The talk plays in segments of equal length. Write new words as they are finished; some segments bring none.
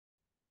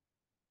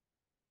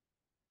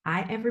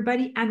Hi,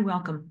 everybody, and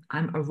welcome.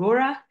 I'm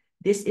Aurora.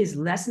 This is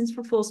Lessons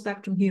for Full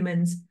Spectrum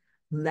Humans,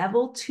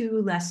 Level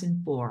 2,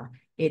 Lesson 4.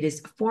 It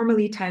is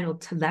formally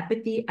titled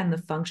Telepathy and the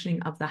Functioning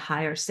of the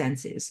Higher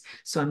Senses.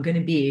 So I'm going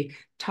to be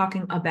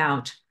talking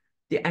about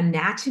the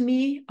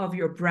anatomy of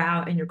your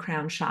brow and your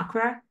crown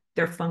chakra,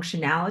 their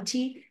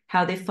functionality,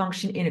 how they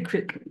function in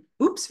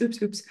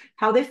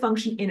how they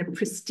function in a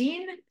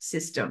pristine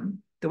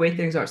system, the way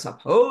things are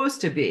supposed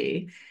to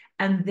be,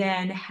 and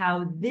then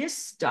how this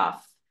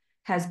stuff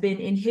has been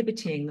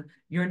inhibiting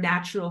your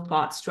natural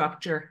thought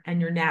structure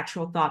and your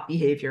natural thought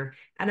behavior.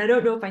 And I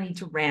don't know if I need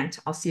to rant.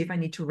 I'll see if I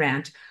need to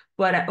rant,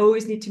 but I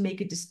always need to make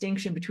a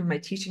distinction between my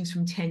teachings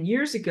from 10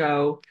 years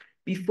ago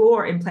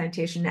before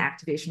implantation and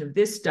activation of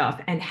this stuff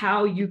and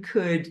how you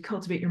could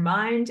cultivate your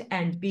mind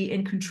and be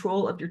in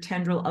control of your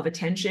tendril of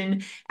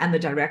attention and the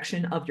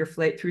direction of your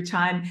flight through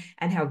time,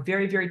 and how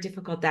very, very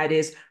difficult that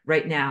is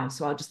right now.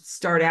 So I'll just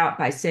start out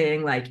by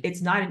saying, like,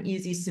 it's not an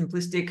easy,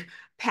 simplistic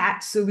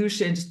pat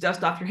solution, just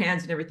dust off your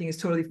hands and everything is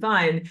totally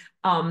fine.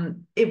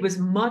 It was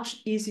much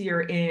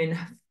easier in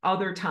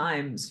other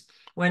times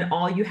when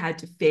all you had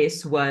to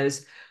face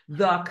was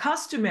the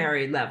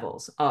customary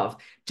levels of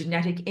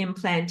genetic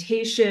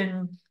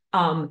implantation,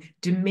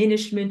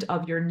 diminishment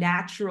of your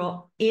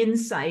natural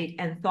insight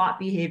and thought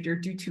behavior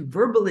due to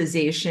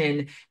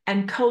verbalization,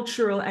 and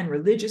cultural and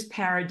religious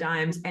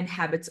paradigms and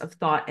habits of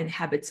thought and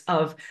habits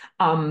of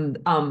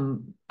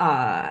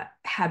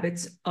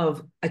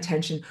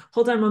attention.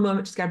 Hold on one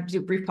moment, just got to do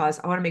a brief pause.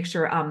 I want to make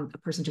sure a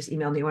person just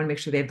emailed me. I want to make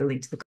sure they have the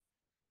link to the.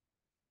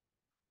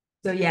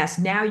 So yes,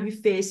 now you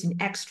face an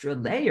extra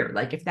layer.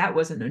 Like if that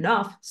wasn't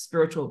enough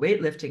spiritual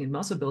weightlifting and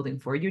muscle building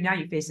for you, now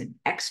you face an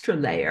extra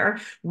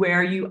layer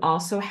where you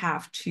also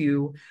have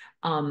to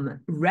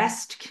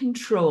wrest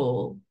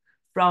control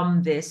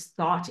from this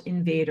thought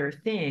invader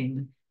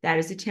thing that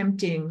is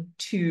attempting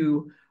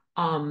to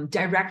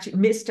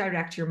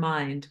misdirect your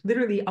mind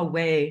literally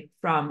away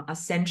from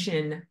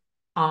ascension,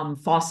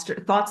 thoughts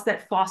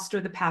that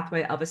foster the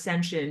pathway of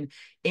ascension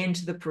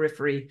into the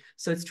periphery.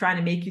 So it's trying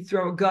to make you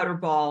throw a gutter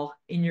ball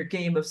in your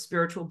game of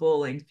spiritual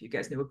bowling, if you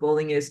guys know what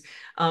bowling is.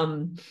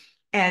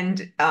 And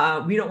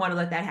we don't want to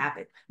let that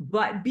happen.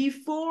 But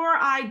before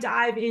I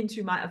dive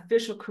into my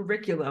official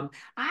curriculum,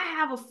 I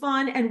have a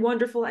fun and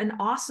wonderful and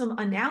awesome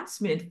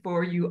announcement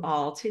for you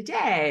all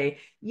today.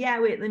 Yeah,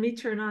 wait, let me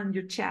turn on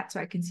your chat so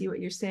I can see what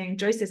you're saying.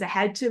 Joyce says, I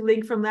had to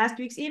link from last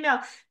week's email.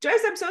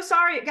 Joyce, I'm so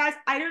sorry, guys.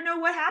 I don't know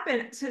what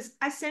happened. It says,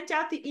 I sent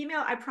out the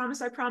email. I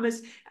promise.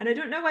 And I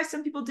don't know why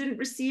some people didn't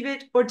receive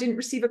it or didn't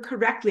receive it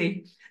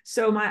correctly.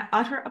 So my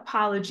utter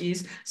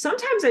apologies.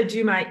 Sometimes I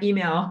do my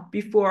email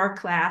before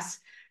class,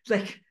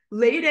 like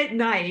late at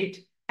night,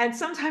 and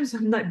sometimes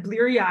I'm like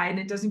bleary-eyed and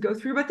it doesn't go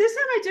through. But this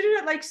time I did it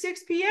at like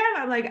 6 p.m.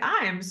 I'm like,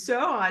 I am so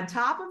on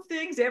top of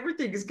things.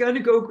 Everything is going to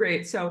go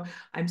great. So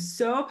I'm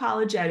so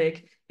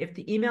apologetic if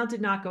the email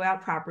did not go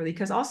out properly,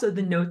 because also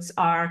the notes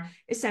are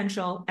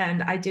essential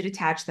and I did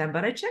attach them,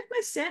 but I checked my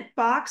sent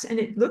box and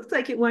it looked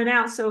like it went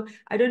out. So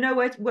I don't know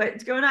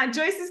what's going on.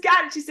 Joyce has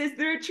got it. She says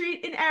the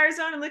retreat in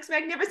Arizona looks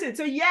magnificent.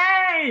 So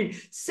yay,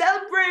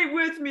 celebrate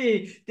with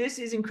me. This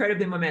is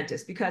incredibly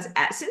momentous because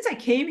since I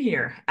came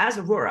here as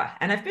Aurora,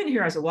 and I've been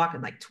here as a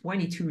walk-in like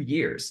 22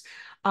 years,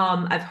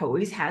 I've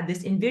always had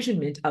this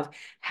envisionment of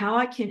how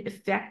I can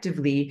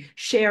effectively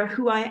share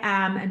who I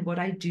am and what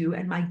I do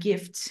and my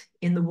gifts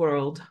in the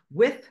world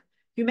with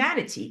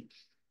humanity.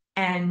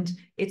 And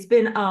it's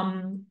been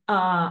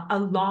a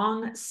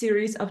long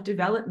series of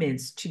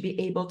developments to be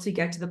able to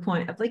get to the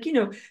point of, like,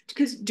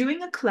 because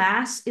doing a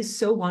class is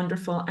so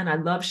wonderful. And I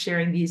love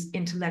sharing these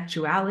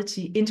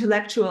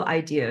intellectual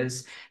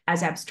ideas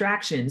as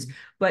abstractions.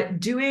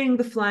 But doing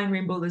the Flying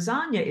Rainbow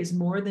Lasagna is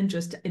more than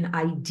just an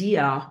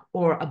idea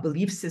or a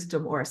belief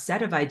system or a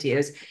set of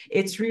ideas.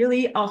 It's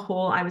really a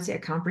whole, I would say, a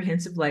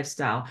comprehensive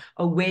lifestyle,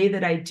 a way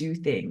that I do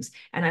things.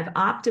 And I've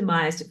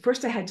optimized.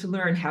 First, I had to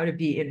learn how to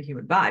be in a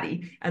human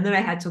body. And then I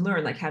had to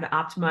learn like how to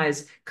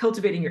optimize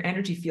cultivating your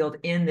energy field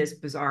in this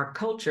bizarre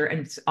culture,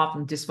 and it's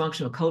often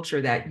dysfunctional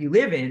culture that you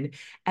live in.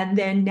 And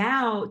then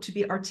now to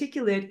be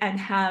articulate and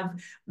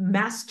have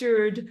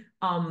mastered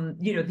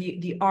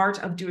the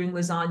art of doing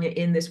lasagna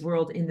in this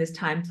world, in this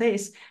time,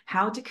 place,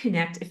 how to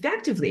connect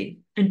effectively.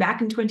 And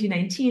back in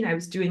 2019, I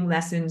was doing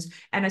lessons,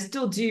 and I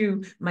still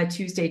do my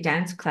Tuesday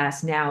dance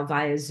class now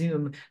via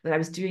Zoom, but I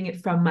was doing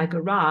it from my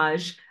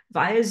garage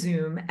via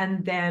Zoom.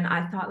 And then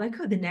I thought, like,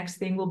 oh, the next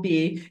thing will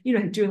be,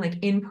 doing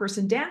like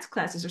in-person dance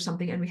classes or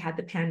something. And we had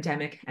the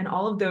pandemic, and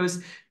all of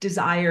those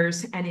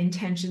desires and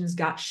intentions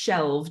got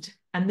shelved.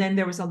 And then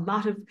there was a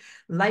lot of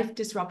life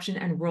disruption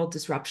and world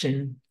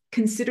disruption.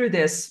 Consider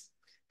this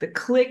the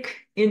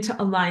click into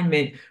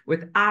alignment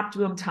with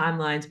optimum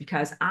timelines,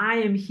 because I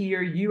am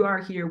here, you are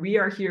here, we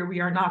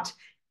are not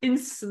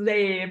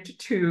enslaved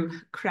to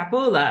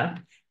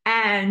crapola.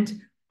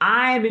 And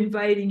I'm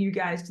inviting you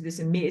guys to this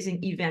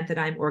amazing event that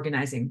I'm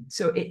organizing.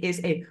 So it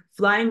is a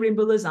Flying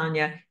Rainbow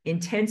Lasagna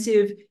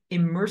intensive,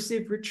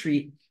 immersive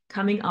retreat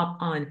coming up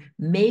on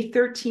May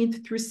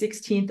 13th through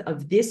 16th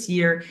of this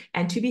year,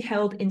 and to be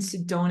held in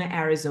Sedona,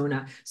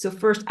 Arizona. So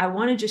first, I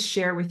want to just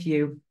share with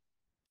you,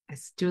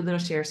 let's do a little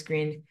share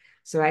screen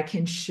so I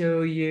can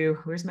show you,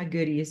 where's my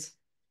goodies?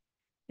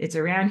 It's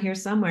around here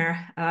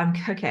somewhere.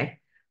 Okay,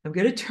 I'm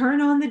going to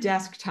turn on the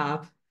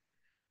desktop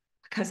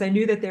because I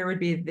knew that there would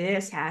be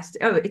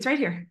oh, it's right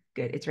here.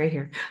 Good, it's right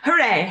here.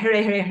 Hooray,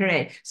 hooray, hooray,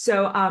 hooray.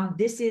 So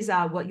this is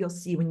what you'll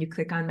see when you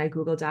click on my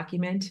Google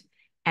document.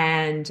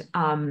 And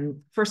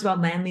first of all,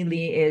 Lanley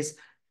Lee is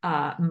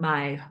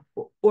my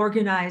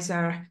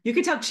organizer. You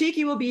can tell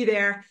Cheeky will be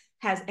there,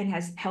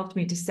 has helped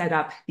me to set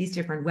up these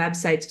different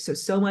websites.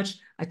 So much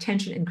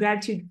attention and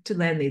gratitude to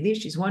Lanley Lee.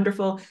 She's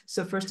wonderful.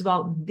 So first of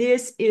all,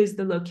 this is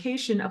the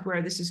location of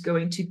where this is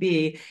going to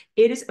be.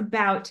 It is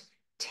about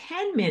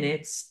 10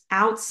 minutes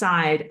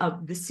outside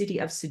of the city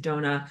of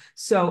Sedona.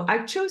 So I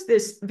chose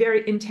this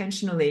very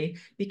intentionally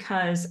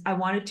because I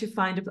wanted to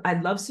I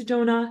love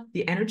Sedona.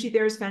 The energy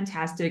there is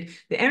fantastic.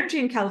 The energy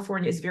in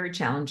California is very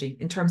challenging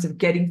in terms of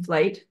getting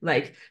flight.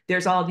 Like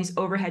there's all these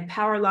overhead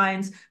power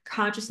lines,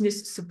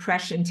 consciousness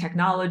suppression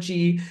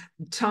technology,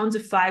 tons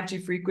of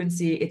 5G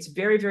frequency. It's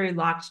very, very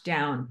locked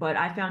down. But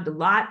I found a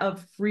lot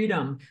of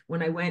freedom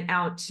when I went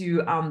out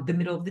to the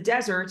middle of the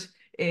desert.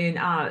 In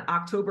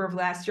October of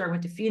last year, I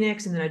went to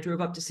Phoenix and then I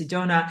drove up to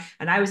Sedona,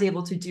 and I was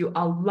able to do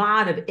a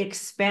lot of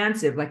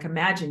expansive, like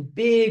imagine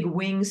big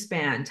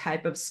wingspan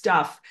type of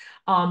stuff,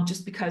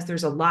 just because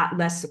there's a lot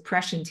less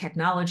suppression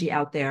technology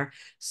out there.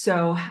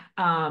 So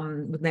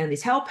with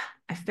Lanley's help,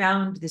 I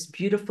found this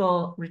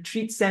beautiful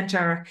retreat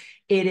center.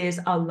 It is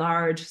a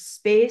large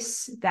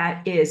space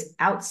that is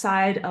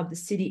outside of the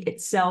city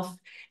itself,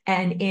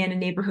 and in a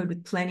neighborhood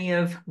with plenty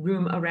of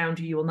room around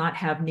you. You will not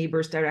have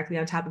neighbors directly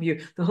on top of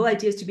you. The whole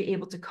idea is to be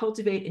able to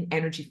cultivate an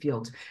energy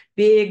field.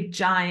 Big,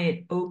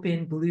 giant,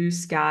 open blue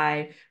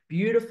sky,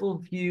 beautiful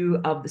view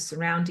of the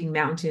surrounding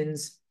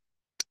mountains,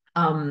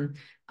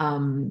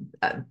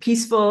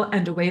 peaceful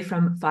and away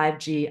from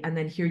 5G. And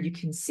then here you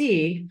can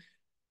see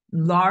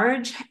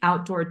large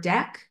outdoor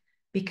deck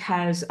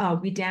because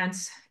we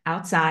dance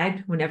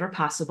outside whenever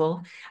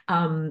possible.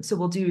 So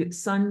we'll do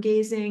sun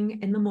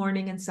gazing in the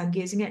morning and sun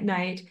gazing at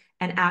night,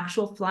 and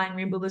actual flying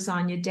rainbow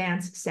lasagna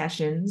dance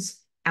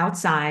sessions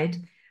outside.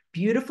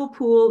 Beautiful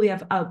pool. We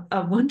have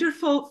a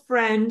wonderful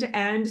friend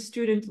and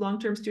student,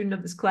 long-term student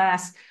of this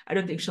class. I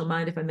don't think she'll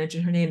mind if I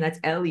mention her name.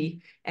 That's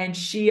Ellie. And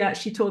she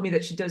told me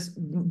that she does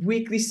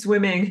weekly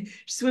swimming.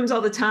 She swims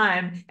all the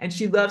time, and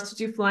she loves to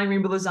do flying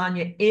rainbow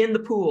lasagna in the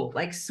pool,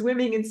 like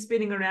swimming and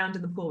spinning around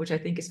in the pool, which I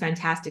think is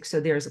fantastic. So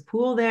there's a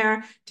pool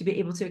there to be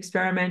able to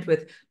experiment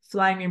with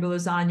flying rainbow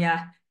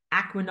lasagna,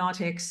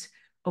 aquanautics,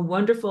 a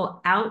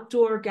wonderful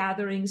outdoor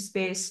gathering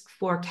space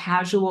for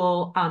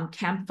casual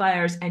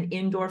campfires and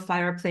indoor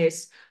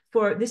fireplace.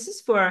 This is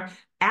for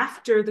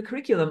after the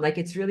curriculum. Like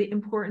it's really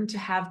important to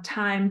have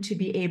time to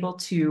be able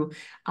to,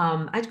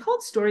 I'd call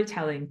it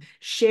storytelling,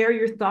 share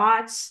your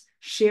thoughts,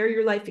 share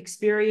your life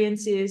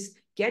experiences,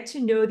 get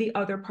to know the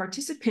other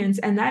participants.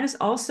 And that is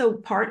also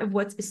part of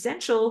what's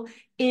essential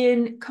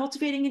in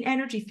cultivating an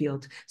energy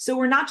field. So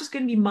we're not just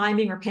going to be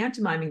miming or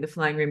pantomiming the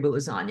flying rainbow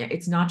lasagna.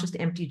 It's not just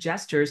empty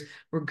gestures.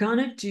 We're going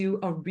to do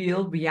a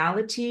real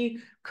reality,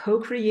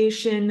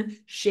 co-creation,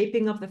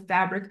 shaping of the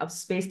fabric of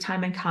space,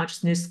 time, and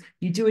consciousness.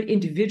 You do it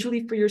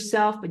individually for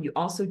yourself, but you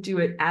also do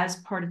it as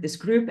part of this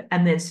group.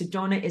 And then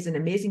Sedona is an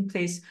amazing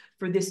place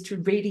for this to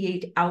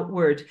radiate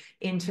outward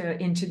into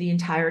the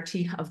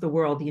entirety of the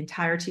world, the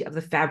entirety of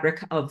the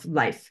fabric of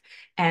life.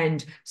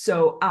 And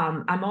so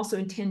I'm also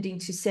intending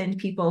to send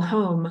people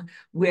home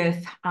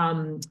with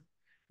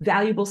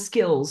valuable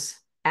skills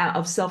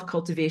of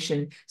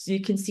self-cultivation. So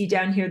you can see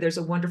down here, there's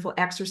a wonderful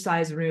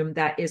exercise room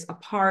that is a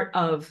part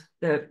of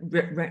the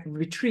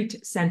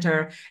retreat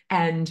center.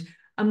 And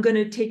I'm going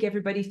to take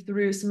everybody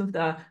through some of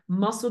the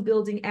muscle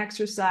building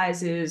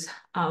exercises,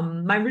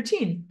 my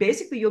routine.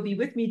 Basically, you'll be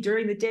with me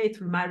during the day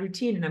through my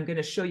routine, and I'm going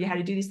to show you how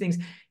to do these things.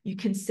 You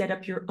can set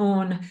up your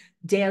own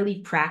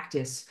daily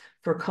practice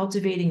for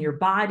cultivating your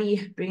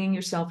body, bringing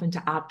yourself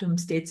into optimum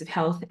states of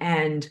health,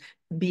 and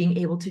being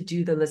able to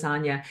do the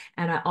lasagna.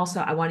 And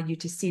I wanted you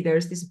to see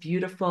there's this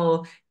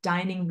beautiful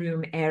dining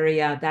room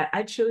area that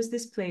I chose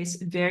this place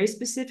very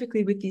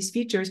specifically with these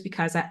features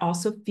because I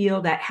also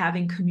feel that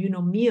having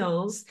communal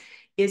meals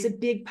is a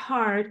big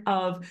part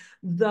of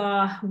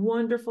the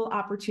wonderful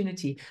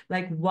opportunity.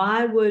 Like,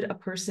 why would a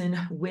person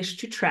wish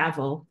to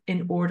travel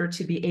in order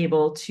to be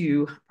able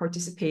to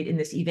participate in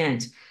this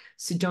event?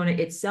 Sedona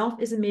itself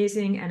is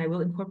amazing, and I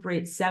will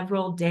incorporate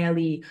several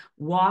daily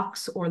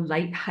walks or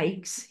light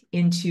hikes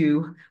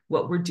into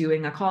what we're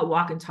doing. I call it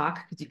walk and talk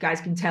because you guys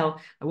can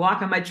tell I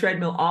walk on my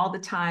treadmill all the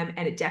time,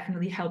 and it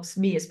definitely helps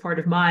me as part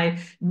of my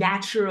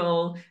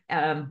natural,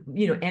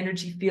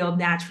 energy field,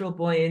 natural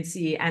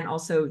buoyancy, and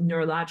also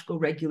neurological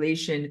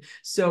regulation.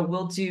 So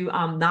we'll do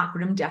not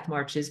grim death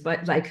marches,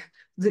 but like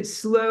the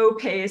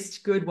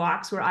slow-paced, good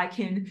walks where I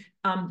can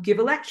give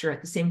a lecture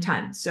at the same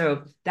time.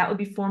 So that will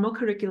be formal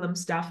curriculum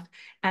stuff.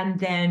 And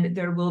then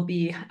there will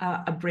be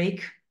a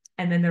break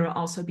And then there will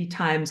also be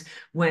times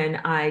when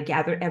I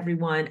gather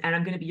everyone and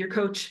I'm going to be your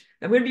coach.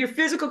 I'm going to be your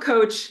physical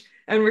coach.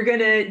 And we're going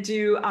to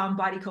do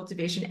body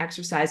cultivation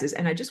exercises.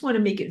 And I just want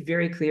to make it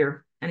very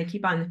clear, and I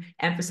keep on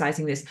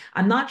emphasizing this,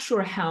 I'm not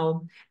sure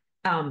how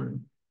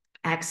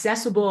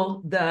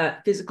accessible the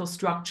physical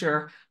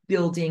structure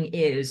building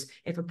is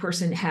if a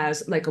person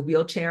has like a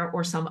wheelchair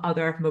or some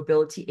other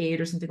mobility aid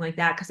or something like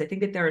that, because I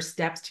think that there are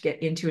steps to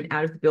get into and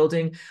out of the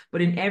building,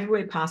 but in every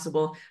way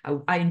possible,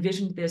 I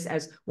envisioned this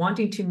as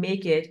wanting to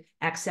make it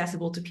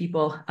accessible to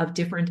people of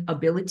different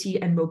ability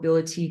and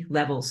mobility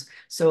levels.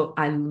 So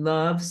I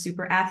love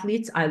super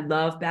athletes. I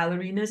love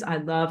ballerinas. I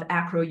love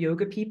acro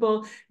yoga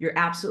people. You're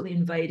absolutely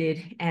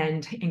invited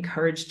and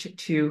encouraged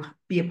to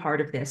be a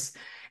part of this.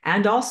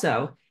 And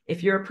also,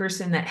 if you're a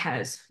person that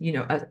has, you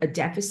know, a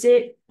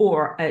deficit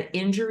or an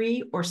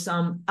injury or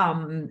some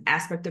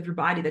aspect of your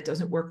body that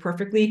doesn't work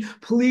perfectly,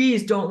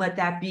 please don't let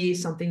that be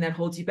something that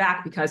holds you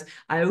back, because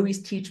I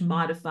always teach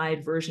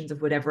modified versions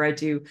of whatever I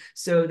do.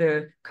 So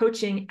the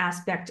coaching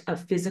aspect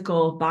of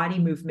physical body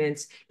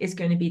movements is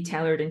going to be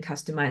tailored and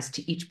customized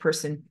to each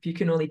person. If you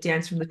can only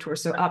dance from the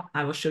torso up,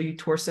 I will show you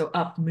torso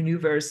up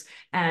maneuvers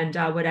and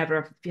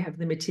whatever. If you have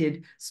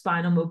limited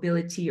spinal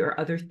mobility or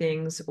other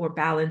things or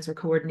balance or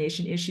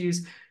coordination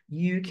issues,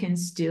 you can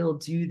still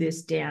do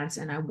this dance.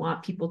 And I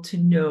want people to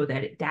know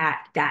that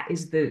that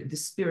is the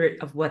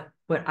spirit of what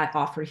I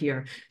offer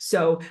here.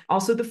 So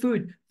also the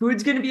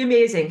food's going to be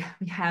amazing.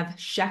 We have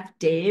Chef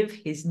Dave,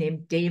 his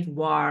name Dave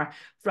War,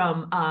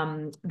 from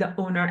the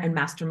owner and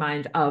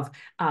mastermind of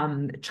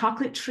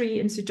Chocolate Tree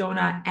in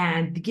Sedona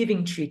and the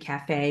Giving Tree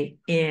Cafe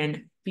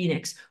in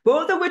Phoenix,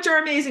 both of which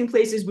are amazing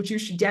places, which you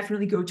should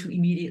definitely go to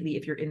immediately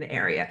if you're in the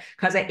area,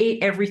 because I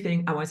ate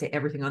everything. I want to say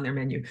everything on their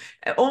menu,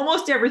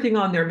 almost everything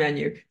on their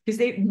menu, because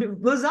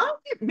lasagna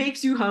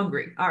makes you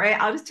hungry. All right,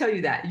 I'll just tell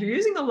you that you're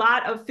using a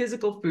lot of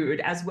physical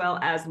food as well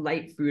as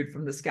light food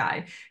from the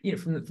sky, you know,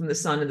 from the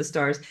sun and the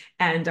stars.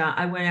 And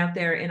I went out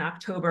there in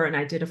October and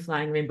I did a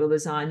flying rainbow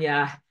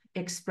lasagna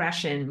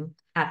expression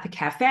at the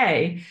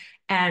cafe,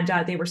 and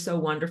they were so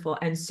wonderful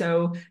and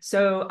so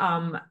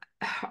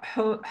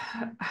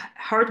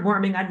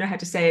heartwarming. I don't know how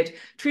to say it.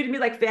 Treated me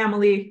like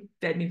family,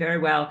 fed me very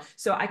well.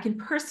 So I can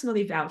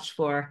personally vouch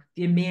for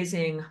the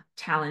amazing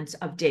talents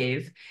of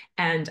Dave.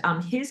 And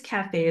his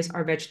cafes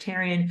are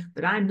vegetarian,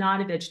 but I'm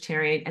not a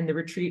vegetarian, and the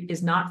retreat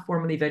is not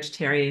formally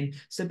vegetarian.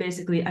 So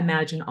basically,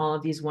 imagine all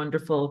of these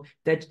wonderful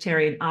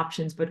vegetarian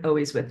options, but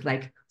always with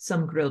like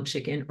some grilled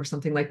chicken or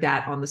something like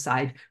that on the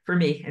side for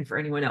me and for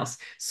anyone else.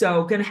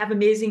 So going to have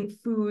amazing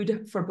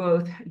food for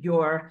both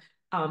your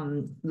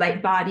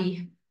light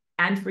body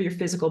and for your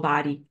physical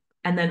body.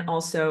 And then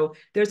also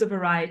there's a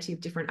variety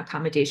of different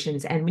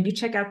accommodations. And when you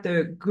check out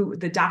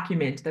the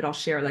document that I'll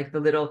share, like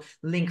the little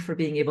link for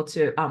being able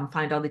to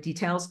find all the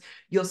details,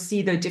 you'll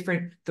see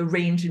the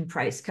range in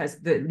price, because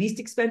the least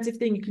expensive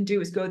thing you can do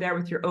is go there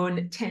with your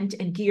own tent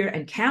and gear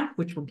and camp,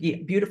 which will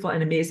be beautiful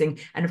and amazing.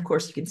 And of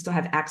course, you can still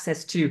have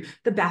access to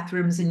the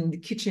bathrooms and the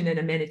kitchen and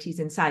amenities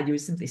inside. You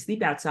would simply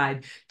sleep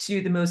outside,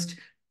 to the most,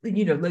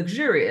 you know,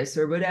 luxurious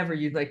or whatever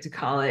you'd like to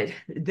call it,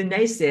 the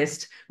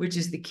nicest, which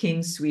is the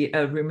king suite,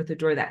 a room with a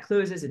door that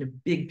closes and a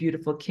big,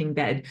 beautiful king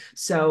bed.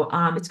 So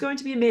it's going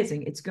to be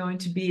amazing. It's going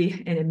to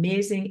be an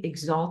amazing,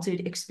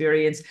 exalted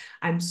experience.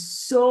 I'm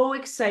so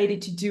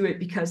excited to do it,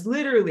 because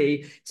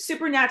literally,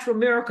 supernatural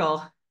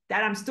miracle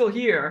that I'm still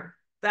here,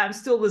 that I'm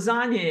still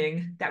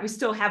lasagnaing, that we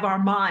still have our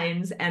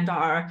minds and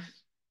our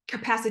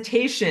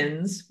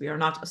capacitations. We are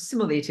not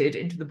assimilated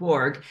into the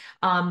Borg.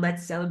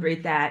 Let's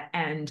celebrate that.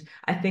 And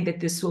I think that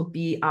this will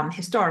be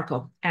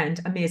historical and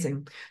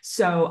amazing.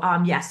 So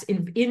yes,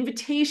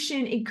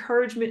 invitation,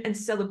 encouragement, and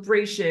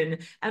celebration.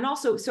 And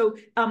also, so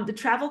the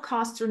travel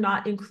costs are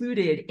not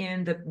included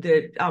in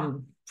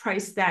the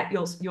price that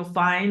you'll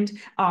find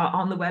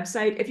on the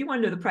website. If you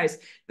want to know the price,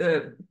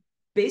 the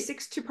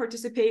basics to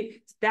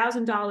participate, it's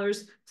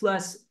 $1,000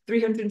 plus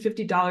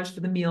 $350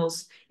 for the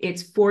meals.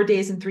 It's 4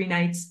 days and 3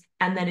 nights.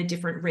 And then a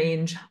different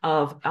range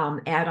of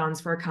add-ons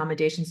for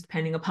accommodations,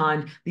 depending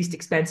upon. Least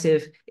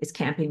expensive is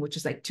camping, which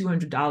is like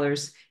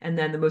 $200. And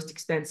then the most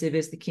expensive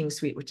is the King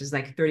Suite, which is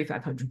like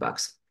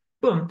 $3,500.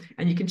 Boom.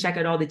 And you can check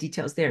out all the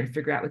details there and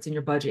figure out what's in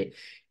your budget.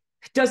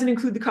 It doesn't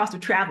include the cost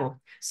of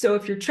travel. So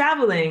if you're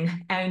traveling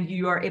and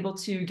you are able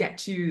to get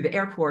to the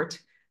airport,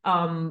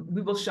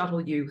 we will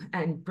shuttle you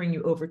and bring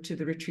you over to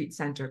the retreat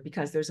center,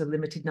 because there's a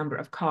limited number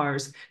of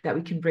cars that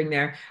we can bring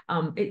there.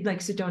 Like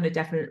Sedona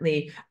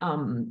definitely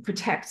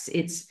protects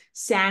its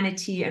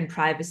sanity and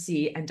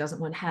privacy and doesn't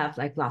want to have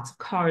like lots of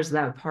cars,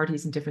 loud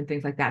parties and different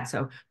things like that.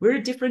 So we're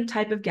a different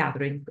type of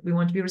gathering, but we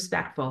want to be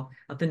respectful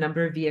of the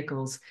number of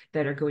vehicles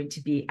that are going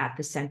to be at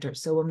the center.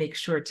 So we'll make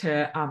sure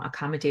to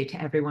accommodate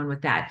to everyone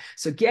with that.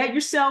 So get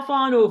yourself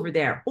on over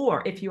there.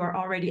 Or if you are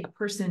already a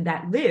person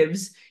that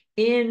lives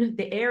in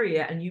the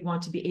area and you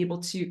want to be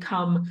able to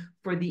come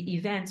for the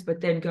events, but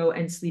then go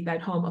and sleep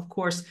at home, of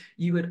course,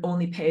 you would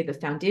only pay the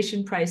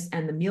foundation price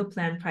and the meal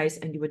plan price,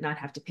 and you would not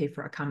have to pay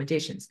for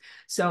accommodations.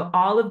 So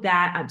all of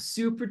that, I'm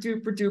super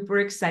duper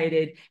duper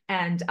excited.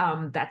 And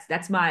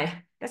that's my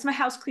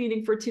house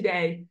cleaning for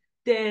today.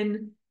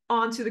 then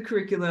onto the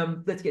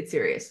curriculum. Let's get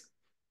serious.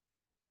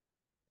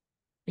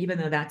 Even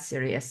though that's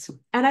serious.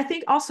 And I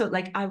think also,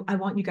 like, I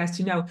want you guys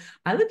to know,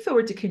 I look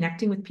forward to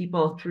connecting with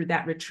people through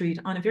that retreat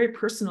on a very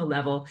personal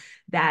level,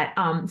 that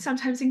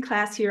sometimes in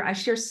class here, I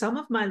share some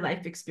of my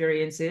life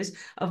experiences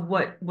of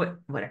what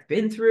I've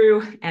been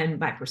through and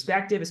my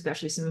perspective,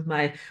 especially some of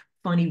my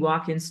funny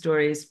walk-in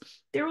stories.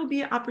 There will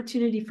be an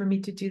opportunity for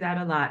me to do that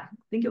a lot. I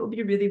think it will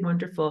be really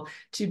wonderful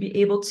to be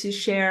able to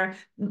share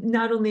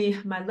not only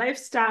my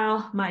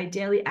lifestyle, my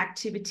daily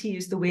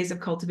activities, the ways of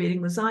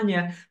cultivating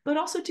lasagna, but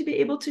also to be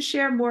able to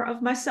share more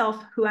of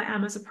myself, who I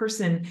am as a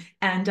person,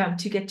 and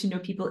to get to know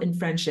people in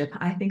friendship.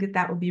 I think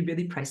that will be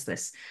really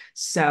priceless.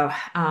 So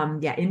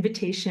yeah,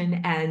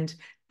 invitation, and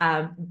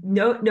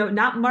no,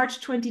 not March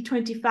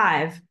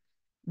 2025,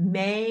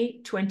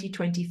 May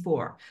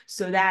 2024.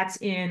 So that's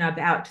in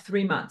about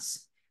 3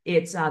 months.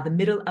 It's the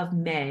middle of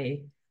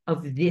May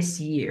of this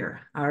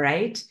year. All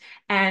right.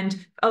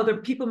 And other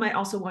people might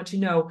also want to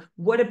know,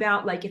 what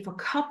about like if a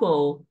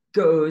couple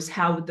goes,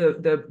 how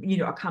the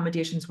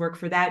accommodations work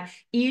for that?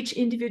 Each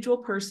individual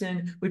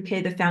person would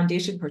pay the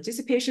foundation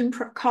participation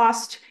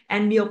cost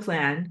and meal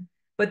plan.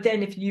 But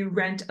then if you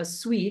rent a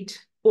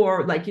suite,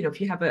 or like,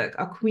 if you have a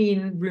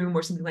queen room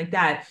or something like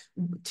that,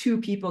 2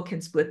 people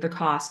can split the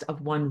cost of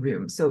 1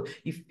 room. So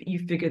you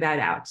figure that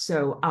out.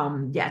 So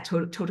yeah,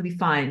 totally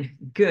fine.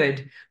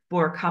 Good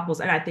for couples.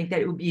 And I think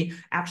that it would be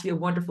actually a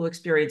wonderful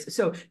experience.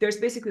 So there's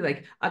basically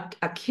like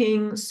a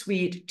king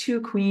suite,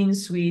 2 queen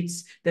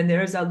suites. Then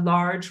there's a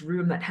large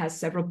room that has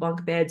several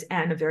bunk beds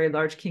and a very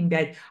large king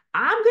bed.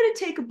 I'm going to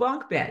take a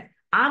bunk bed.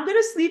 I'm going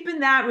to sleep in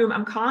that room.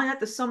 I'm calling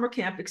it the summer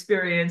camp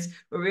experience,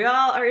 where we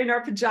all are in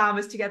our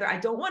pajamas together. I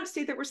don't want to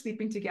say that we're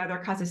sleeping together,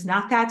 because it's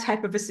not that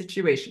type of a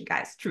situation,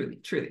 guys, truly,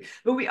 truly.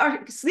 But we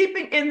are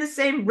sleeping in the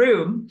same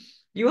room.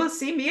 You will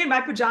see me in my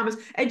pajamas.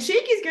 And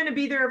Cheeky's going to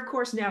be there, of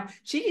course. Now,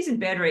 Cheeky's in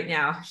bed right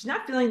now. She's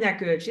not feeling that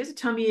good. She has a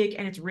tummy ache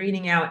and it's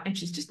raining out, and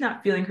she's just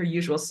not feeling her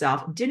usual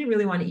self. Didn't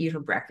really want to eat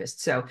her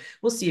breakfast. So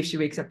we'll see if she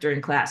wakes up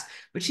during class.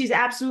 But she's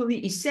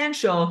absolutely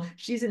essential.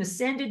 She's an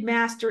ascended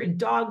master in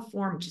dog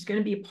form. She's going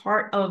to be a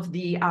part of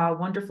the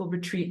wonderful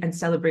retreat and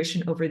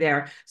celebration over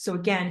there. So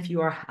again, if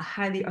you are a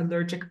highly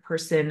allergic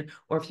person,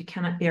 or if you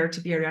cannot bear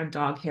to be around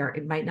dog hair,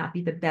 it might not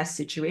be the best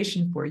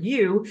situation for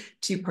you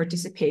to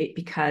participate,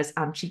 because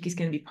Cheeky's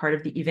going to be part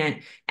of the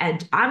event.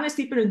 And I'm going to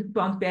sleep in a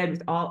bunk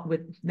bed not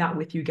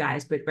with you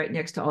guys, but right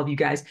next to all of you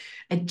guys.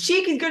 And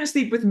Cheeky's going to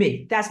sleep with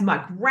me. That's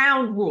my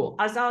ground rule.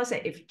 As I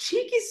say, if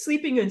Cheeky's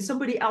sleeping in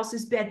somebody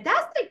else's bed,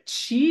 that's like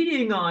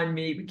cheating on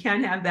me. We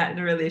can't have that in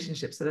a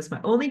relationship. So that's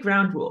my only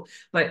ground rule.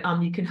 But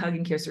you can hug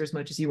and kiss her as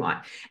much as you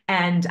want.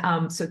 And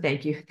so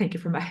thank you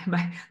for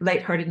my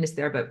lightheartedness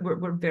there. But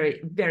we're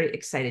very, very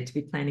excited to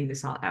be planning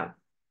this all out.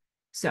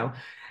 So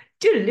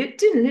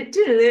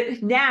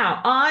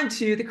now on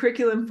to the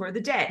curriculum for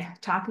the day,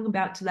 talking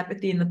about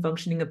telepathy and the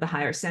functioning of the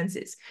higher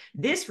senses.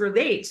 This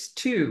relates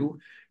to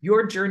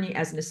your journey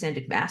as an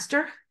ascended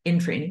master in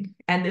training.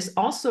 And this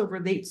also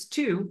relates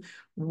to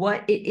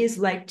what it is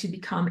like to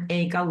become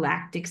a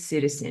galactic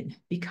citizen.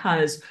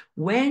 Because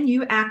when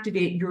you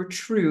activate your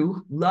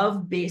true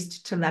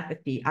love-based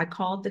telepathy, I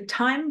call it the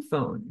time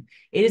phone.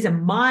 It is a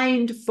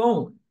mind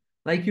phone.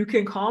 Like, you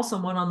can call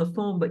someone on the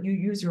phone, but you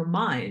use your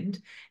mind,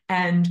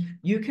 and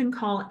you can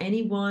call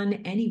anyone,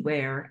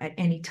 anywhere, at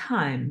any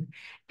time.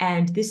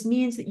 And this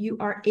means that you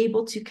are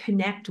able to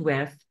connect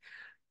with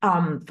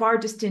far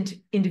distant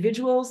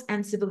individuals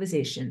and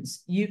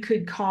civilizations. You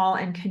could call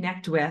and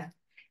connect with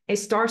a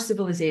star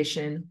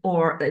civilization,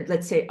 or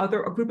let's say a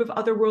group of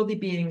otherworldly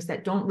beings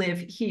that don't live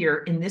here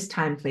in this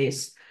time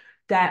place,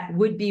 that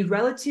would be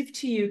relative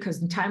to you,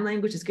 because time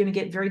language is going to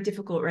get very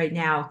difficult right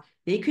now.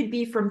 They could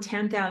be from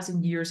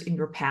 10,000 years in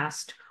your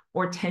past,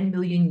 or 10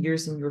 million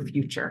years in your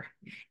future.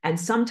 And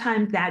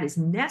sometimes that is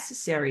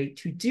necessary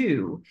to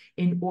do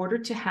in order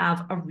to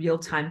have a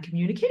real-time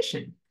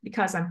communication.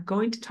 Because I'm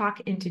going to talk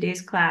in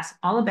today's class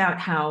all about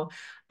how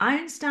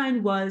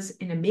Einstein was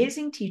an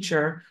amazing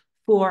teacher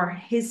for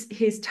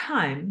his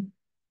time,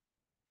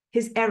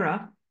 his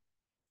era,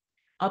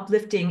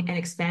 uplifting and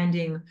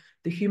expanding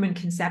the human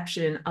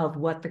conception of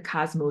what the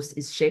cosmos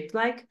is shaped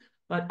like,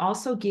 but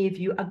also gave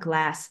you a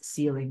glass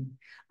ceiling,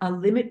 a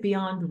limit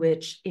beyond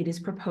which it is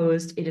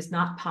proposed it is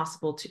not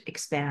possible to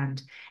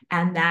expand.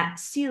 And that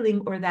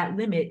ceiling, or that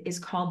limit, is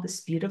called the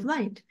speed of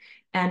light.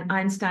 And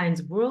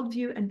Einstein's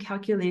worldview and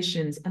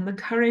calculations, and the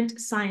current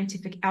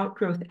scientific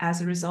outgrowth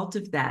as a result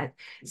of that,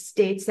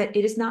 states that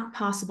it is not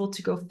possible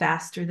to go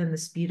faster than the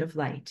speed of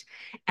light.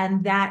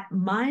 And that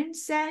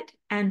mindset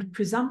and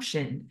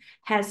presumption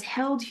has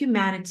held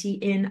humanity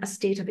in a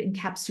state of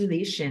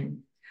encapsulation,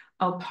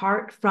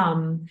 apart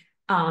from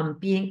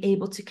being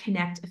able to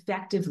connect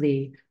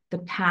effectively the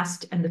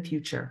past and the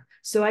future.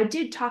 So I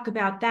did talk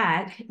about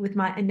that with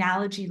my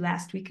analogy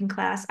last week in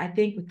class, I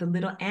think, with the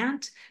little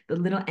ant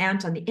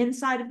on the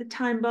inside of the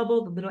time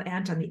bubble, the little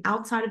ant on the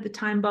outside of the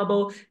time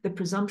bubble, the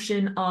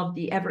presumption of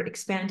the ever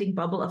expanding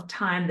bubble of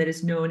time that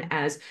is known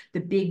as the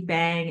Big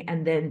Bang,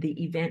 and then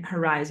the event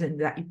horizon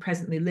that you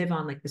presently live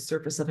on, like the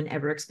surface of an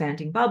ever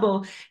expanding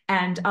bubble,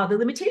 and the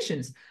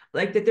limitations,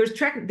 like that there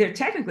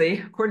technically,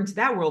 according to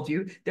that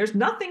worldview, there's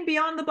nothing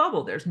beyond the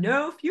bubble. There's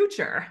no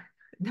future,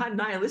 not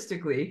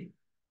nihilistically,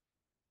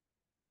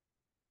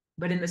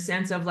 but in the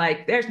sense of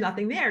like, there's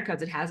nothing there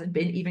because it hasn't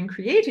been even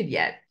created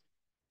yet.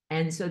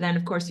 And so then,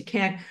 of course, you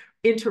can't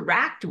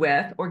interact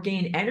with or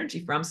gain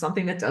energy from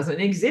something that doesn't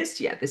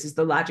exist yet. This is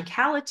the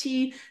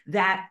logicality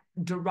that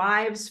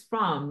derives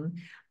from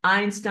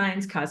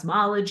Einstein's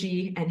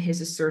cosmology and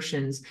his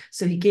assertions.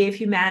 So he gave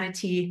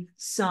humanity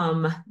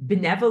some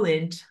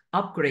benevolent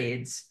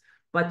upgrades,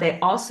 but they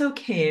also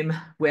came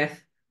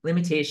with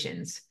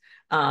limitations.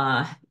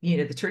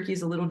 The turkey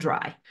is a little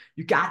dry.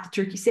 You got the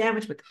turkey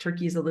sandwich, but the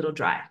turkey is a little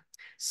dry.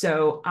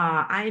 So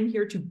I am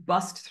here to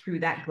bust through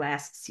that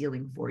glass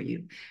ceiling for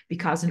you,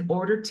 because in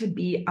order to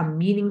be a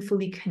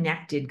meaningfully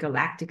connected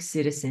galactic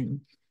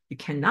citizen, you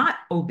cannot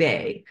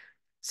obey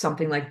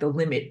something like the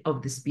limit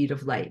of the speed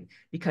of light,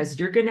 because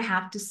you're going to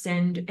have to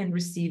send and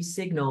receive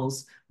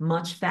signals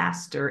much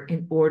faster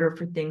in order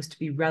for things to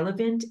be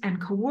relevant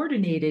and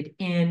coordinated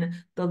in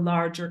the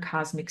larger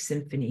cosmic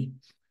symphony.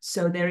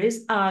 So there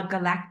is a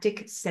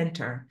galactic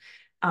center.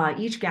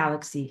 Each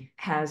galaxy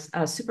has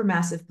a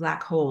supermassive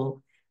black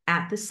hole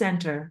at the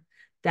center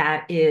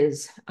that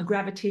is a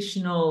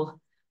gravitational,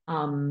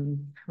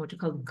 what you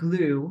call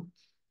glue,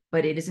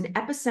 but it is an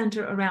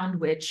epicenter around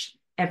which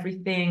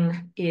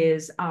everything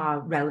is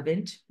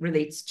relevant,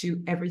 relates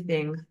to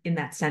everything in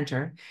that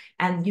center.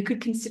 And you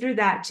could consider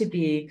that to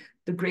be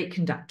the great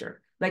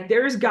conductor. Like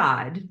there is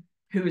God,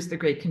 who is the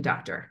great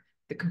conductor,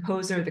 the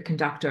composer, the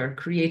conductor,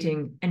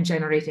 creating and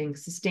generating,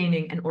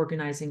 sustaining and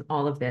organizing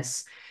all of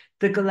this.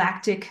 The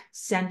galactic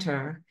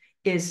center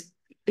is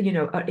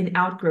an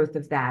outgrowth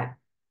of that,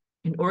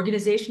 an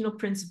organizational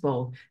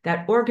principle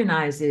that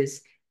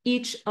organizes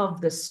each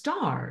of the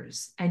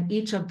stars and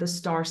each of the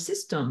star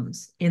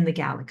systems in the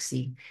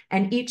galaxy.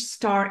 And each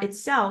star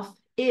itself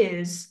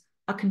is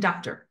a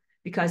conductor,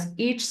 because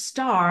each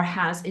star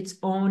has its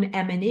own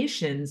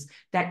emanations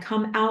that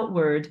come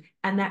outward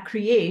and that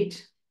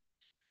create.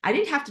 I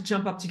didn't have to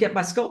jump up to get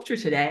my sculpture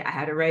today. I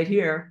had it right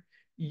here.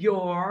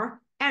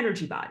 Your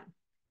energy body,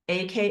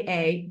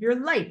 AKA your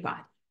light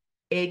body,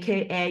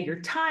 AKA your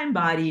time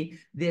body,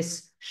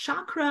 this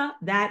chakra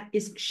that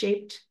is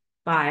shaped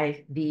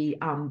by the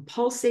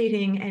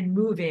pulsating and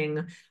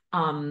moving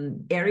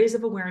areas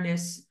of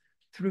awareness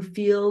through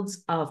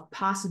fields of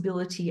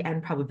possibility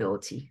and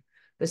probability.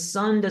 The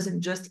sun doesn't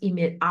just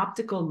emit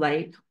optical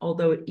light,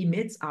 although it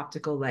emits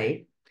optical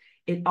light.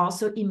 It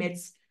also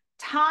emits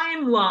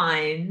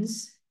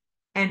timelines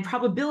and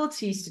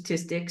probability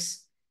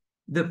statistics,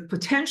 the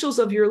potentials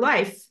of your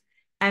life,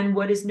 and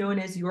what is known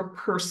as your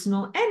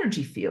personal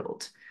energy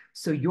field.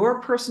 So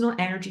your personal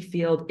energy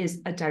field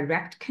is a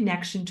direct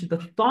connection to the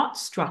thought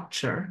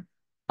structure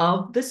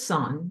of the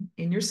sun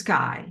in your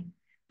sky,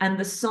 and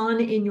the sun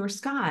in your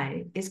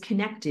sky is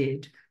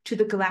connected to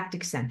the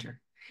galactic center.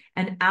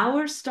 And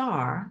our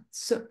star,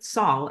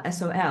 Sol,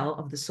 S-O-L,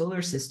 of the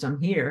solar system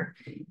here,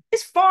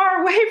 is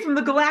far away from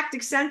the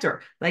galactic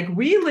center. Like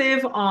we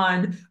live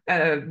on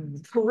a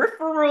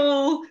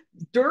peripheral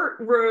dirt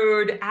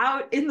road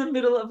out in the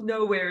middle of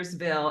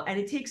Nowheresville, and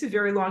it takes a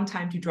very long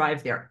time to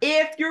drive there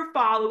if you're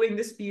following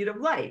the speed of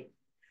light.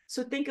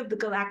 So think of the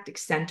galactic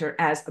center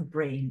as a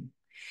brain,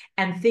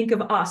 and think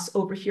of us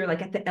over here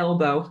like at the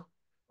elbow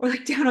or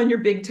like down on your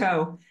big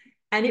toe.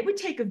 And it would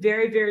take a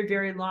very, very,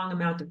 very long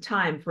amount of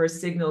time for a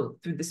signal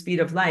through the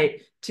speed of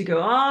light to go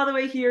all the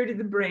way here to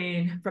the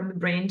brain, from the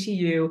brain to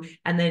you,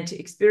 and then to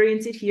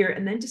experience it here,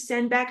 and then to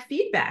send back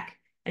feedback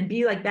and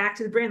be like back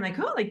to the brain, like,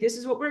 oh, like this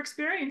is what we're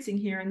experiencing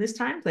here in this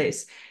time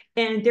place.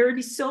 And there would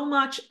be so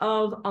much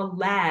of a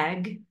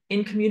lag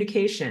in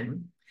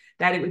communication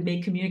that it would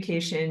make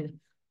communication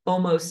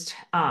almost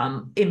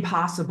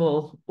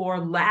impossible or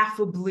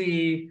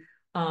laughably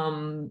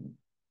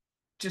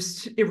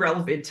just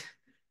irrelevant.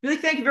 Really,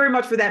 thank you very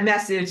much for that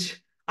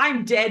message.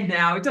 I'm dead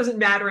now. It doesn't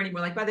matter anymore.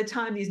 Like by the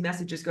time these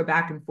messages go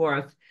back and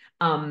forth,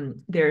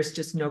 there's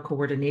just no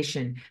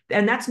coordination.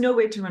 And that's no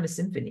way to run a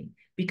symphony,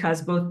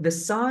 because both the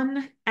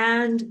sun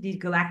and the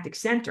galactic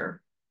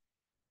center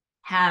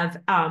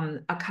have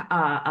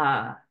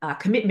a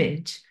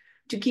commitment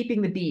to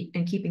keeping the beat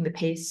and keeping the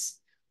pace.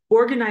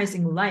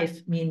 Organizing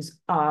life means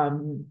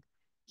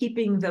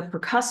keeping the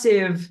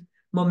percussive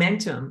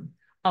momentum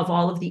of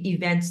all of the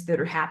events that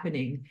are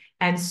happening.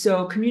 And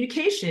so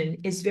communication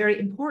is very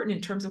important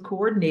in terms of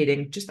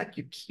coordinating, just like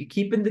you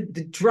keeping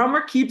the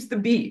drummer keeps the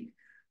beat.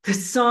 The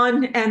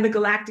sun and the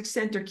galactic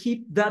center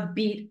keep the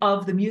beat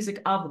of the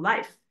music of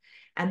life.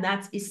 And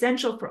that's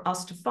essential for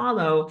us to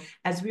follow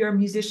as we are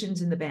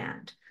musicians in the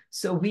band.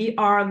 So we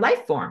are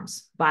life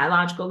forms,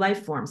 biological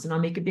life forms. And I'll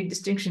make a big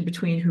distinction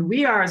between who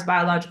we are as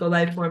biological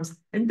life forms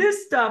and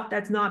this stuff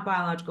that's not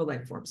biological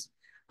life forms.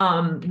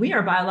 We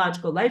are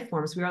biological life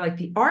forms. We are like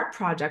the art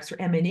projects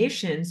or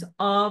emanations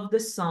of the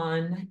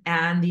sun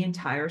and the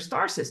entire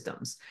star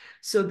systems.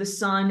 So the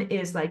sun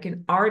is like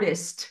an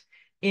artist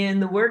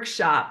in the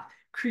workshop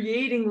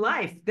creating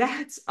life.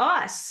 That's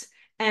us.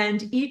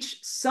 And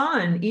each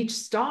sun, each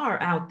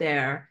star out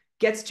there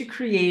gets to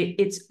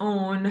create its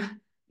own,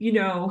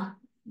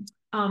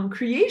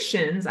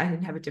 creations. I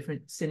didn't have a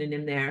different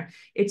synonym there.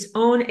 Its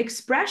own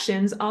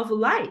expressions of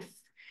life.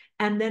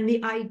 And then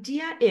the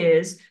idea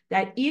is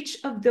that each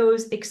of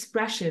those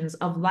expressions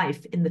of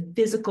life in the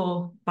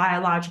physical,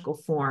 biological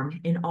form,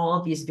 in all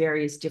of these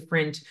various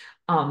different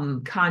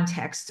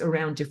contexts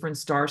around different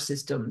star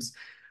systems,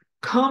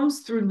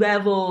 comes through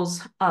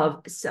levels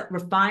of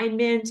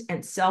refinement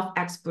and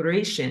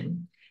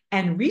self-exploration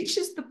and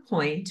reaches the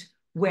point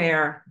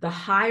where the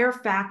higher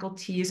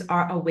faculties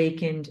are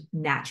awakened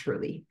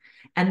naturally.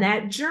 And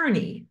that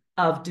journey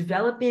of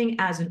developing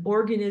as an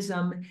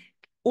organism,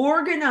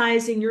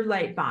 organizing your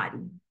light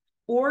body,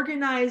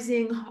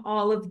 organizing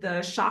all of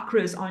the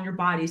chakras on your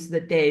body so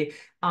that they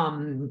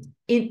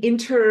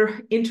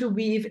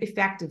interweave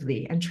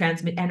effectively and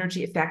transmit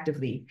energy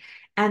effectively,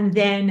 and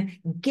then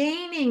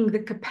gaining the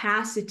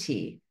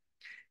capacity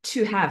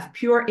to have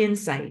pure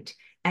insight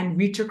and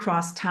reach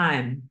across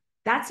time.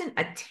 That's an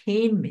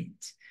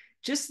attainment,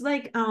 just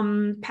like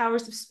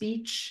powers of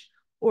speech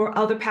or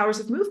other powers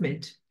of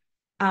movement.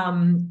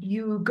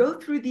 You go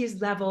through these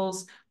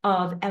levels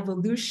of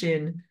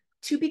evolution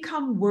to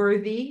become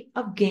worthy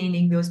of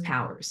gaining those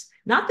powers.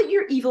 Not that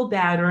you're evil,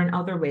 bad, or in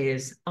other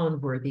ways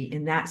unworthy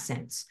in that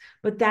sense,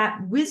 but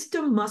that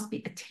wisdom must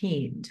be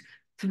attained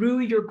through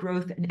your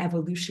growth and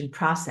evolution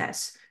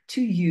process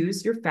to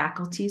use your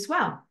faculties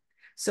well.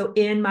 So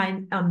in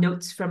my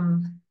notes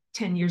from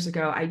 10 years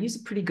ago, I use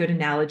a pretty good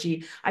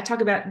analogy. I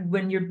talk about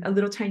when you're a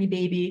little tiny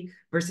baby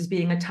versus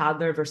being a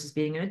toddler versus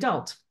being an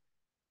adult.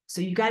 So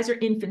you guys are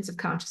infants of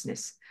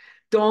consciousness.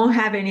 Don't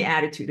have any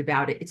attitude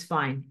about it. It's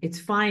fine. It's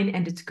fine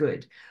and it's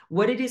good.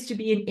 What it is to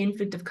be an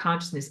infant of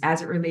consciousness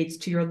as it relates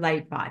to your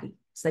light body.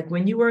 It's like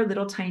when you were a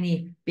little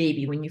tiny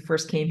baby, when you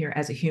first came here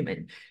as a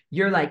human,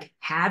 you're like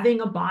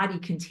having a body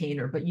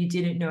container, but you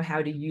didn't know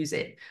how to use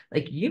it.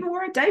 Like you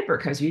wore a diaper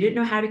because you didn't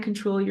know how to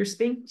control your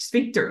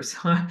sphincters.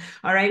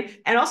 All right.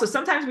 And also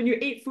sometimes when you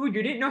ate food,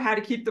 you didn't know how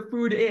to keep the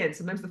food in.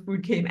 Sometimes the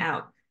food came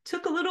out.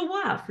 Took a little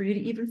while for you to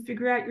even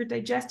figure out your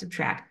digestive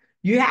tract.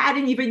 You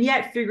hadn't even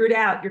yet figured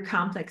out your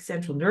complex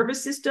central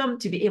nervous system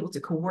to be able to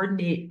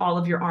coordinate all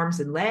of your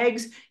arms and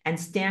legs and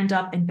stand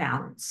up and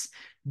balance.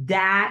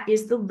 That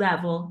is the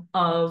level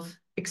of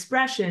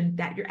expression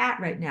that you're at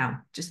right now.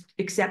 Just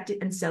accept it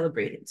and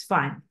celebrate it. It's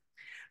fine.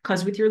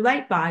 Because with your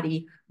light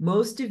body,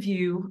 most of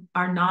you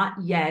are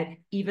not yet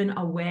even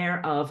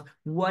aware of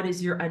what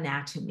is your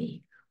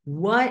anatomy.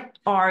 What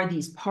are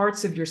these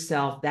parts of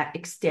yourself that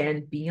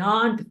extend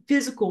beyond the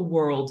physical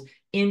world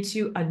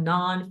into a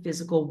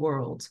non-physical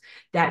world,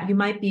 that you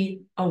might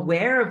be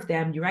aware of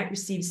them, you might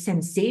receive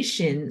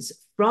sensations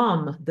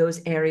from those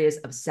areas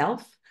of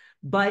self,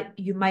 but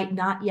you might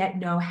not yet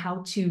know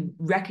how to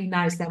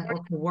recognize them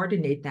or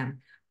coordinate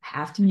them. I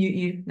have to mute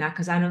you, not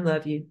because I don't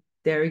love you.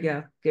 There we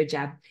go. Good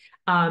job.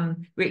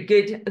 Wait,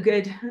 good.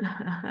 Good.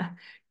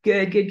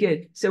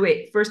 So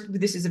wait, first,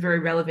 this is a very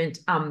relevant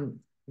comment.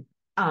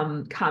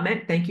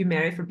 Thank you,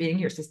 Mary, for being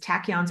here. It says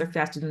tachyons are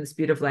faster than the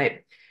speed of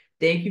light.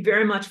 Thank you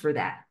very much for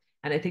that.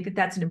 And I think that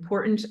that's an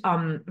important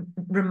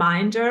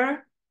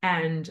reminder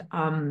and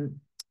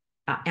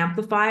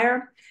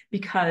amplifier,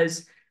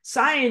 because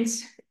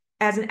science,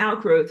 as an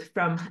outgrowth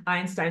from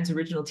Einstein's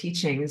original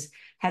teachings,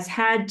 has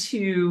had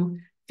to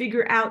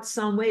figure out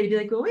some way to be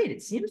like, well, wait,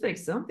 it seems like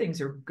some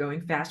things are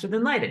going faster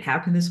than light, and how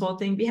can this whole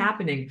thing be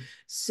happening?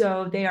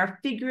 So they are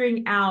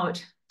figuring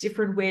out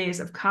different ways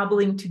of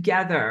cobbling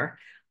together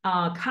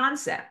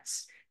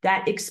concepts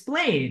that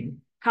explain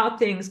how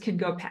things can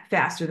go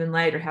faster than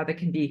light, or how there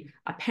can be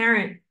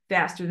apparent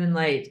faster than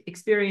light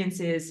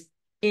experiences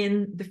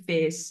in the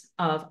face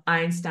of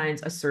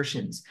Einstein's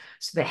assertions.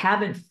 So they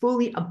haven't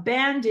fully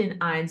abandoned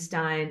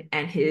Einstein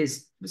and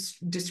his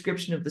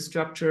description of the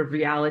structure of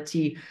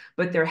reality,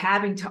 but they're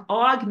having to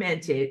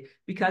augment it,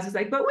 because it's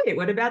like, but wait,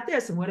 what about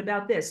this? And what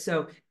about this?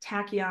 So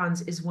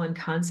tachyons is one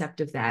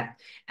concept of that.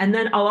 And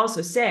then I'll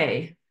also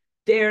say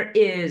there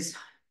is,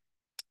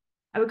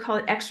 I would call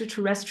it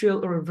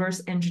extraterrestrial or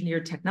reverse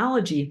engineered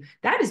technology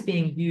that is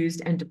being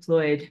used and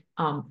deployed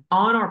on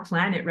our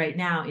planet right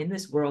now, in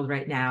this world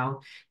right now,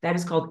 that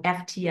is called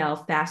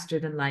FTL, faster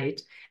than light.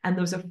 And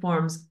those are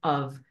forms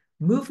of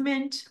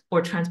movement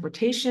or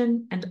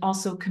transportation and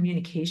also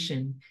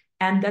communication.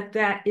 And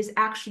that is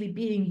actually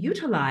being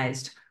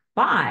utilized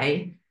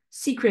by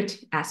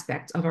secret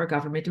aspects of our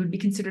government. It would be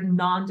considered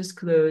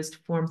non-disclosed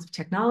forms of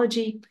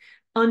technology,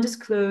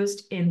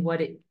 undisclosed in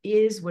what it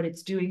is, what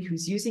it's doing,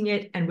 who's using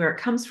it, and where it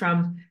comes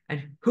from,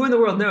 and who in the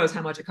world knows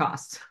how much it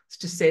costs. Let's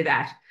just say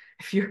that.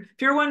 If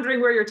you're wondering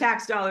where your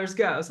tax dollars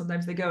go,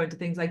 sometimes they go into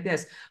things like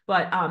this.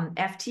 But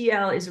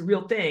FTL is a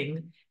real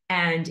thing,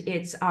 and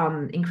it's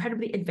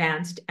incredibly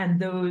advanced. And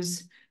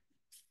those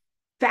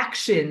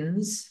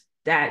factions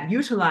that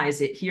utilize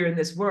it here in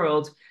this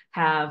world,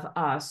 have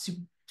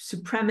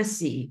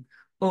supremacy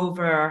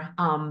over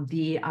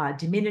the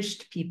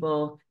diminished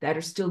people that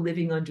are still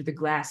living under the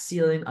glass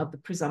ceiling of the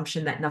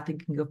presumption that nothing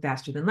can go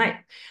faster than light.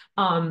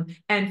 And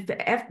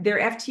their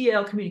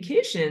FTL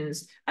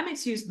communications, I mean,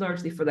 it's used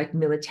largely for like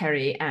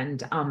military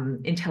and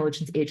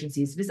intelligence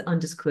agencies. It is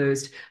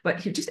undisclosed,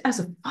 but here, just as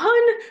a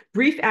fun,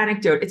 brief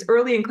anecdote, it's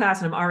early in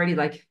class and I'm already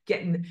like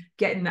getting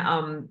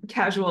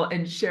casual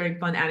and sharing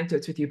fun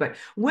anecdotes with you. But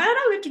when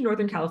I lived in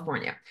Northern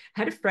California, I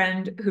had a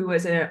friend who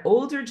was an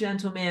older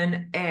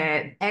gentleman,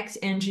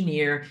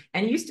 ex-engineer,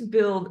 and he used to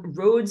build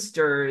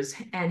roadsters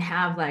and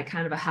have like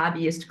kind of a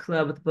hobbyist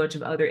club with a bunch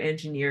of other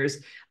engineers,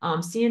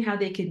 seeing how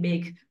they could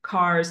make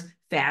cars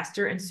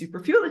faster and super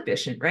fuel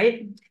efficient,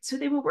 right? So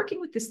they were working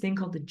with this thing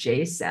called the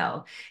J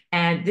cell.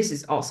 And this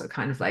is also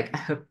kind of like, I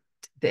hope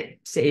that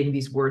saying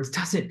these words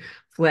doesn't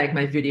flag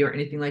my video or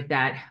anything like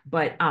that,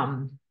 but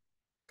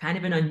kind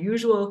of an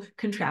unusual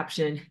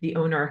contraption. The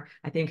owner,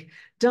 I think,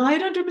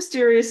 died under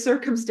mysterious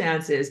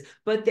circumstances,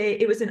 but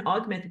it was an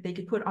augment that they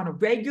could put on a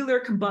regular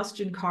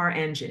combustion car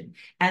engine.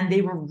 And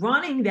they were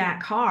running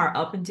that car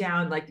up and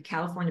down like the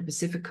California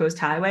Pacific Coast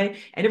Highway.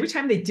 And every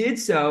time they did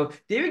so,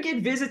 they would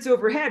get visits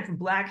overhead from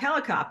black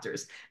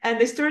helicopters. And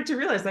they started to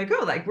realize like,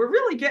 oh, like we're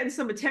really getting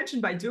some attention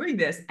by doing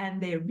this.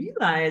 And they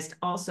realized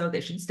also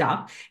they should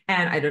stop.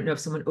 And I don't know if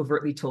someone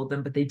overtly told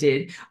them, but they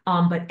did.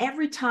 But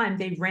every time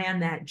they ran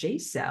that J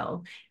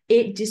cell,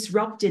 it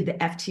disrupted the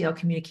FTL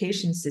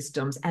communication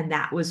systems. And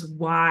that was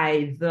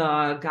why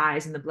the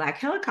guys in the black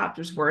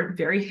helicopters weren't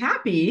very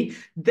happy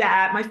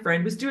that my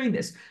friend was doing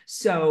this.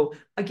 So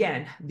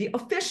again, the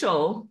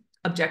official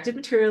objective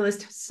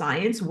materialist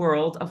science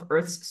world of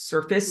Earth's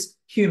surface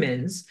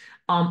humans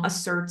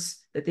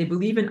asserts that they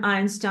believe in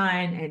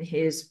Einstein and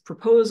his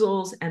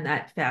proposals and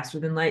that faster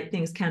than light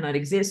things cannot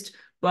exist.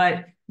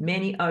 But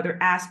many other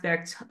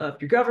aspects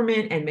of your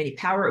government and many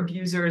power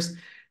abusers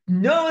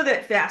know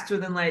that faster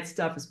than light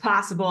stuff is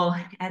possible,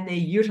 and they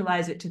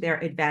utilize it to their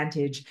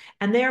advantage.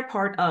 And they're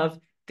part of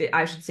the,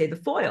 I should say, the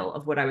foil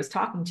of what I was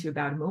talking to you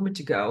about a moment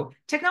ago,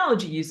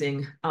 technology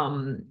using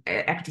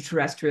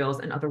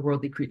extraterrestrials and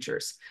otherworldly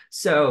creatures.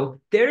 So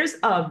there's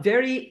a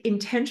very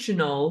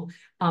intentional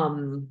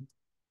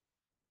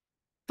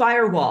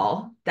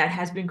firewall that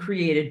has been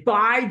created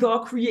by the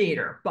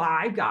creator,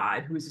 by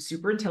God, who is a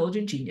super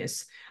intelligent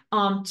genius,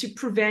 to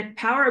prevent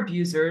power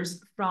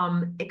abusers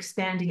from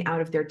expanding out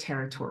of their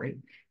territory.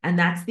 And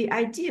that's the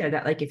idea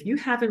that like, if you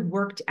haven't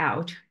worked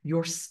out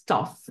your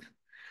stuff,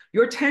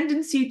 your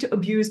tendency to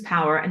abuse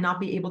power and not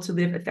be able to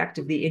live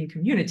effectively in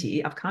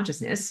community of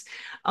consciousness,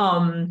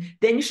 then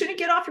you shouldn't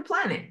get off your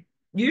planet.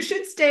 You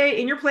should stay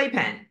in your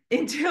playpen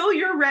until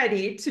you're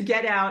ready to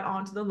get out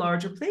onto the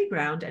larger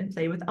playground and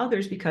play with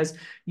others because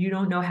you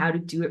don't know how to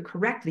do it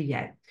correctly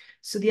yet.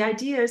 So the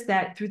idea is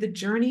that through the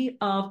journey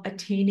of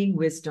attaining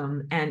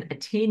wisdom and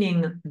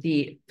attaining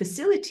the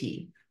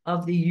facility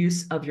of the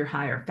use of your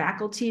higher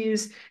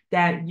faculties,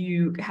 that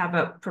you have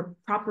a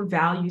proper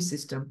value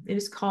system. It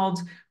is called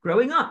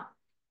growing up,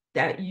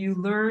 that you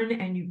learn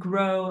and you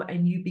grow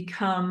and you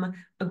become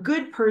a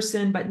good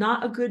person, but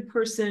not a good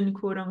person,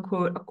 quote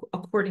unquote,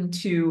 according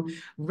to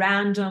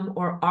random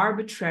or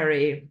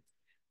arbitrary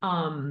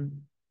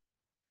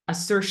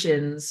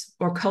assertions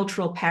or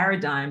cultural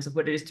paradigms of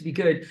what it is to be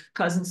good.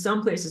 Because in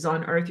some places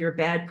on earth, you're a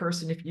bad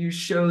person if you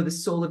show the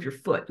sole of your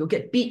foot. You'll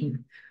get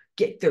beaten.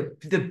 Get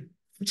the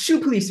shoe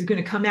police are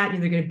going to come at you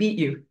and they're going to beat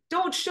you.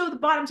 Don't show the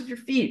bottoms of your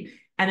feet.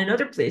 And in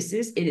other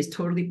places, it is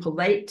totally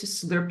polite to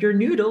slurp your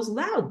noodles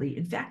loudly.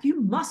 In fact,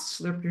 you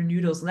must slurp your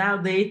noodles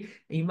loudly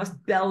and you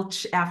must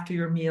belch after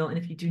your meal. And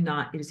if you do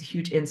not, it is a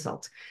huge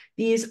insult.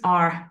 These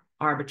are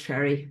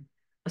arbitrary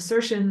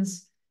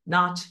assertions,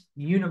 not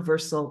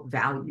universal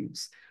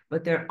values.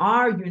 But there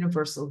are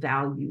universal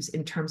values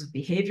in terms of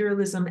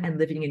behavioralism and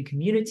living in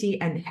community,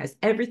 and it has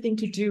everything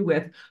to do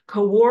with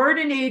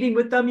coordinating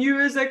with the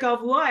music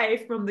of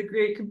life from the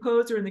great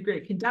composer and the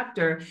great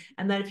conductor.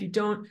 And that if you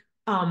don't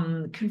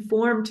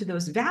conform to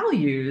those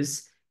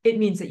values, it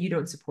means that you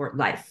don't support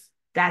life.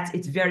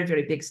 It's very,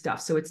 very big stuff.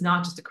 So it's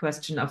not just a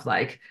question of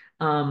like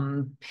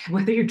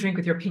whether you drink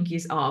with your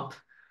pinkies up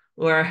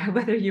or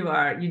whether you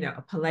are,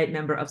 a polite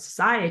member of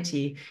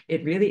society.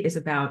 It really is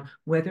about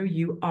whether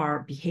you are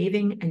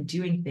behaving and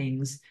doing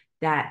things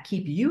that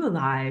keep you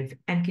alive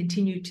and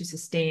continue to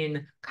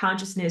sustain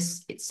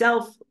consciousness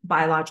itself,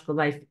 biological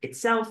life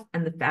itself,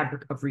 and the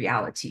fabric of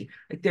reality.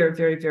 Like there are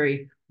very,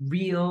 very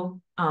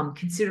real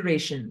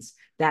considerations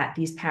that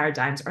these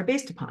paradigms are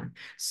based upon.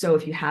 So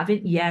if you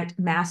haven't yet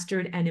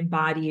mastered and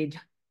embodied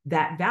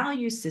that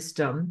value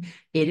system,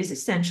 it is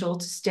essential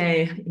to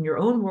stay in your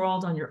own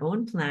world, on your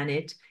own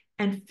planet,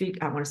 and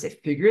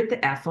figure it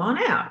the F on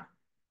out.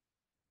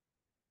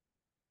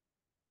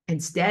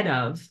 Instead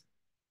of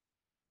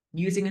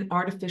using an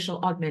artificial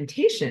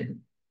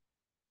augmentation,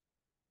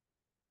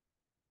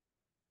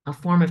 a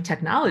form of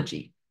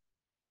technology,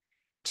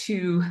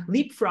 to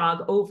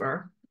leapfrog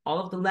over all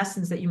of the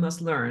lessons that you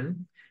must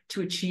learn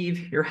to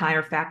achieve your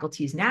higher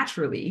faculties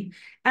naturally,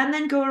 and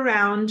then go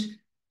around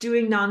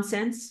doing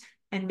nonsense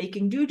and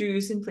making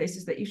doo-doos in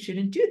places that you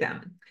shouldn't do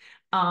them.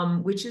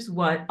 which is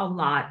what a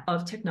lot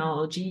of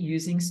technology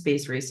using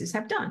space races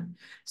have done.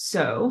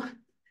 So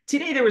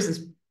today there was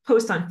this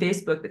post on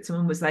Facebook that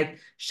someone was like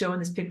showing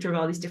this picture of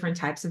all these different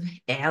types of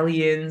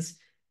aliens,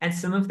 and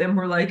some of them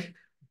were like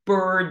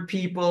bird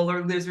people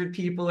or lizard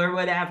people or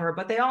whatever,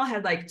 but they all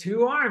had like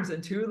 2 arms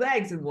and 2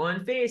 legs and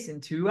 1 face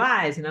and 2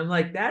 eyes. And I'm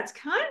like, that's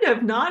kind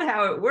of not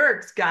how it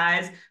works,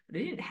 guys. But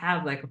I didn't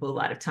have like a whole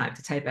lot of time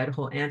to type out a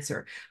whole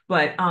answer.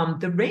 But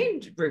the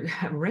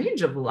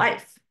range of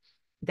life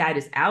that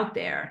is out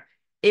there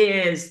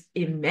is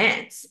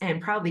immense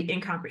and probably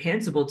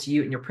incomprehensible to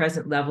you in your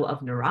present level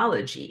of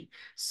neurology.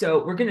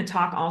 So we're going to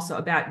talk also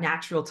about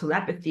natural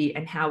telepathy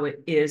and how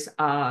it is,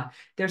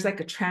 there's like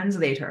a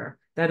translator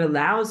that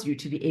allows you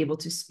to be able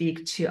to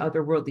speak to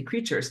otherworldly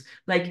creatures.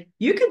 Like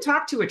you can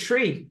talk to a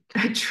tree.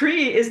 A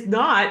tree is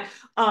not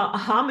a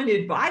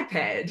hominid biped.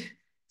 It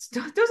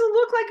doesn't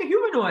look like a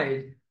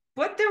humanoid,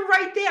 but they're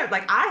right there.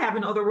 Like I have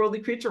an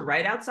otherworldly creature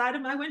right outside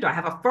of my window. I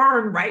have a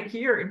fern right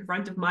here in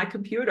front of my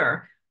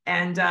computer.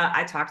 And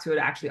I talk to it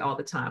actually all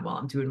the time while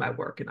I'm doing my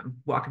work and I'm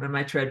walking on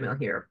my treadmill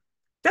here.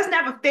 It doesn't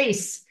have a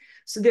face.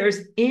 So there's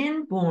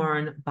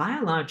inborn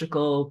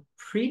biological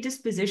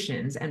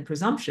predispositions and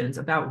presumptions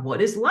about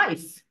what is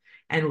life,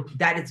 and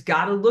that it's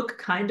got to look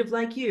kind of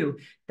like you.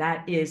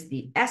 That is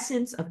the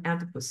essence of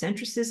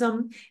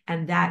anthropocentrism,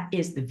 and that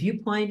is the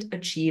viewpoint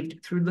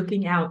achieved through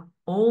looking out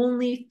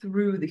only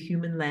through the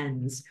human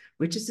lens,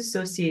 which is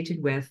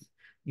associated with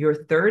your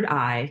third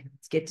eye.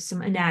 Let's get to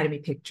some anatomy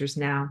pictures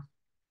now.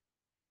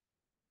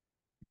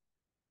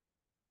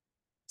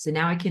 So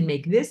now I can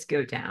make this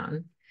go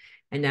down.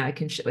 And now I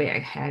can show,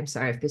 wait, I'm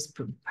sorry if this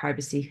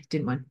privacy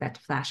didn't want that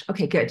to flash.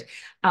 Okay, good.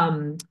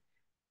 I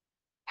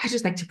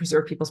just like to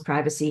preserve people's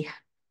privacy.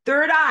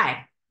 Third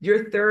eye,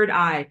 your third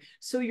eye.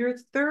 So your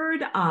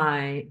third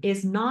eye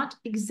is not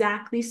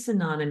exactly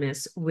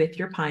synonymous with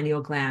your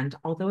pineal gland,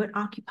 although it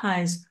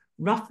occupies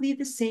roughly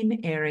the same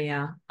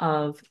area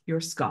of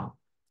your skull.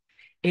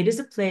 It is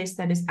a place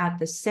that is at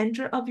the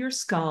center of your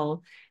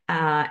skull,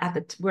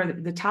 where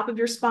the top of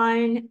your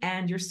spine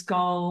and your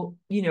skull,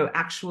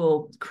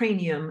 actual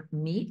cranium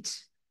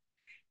meet.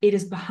 It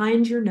is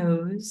behind your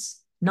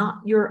nose,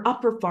 not your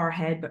upper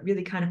forehead, but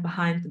really kind of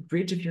behind the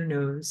bridge of your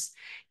nose.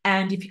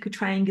 And if you could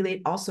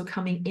triangulate, also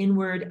coming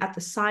inward at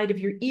the side of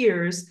your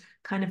ears,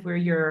 kind of where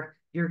your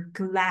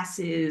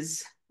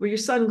glasses, where your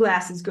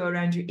sunglasses go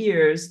around your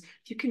ears,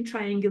 if you can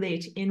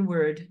triangulate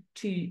inward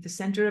to the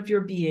center of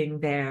your being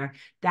there,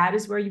 that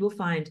is where you will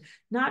find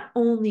not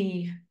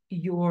only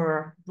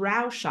your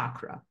brow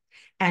chakra,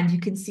 and you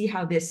can see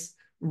how this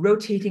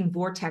rotating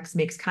vortex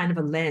makes kind of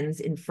a lens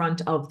in front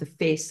of the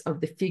face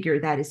of the figure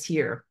that is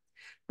here,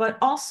 but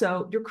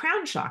also your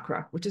crown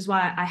chakra, which is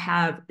why I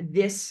have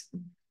this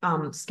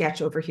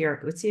sketch over here.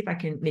 Let's see if I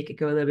can make it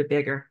go a little bit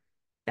bigger.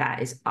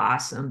 That is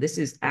awesome. This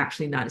is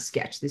actually not a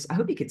sketch. I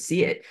hope you could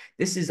see it.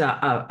 This is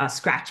a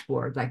scratch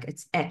board, like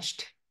it's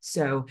etched.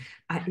 So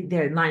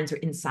the lines are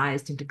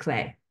incised into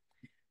clay.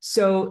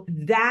 So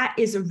that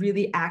is a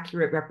really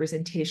accurate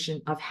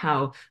representation of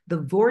how the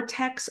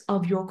vortex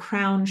of your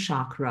crown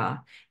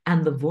chakra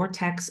and the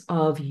vortex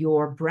of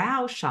your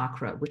brow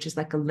chakra, which is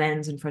like a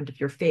lens in front of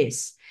your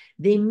face,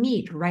 they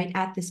meet right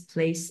at this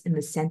place in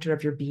the center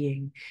of your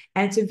being.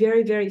 And it's a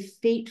very, very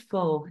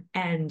fateful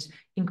and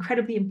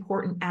incredibly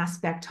important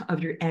aspect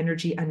of your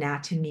energy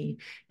anatomy,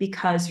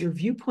 because your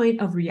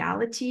viewpoint of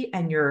reality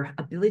and your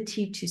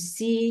ability to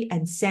see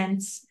and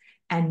sense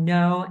and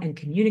know and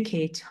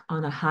communicate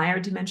on a higher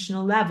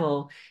dimensional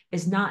level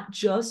is not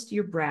just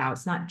your brow,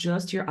 it's not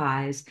just your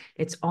eyes,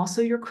 it's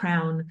also your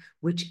crown,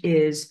 which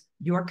is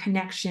your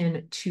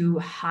connection to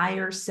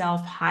higher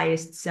self,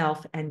 highest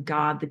self, and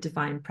God, the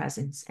divine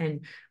presence, and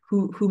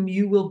whom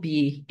you will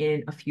be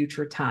in a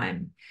future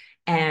time.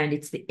 And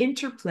it's the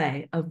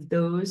interplay of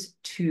those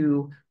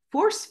two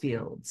force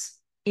fields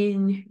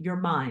in your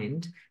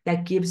mind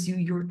that gives you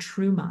your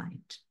true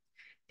mind.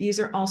 These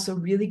are also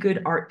really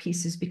good art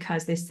pieces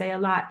because they say a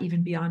lot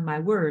even beyond my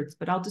words,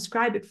 but I'll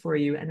describe it for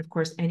you. And of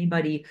course,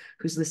 anybody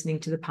who's listening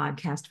to the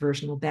podcast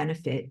version will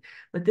benefit.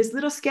 But this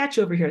little sketch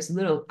over here is a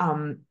little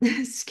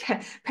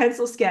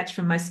pencil sketch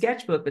from my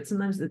sketchbook, but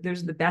sometimes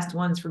there's the best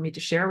ones for me to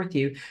share with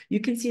you.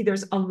 You can see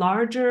there's a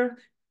larger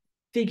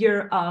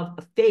figure of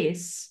a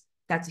face,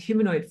 that's a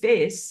humanoid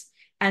face.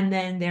 And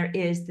then there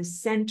is the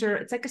center,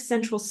 it's like a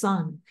central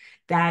sun.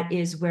 That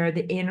is where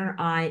the inner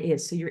eye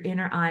is. So your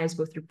inner eye is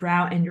both your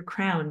brow and your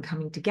crown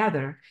coming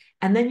together.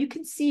 And then you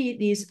can see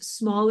these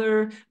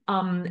smaller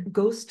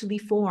ghostly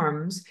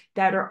forms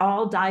that are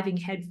all diving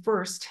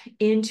headfirst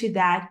into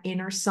that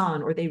inner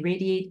sun, or they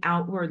radiate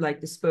outward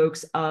like the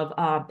spokes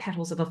of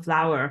petals of a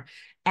flower.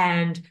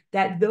 And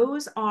that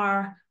those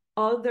are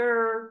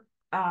other,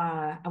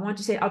 I want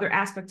to say other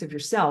aspects of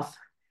yourself.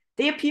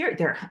 They appear,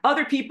 they're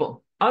other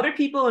people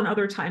in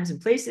other times and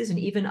places, and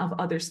even of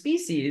other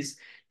species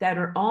that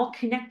are all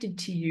connected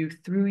to you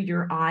through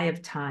your eye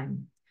of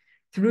time,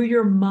 through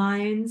your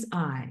mind's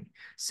eye.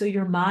 So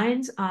your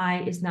mind's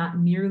eye is not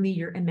merely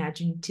your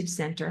imaginative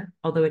center,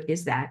 although it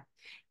is that.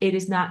 It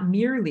is not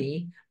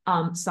merely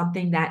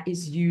something that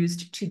is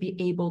used to be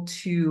able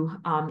to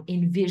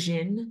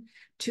envision,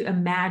 to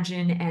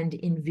imagine and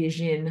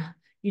envision.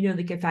 You know,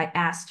 like if I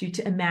asked you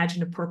to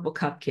imagine a purple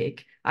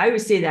cupcake, I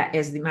always say that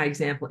as my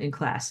example in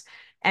class.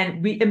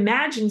 And we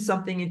imagine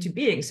something into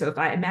being. So if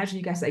I imagine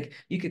you guys, like,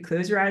 you could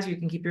close your eyes or you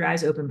can keep your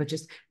eyes open, but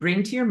just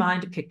bring to your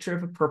mind a picture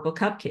of a purple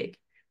cupcake.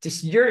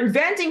 Just, you're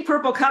inventing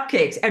purple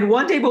cupcakes, and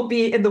one day we'll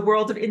be in the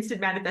world of instant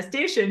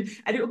manifestation,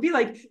 and it will be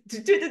like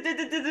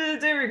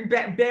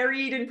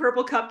buried in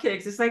purple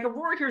cupcakes. It's like,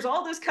 Aurora, here's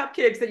all those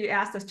cupcakes that you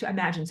asked us to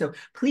imagine. So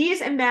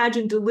please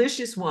imagine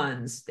delicious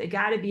ones. They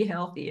got to be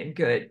healthy and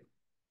good.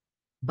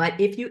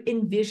 But if you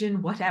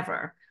envision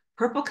whatever,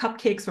 purple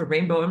cupcakes or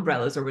rainbow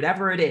umbrellas or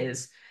whatever it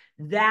is,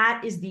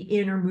 that is the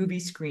inner movie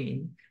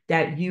screen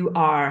that you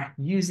are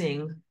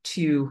using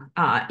to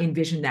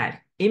envision that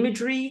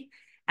imagery.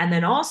 And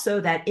then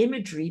also that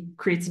imagery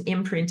creates an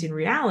imprint in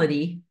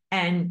reality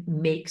and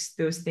makes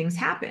those things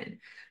happen.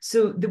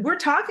 So we're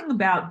talking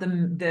about the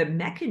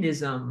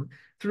mechanism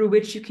through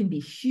which you can be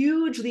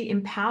hugely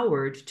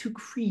empowered to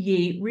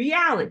create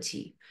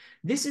reality.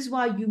 This is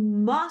why you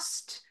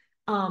must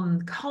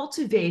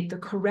cultivate the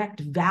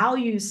correct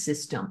value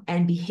system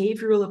and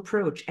behavioral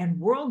approach and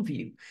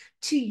worldview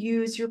to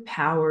use your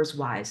powers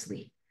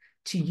wisely,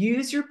 to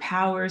use your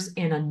powers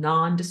in a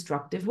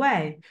non-destructive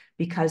way,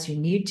 because you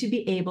need to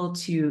be able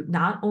to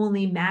not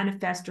only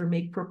manifest or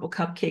make purple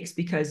cupcakes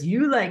because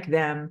you like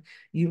them,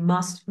 you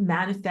must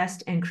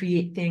manifest and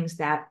create things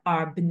that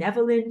are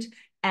benevolent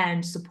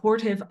and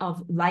supportive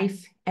of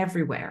life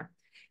everywhere.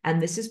 And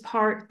this is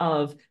part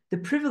of the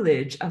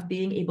privilege of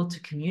being able to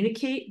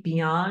communicate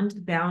beyond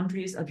the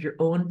boundaries of your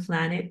own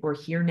planet or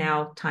here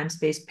now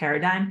time-space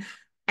paradigm,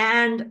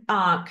 and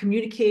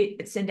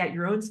communicate, send out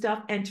your own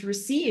stuff, and to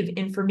receive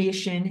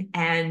information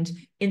and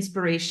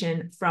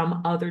inspiration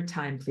from other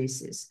time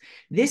places.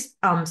 This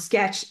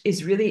sketch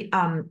is really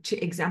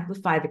to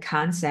exemplify the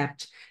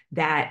concept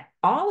that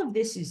all of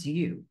this is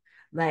you.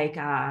 Like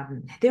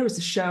there was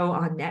a show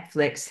on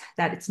Netflix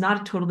that, it's not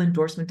a total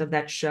endorsement of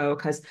that show,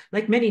 because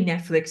like many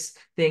Netflix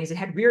things, it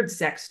had weird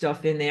sex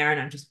stuff in there,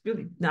 and I'm just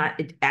really not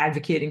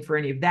advocating for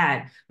any of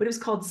that. But it was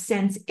called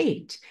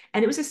Sense8,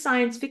 and it was a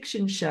science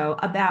fiction show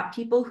about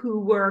people who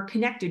were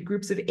connected,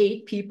 groups of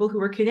 8 people who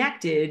were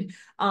connected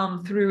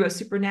through a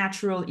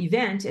supernatural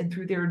event and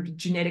through their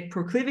genetic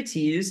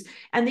proclivities,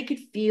 and they could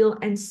feel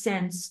and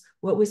sense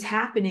what was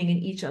happening in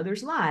each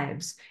other's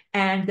lives,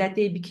 and that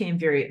they became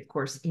very, of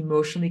course,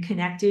 emotionally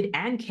connected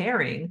and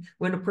caring.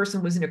 When a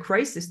person was in a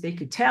crisis, they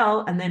could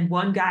tell. And then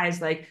one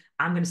guy's like,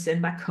 I'm going to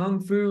send my kung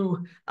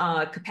fu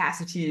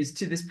capacities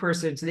to this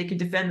person so they can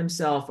defend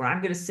themselves, or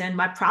I'm going to send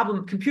my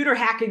computer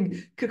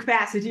hacking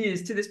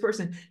capacities to this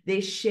person.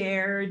 They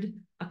shared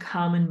a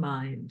common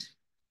mind.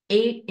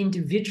 8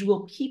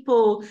 individual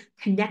people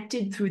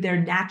connected through their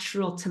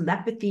natural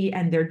telepathy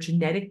and their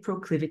genetic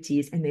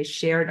proclivities, and they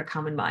shared a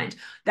common mind.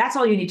 That's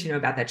all you need to know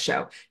about that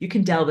show. You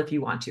can delve if you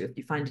want to, if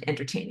you find it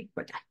entertaining,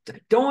 but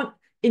don't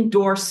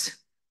endorse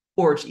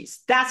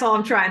orgies. That's all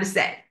I'm trying to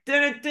say.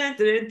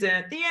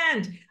 The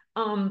end.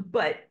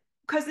 But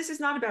because this is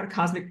not about a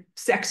cosmic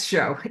sex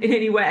show in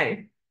any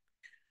way,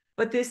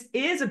 but this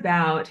is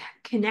about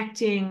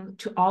connecting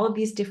to all of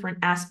these different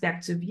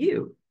aspects of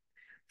you.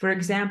 For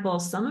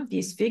example, some of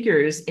these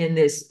figures in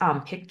this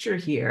picture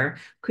here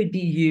could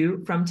be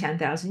you from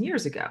 10,000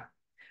 years ago.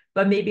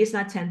 But maybe it's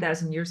not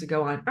 10,000 years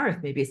ago on Earth.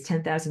 Maybe it's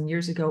 10,000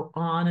 years ago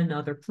on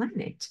another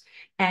planet.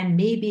 And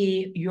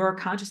maybe your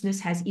consciousness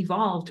has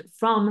evolved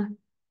from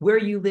where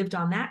you lived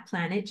on that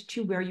planet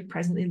to where you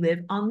presently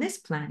live on this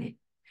planet.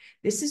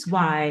 This is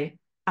why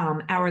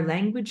our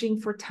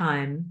languaging for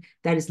time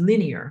that is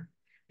linear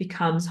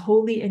becomes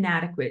wholly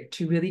inadequate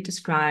to really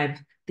describe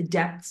the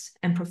depths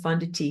and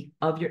profundity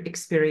of your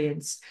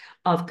experience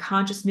of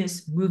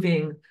consciousness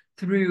moving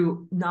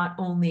through not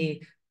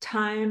only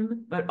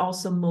time, but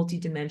also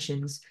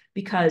multi-dimensions,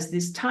 because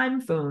this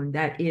time phone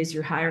that is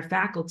your higher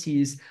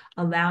faculties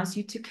allows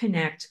you to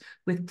connect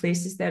with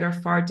places that are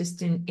far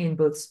distant in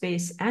both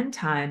space and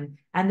time,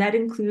 and that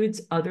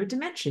includes other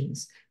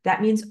dimensions.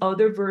 That means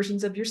other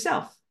versions of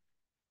yourself.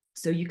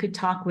 So you could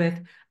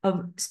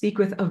speak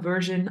with a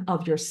version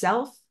of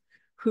yourself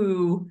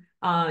who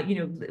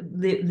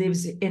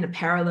lives in a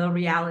parallel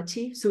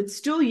reality. So it's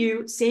still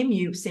you, same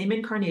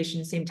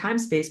incarnation, same time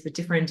space, but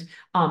different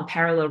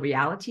parallel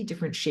reality,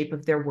 different shape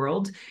of their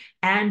world.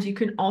 And you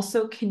can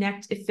also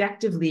connect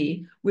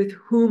effectively with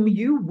whom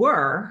you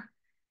were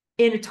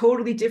in a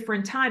totally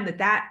different time,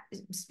 that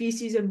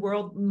species and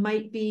world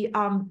might be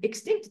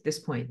extinct at this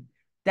point.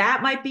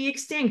 That might be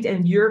extinct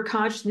and your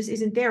consciousness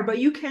isn't there, but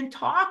you can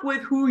talk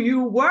with who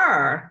you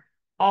were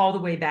all the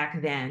way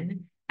back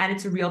then, and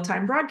it's a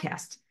real-time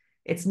broadcast.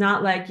 It's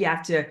not like you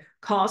have to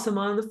call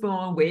someone on the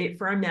phone, wait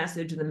for a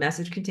message, and the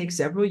message can take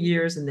several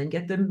years, and then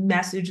get the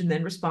message and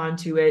then respond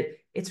to it.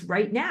 It's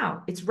right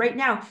now. It's right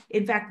now.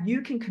 In fact,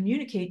 you can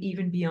communicate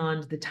even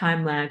beyond the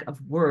time lag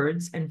of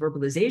words and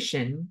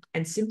verbalization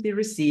and simply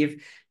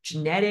receive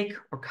genetic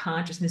or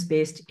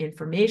consciousness-based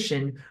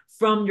information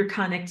from your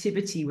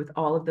connectivity with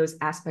all of those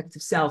aspects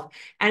of self.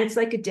 And it's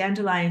like a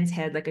dandelion's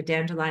head, like a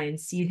dandelion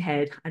seed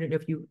head. I don't know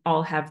if you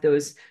all have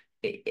those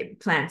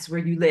plants where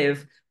you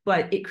live,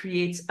 but it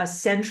creates a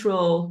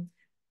central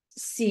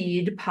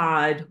seed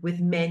pod with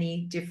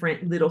many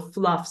different little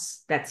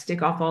fluffs that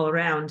stick off all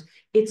around.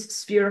 It's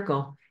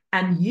spherical.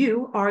 And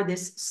you are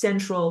this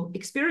central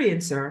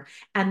experiencer.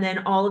 And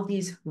then all of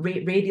these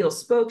radial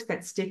spokes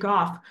that stick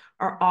off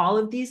are all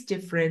of these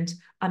different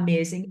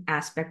amazing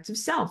aspects of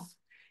self.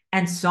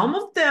 And some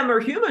of them are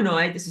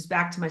humanoid. This is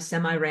back to my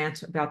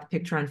semi-rant about the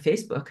picture on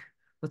Facebook.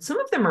 But some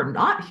of them are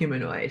not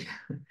humanoid.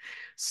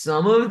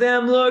 Some of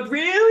them look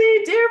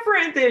really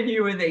different than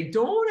you, and they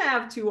don't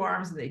have two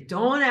arms, and they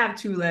don't have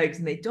two legs,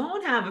 and they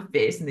don't have a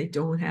face, and they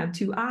don't have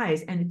two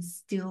eyes, and it's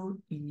still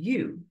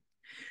you.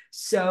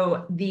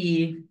 So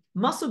the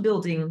muscle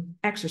building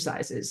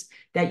exercises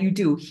that you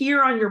do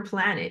here on your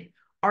planet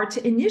are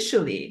to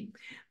initially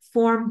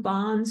form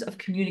bonds of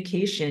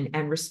communication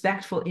and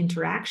respectful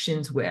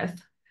interactions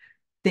with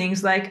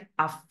things like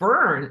a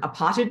fern, a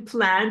potted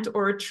plant,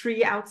 or a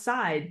tree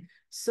outside,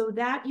 so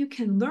that you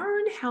can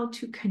learn how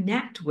to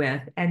connect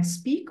with and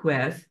speak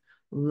with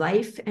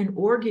life and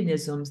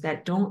organisms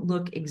that don't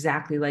look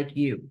exactly like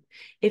you.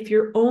 If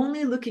you're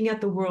only looking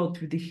at the world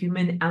through the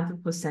human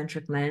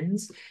anthropocentric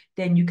lens,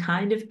 then you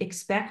kind of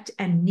expect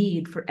and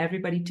need for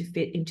everybody to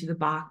fit into the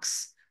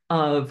box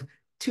of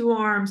two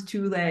arms,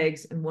 two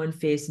legs, and one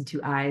face and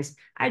two eyes.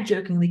 I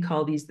jokingly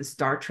call these the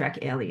Star Trek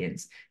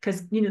aliens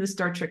because, you know, the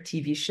Star Trek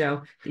TV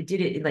show, they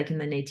did it like in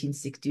the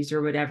 1960s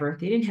or whatever.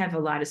 They didn't have a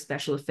lot of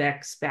special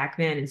effects back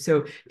then. And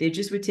so they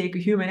just would take a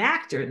human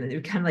actor and then they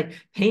would kind of like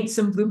paint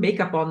some blue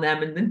makeup on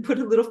them and then put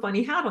a little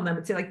funny hat on them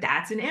and say like,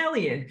 that's an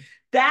alien.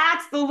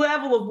 That's the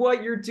level of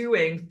what you're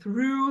doing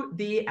through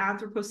the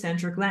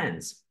anthropocentric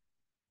lens.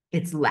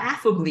 It's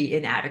laughably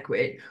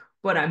inadequate,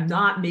 but I'm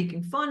not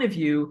making fun of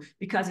you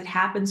because it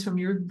happens from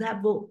your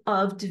level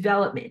of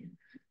development.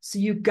 So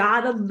you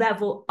gotta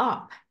level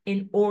up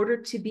in order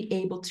to be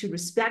able to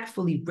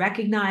respectfully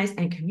recognize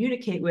and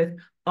communicate with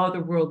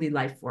otherworldly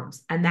life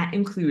forms. And that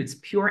includes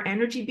pure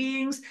energy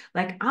beings.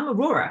 Like I'm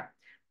Aurora.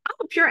 I'm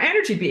a pure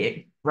energy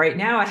being. Right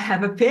now, I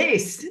have a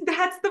face.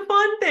 That's the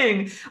fun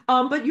thing.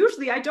 But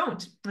usually I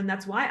don't. And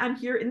that's why I'm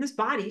here in this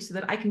body so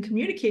that I can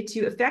communicate to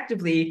you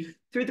effectively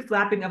through the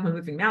flapping of my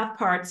moving mouth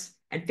parts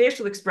and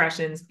facial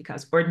expressions,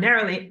 because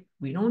ordinarily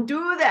we don't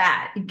do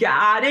that.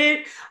 Got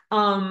it?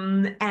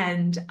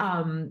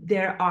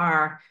 There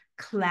are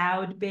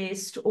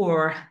cloud-based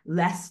or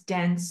less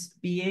dense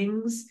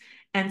beings,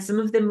 and some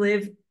of them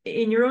live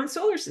in your own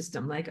solar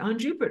system, like on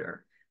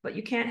Jupiter. But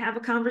you can't have a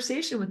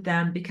conversation with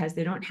them because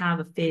they don't have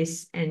a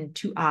face and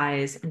two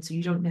eyes, and so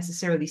you don't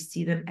necessarily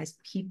see them as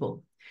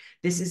people.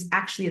 This is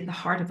actually at the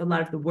heart of a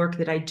lot of the work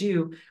that I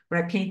do,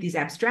 where I paint these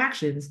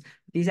abstractions.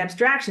 These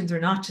abstractions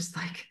are not just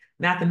like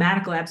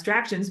mathematical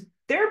abstractions,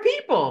 they're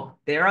people,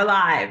 they're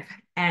alive.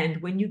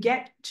 And when you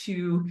get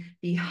to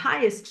the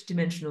highest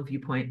dimensional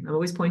viewpoint, I'm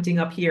always pointing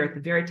up here at the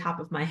very top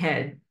of my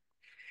head,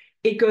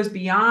 it goes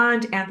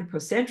beyond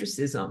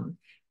anthropocentrism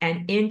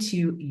and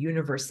into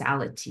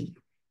universality.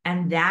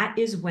 And that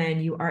is when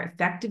you are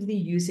effectively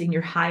using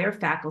your higher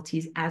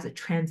faculties as a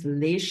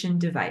translation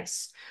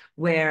device,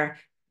 where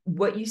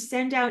what you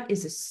send out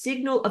is a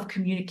signal of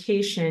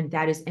communication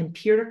that is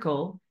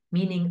empirical,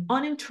 meaning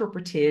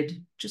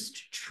uninterpreted,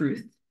 just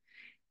truth.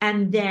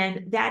 And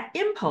then that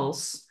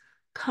impulse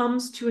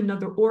comes to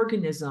another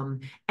organism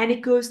and it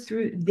goes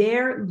through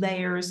their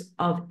layers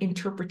of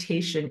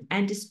interpretation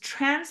and is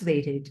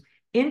translated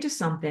into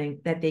something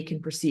that they can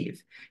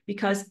perceive.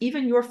 Because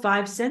even your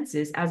five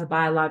senses as a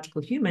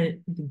biological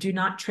human do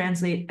not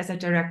translate as a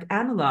direct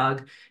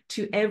analog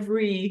to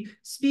every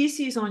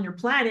species on your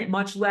planet,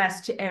 much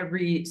less to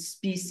every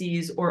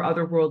species or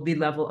otherworldly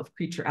level of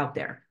creature out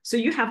there. So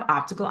you have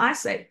optical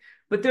eyesight,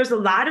 but there's a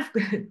lot of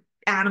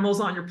animals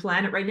on your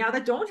planet right now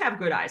that don't have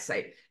good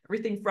eyesight.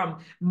 Everything from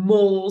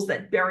moles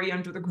that bury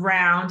under the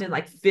ground and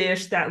like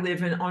fish that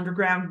live in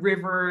underground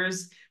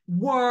rivers,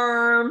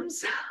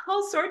 worms,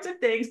 all sorts of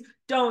things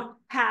don't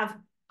have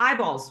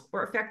eyeballs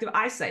or effective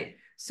eyesight.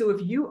 So if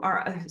you are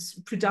a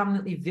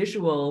predominantly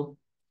visual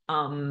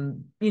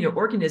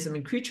organism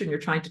and creature, and you're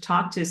trying to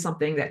talk to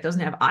something that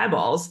doesn't have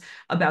eyeballs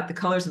about the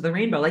colors of the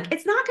rainbow, like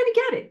it's not going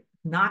to get it.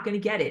 Not going to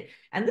get it.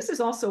 And this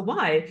is also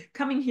why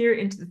coming here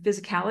into the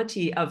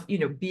physicality of,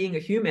 being a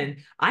human,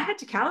 I had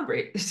to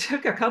calibrate. It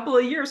took a couple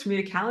of years for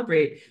me to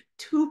calibrate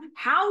to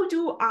how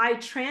do I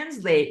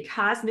translate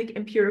cosmic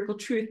empirical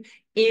truth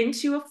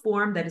into a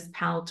form that is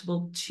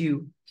palatable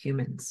to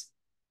humans.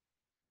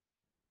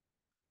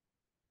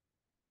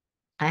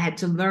 I had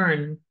to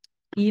learn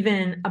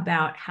even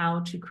about how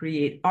to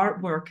create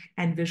artwork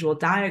and visual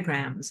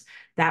diagrams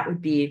that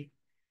would be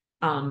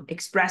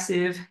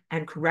expressive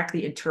and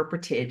correctly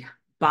interpreted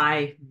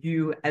by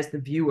you as the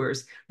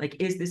viewers. Like,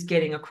 is this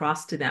getting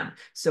across to them?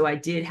 So I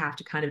did have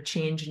to kind of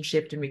change and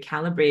shift and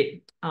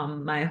recalibrate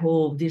my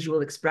whole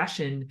visual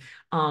expression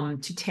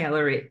to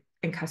tailor it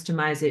and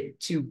customize it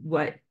to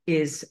what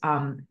is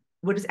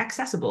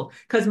accessible.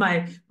 Because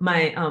my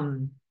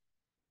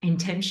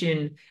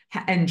intention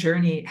and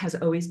journey has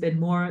always been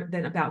more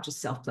than about just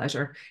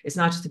self-pleasure. It's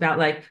not just about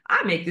like,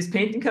 I make this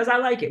painting because I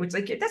like it, which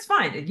like, that's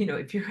fine. And, you know,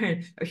 if you're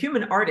a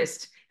human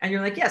artist and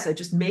you're like, yes, I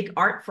just make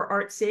art for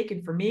art's sake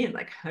and for me, and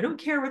like, I don't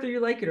care whether you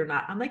like it or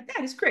not. I'm like,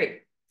 that is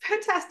great.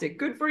 Fantastic.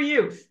 Good for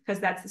you. Because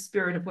that's the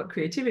spirit of what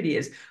creativity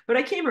is. But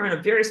I came here on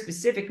a very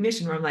specific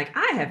mission where I'm like,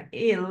 I have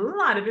a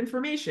lot of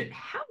information.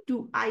 How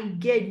do I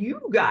get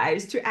you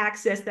guys to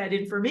access that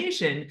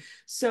information?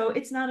 So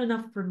it's not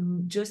enough for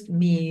just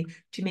me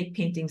to make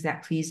paintings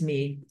that please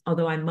me,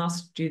 although I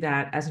must do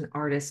that as an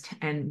artist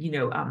and, you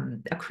know,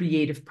 a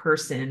creative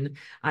person.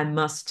 I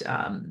must,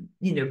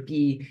 you know,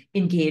 be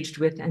engaged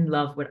with and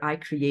love what I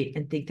create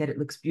and think that it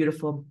looks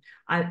beautiful.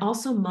 I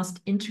also must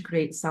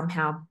integrate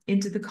somehow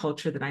into the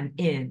culture that I'm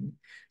in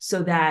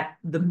so that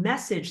the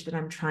message that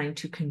I'm trying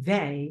to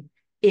convey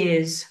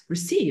is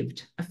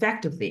received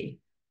effectively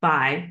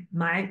by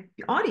my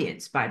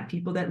audience, by the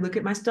people that look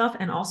at my stuff,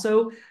 and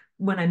also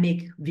when I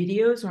make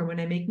videos or when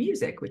I make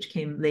music, which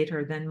came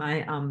later than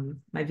my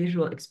my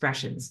visual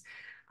expressions.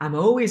 I'm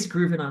always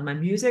grooving on my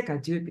music. I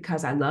do it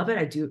because I love it.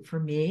 I do it for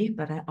me,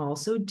 but I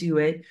also do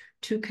it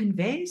to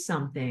convey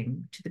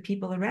something to the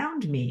people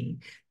around me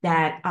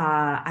that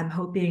I'm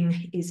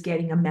hoping is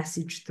getting a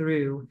message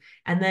through.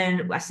 And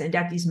then I send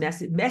out these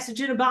message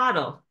in a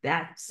bottle,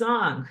 that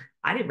song.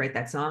 I didn't write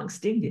that song,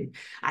 Sting did.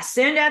 I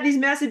send out these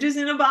messages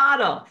in a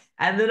bottle.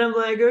 And then I'm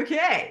like,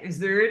 okay, is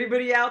there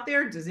anybody out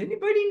there? Does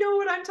anybody know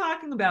what I'm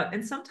talking about?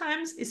 And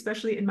sometimes,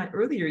 especially in my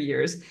earlier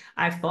years,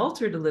 I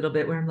faltered a little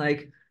bit where I'm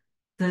like,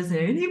 does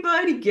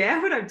anybody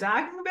get what I'm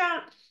talking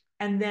about?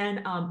 And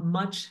then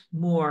much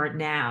more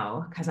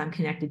now, because I'm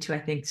connected to, I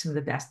think, some of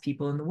the best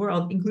people in the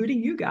world,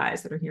 including you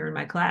guys that are here in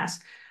my class.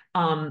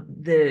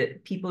 The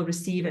people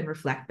receive and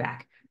reflect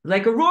back.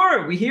 Like,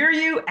 Aurora, we hear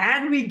you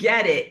and we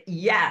get it.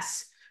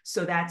 Yes.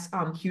 So that's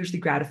hugely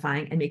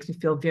gratifying and makes me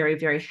feel very,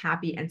 very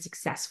happy and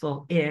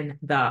successful in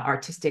the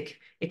artistic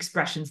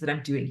expressions that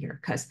I'm doing here.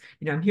 Because,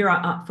 you know, I'm here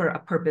for a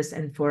purpose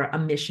and for a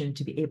mission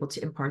to be able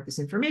to impart this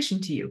information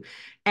to you.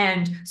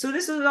 And so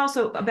this is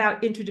also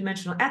about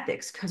interdimensional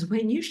ethics, because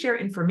when you share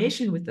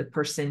information with the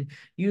person,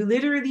 you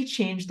literally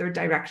change their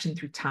direction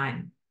through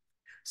time.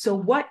 So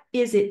what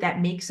is it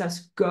that makes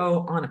us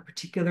go on a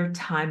particular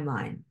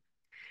timeline?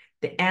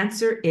 The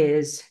answer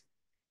is,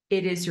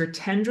 it is your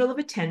tendril of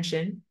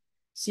attention.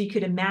 So you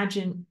could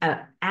imagine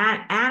an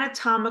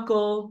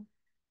anatomical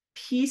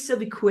piece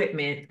of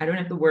equipment, I don't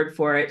have the word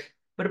for it,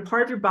 but a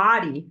part of your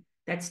body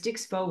that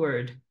sticks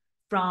forward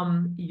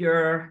from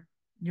your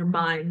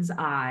mind's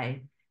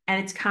eye.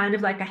 And it's kind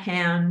of like a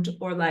hand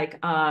or like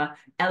a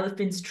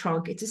elephant's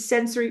trunk. It's a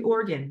sensory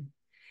organ.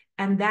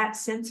 And that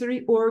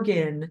sensory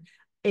organ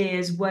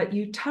is what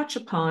you touch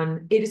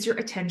upon. It is your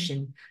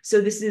attention. So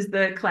this is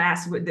the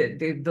class,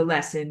 the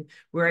lesson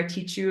where I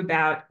teach you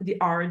about the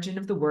origin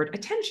of the word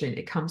attention.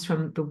 It comes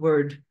from the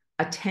word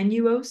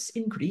atenuos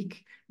in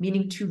Greek,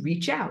 meaning to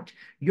reach out.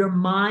 Your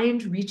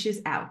mind reaches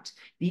out.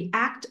 The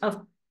act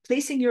of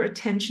placing your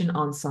attention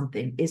on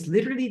something is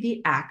literally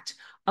the act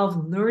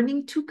of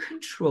learning to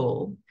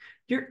control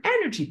your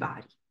energy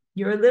body.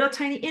 You're a little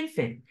tiny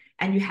infant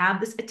and you have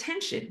this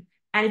attention.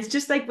 And it's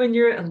just like when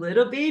you're a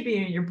little baby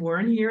and you're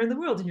born here in the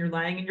world and you're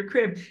lying in your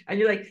crib and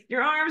you're like,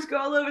 your arms go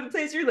all over the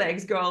place, your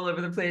legs go all over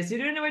the place. You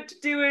don't know what to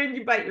do and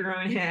you bite your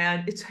own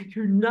hand. It's like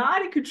you're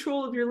not in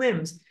control of your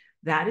limbs.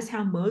 That is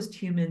how most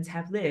humans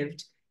have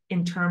lived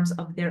in terms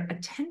of their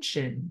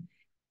attention,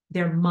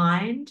 their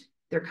mind,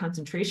 their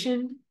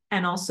concentration,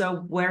 and also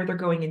where they're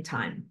going in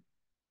time.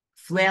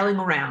 Flailing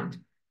around.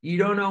 You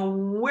don't know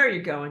where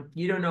you're going.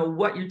 You don't know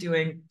what you're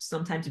doing.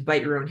 Sometimes you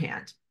bite your own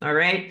hand. All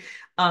right.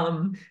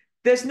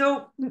 There's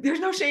no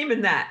shame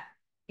in that.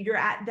 You're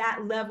at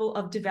that level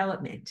of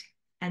development.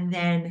 And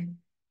then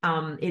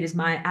it is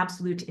my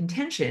absolute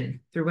intention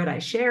through what I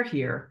share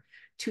here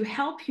to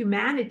help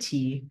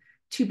humanity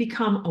to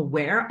become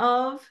aware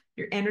of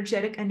your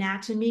energetic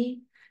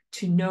anatomy,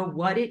 to know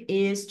what it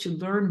is, to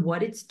learn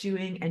what it's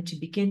doing, and to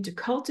begin to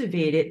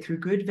cultivate it through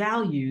good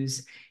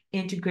values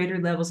into greater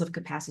levels of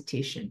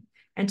capacitation,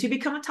 and to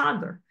become a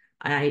toddler.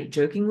 I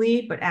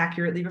jokingly but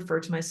accurately refer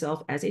to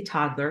myself as a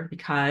toddler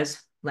because,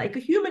 like a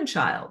human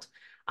child,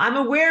 I'm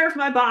aware of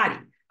my body.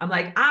 I'm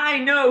like, I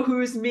know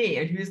who's me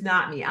and who's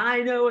not me.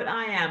 I know what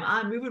I am.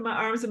 I'm moving my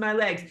arms and my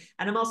legs.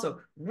 And I'm also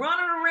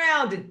running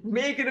around and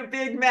making a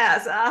big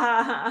mess.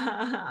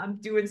 I'm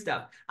doing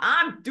stuff.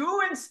 I'm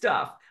doing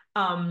stuff.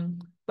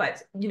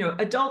 But, you know,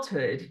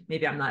 adulthood,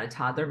 maybe I'm not a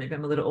toddler, maybe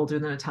I'm a little older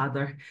than a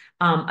toddler.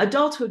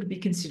 Adulthood would be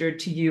considered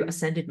to you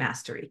ascended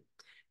mastery.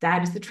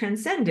 That is the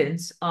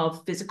transcendence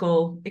of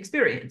physical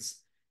experience.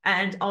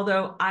 And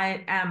although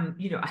I am,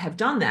 you know, I have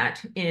done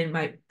that in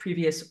my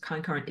previous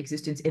concurrent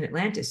existence in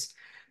Atlantis,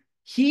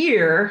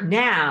 here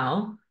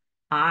now,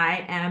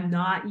 I am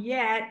not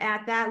yet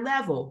at that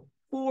level.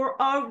 for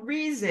a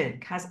reason,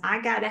 because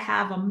I got to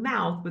have a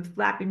mouth with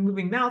flapping,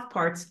 moving mouth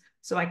parts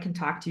so I can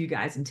talk to you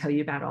guys and tell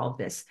you about all of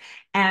this.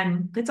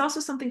 And it's also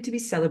something to be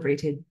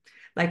celebrated.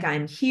 Like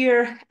I'm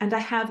here and I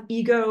have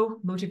ego,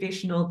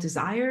 motivational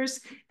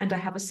desires, and I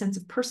have a sense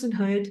of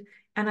personhood,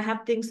 and I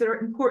have things that are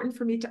important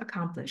for me to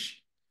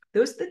accomplish.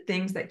 Those are the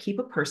things that keep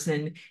a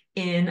person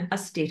in a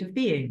state of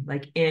being,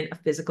 like in a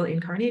physical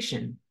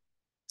incarnation.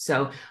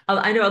 So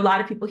I know a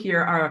lot of people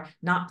here are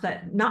not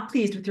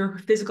pleased with your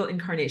physical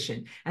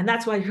incarnation. And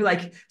that's why you're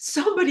like,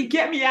 somebody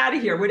get me out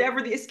of here,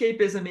 whatever the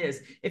escapism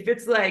is. If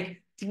it's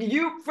like,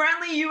 you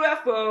friendly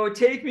UFO,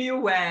 take me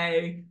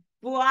away,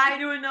 fly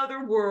to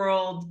another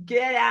world,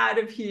 get out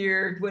of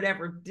here,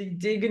 whatever,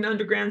 dig an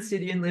underground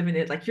city and live in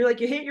it. Like, you're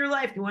like, you hate your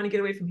life, you want to get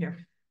away from here.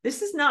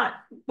 This is not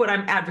what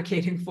I'm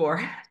advocating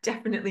for.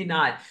 Definitely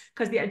not.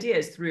 Because the idea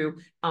is through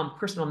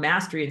personal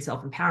mastery and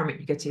self-empowerment,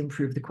 you get to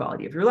improve the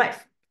quality of your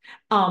life.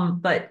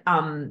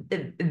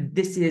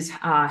 This is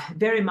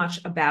very much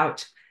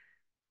about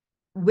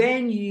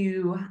when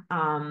you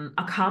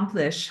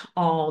accomplish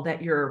all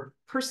that your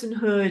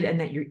personhood and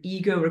that your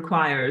ego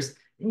requires,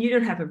 you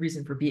don't have a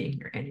reason for being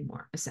here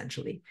anymore,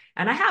 essentially.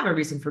 And I have a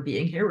reason for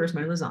being here. Where's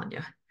my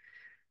lasagna?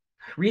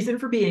 Reason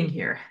for being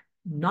here,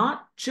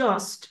 not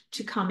just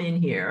to come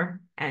in here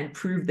and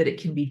prove that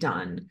it can be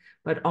done,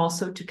 but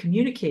also to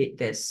communicate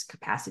this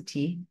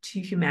capacity to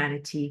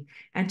humanity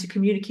and to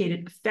communicate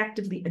it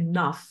effectively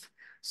enough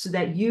so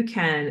that you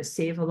can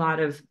save a lot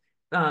of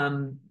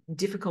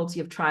difficulty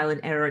of trial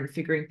and error and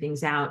figuring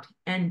things out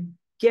and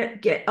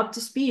get up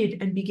to speed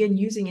and begin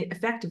using it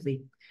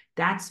effectively.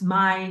 That's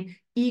my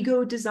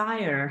ego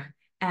desire.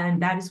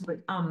 And that is what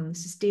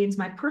sustains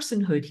my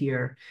personhood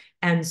here.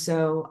 And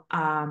so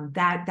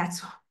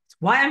that's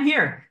why I'm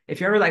here. If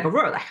you're ever like,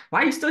 Aurora, like,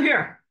 why are you still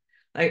here?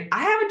 Like,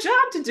 I have a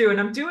job to do and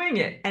I'm doing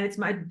it. And it's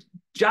my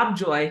job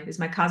joy, it's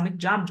my cosmic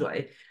job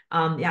joy.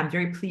 Yeah, I'm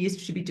very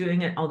pleased to be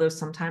doing it. Although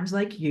sometimes,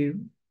 like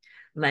you,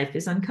 life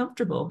is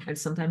uncomfortable. And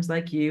sometimes,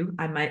 like you,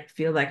 I might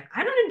feel like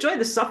I don't enjoy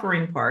the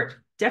suffering part.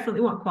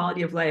 Definitely want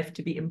quality of life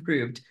to be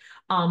improved.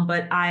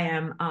 But I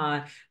am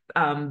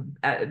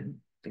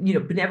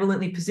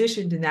benevolently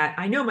positioned in that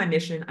I know my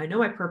mission, I know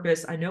my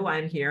purpose, I know why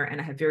I'm here, and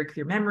I have very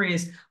clear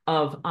memories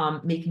of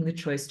making the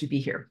choice to be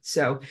here.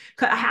 So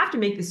I have to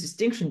make this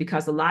distinction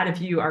because a lot of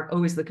you are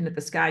always looking at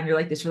the sky and you're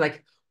like this, you're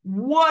like,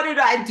 what did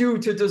I do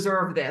to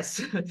deserve this?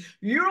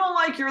 You don't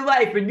like your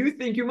life and you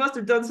think you must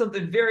have done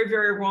something very,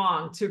 very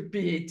wrong to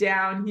be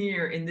down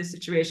here in this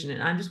situation.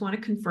 And I just want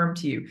to confirm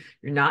to you,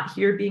 you're not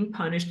here being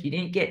punished. You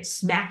didn't get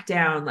smacked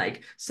down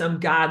like some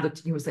God looked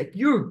at you and was like,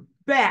 you're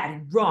bad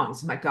and wrong. This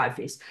is my God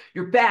face.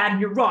 You're bad and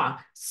you're wrong.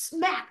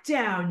 Smack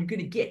down. You're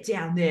gonna get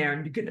down there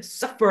and you're gonna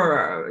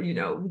suffer. You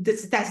know,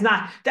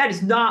 that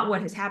is not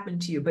what has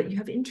happened to you. But you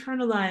have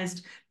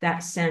internalized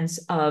that sense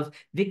of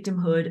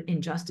victimhood,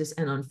 injustice,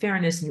 and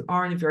unfairness, and you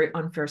are in a very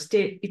unfair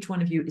state. Each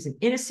one of you is an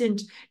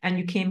innocent, and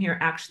you came here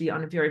actually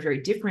on a very, very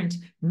different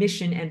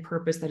mission and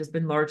purpose that has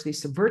been largely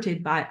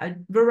subverted by a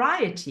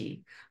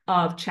variety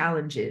of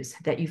challenges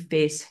that you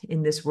face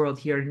in this world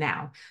here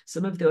now.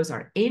 Some of those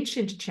are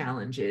ancient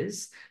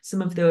challenges.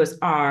 Some of those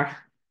are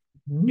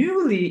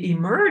newly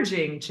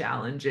emerging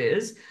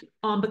challenges,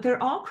 but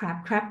they're all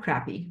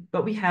crappy,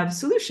 but we have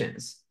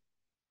solutions.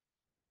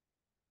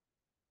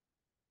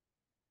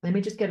 Let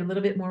me just get a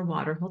little bit more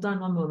water. Hold on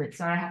one moment.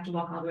 Sorry, I have to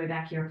walk all the way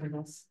back here for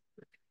this.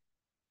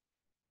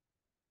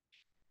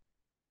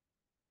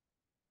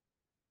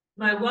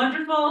 My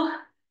wonderful,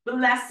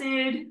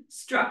 blessed,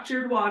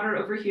 structured water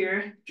over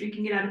here,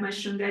 drinking it out of my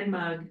shungite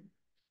mug.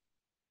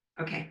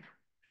 Okay.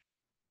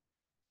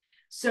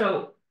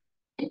 So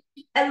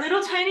a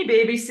little tiny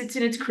baby sits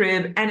in its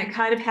crib and it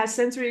kind of has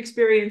sensory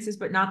experiences,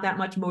 but not that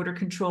much motor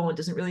control and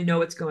doesn't really know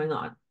what's going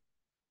on.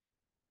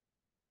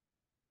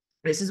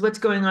 This is what's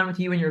going on with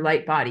you and your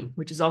light body,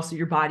 which is also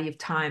your body of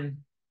time.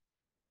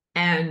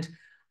 And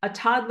a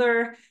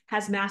toddler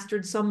has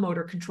mastered some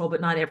motor control,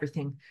 but not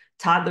everything.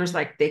 Toddlers,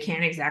 like, they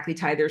can't exactly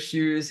tie their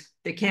shoes.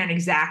 They can't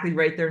exactly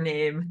write their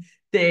name.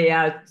 They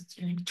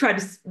try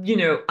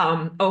to,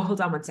 oh, hold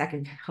on one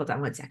second. Hold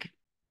on one second.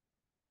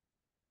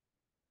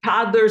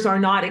 Toddlers are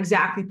not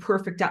exactly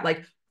perfect at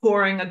like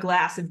pouring a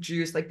glass of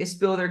juice. Like, they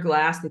spill their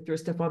glass, they throw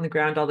stuff on the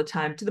ground all the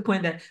time, to the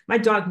point that my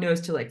dog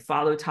knows to like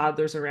follow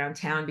toddlers around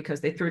town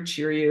because they throw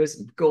Cheerios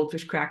and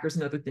goldfish crackers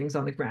and other things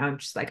on the ground.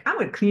 Just like, I'm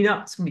gonna clean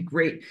up, it's gonna be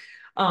great.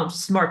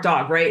 Smart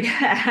dog,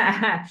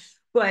 right?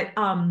 But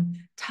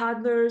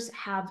toddlers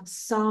have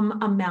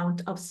some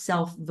amount of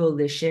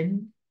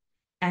self-volition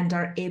and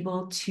are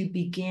able to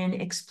begin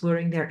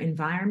exploring their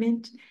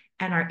environment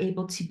and are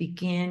able to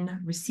begin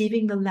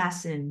receiving the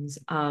lessons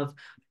of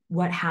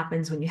what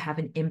happens when you have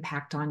an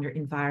impact on your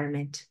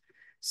environment.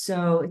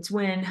 So it's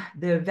when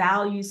the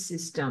value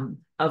system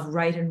of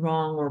right and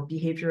wrong, or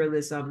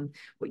behavioralism,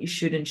 what you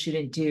should and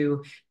shouldn't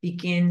do,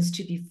 begins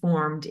to be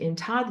formed in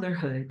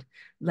toddlerhood.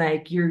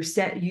 Like, you're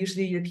set,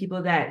 usually the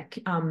people that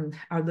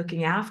are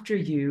looking after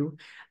you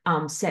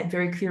set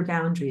very clear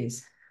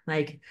boundaries.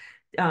 Like,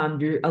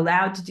 You're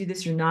allowed to do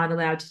this, you're not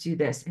allowed to do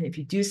this. And if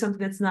you do something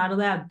that's not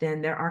allowed,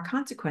 then there are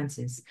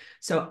consequences.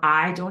 So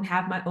I don't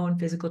have my own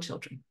physical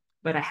children,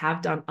 but I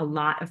have done a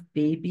lot of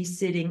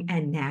babysitting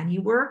and nanny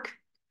work.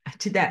 I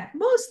did that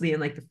mostly in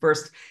like the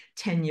first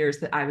 10 years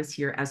that I was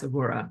here as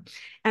Aurora.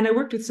 And I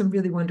worked with some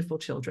really wonderful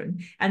children.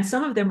 And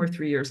some of them were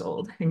 3 years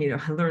old. And,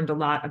 I learned a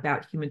lot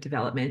about human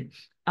development.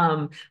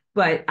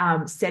 But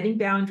setting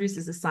boundaries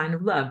is a sign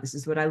of love. This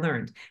is what I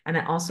learned. And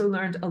I also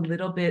learned a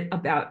little bit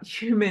about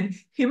human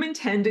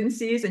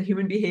tendencies and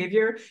human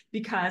behavior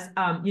because,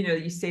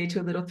 you say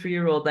to a little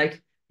 3-year-old,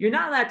 like, you're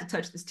not allowed to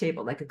touch this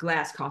table, like a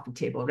glass coffee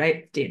table,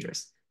 right?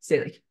 Dangerous.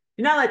 Say like,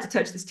 you're not allowed to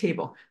touch this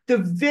table. The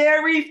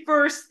very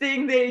first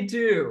thing they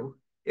do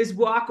is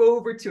walk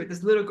over to it.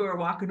 This little girl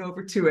walking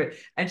over to it,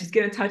 and she's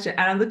going to touch it.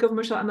 And I look over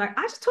Michelle, I'm like,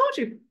 I just told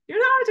you, you're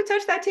not allowed to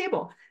touch that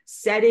table.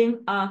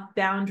 Setting a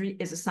boundary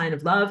is a sign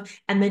of love.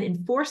 And then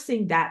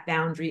enforcing that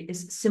boundary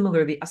is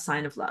similarly a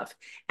sign of love.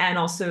 And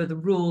also the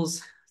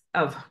rules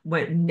of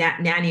what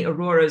Nanny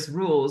Aurora's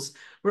rules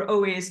were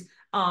always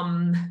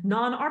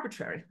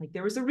non-arbitrary. Like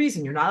there was a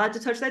reason. You're not allowed to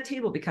touch that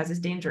table because it's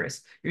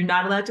dangerous. You're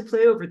not allowed to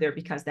play over there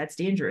because that's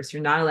dangerous.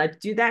 You're not allowed to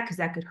do that because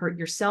that could hurt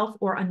yourself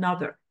or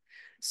another.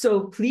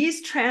 So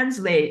please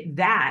translate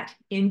that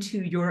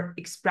into your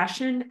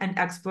expression and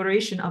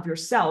exploration of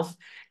yourself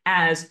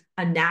as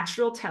a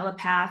natural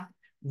telepath,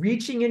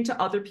 reaching into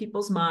other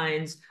people's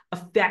minds,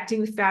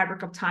 affecting the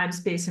fabric of time,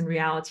 space, and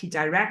reality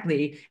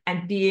directly,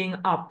 and being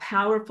a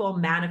powerful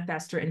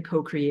manifester and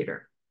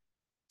co-creator.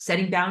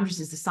 Setting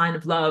boundaries is a sign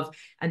of love,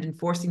 and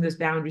enforcing those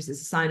boundaries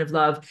is a sign of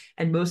love.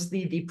 And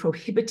mostly the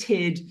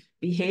prohibited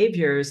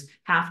behaviors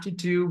have to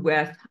do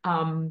with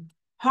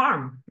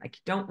harm. Like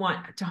you don't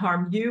want to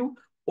harm you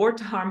or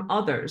to harm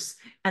others,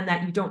 and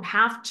that you don't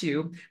have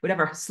to,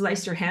 whatever,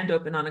 slice your hand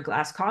open on a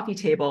glass coffee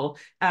table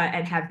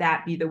and have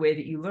that be the way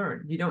that you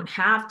learn. You don't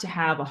have to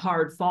have a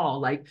hard fall,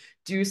 like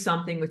do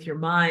something with your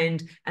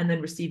mind and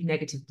then receive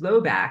negative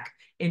blowback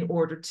in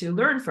order to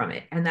learn from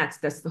it. And that's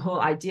the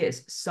whole idea,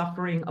 is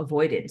suffering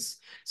avoidance.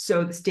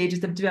 So the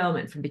stages of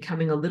development from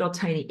becoming a little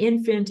tiny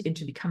infant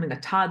into becoming a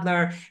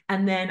toddler.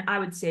 And then I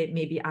would say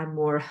maybe I'm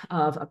more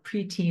of a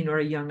preteen or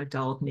a young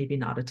adult, maybe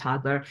not a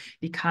toddler,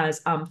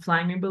 because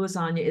flying rainbow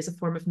lasagna is a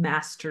form of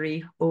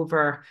mastery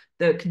over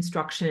the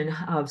construction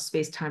of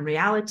space-time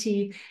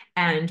reality.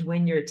 And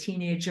when you're a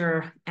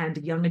teenager and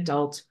a young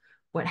adult,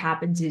 what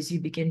happens is you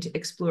begin to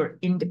explore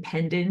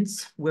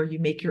independence, where you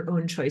make your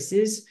own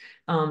choices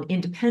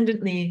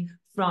independently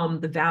from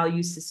the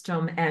value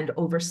system and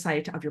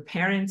oversight of your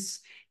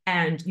parents.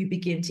 And you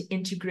begin to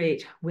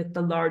integrate with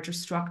the larger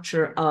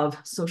structure of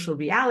social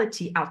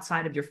reality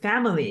outside of your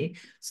family.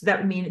 So that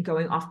would mean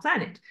going off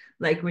planet.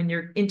 Like when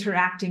you're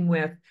interacting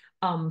with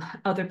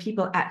other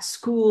people at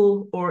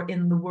school or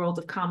in the world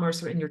of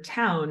commerce or in your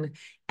town,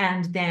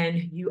 and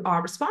then you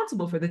are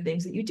responsible for the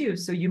things that you do.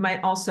 So you might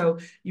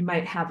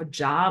have a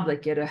job,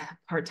 like get a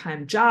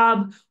part-time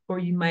job, or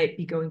you might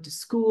be going to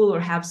school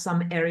or have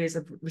some areas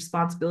of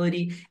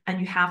responsibility,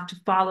 and you have to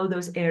follow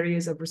those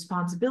areas of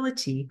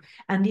responsibility.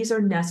 And these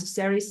are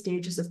necessary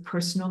stages of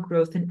personal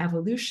growth and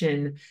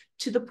evolution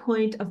to the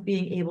point of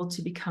being able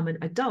to become an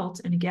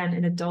adult. And again,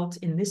 an adult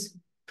in this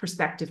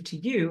perspective to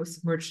you,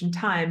 submerged in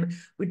time,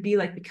 would be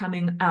like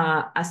becoming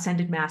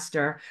ascended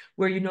master,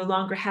 where you no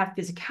longer have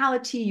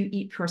physicality, you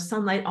eat pure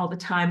sunlight all the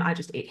time. I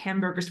just ate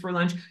hamburgers for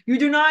lunch. You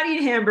do not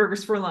eat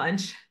hamburgers for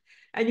lunch.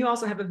 And you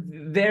also have a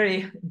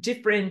very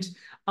different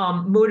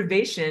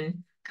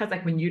motivation, because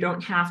like when you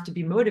don't have to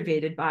be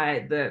motivated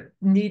by the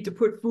need to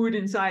put food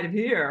inside of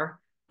here,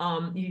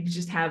 you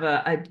just have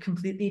a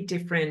completely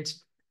different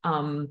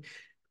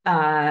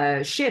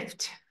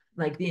shift.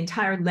 Like the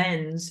entire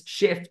lens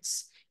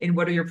shifts in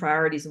what are your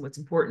priorities and what's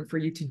important for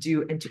you to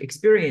do and to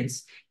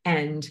experience.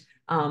 And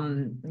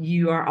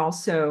you are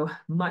also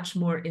much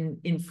more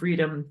in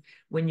freedom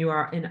when you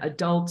are an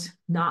adult,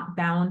 not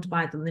bound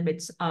by the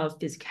limits of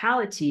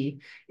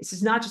physicality. This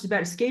is not just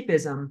about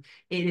escapism.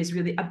 It is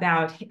really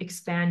about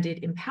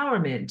expanded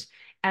empowerment.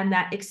 And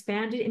that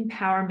expanded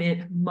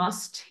empowerment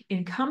must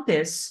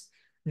encompass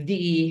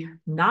the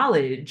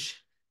knowledge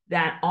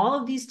that all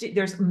of these,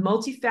 there's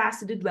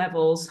multifaceted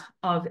levels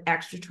of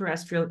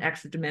extraterrestrial and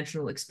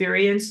extra-dimensional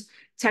experience.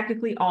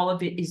 Technically, all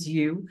of it is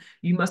you.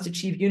 You must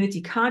achieve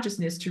unity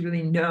consciousness to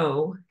really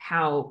know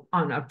how,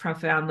 on a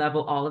profound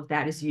level, all of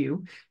that is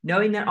you.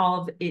 Knowing that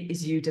all of it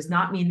is you does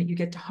not mean that you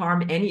get to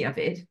harm any of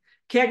it.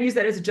 Can't use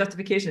that as a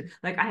justification.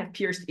 Like I have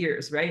pierced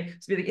ears, right?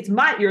 So be like, it's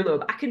my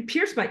earlobe. I can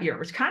pierce my ear,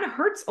 which kind of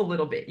hurts a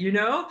little bit,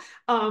 but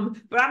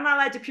I'm not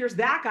allowed to pierce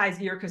that guy's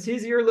ear because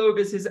his earlobe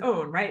is his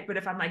own, right? But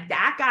if I'm like,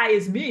 that guy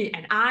is me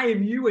and I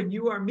am you and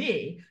you are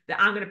me, then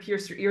I'm going to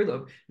pierce your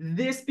earlobe.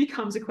 This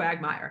becomes a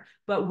quagmire.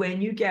 But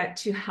when you get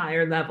to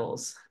higher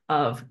levels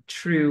of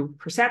true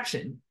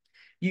perception,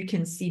 you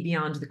can see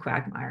beyond the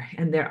quagmire.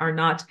 And there are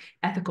not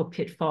ethical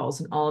pitfalls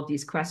in all of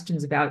these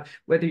questions about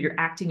whether you're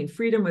acting in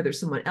freedom, whether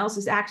someone else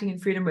is acting in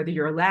freedom, whether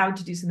you're allowed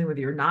to do something, whether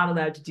you're not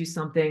allowed to do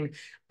something,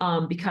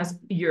 because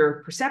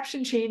your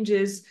perception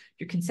changes,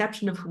 your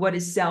conception of what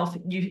is self,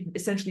 you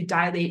essentially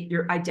dilate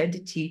your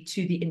identity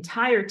to the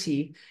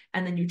entirety,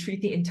 and then you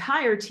treat the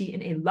entirety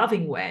in a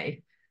loving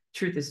way.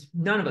 Truth is,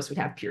 none of us would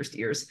have pierced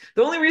ears.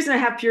 The only reason I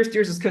have pierced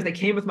ears is because they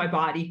came with my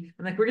body.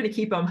 I'm like, we're going to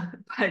keep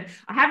them, but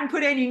I haven't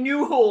put any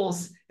new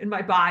holes in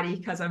my body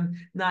because I'm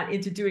not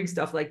into doing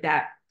stuff like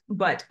that.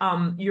 But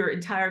your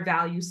entire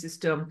value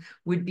system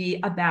would be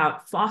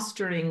about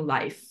fostering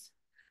life,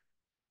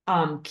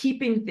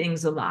 keeping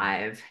things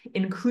alive,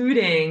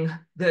 including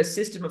the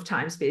system of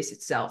time space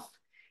itself,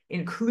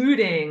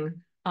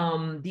 including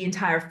the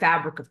entire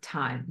fabric of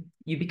time.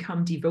 You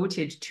become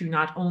devoted to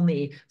not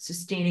only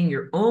sustaining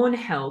your own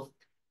health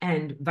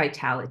and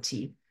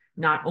vitality,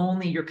 not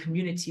only your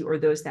community or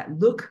those that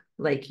look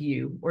like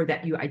you or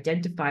that you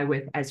identify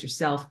with as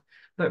yourself,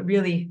 but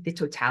really the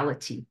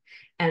totality.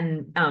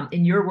 And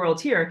in your world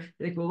here,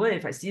 you're like, well, what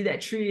if I see that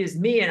tree as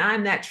me and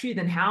I'm that tree,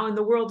 then how in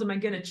the world am I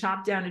going to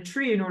chop down a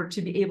tree in order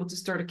to be able to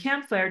start a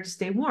campfire to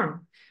stay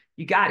warm?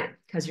 You got it,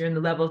 because you're in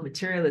the level of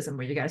materialism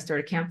where you got to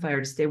start a campfire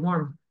to stay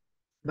warm.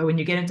 But when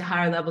you get into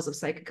higher levels of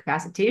psychic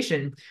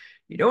capacitation,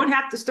 you don't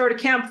have to start a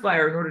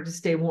campfire in order to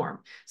stay warm.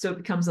 So it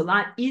becomes a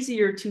lot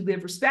easier to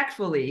live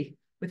respectfully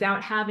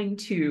without having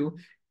to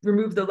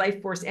remove the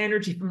life force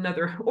energy from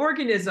another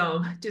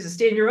organism to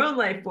sustain your own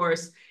life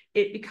force.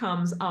 It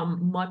becomes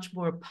much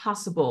more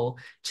possible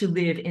to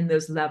live in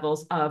those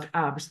levels of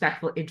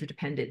respectful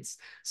interdependence.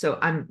 So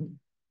I'm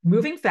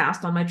moving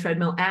fast on my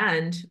treadmill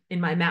and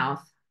in my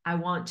mouth. I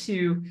want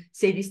to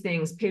say these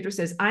things. Pedro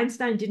says,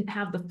 Einstein didn't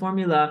have the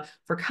formula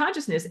for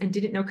consciousness and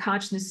didn't know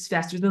consciousness is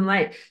faster than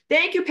light.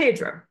 Thank you,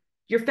 Pedro.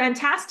 You're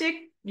fantastic.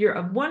 You're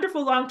a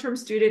wonderful long-term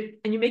student,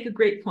 and you make a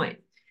great point.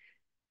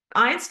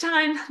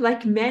 Einstein,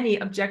 like many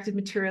objective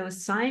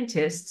materialist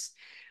scientists,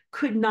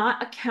 could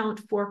not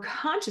account for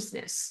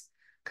consciousness.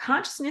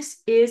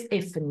 Consciousness is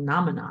a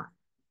phenomenon.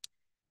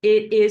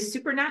 It is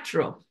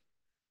supernatural.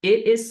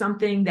 It is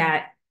something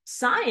that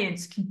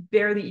science can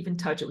barely even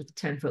touch it with a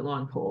 10-foot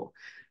long pole,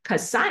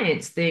 because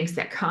science thinks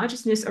that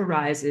consciousness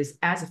arises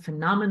as a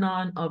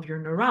phenomenon of your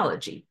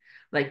neurology.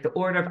 Like the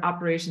order of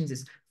operations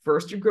is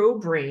first you grow a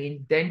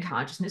brain, then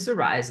consciousness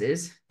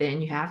arises, then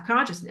you have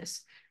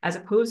consciousness, as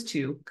opposed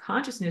to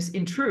consciousness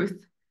in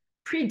truth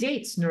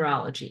predates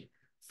neurology.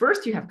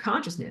 First you have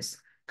consciousness.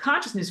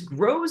 Consciousness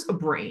grows a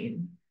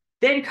brain,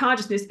 then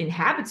consciousness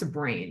inhabits a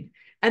brain.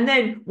 And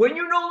then when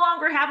you no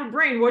longer have a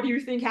brain, what do you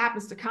think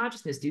happens to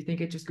consciousness? Do you think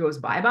it just goes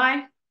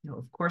bye-bye? No,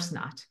 of course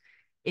not.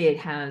 It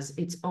has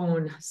its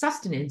own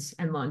sustenance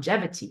and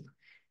longevity.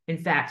 In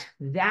fact,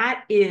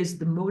 that is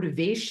the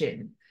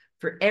motivation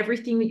for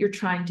everything that you're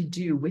trying to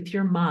do with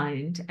your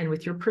mind and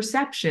with your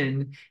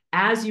perception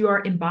as you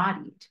are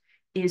embodied,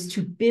 is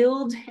to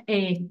build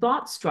a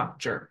thought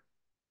structure.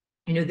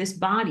 You know, this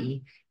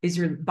body is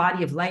your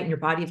body of light and your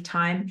body of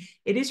time.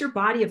 It is your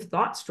body of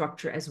thought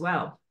structure as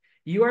well.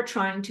 You are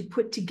trying to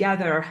put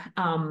together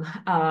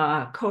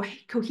a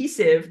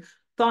cohesive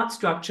thought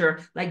structure,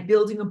 like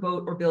building a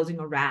boat or building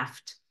a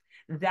raft.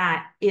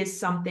 That is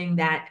something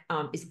that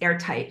is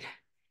airtight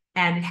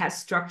and it has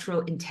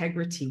structural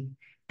integrity.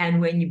 And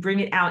when you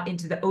bring it out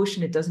into the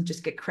ocean, it doesn't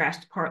just get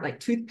crashed apart like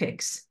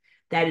toothpicks,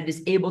 that it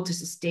is able to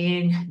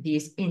sustain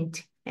these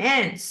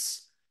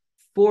intense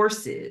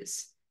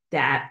forces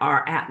that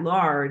are at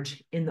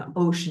large in the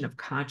ocean of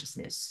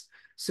consciousness.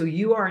 So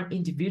you are an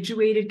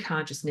individuated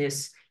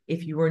consciousness.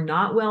 If you were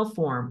not well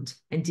formed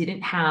and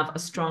didn't have a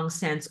strong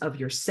sense of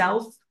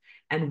yourself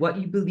and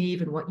what you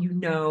believe and what you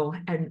know,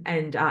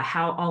 and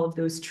how all of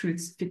those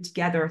truths fit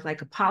together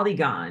like a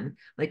polygon,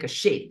 like a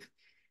shape.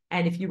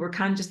 And if you were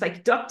kind of just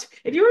like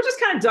if you were just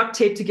kind of duct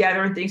taped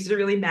together and things didn't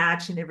really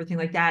match and everything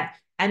like that,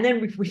 and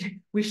then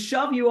we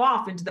shove you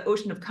off into the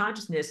ocean of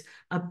consciousness,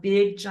 a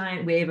big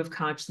giant wave of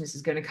consciousness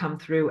is going to come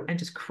through and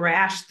just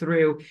crash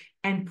through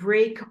and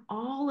break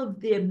all of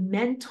the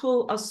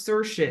mental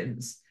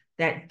assertions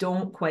that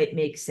don't quite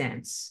make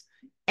sense.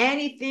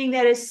 Anything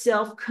that is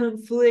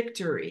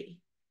self-conflictory,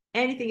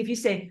 anything, if you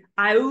say,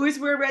 I always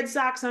wear red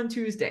socks on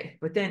Tuesday,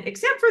 but then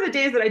except for the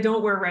days that I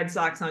don't wear red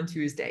socks on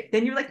Tuesday,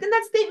 then you're like, then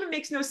that statement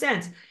makes no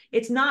sense.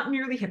 It's not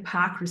merely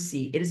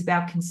hypocrisy. It is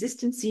about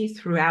consistency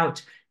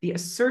throughout the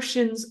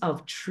assertions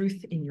of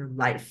truth in your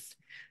life.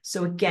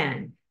 So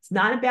again, it's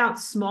not about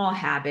small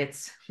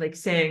habits like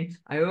saying,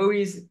 I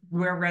always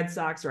wear red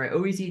socks or I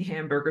always eat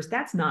hamburgers.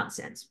 That's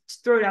nonsense.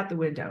 Just throw it out the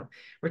window.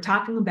 We're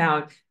talking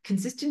about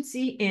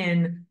consistency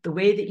in the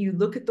way that you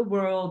look at the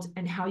world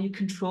and how you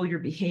control your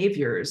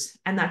behaviors.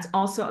 And that's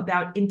also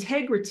about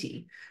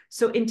integrity.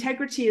 So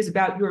integrity is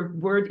about your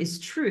word is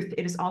truth.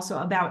 It is also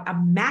about a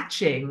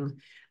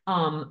matching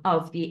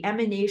of the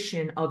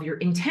emanation of your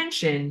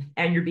intention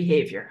and your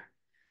behavior.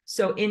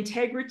 So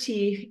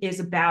integrity is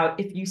about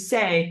if you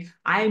say,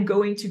 I am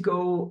going to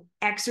go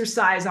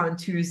exercise on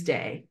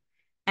Tuesday,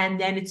 And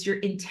then it's your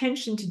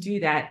intention to do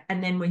that.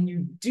 And then when you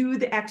do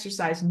the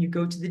exercise and you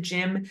go to the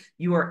gym,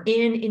 you are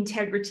in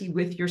integrity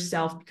with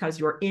yourself because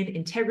you're in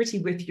integrity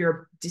with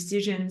your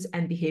decisions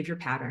and behavior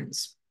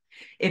patterns.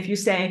 If you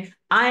say,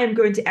 I am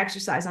going to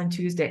exercise on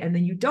Tuesday, and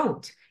then you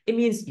don't, it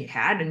means you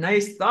had a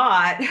nice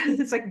thought.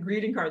 It's like a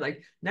greeting card,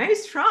 like,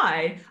 nice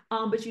try,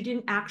 but you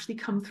didn't actually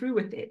come through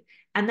with it.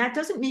 And that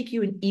doesn't make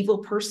you an evil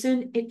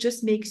person. It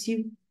just makes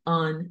you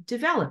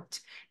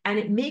undeveloped. And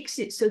it makes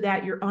it so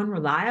that you're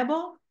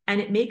unreliable. And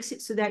it makes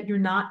it so that you're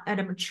not at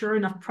a mature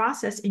enough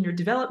process in your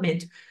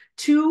development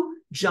to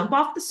jump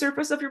off the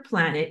surface of your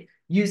planet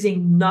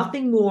using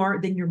nothing more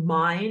than your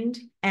mind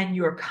and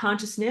your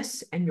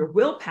consciousness and your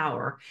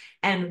willpower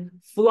and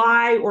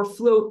fly or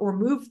float or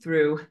move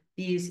through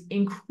these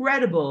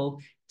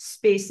incredible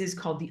spaces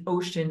called the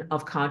ocean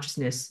of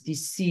consciousness,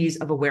 these seas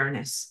of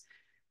awareness.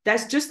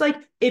 That's just like,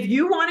 if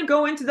you want to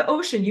go into the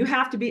ocean, you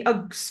have to be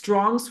a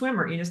strong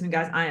swimmer. You know, some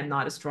guys, I am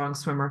not a strong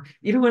swimmer.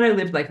 Even when I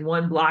lived like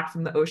 1 block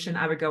from the ocean,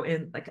 I would go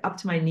in like up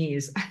to my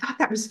knees. I thought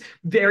that was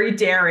very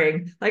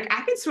daring. Like,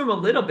 I can swim a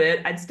little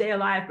bit, I'd stay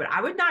alive, but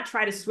I would not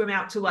try to swim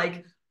out to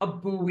like a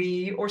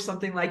buoy or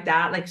something like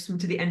that, like swim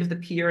to the end of the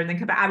pier and then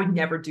come back. I would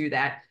never do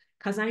that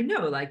because I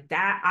know like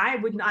that I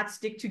would not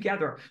stick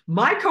together.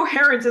 My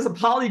coherence as a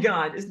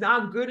polygon is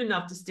not good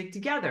enough to stick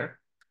together.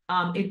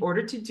 In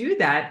order to do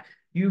that,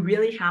 you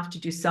really have to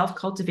do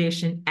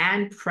self-cultivation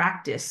and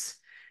practice.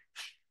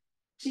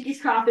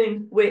 Cheeky's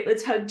coughing. Wait,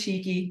 let's hug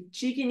Cheeky.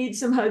 Cheeky needs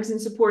some hugs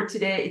and support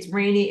today. It's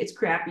rainy, it's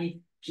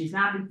crappy. She's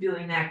not been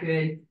feeling that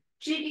good.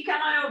 Cheeky,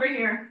 come on over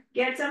here.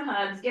 Get some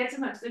hugs, get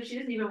some hugs. So she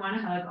doesn't even want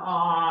to hug.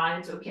 Aw,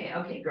 it's okay.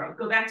 Okay, girl,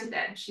 go back to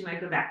bed. She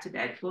might go back to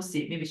bed. We'll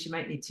see. Maybe she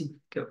might need to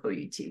go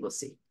OUT. We'll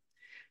see.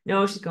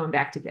 No, she's going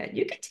back to bed.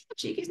 You can tell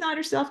Cheeky's not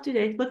herself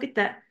today. Look at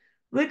that.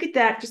 Look at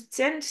that. Just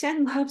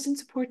send loves and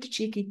support to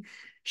Cheeky.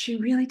 She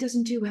really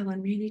doesn't do well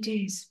on rainy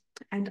days.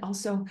 And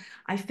also,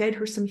 I fed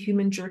her some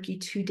human jerky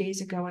 2 days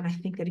ago, and I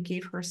think that it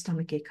gave her a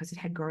stomachache because it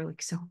had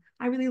garlic. So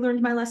I really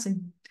learned my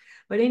lesson.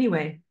 But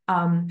anyway,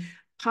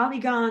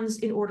 polygons,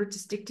 in order to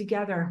stick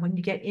together, when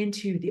you get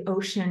into the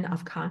ocean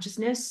of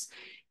consciousness,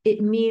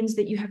 it means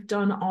that you have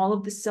done all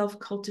of the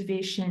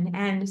self-cultivation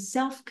and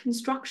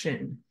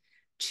self-construction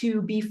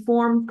to be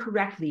formed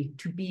correctly,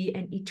 to be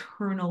an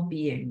eternal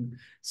being.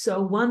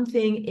 So one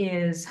thing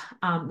is,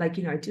 like,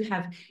 you know, I do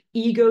have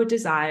ego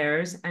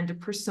desires and a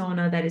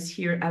persona that is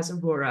here as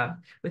Aurora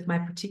with my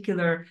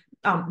particular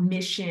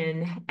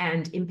mission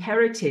and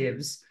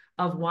imperatives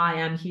of why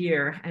I'm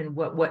here and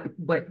what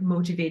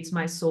motivates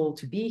my soul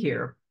to be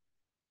here.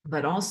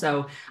 But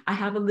also, I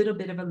have a little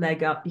bit of a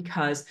leg up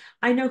because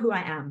I know who I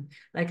am.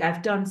 Like,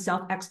 I've done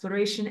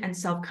self-exploration and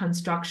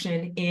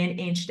self-construction in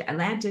ancient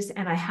Atlantis,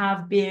 and I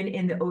have been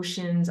in the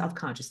oceans of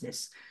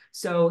consciousness.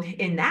 So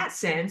in that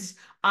sense,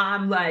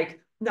 I'm like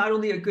not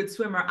only a good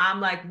swimmer, I'm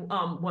like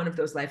one of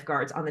those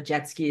lifeguards on the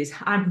jet skis.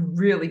 I'm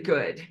really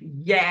good.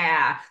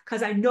 Yeah,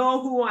 because I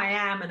know who I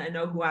am and I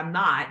know who I'm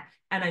not,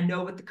 and I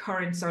know what the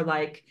currents are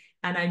like,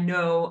 and I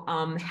know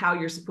how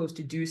you're supposed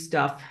to do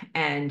stuff.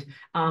 And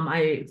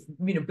I,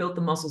 you know, built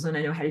the muscles and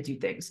I know how to do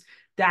things.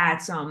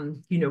 That's,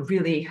 you know,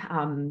 really,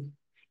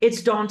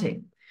 it's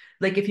daunting.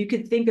 Like, if you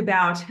could think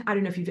about, I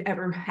don't know if you've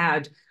ever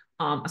had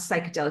a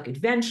psychedelic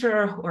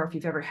adventure, or if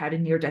you've ever had a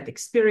near-death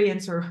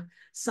experience or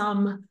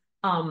some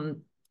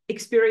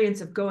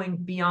experience of going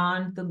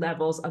beyond the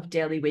levels of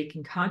daily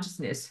waking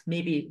consciousness,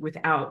 maybe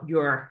without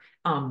your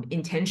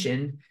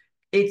intention.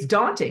 It's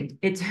daunting.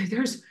 It's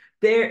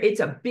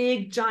a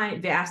big,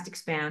 giant, vast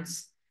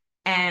expanse,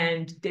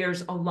 and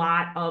there's a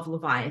lot of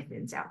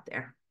Leviathans out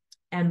there.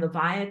 And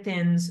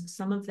Leviathans,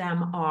 some of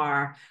them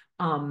are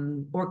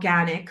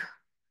organic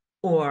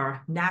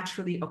or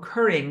naturally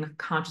occurring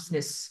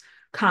consciousness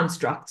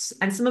constructs,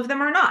 and some of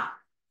them are not.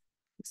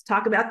 Let's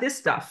talk about this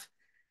stuff.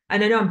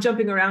 And I know I'm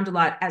jumping around a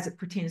lot as it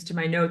pertains to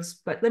my notes,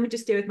 but let me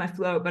just stay with my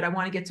flow. But I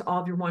want to get to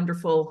all of your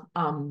wonderful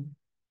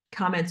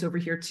comments over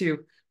here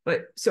too.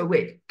 But so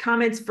wait,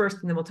 comments first,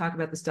 and then we'll talk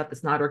about the stuff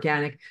that's not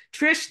organic.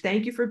 Trish,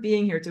 thank you for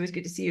being here. It's always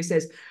good to see you.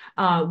 Says,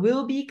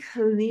 we'll be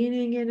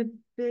cleaning in a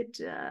bit.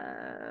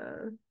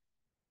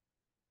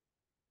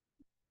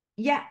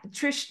 Yeah,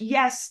 Trish,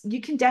 yes, you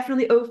can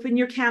definitely open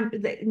your camp.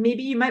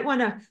 Maybe you might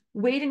want to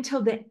wait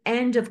until the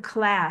end of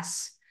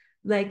class,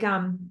 like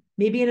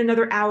maybe in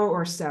another hour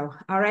or so.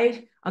 All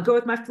right, I'll go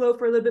with my flow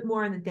for a little bit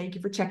more, and then thank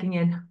you for checking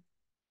in.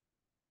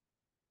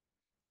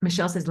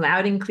 Michelle says,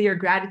 loud and clear,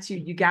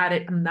 gratitude. You got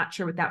it. I'm not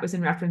sure what that was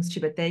in reference to,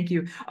 but thank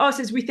you. Oh, it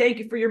says, we thank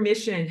you for your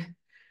mission.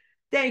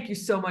 Thank you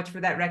so much for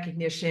that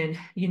recognition.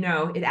 You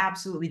know, it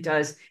absolutely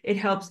does. It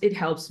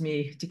helps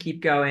me to keep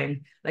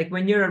going. Like,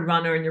 when you're a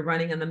runner and you're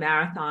running on the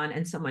marathon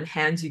and someone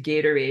hands you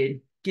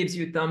Gatorade, gives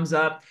you a thumbs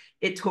up,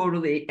 it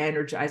totally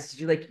energizes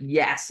you. Like,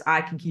 yes,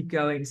 I can keep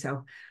going.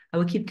 So I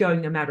will keep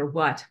going no matter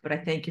what. But I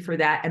thank you for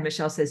that. And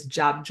Michelle says,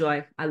 job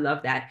joy. I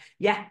love that.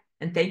 Yeah.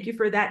 And thank you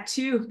for that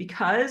too,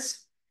 because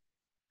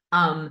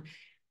it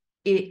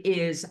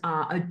is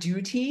a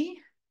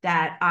duty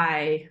that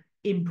I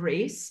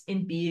embrace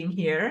in being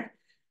here.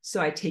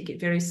 So I take it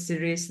very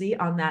seriously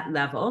on that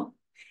level.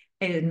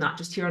 And not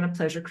just here on a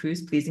pleasure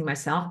cruise, pleasing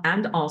myself.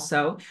 And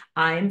also,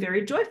 I am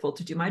very joyful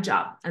to do my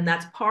job. And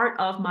that's part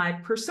of my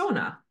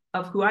persona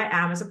of who I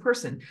am as a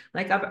person.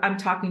 Like I'm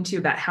talking to you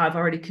about how I've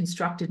already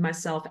constructed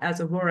myself as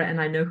Aurora,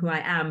 and I know who I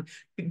am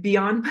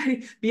beyond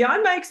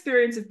my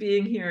experience of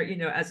being here,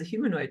 as a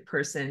humanoid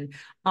person.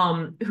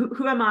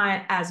 Who am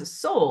I as a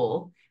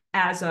soul,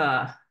 as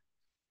a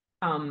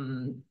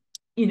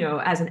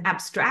as an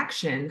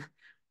abstraction?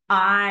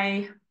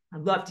 I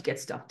love to get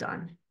stuff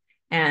done.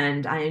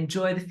 And I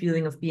enjoy the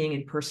feeling of being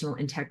in personal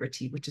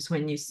integrity, which is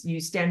when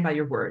you stand by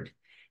your word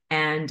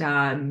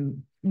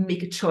and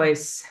make a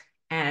choice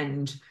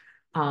and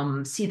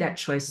see that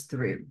choice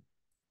through.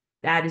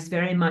 That is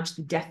very much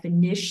the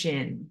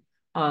definition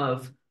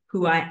of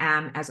who I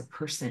am as a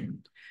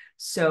person.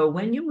 So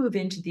when you move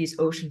into these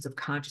oceans of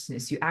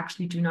consciousness, you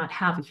actually do not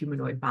have a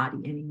humanoid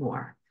body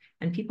anymore.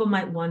 And people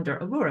might wonder,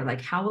 Aurora,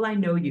 like, how will I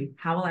know you?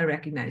 How will I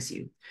recognize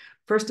you?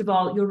 First of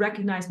all, you'll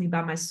recognize me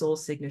by my soul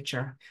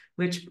signature,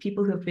 which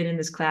people who have been in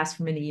this class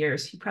for many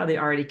years, you probably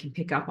already can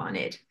pick up on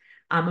it.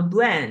 I'm a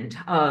blend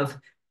of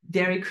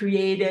very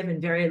creative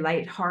and very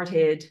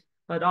lighthearted,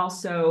 but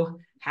also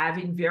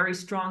having very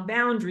strong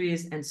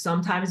boundaries and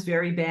sometimes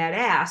very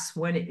badass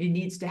when it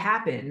needs to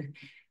happen.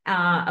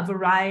 A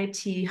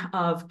variety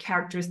of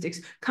characteristics,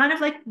 kind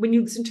of like when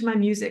you listen to my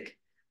music.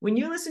 When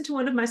you listen to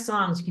one of my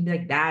songs, you can be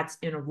like, that's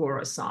an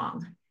Aurora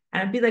song.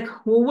 And I'd be like,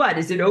 well, what?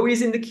 Is it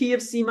always in the key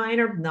of C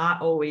minor?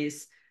 Not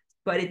always.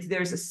 But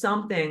there's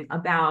something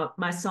about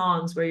my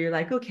songs where you're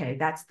like, okay,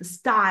 that's the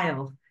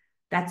style.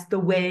 That's the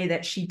way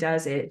that she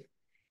does it.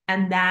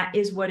 And that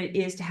is what it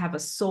is to have a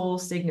soul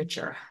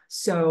signature.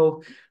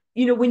 So,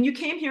 when you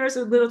came here as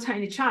a little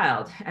tiny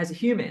child, as a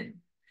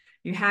human,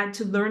 you had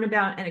to learn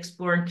about and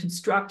explore and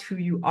construct who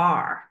you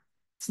are.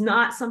 It's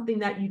not something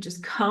that you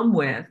just come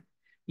with.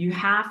 You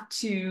have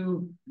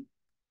to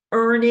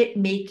earn it,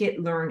 make it,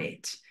 learn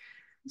it.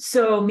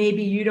 So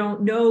maybe you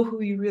don't know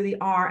who you really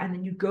are, and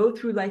then you go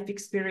through life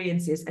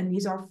experiences, and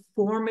these are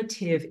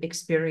formative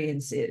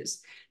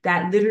experiences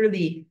that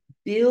literally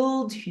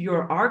build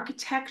your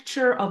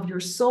architecture of your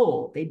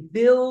soul. They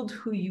build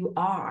who you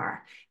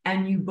are,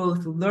 and you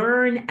both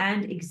learn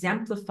and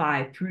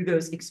exemplify through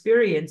those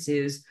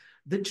experiences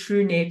the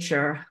true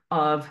nature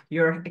of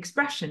your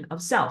expression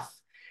of self.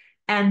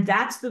 And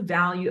that's the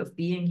value of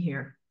being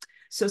here.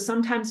 So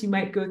sometimes you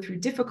might go through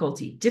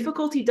difficulty.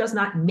 Difficulty does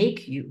not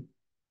make you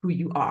who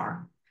you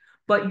are,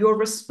 but your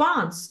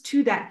response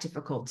to that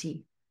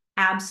difficulty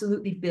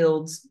absolutely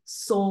builds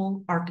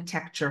soul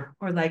architecture,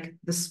 or like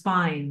the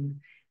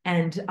spine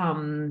and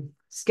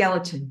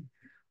skeleton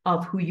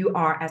of who you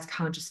are as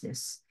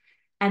consciousness.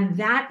 And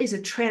that is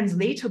a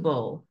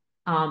translatable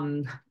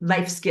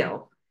life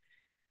skill.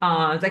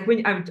 Like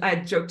when I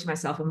joked to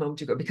myself a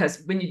moment ago,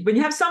 because when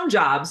you have some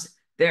jobs,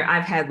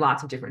 I've had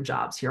lots of different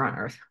jobs here on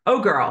Earth.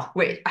 Oh, girl,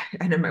 wait,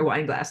 I know my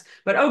wine glass,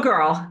 but oh,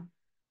 girl,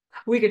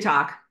 we could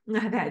talk.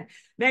 I've had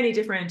many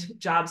different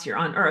jobs here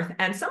on Earth,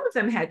 and some of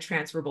them had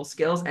transferable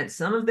skills and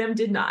some of them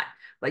did not.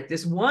 Like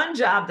this one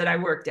job that I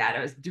worked at,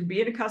 I was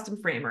being a custom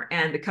framer,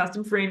 and the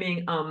custom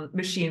framing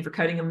machine for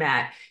cutting a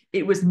mat,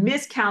 it was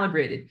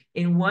miscalibrated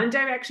in one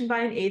direction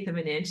by 1/8 of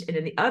an inch and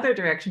in the other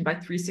direction by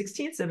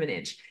 3/16 of an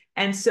inch.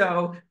 And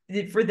so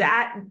for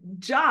that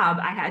job,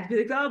 I had to be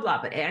like, blah, blah,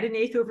 blah, but add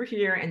 1/8 over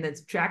here and then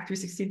subtract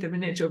 3/16 of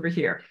an inch over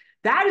here.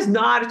 That is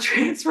not a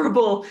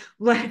transferable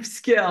life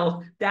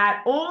skill.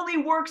 That only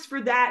works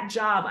for that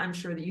job. I'm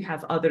sure that you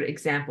have other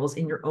examples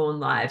in your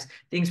own lives,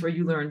 things where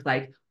you learned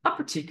like a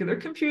particular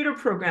computer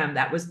program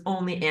that was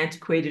only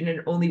antiquated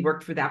and only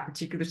worked for that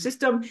particular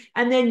system.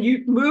 And then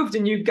you moved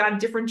and you got a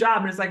different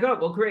job and it's like, oh,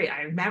 well, great.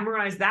 I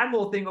memorized that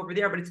whole thing over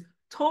there, but it's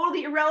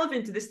totally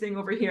irrelevant to this thing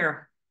over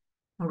here,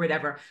 or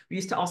whatever. We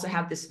used to also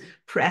have this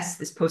press,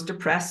 this poster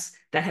press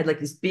that had like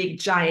this big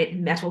giant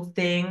metal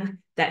thing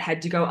that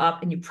had to go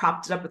up, and you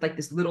propped it up with like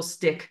this little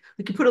stick.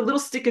 You could put a little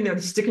stick in there,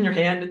 you stick in your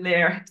hand in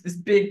there, this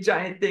big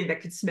giant thing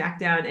that could smack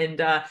down and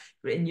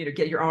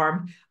get your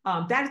arm.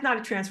 That is not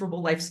a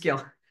transferable life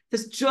skill.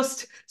 It's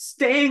just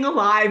staying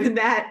alive in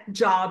that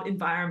job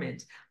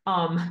environment.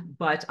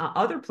 But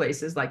other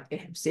places, like they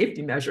have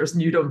safety measures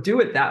and you don't do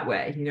it that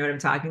way. You know what I'm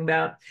talking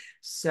about?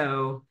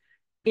 So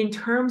in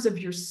terms of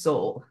your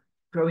soul,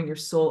 growing your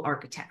soul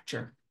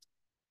architecture,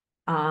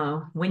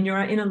 when you're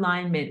in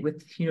alignment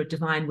with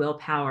divine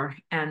willpower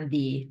and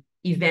the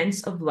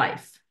events of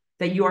life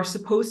that you are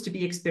supposed to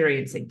be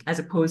experiencing, as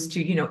opposed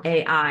to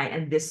AI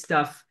and this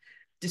stuff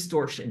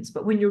distortions,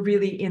 but when you're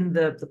really in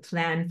the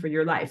plan for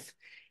your life,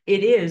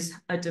 it is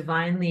a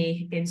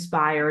divinely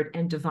inspired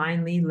and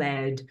divinely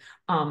led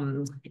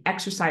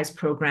exercise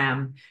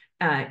program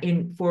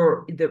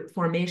for the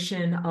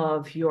formation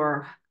of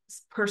your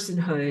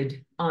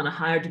personhood on a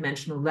higher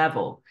dimensional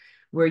level,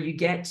 where you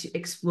get to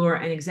explore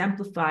and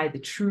exemplify the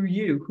true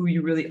you, who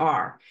you really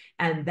are.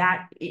 And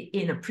that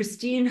in a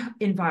pristine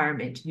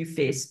environment, you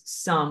face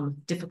some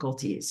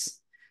difficulties.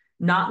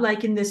 Not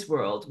like in this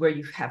world where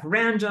you have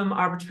random,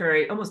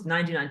 arbitrary, almost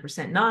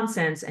 99%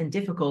 nonsense and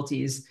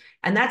difficulties.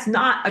 And that's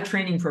not a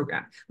training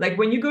program. Like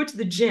when you go to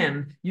the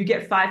gym, you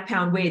get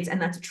 5-pound weights,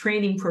 and that's a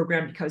training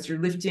program because you're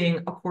lifting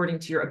according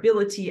to your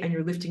ability and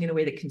you're lifting in a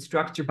way that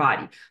constructs your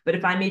body. But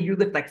if I made you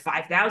lift like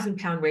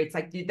 5,000-pound weights,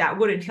 like that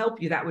wouldn't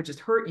help you. That would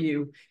just hurt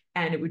you,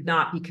 and it would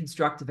not be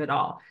constructive at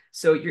all.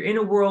 So you're in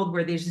a world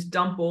where they just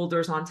dump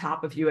boulders on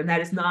top of you, and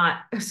that is not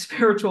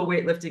spiritual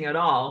weightlifting at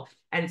all.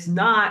 And it's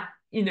not,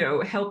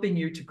 helping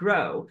you to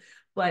grow.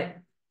 But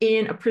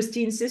in a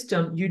pristine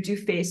system, you do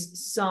face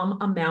some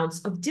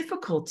amounts of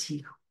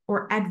difficulty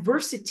or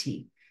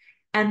adversity.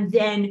 And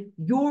then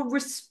your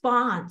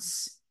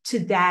response to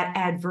that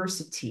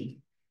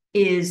adversity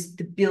is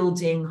the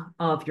building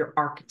of your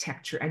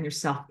architecture and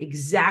yourself,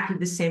 exactly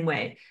the same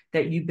way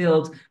that you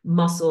build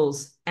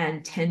muscles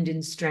and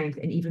tendon strength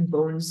and even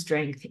bone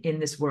strength in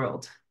this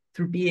world.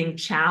 Through being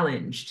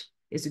challenged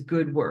is a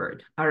good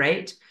word, all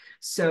right?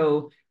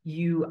 So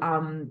you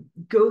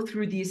go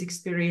through these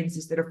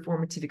experiences that are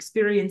formative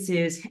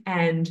experiences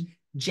and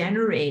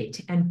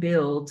generate and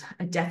build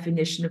a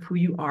definition of who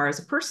you are as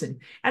a person.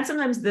 And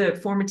sometimes the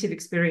formative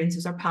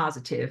experiences are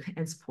positive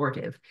and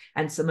supportive,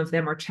 and some of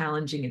them are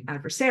challenging and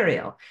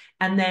adversarial.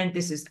 And then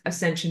this is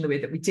Ascension the way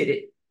that we did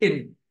it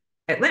in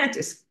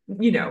Atlantis,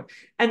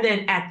 and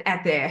then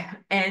at the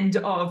end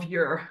of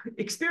your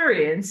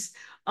experience,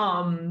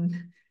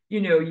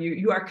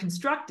 you are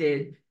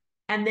constructed.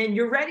 And then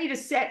you're ready to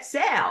set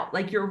sail,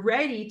 like you're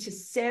ready to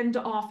send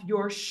off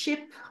your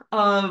ship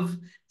of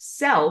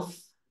self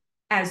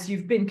as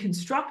you've been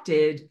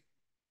constructed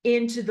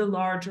into the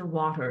larger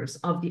waters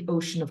of the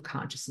ocean of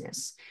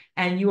consciousness.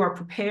 And you are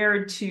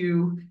prepared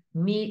to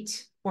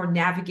meet or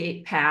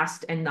navigate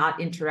past and not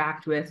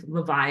interact with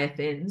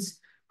leviathans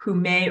who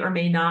may or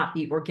may not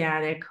be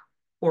organic,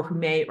 or who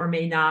may or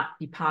may not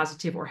be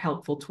positive or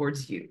helpful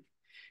towards you.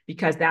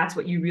 Because that's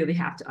what you really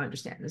have to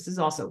understand. This is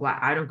also why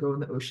I don't go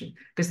in the ocean,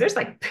 because there's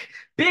like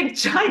big,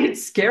 giant,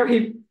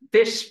 scary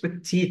fish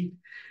with teeth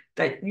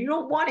that you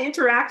don't want to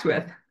interact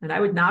with. And I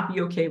would not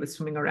be okay with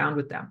swimming around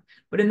with them.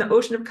 But in the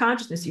ocean of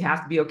consciousness, you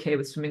have to be okay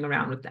with swimming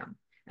around with them.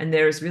 And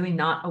there's really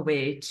not a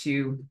way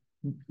to,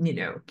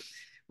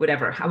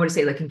 whatever, I want to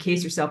say, like,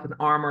 encase yourself in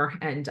armor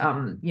and,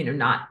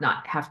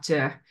 not have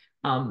to,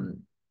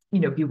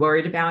 be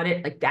worried about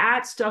it. Like,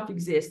 that stuff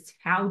exists.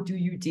 How do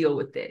you deal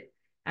with it?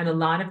 And a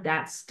lot of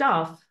that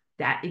stuff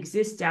that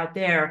exists out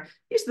there,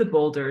 these are the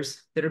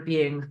boulders that are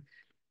being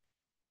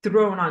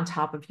thrown on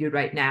top of you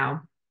right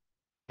now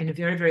in a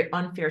very, very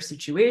unfair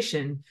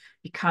situation,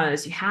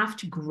 because you have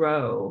to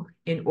grow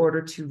in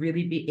order to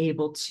really be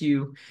able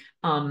to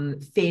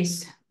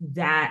face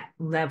that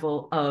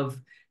level of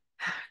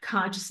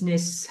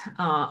consciousness,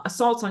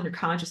 assaults on your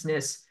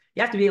consciousness.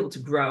 You have to be able to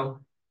grow.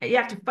 You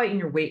have to fight in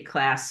your weight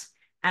class.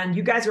 And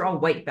you guys are all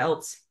white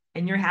belts,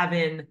 and you're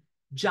having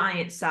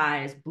giant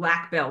size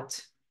black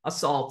belt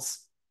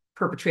assaults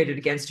perpetrated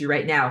against you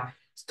right now.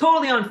 It's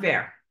totally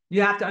unfair.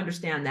 You have to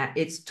understand that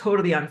it's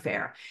totally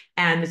unfair.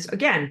 And this,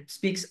 again,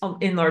 speaks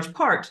in large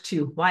part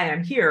to why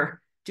I'm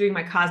here doing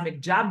my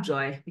cosmic job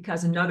joy,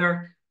 because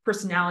another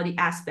personality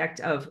aspect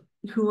of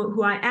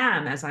who I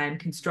am as I am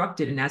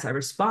constructed and as I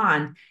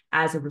respond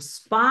as a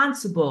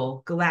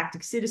responsible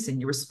galactic citizen.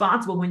 You're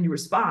responsible when you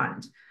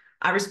respond.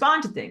 I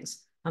respond to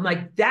things. I'm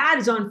like, that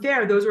is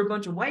unfair. Those are a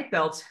bunch of white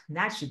belts, and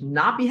that should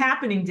not be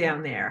happening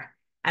down there.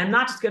 And I'm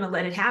not just going to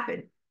let it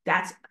happen.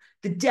 That's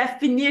the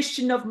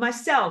definition of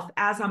myself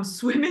as I'm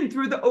swimming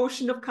through the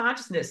ocean of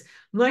consciousness.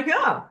 I'm like,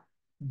 oh,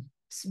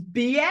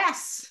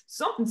 BS.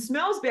 Something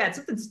smells bad.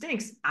 Something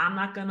stinks. I'm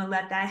not going to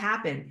let that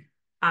happen.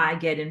 I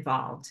get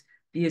involved.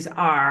 These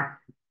are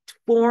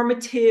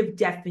formative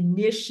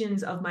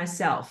definitions of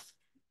myself.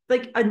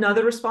 Like,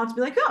 another response would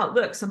be like, oh,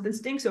 look, something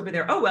stinks over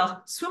there. Oh,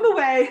 well, swim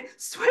away,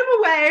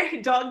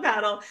 dog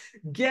paddle,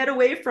 get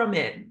away from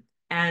it.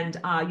 And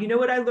you know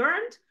what I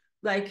learned?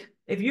 Like,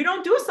 if you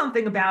don't do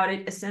something about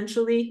it,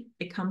 essentially,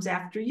 it comes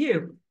after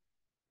you.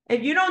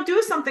 If you don't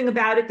do something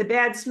about it, the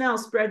bad smell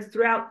spreads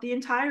throughout the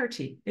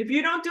entirety. If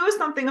you don't do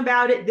something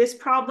about it, this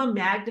problem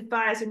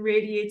magnifies and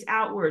radiates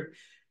outward.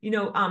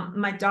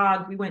 My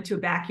dog, we went to a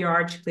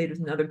backyard. She played with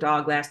another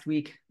dog last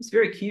week. It was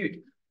very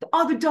cute. The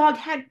other dog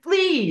had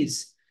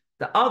fleas.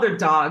 The other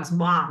dog's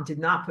mom did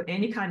not put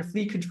any kind of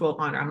flea control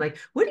on her. I'm like,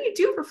 what do you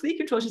do for flea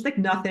control? She's like,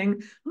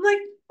 nothing. I'm like,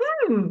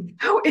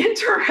 how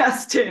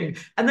interesting.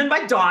 And then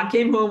my dog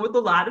came home with a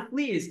lot of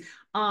fleas.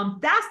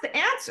 That's the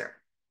answer.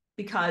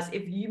 Because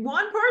if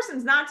one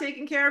person's not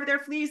taking care of their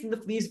fleas, and the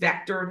fleas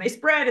vector and they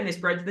spread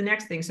to the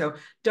next thing. So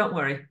don't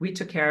worry, we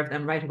took care of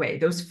them right away.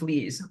 Those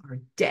fleas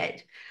are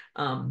dead.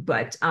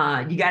 But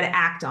you got to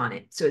act on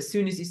it. So as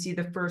soon as you see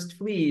the first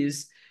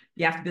fleas,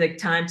 you have to be like,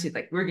 time to,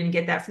 like, we're going to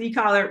get that flea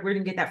collar, we're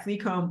going to get that flea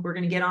comb, we're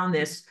going to get on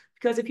this.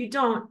 Because if you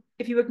don't,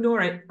 if you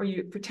ignore it or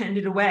you pretend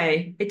it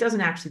away, it doesn't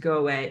actually go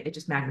away, it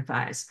just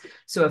magnifies.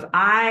 So if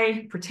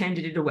I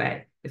pretended it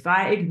away, if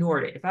I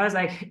ignored it, if I was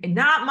like,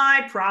 not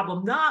my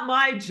problem, not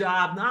my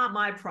job, not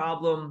my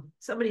problem,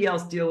 somebody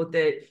else deal with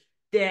it,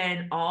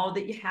 then all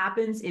that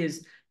happens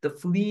is the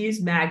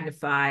fleas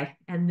magnify,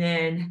 and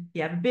then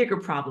you have a bigger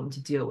problem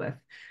to deal with.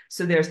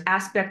 So there's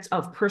aspects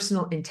of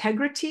personal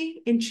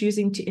integrity in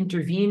choosing to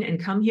intervene and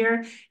come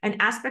here,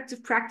 and aspects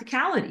of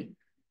practicality.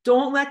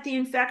 Don't let the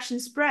infection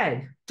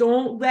spread.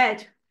 Don't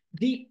let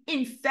the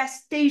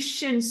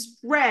infestation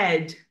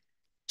spread.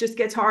 Just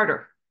gets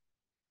harder.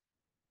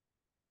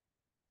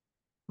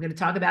 I'm going to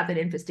talk about that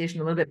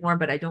infestation a little bit more,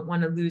 but I don't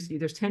want to lose you.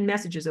 There's 10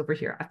 messages over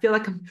here. I feel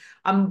like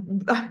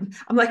I'm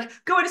like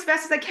going as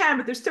fast as I can,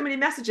 but there's so many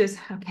messages.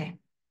 Okay.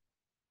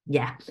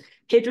 Yeah.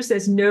 Kedra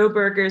says no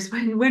burgers.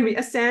 When we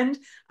ascend,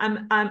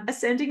 I'm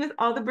ascending with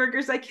all the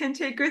burgers I can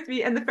take with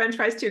me and the French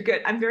fries too.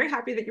 Good. I'm very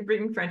happy that you're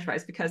bringing French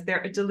fries because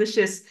they're a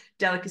delicious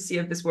delicacy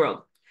of this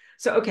world.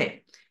 So,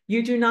 okay.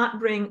 You do not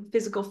bring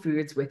physical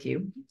foods with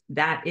you.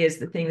 That is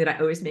the thing that I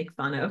always make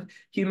fun of.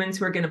 Humans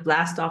who are going to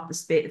blast off the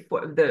space,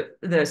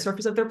 the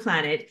surface of their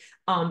planet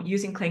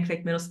using clank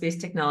middle space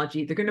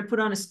technology. They're going to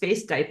put on a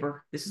space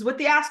diaper. This is what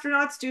the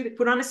astronauts do. They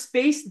put on a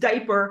space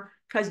diaper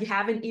because you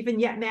haven't even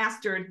yet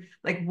mastered,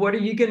 like, what are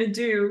you going to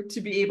do to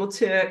be able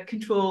to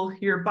control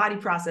your body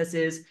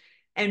processes,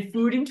 and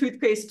food and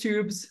toothpaste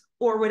tubes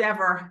or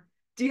whatever,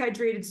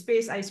 dehydrated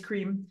space ice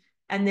cream.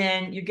 And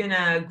then you're going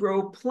to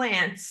grow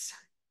plants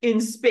in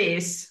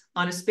space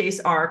on a space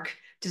ark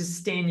to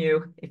sustain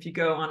you if you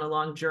go on a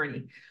long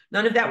journey.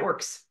 None of that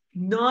works.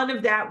 None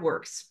of that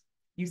works.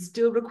 You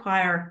still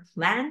require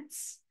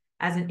plants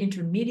as an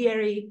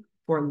intermediary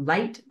for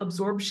light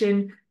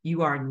absorption.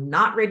 You are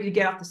not ready to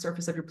get off the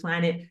surface of your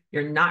planet.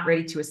 You're not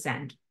ready to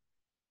ascend.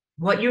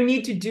 What you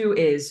need to do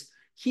is,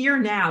 here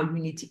now, you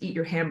need to eat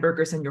your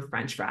hamburgers and your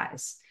French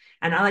fries.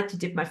 And I like to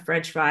dip my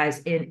French fries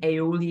in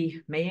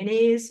aioli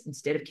mayonnaise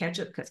instead of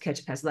ketchup, because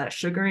ketchup has a lot of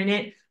sugar in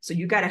it. So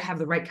you got to have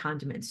the right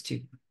condiments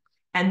too.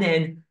 And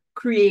then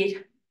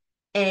create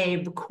a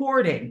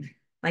recording,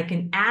 like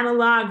an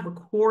analog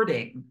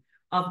recording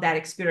of that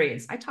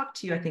experience. I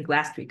talked to you, I think,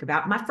 last week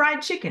about my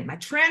fried chicken, my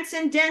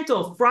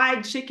transcendental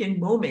fried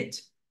chicken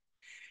moment.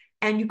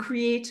 And you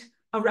create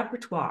a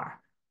repertoire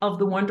of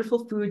the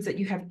wonderful foods that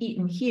you have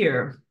eaten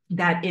here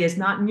that is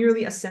not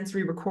merely a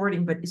sensory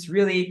recording, but is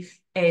really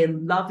a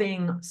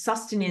loving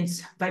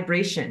sustenance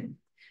vibration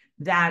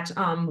that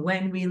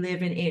when we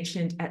live in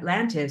ancient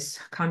Atlantis,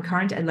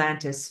 concurrent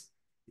Atlantis,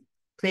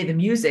 play the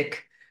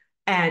music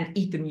and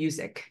eat the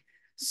music.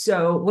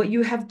 So what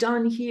you have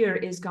done here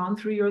is gone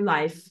through your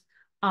life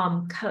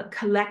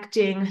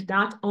collecting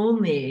not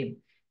only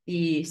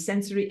the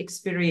sensory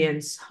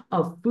experience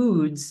of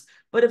foods,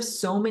 but of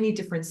so many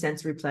different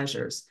sensory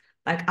pleasures.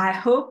 Like, I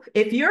hope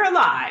if you're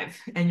alive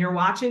and you're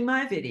watching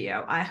my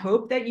video, I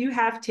hope that you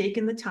have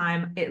taken the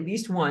time at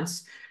least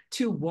once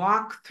to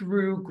walk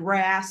through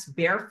grass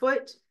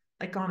barefoot,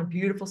 like on a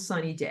beautiful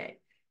sunny day,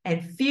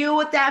 and feel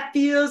what that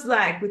feels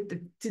like with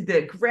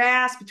the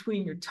grass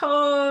between your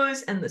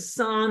toes and the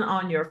sun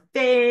on your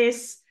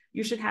face.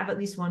 You should have at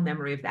least one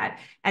memory of that.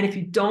 And if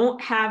you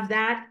don't have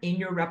that in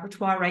your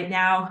repertoire right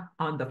now,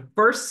 on the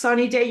first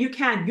sunny day you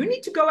can, you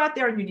need to go out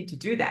there and you need to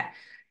do that.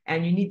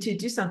 And you need to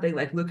do something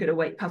like look at a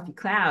white puffy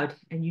cloud,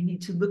 and you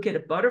need to look at a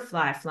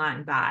butterfly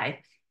flying by,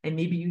 and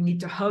maybe you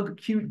need to hug a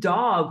cute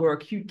dog or a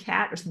cute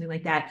cat or something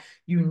like that.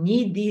 You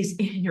need these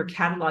in your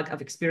catalog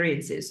of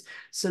experiences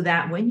so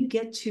that when you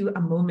get to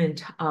a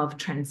moment of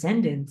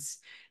transcendence,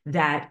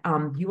 that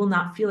you will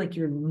not feel like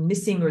you're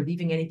missing or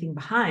leaving anything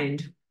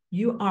behind.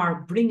 You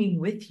are bringing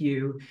with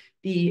you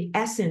the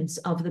essence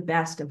of the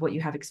best of what you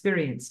have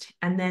experienced.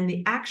 And then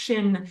the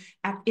action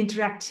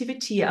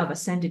interactivity of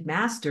ascended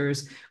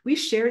masters, we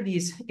share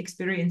these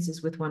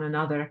experiences with one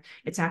another.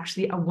 It's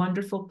actually a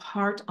wonderful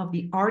part of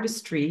the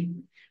artistry,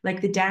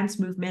 like the dance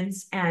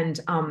movements and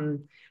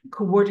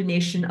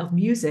coordination of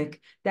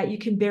music, that you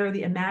can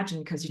barely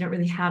imagine because you don't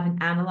really have an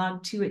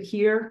analog to it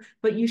here,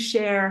 but you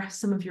share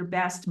some of your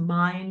best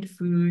mind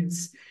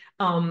foods,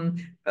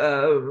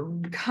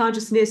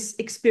 consciousness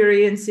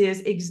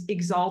experiences,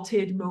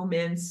 exalted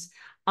moments.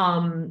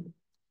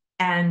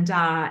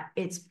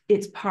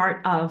 It's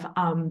part of,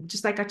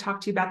 just like I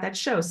talked to you about that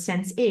show,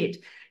 Sense8.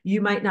 You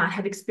might not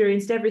have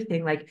experienced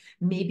everything. Like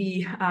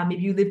maybe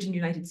you lived in the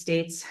United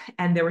States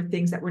and there were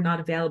things that were not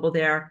available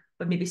there,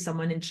 but maybe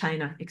someone in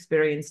China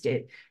experienced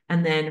it.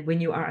 And then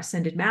when you are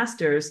ascended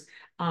masters,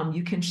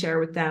 you can share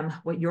with them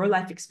what your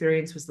life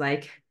experience was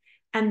like,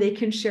 and they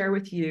can share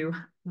with you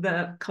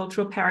the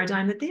cultural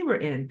paradigm that they were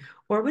in,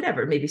 or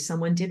whatever. Maybe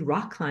someone did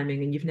rock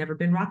climbing and you've never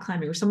been rock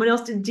climbing, or someone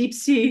else did deep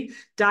sea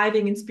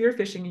diving and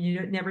spearfishing and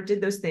you never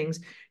did those things.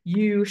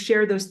 You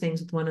share those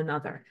things with one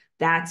another.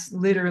 That's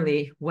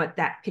literally what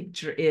that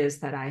picture is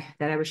that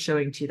I was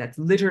showing to you. That's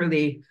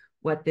literally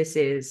what this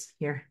is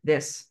here,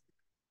 this.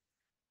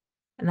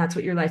 And that's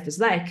what your life is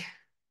like.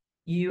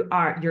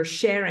 You're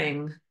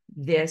sharing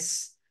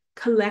this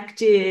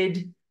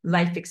collected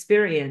life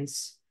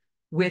experience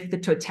with the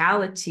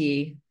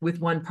totality,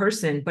 with one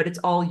person, but it's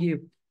all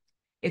you.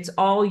 It's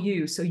all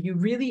you. So you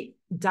really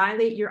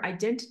dilate your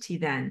identity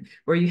then,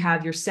 where you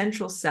have your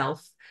central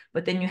self,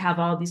 but then you have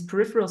all these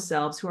peripheral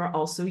selves who are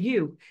also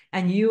you,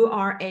 and you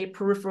are a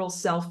peripheral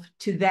self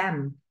to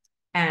them.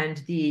 And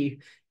the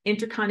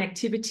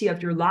interconnectivity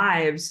of your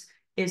lives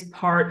is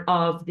part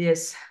of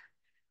this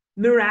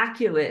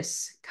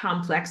miraculous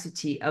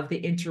complexity of the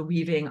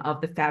interweaving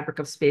of the fabric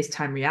of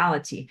space-time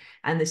reality.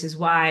 And this is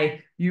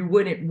why you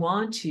wouldn't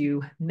want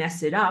to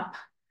mess it up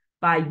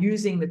by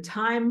using the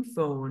time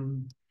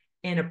phone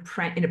in a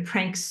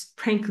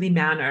prankly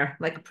manner,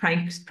 like a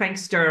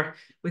prankster,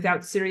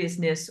 without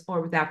seriousness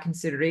or without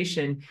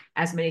consideration,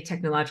 as many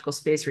technological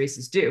space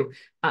races do.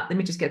 Let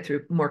me just get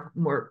through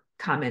more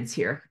comments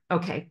here.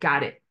 Okay,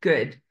 got it.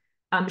 Good.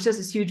 It's just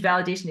this huge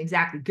validation.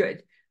 Exactly.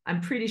 Good. I'm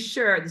pretty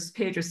sure, this is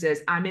Pedro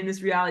says, I'm in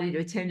this reality to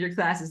attend your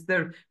classes.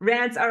 The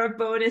rants are a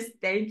bonus.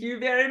 Thank you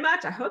very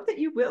much. I hope that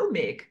you will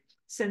make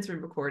sensory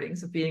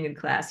recordings of being in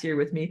class here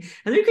with me.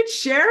 And you could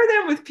share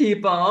them with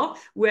people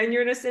when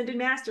you're an Ascended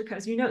Master,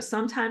 because you know,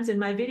 sometimes in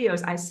my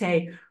videos, I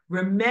say,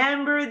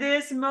 remember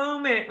this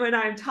moment when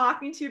I'm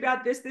talking to you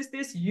about this,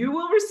 you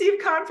will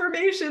receive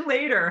confirmation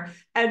later.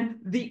 And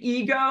the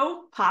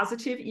ego,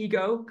 positive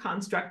ego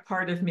construct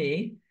part of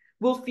me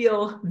will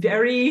feel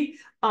very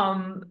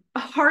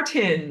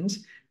heartened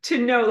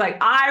to know, like,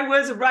 I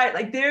was right.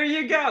 Like, there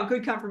you go.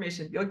 Good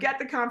confirmation. You'll get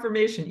the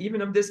confirmation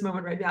even of this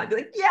moment right now. I'll be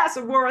like, yes,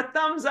 Aurora,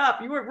 thumbs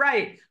up. You were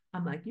right.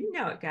 I'm like, you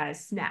know it,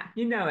 guys. Snap.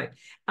 You know it.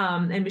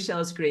 And Michelle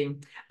is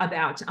agreeing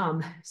about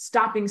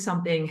stopping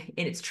something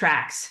in its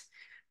tracks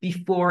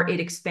before it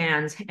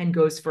expands and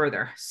goes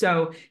further.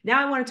 So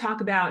now I want to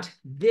talk about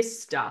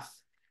this stuff,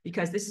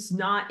 because this is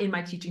not in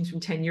my teachings from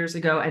 10 years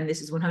ago. And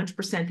this is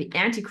 100% the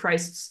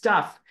Antichrist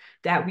stuff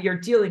that we are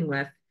dealing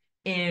with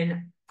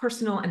in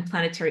personal and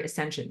planetary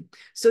ascension.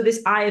 So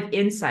this eye of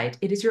insight,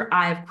 it is your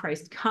eye of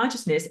Christ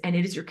consciousness, and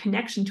it is your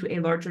connection to a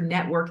larger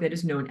network that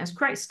is known as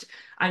Christ.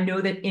 I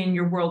know that in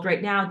your world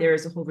right now, there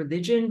is a whole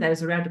religion that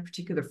is around a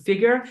particular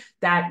figure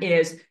that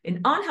is an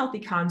unhealthy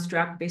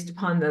construct based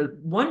upon the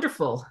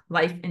wonderful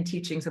life and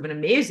teachings of an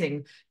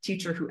amazing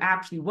teacher who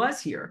actually was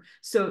here.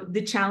 So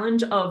the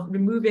challenge of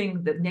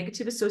removing the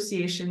negative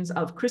associations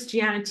of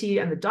Christianity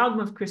and the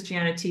dogma of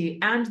Christianity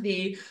and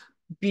the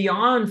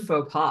beyond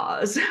faux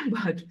pas,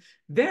 but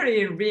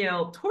very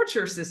real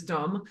torture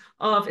system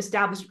of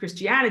established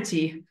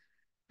Christianity,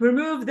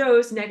 remove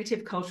those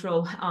negative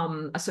cultural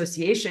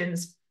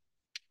associations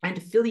and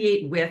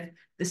affiliate with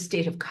the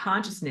state of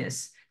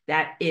consciousness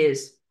that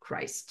is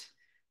Christ.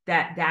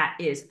 That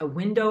is a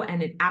window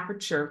and an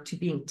aperture to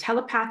being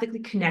telepathically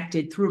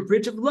connected through a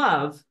bridge of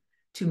love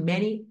to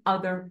many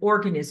other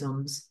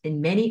organisms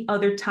in many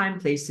other time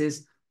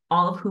places,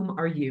 all of whom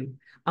are you.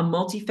 A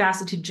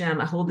multifaceted gem.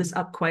 I hold this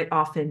up quite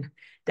often,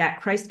 that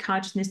Christ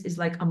consciousness is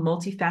like a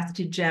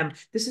multifaceted gem.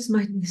 This is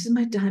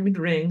my diamond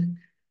ring.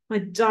 My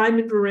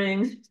diamond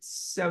ring. It's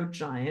so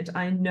giant.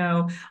 I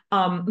know.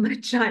 My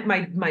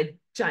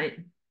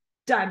giant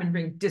diamond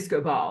ring disco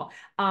ball.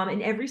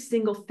 And every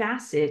single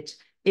facet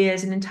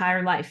is an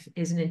entire life,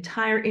 is an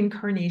entire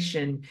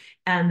incarnation,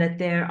 and that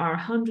there are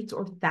hundreds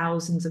or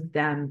thousands of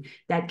them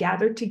that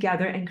gather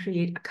together and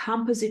create a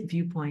composite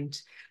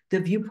viewpoint. The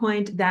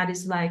viewpoint that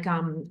is like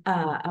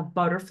a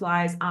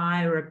butterfly's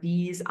eye or a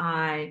bee's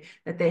eye,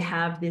 that they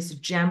have this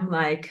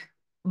gem-like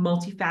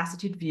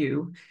multifaceted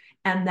view,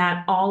 and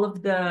that all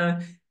of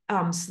the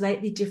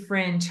slightly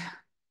different,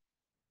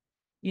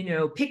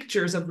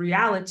 pictures of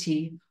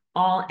reality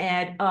all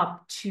add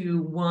up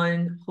to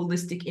one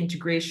holistic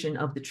integration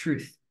of the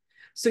truth.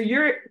 So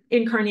your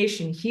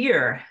incarnation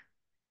here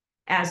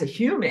as a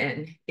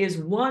human is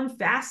one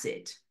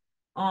facet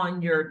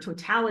on your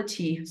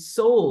totality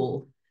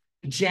soul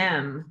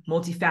gem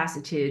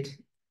multifaceted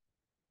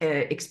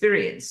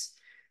experience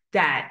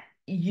that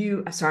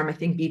you, sorry, my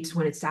thing beeps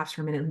when it stops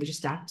for a minute. Let me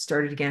just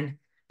start it again.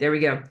 There we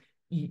go.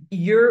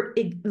 Your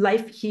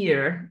life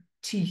here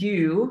to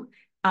you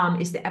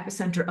is the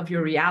epicenter of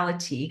your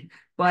reality,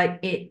 but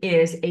it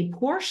is a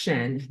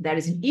portion that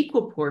is an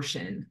equal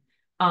portion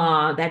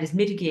that is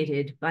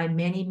mitigated by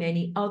many,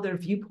 many other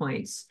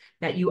viewpoints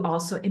that you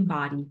also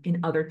embody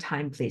in other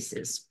time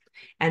places.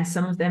 And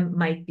some of them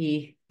might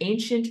be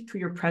ancient to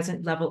your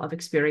present level of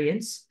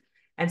experience,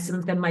 and some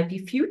of them might be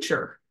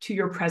future to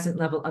your present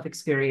level of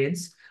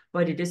experience,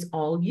 but it is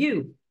all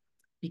you,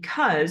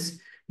 because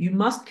you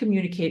must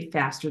communicate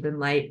faster than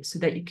light so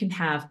that you can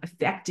have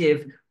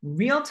effective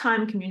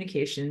real-time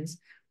communications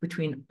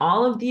between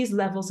all of these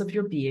levels of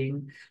your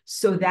being,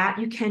 so that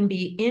you can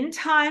be in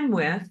time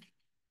with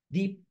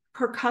the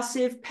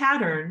percussive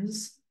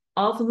patterns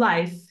of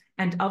life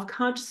and of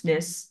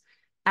consciousness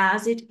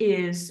as it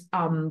is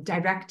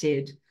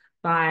directed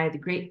by the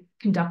great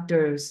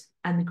conductors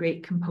and the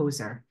great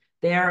composer.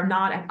 They are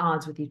not at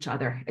odds with each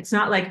other. It's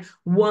not like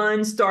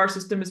one star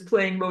system is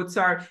playing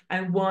Mozart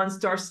and one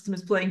star system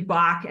is playing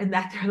Bach, and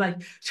that they're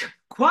like,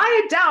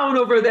 quiet down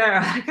over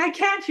there. Like, I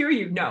can't hear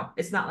you. No,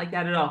 it's not like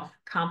that at all.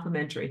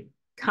 Complementary.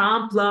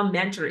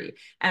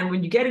 And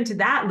when you get into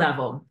that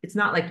level, it's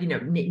not like,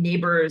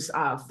 neighbors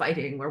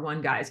fighting where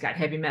one guy's got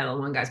heavy metal,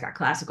 one guy's got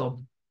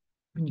classical.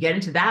 When you get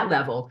into that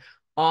level,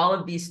 all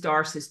of these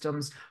star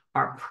systems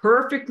are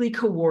perfectly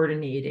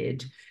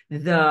coordinated.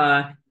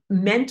 The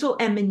mental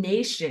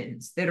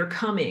emanations that are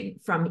coming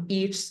from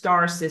each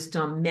star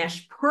system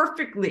mesh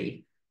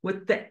perfectly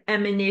with the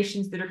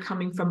emanations that are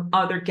coming from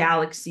other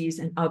galaxies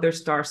and other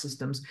star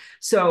systems.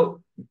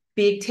 So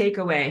big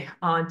takeaway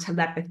on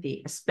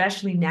telepathy,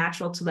 especially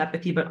natural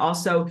telepathy, but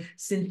also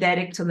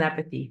synthetic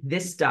telepathy.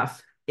 This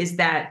stuff is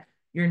that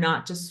you're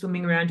not just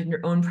swimming around in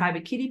your own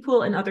private kiddie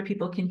pool and other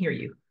people can hear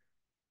you.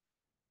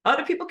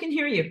 Other people can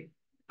hear you.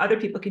 Other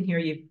people can hear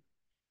you.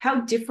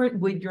 How different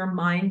would your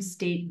mind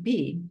state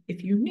be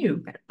if you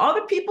knew that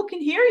other people can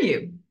hear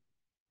you,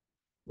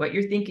 what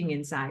you're thinking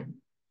inside?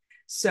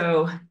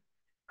 So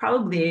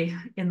probably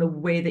in the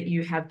way that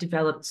you have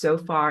developed so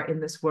far in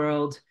this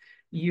world,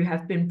 you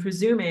have been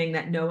presuming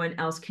that no one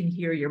else can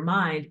hear your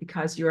mind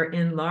because you're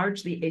in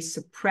largely a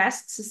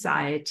suppressed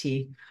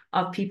society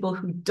of people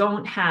who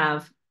don't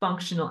have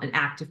functional and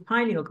active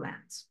pineal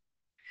glands.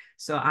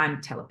 So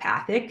I'm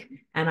telepathic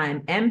and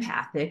I'm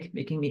empathic,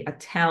 making me a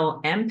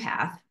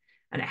tele-empath,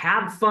 and I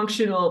have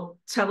functional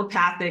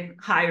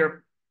telepathic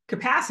higher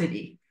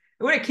capacity.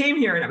 And when I came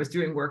here and I was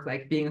doing work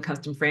like being a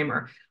custom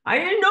framer, I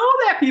didn't know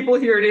that people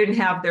here didn't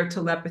have their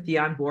telepathy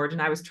on board.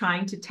 And I was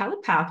trying to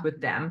telepath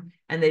with them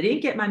and they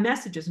didn't get my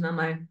messages. And I'm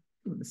like,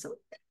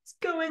 something's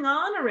going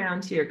on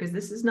around here because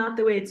this is not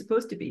the way it's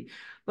supposed to be.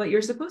 But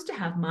you're supposed to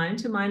have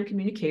mind-to-mind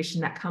communication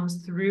that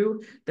comes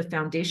through the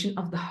foundation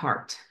of the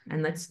heart.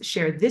 And let's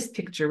share this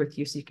picture with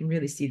you so you can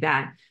really see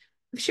that.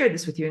 I've shared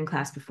this with you in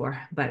class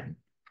before, but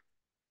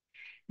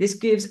this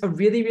gives a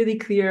really, really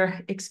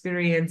clear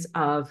experience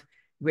of,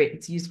 wait,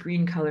 let's use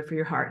green color for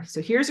your heart.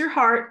 So here's your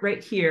heart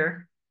right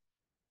here.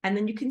 And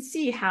then you can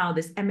see how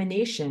this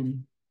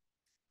emanation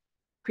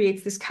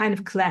creates this kind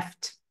of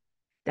cleft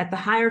that the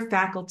higher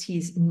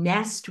faculties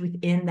nest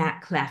within that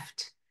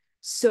cleft.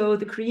 So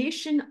the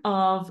creation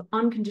of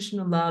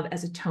unconditional love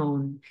as a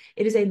tone,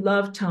 it is a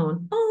love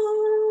tone.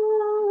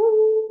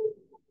 Oh.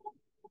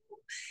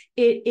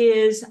 It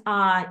is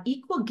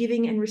equal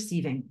giving and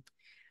receiving.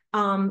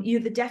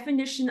 The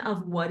definition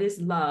of what is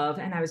love,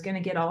 and I was going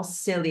to get all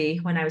silly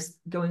when I was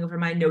going over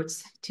my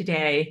notes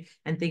today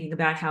and thinking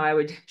about how I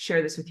would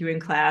share this with you in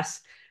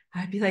class.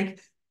 I'd be like,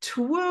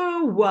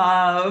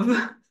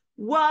 twoo-wov,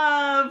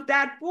 wov,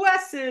 that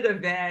blessed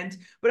event.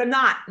 But I'm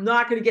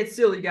not going to get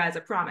silly, guys,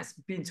 I promise.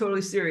 I'm being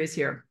totally serious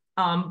here.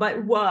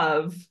 But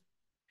wov,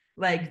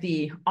 like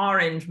the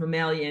orange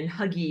mammalian,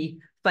 huggy,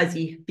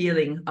 fuzzy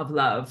feeling of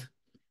love.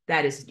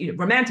 That is,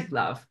 romantic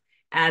love,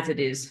 as it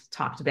is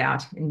talked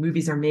about, and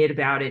movies are made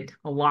about it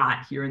a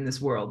lot here in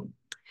this world,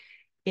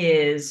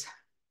 is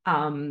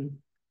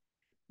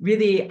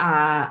really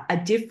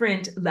a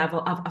different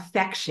level of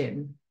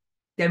affection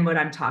than what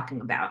I'm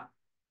talking about.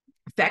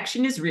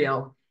 Affection is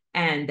real,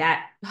 and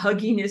that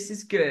hugginess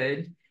is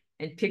good,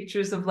 and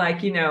pictures of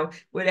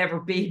whatever,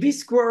 baby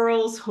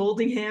squirrels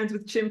holding hands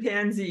with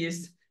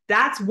chimpanzees,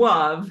 that's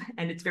love,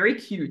 and it's very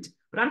cute.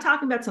 But I'm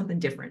talking about something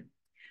different.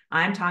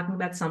 I'm talking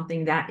about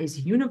something that is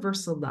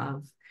universal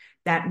love.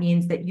 That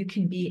means that you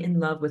can be in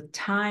love with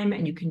time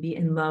and you can be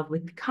in love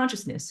with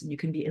consciousness and you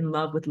can be in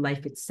love with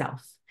life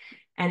itself.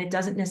 And it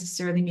doesn't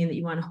necessarily mean that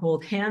you want to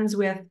hold hands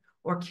with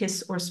or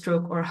kiss or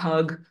stroke or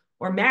hug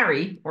or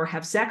marry or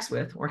have sex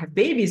with or have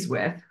babies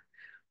with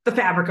the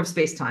fabric of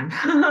space-time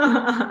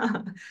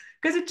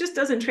because it just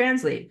doesn't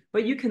translate.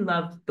 But you can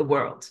love the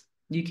world.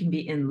 You can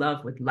be in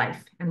love with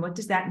life. And what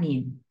does that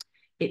mean?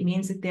 It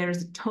means that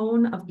there's a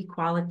tone of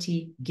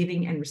equality,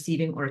 giving and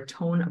receiving, or a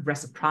tone of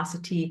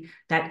reciprocity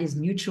that is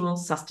mutual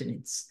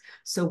sustenance.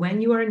 So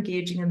when you are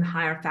engaging in the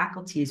higher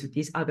faculties with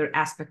these other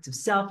aspects of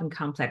self and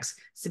complex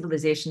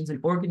civilizations and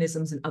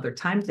organisms and other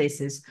time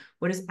places,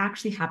 what is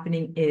actually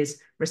happening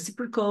is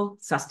reciprocal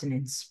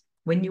sustenance.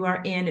 When you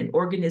are in an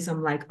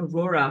organism like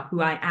Aurora, who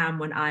I am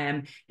when I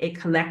am a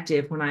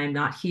collective, when I am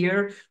not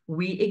here,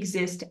 we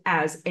exist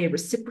as a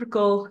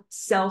reciprocal,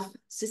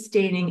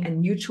 self-sustaining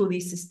and mutually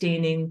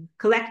sustaining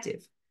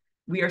collective.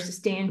 We are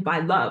sustained by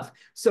love.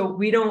 So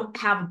we don't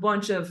have a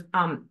bunch of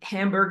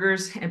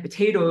hamburgers and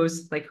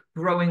potatoes like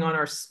growing on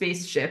our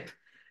spaceship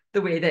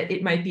the way that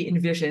it might be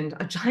envisioned,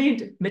 a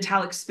giant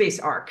metallic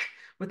space ark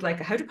with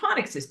like a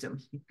hydroponic system.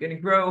 You're going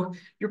to grow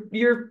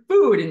your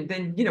food and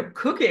then,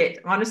 cook it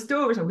on a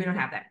stove or something. We don't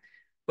have that.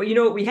 But you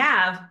know what we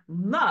have?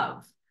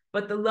 Love.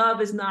 But the love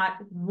is not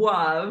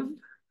love.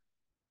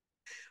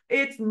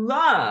 It's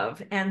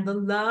love. And the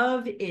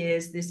love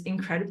is this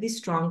incredibly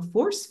strong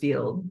force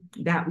field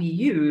that we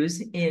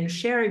use in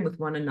sharing with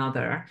one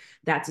another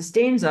that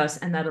sustains us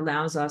and that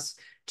allows us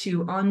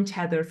to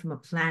untether from a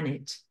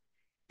planet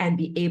and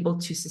be able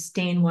to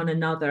sustain one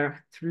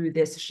another through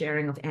this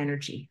sharing of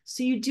energy.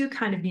 So you do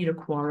kind of need a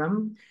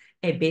quorum,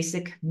 a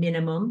basic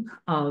minimum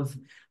of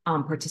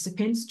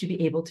participants to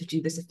be able to do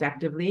this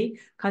effectively,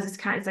 because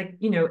it's like,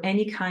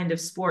 any kind of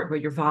sport where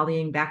you're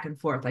volleying back and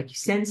forth, like you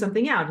send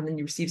something out and then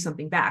you receive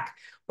something back,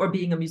 or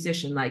being a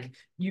musician, like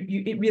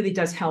it really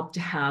does help to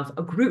have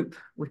a group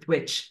with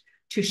which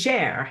to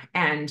share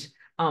and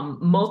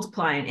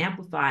multiply and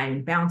amplify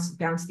and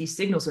bounce these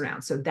signals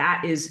around. So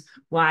that is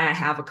why I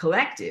have a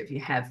collective. You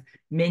have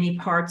many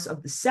parts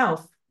of the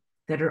self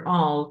that are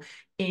all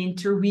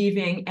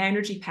interweaving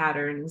energy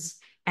patterns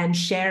and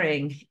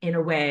sharing in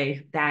a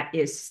way that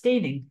is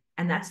sustaining.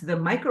 And that's the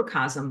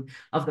microcosm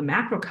of the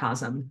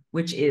macrocosm,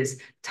 which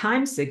is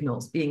time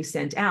signals being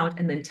sent out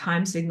and then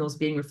time signals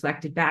being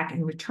reflected back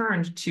and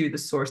returned to the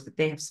source that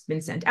they have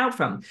been sent out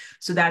from.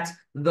 So that's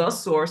the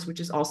source, which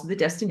is also the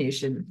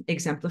destination,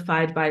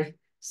 exemplified by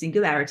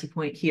singularity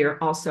point here.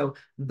 Also,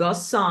 the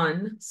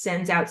sun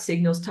sends out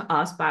signals to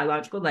us,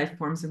 biological life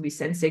forms, and we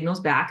send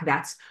signals back.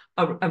 That's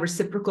a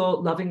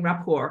reciprocal loving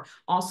rapport.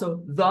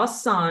 Also, the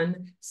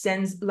sun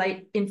sends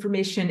light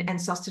information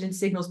and sustenance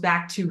signals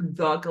back to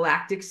the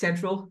galactic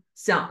central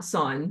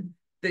sun,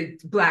 the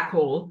black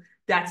hole,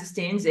 that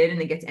sustains it and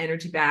then gets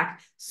energy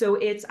back. So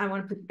it's, I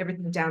want to put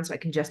everything down so I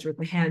can gesture with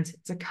my hands.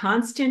 It's a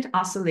constant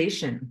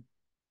oscillation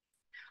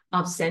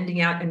of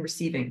sending out and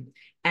receiving.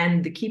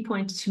 And the key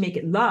point to make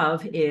it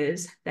love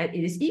is that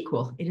it is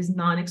equal. It is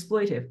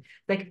non-exploitive.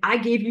 Like, I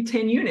gave you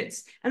 10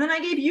 units, and then I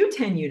gave you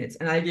 10 units,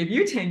 and I gave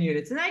you 10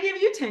 units, and I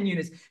gave you 10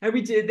 units. And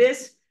we did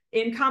this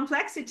in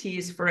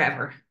complexities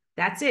forever.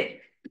 That's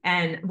it.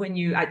 And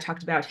when I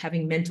talked about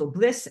having mental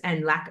bliss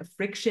and lack of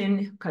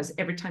friction, because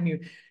every time you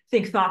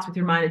think thoughts with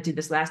your mind, I did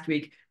this last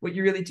week, what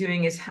you're really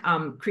doing is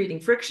creating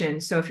friction.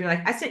 So if you're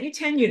like, I sent you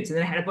 10 units, and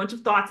then I had a bunch of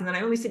thoughts, and then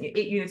I only sent you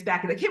 8 units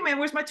back, you're like, hey man,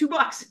 where's my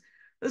 $2?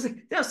 I was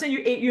like, they'll send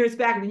you 8 units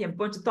back, and then you have a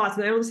bunch of thoughts,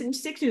 and then I only send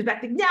you 6 units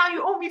back. Like, now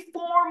you owe me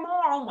 4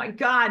 more. Oh my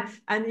God.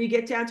 And then you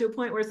get down to a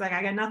point where it's like,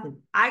 I got nothing.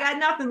 I got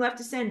nothing left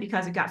to send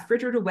because it got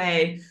frittered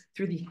away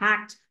through the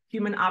hacked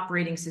human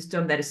operating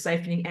system that is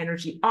siphoning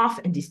energy off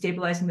and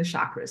destabilizing the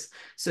chakras.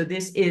 So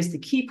this is the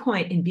key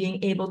point in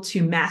being able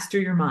to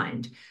master your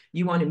mind.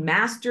 You want to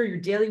master your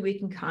daily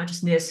waking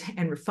consciousness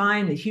and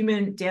refine the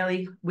human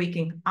daily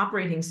waking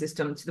operating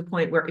system to the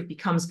point where it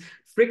becomes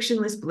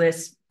frictionless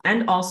bliss.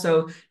 And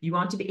also, you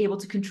want to be able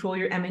to control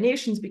your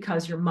emanations,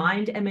 because your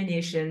mind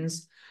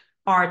emanations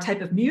are a type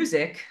of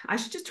music. I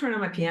should just turn on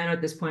my piano at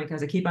this point,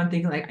 because I keep on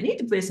thinking, like, I need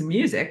to play some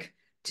music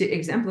to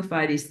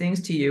exemplify these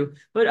things to you.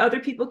 But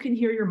other people can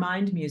hear your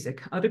mind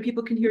music. Other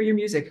people can hear your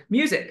music.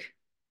 Music.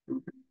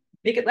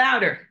 Make it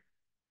louder.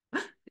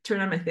 Turn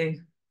on my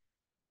thing.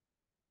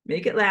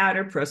 Make it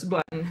louder. Press a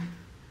button.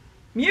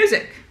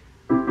 Music.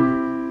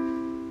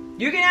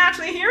 You can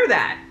actually hear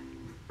that.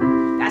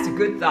 That's a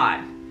good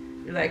thought.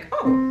 You're like,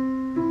 oh,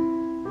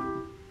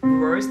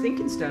 Aurora's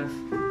thinking stuff.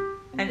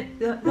 And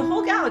the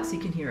whole galaxy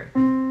can hear it.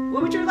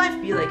 What would your life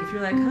be like if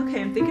you're like,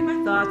 okay, I'm thinking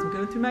my thoughts, I'm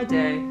going through my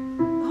day.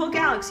 The whole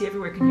galaxy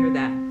everywhere can hear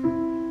that.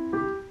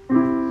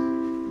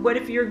 What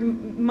if your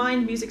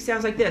mind music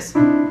sounds like this?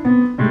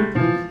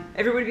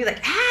 Everybody would be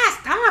like,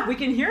 stop, we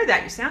can hear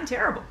that. You sound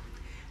terrible.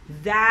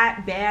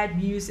 That bad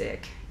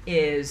music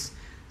is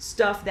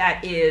stuff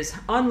that is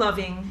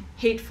unloving,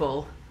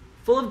 hateful,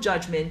 full of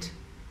judgment,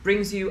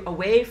 brings you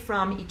away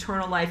from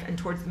eternal life and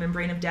towards the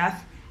membrane of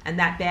death. And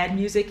that bad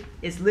music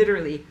is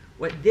literally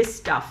what this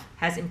stuff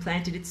has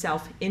implanted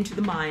itself into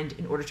the mind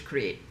in order to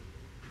create.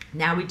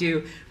 Now we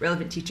do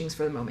relevant teachings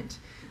for the moment.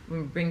 I'm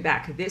going to bring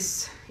back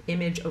this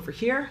image over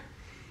here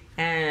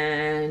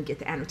and get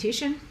the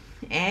annotation.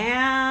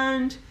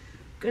 And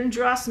I'm going to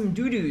draw some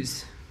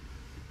doo-doos.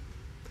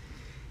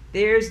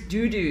 There's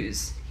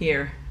doo-doos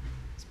here.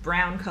 It's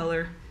brown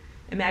color.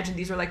 Imagine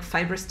these are like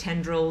fibrous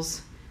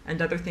tendrils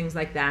and other things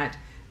like that.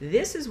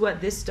 This is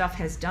what this stuff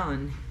has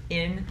done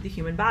in the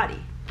human body.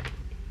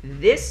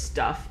 This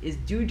stuff is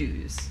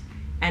doo-doos,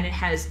 and it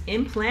has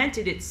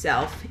implanted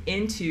itself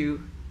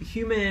into the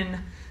human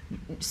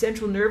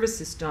central nervous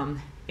system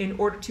in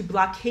order to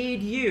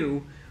blockade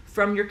you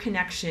from your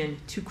connection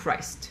to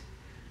Christ.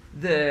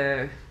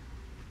 The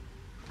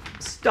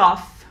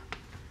stuff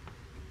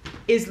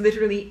is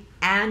literally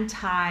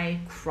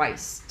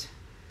anti-Christ.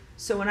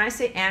 So when I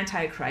say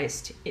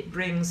anti-Christ, it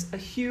brings a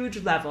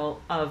huge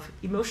level of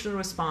emotional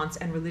response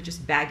and religious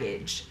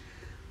baggage.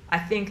 I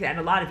think that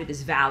a lot of it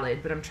is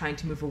valid, but I'm trying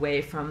to move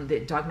away from the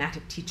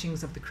dogmatic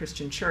teachings of the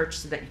Christian church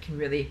so that you can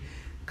really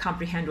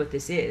comprehend what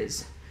this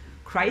is.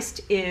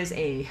 Christ is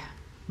a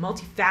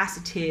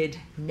multifaceted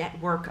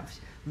network of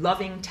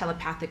loving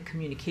telepathic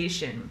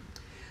communication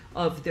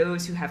of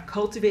those who have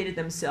cultivated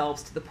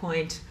themselves to the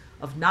point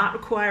of not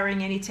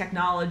requiring any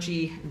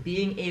technology,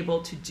 being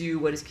able to do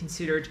what is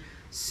considered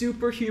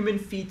superhuman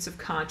feats of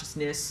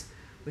consciousness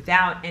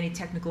without any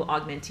technical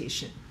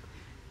augmentation.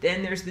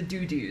 Then there's the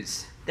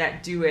doo-doos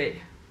that do it.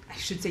 I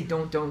should say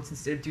don't-don'ts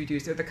instead of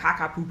doo-doos. They're the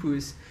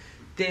caca-poo-poos.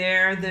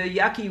 They're the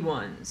yucky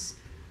ones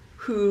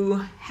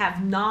who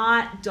have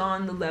not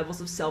done the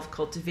levels of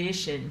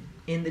self-cultivation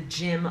in the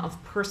gym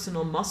of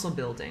personal muscle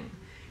building.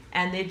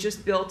 And they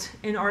just built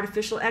an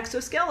artificial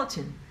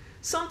exoskeleton,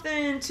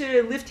 something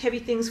to lift heavy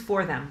things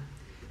for them,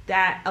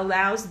 that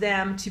allows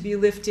them to be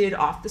lifted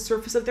off the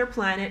surface of their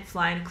planet,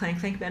 fly in a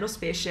clank-clank metal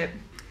spaceship,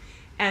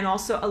 and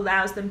also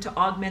allows them to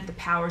augment the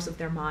powers of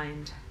their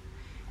mind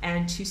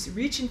and to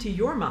reach into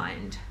your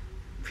mind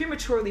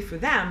prematurely for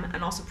them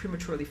and also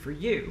prematurely for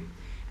you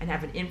and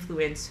have an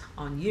influence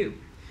on you.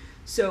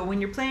 So when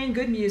you're playing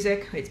good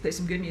music, let's play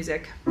some good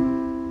music.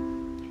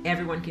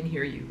 everyone can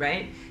hear you,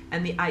 right?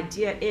 And the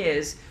idea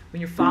is when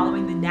you're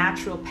following the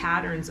natural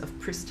patterns of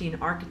pristine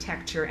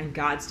architecture and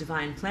God's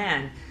divine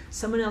plan,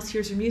 someone else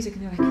hears your music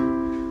and they're like,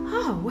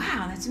 oh,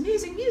 wow, that's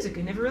amazing music.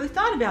 I never really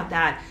thought about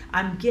that.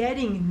 I'm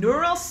getting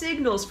neural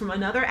signals from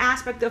another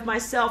aspect of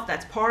myself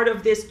that's part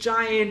of this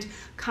giant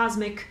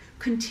cosmic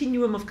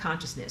continuum of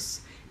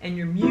consciousness. And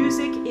your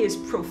music is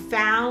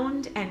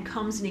profound and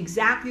comes in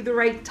exactly the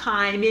right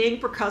timing,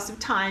 percussive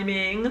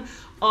timing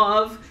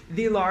of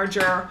the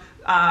larger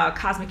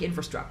cosmic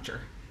infrastructure.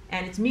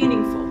 And it's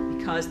meaningful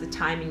because the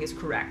timing is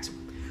correct.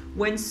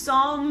 When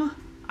some,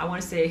 I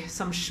want to say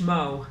some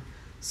schmo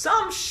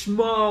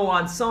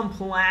on some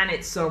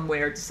planet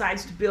somewhere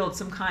decides to build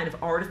some kind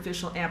of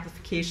artificial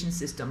amplification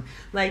system,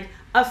 like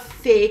a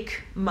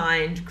fake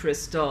mind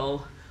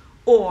crystal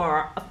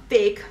or a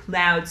fake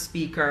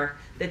loudspeaker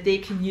that they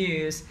can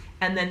use,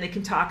 and then they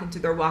can talk into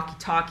their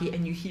walkie-talkie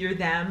and you hear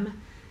them,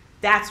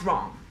 that's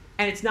wrong.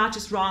 And it's not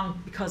just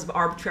wrong because of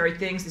arbitrary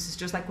things. This is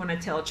just like when I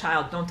tell a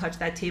child, don't touch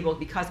that table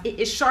because it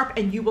is sharp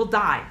and you will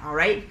die, all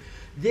right?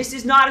 This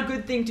is not a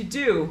good thing to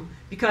do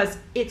because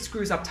it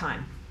screws up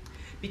time.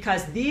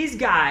 Because these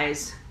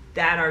guys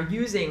that are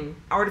using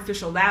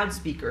artificial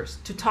loudspeakers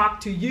to talk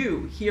to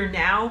you here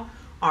now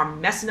are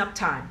messing up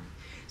time.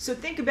 So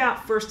think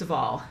about, first of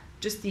all,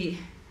 just the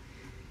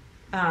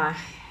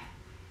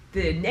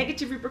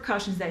negative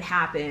repercussions that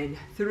happen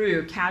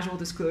through casual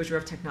disclosure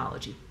of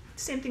technology.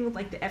 Same thing with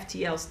like the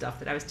FTL stuff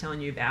that I was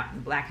telling you about in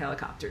the black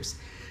helicopters.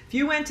 If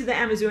you went to the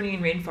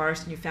Amazonian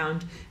rainforest and you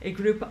found a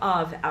group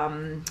of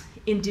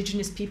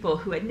indigenous people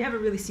who had never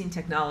really seen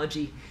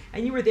technology,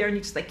 and you were there and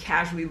you just like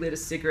casually lit a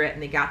cigarette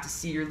and they got to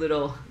see your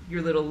little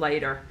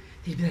lighter,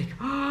 they'd be like,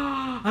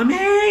 oh,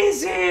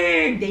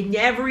 amazing! They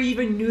never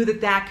even knew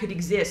that that could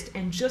exist,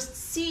 and just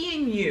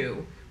seeing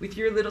you with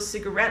your little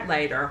cigarette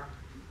lighter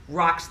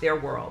rocks their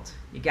world.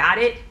 You got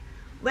it?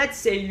 Let's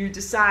say you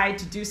decide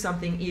to do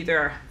something,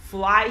 either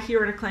fly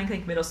here in a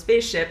clank middle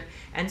spaceship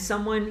and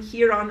someone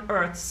here on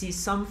Earth sees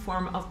some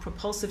form of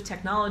propulsive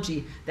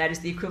technology that is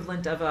the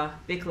equivalent of a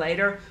big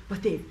lighter,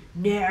 but they've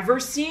never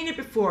seen it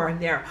before and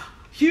they're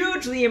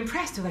hugely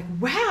impressed. They're like,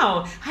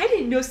 wow, I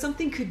didn't know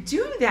something could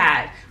do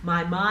that.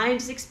 My mind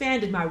is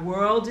expanded, my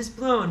world is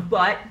blown,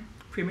 but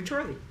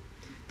prematurely.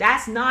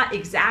 That's not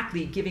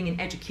exactly giving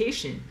an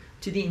education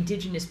to the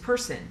indigenous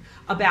person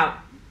about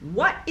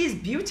what is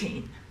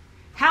butane,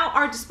 how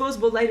are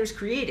disposable lighters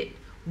created,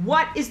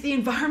 what is the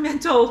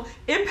environmental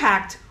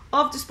impact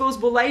of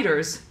disposable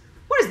lighters,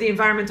 what is the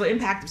environmental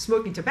impact of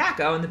smoking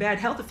tobacco and the bad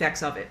health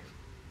effects of it.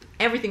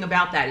 Everything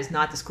about that is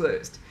not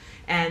disclosed.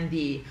 And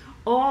the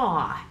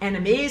awe and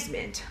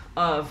amazement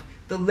of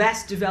the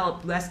less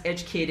developed, less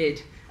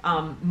educated,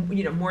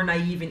 more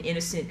naive and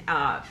innocent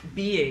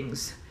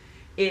beings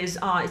is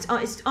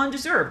it's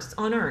undeserved, it's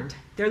unearned.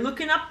 They're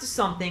looking up to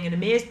something and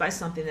amazed by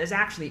something that's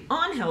actually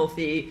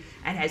unhealthy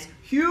and has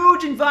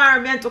huge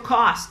environmental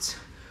costs.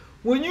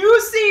 When you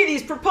see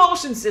these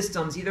propulsion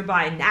systems, either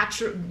by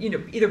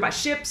either by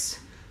ships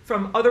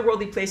from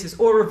otherworldly places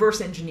or reverse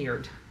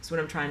engineered, that's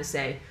what I'm trying to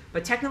say,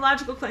 but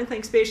technological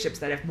clank spaceships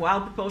that have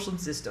wild propulsion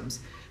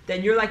systems,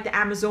 then you're like the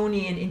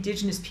Amazonian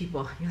indigenous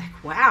people. You're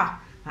like, wow,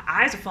 my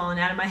eyes are falling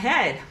out of my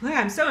head. Look,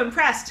 I'm so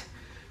impressed.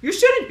 You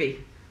shouldn't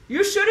be.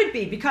 You shouldn't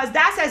be, because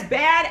that's as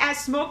bad as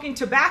smoking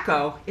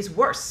tobacco is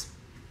worse.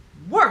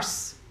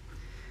 Worse.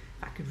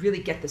 If I could really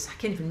get this, I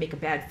can't even make a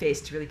bad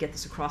face to really get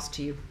this across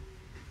to you.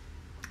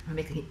 I'm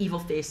making an evil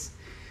face.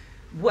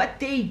 What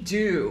they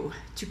do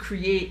to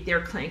create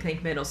their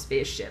clank metal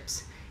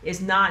spaceships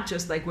is not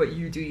just like what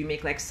you do. You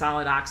make like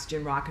solid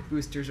oxygen rocket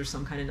boosters or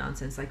some kind of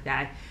nonsense like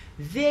that.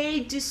 They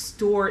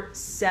distort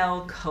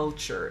cell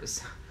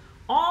cultures.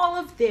 All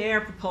of their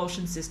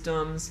propulsion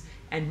systems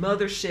and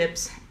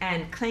motherships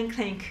and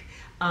clank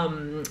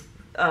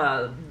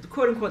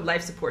quote-unquote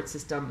life support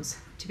systems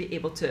to be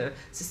able to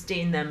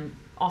sustain them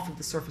off of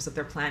the surface of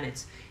their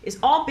planets is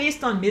all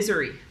based on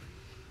misery.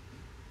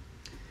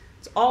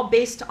 It's all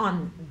based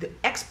on the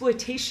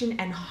exploitation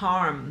and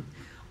harm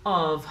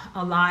of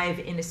alive,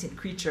 innocent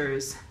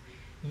creatures,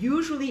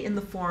 usually in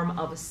the form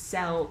of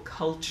cell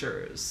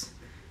cultures.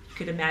 You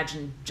could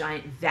imagine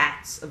giant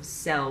vats of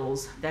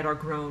cells that are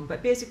grown,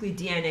 but basically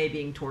DNA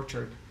being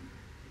tortured.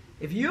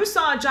 If you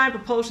saw a giant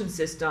propulsion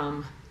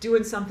system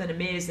doing something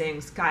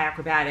amazing, sky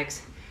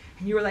acrobatics,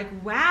 and you were like,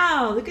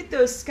 wow, look at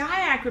those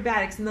sky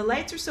acrobatics, and the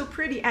lights are so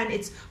pretty, and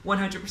it's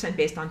 100%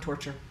 based on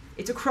torture.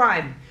 It's a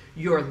crime.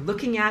 You're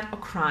looking at a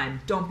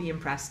crime. Don't be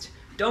impressed.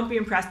 Don't be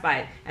impressed by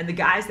it. And the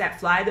guys that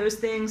fly those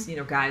things,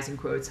 guys in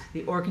quotes,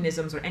 the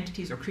organisms or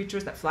entities or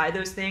creatures that fly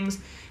those things,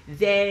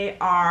 they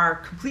are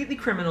completely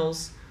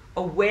criminals,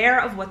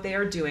 aware of what they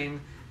are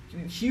doing,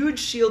 huge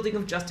shielding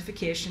of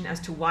justification as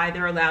to why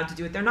they're allowed to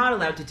do it. They're not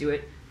allowed to do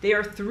it. They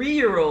are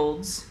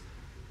 3-year-olds.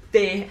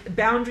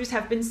 Boundaries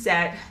have been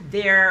set.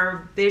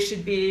 They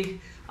should be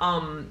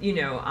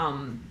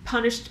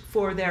punished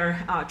for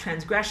their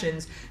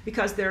transgressions,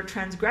 because their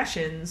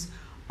transgressions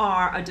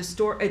are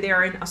they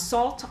are an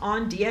assault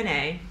on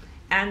DNA,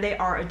 and they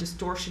are a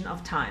distortion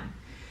of time.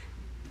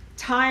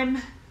 Time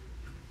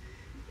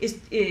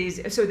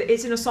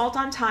it's an assault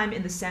on time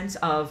in the sense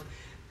of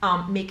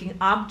making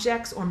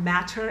objects or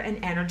matter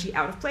and energy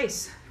out of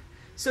place.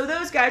 So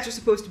those guys are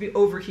supposed to be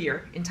over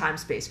here in time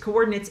space,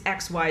 coordinates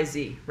X, Y,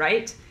 Z,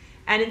 right?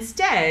 And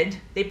instead,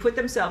 they put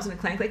themselves in a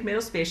clank-like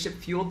metal spaceship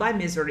fueled by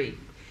misery,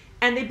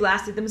 and they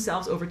blasted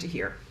themselves over to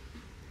here.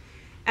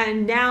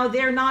 And now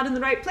they're not in the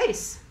right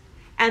place.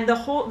 And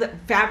the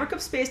fabric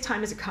of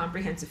space-time is a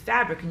comprehensive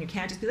fabric, and you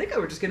can't just be like,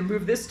 oh, we're just going to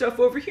move this stuff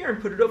over here and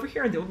put it over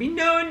here, and there will be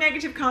no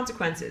negative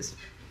consequences.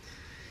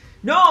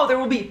 No, there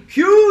will be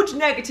huge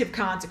negative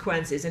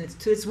consequences, and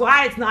it's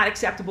why it's not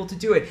acceptable to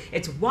do it.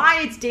 It's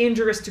why it's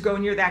dangerous to go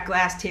near that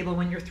glass table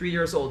when you're 3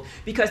 years old,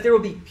 because there will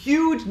be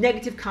huge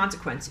negative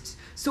consequences.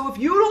 So if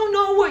you don't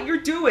know what you're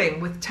doing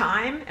with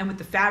time and with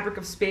the fabric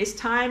of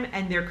space-time,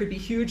 and there could be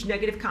huge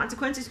negative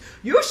consequences,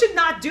 you should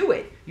not do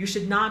it. You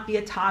should not be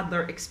a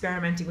toddler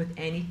experimenting with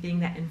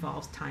anything that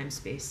involves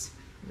time-space,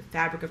 the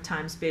fabric of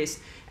time-space,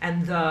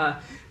 and the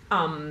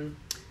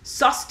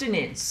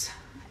sustenance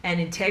and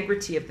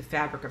integrity of the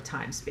fabric of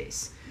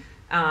time-space.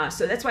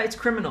 So that's why it's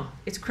criminal.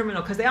 It's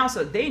criminal because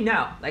they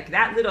know, like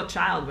that little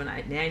child when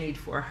I nannied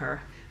for her,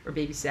 or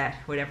babysat,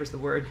 whatever's the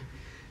word,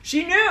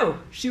 she knew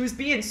she was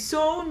being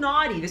so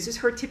naughty. This is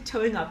her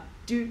tiptoeing up.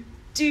 I'm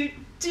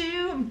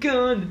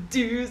gonna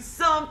do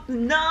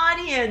something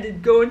naughty, and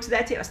then go into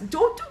that table. I said,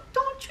 don't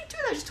you do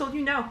that. I just told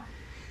you no.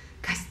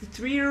 Guys, the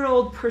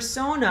 3-year-old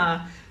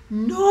persona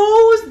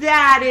knows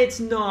that it's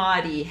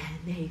naughty,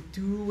 and they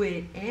do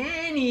it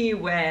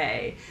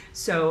anyway.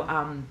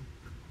 So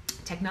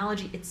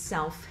technology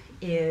itself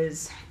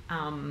is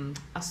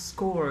a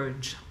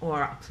scourge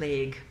or a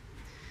plague,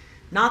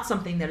 not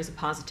something that is a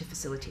positive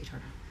facilitator,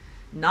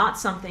 not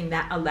something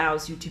that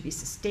allows you to be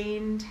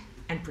sustained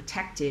and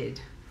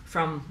protected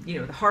from,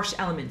 the harsh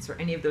elements or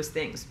any of those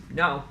things.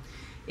 No,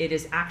 it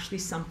is actually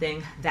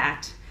something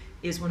that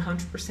is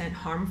 100%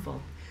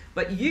 harmful.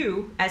 But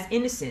you, as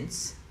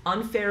innocents,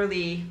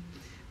 unfairly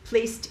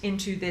placed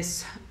into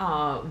this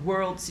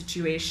world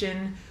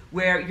situation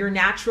where your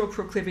natural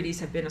proclivities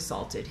have been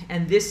assaulted,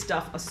 and this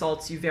stuff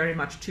assaults you very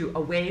much too,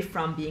 away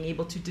from being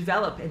able to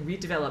develop and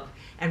redevelop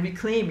and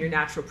reclaim your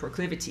natural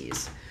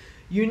proclivities.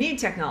 You need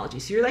technology.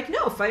 So you're like,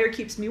 no, fire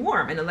keeps me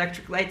warm, and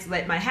electric lights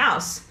light my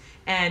house,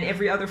 and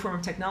every other form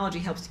of technology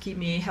helps to keep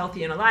me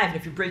healthy and alive, and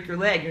if you break your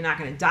leg, you're not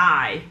going to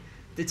die.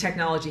 The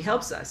technology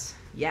helps us.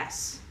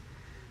 Yes.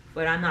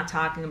 But I'm not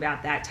talking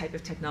about that type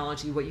of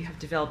technology, what you have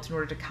developed in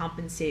order to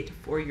compensate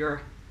for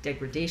your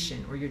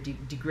degradation or your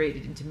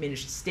degraded and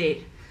diminished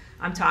state.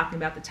 I'm talking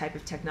about the type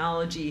of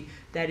technology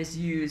that is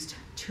used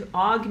to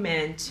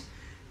augment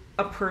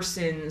a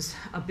person's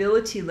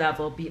ability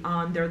level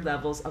beyond their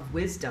levels of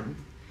wisdom,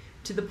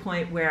 to the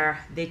point where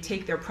they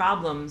take their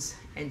problems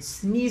and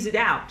sneeze it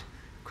out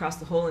across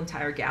the whole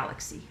entire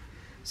galaxy.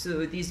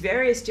 So these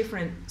various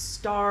different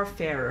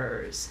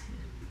starfarers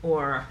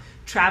or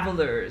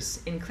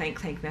travelers in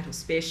clank metal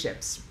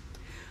spaceships,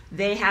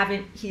 they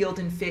haven't healed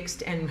and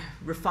fixed and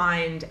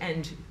refined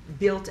and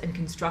built and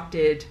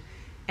constructed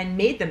and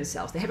made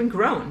themselves. They haven't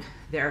grown.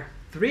 They're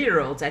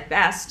 3-year-olds at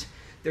best.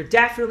 They're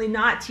definitely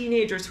not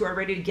teenagers who are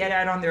ready to get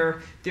out on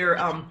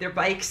their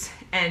bikes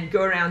and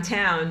go around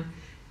town.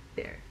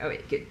 Oh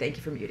wait, good. Thank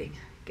you for muting.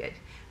 Good.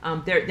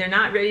 They're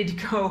not ready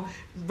to go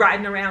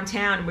riding around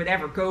town,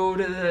 whatever. Go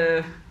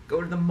to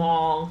the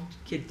mall.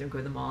 Kids don't go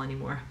to the mall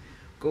anymore.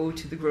 Go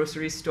to the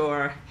grocery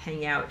store,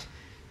 hang out,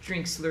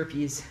 drink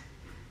Slurpees.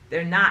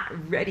 They're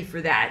not ready for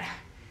that.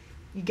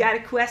 You got a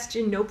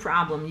question? No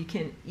problem. You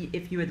can,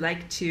 if you would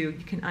like to,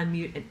 you can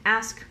unmute and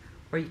ask,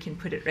 or you can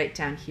put it right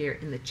down here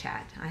in the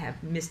chat. I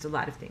have missed a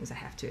lot of things. I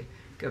have to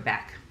go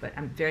back, but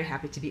I'm very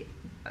happy to be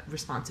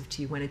responsive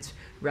to you when it's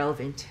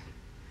relevant.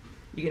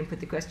 You gonna put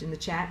the question in the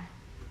chat?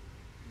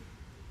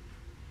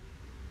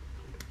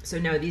 So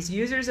no, these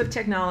users of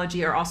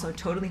technology are also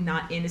totally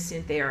not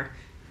innocent. They are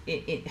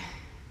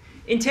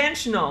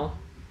intentional,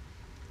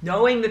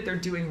 knowing that they're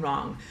doing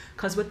wrong,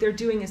 because what they're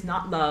doing is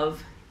not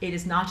love. It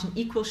is not an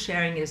equal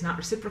sharing. It is not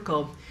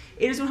reciprocal.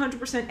 It is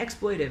 100%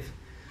 exploitive.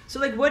 So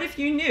like, what if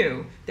you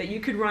knew that you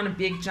could run a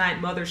big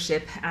giant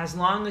mothership as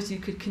long as you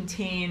could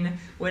contain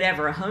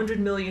whatever 100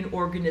 million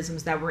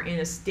organisms that were in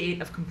a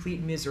state of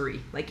complete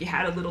misery? Like you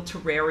had a little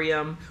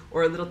terrarium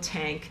or a little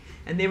tank,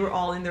 and they were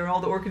all in there.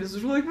 All the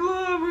organisms were like,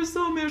 oh, we're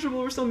so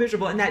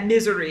miserable, and that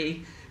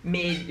misery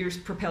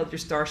propelled your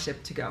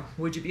starship to go.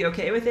 Would you be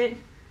okay with it?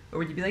 Or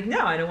would you be like,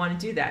 no, I don't want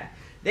to do that?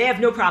 They have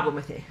no problem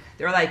with it.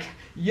 They're like,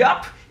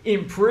 yup,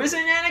 imprison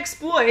and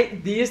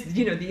exploit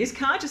these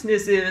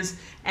consciousnesses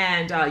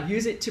and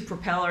use it to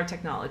propel our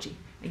technology.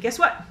 And guess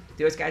what?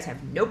 Those guys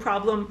have no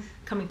problem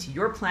coming to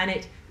your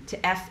planet to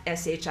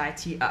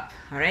FSHIT up,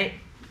 all right?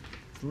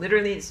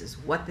 Literally, this is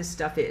what this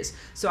stuff is.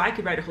 So I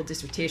could write a whole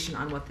dissertation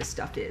on what this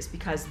stuff is,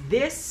 because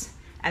this,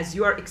 as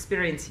you are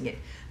experiencing it,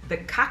 the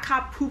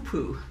caca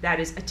poo-poo that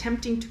is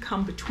attempting to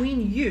come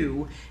between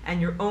you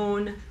and your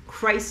own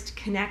Christ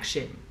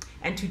connection,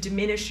 and to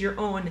diminish your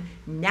own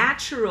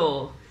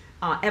natural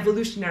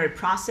evolutionary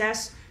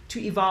process to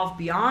evolve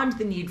beyond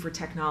the need for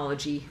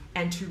technology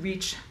and to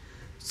reach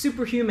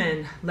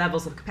superhuman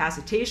levels of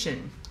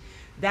capacitation.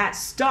 That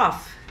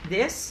stuff,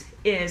 this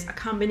is a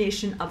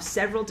combination of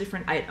several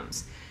different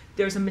items.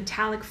 There's a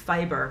metallic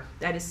fiber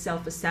that is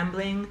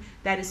self-assembling,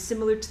 that is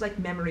similar to like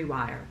memory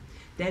wire.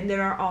 Then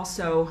there are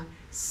also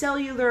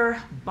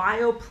cellular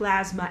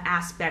bioplasma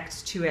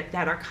aspects to it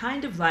that are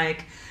kind of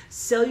like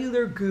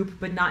cellular goop,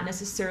 but not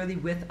necessarily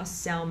with a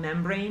cell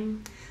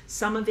membrane.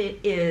 Some of it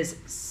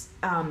is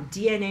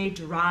DNA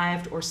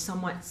derived or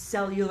somewhat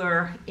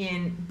cellular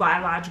in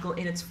biological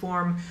in its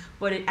form,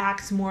 but it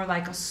acts more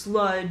like a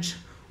sludge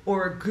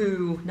or a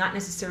goo, not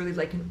necessarily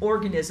like an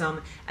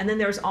organism. And then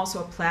there's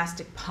also a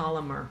plastic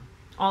polymer.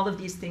 All of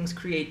these things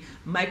create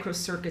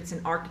microcircuits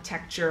and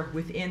architecture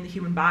within the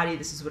human body.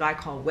 This is what I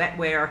call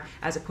wetware,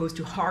 as opposed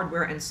to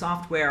hardware and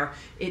software.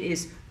 It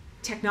is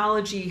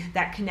technology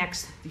that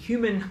connects the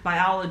human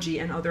biology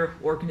and other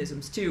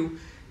organisms to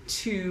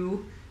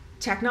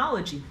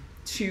technology,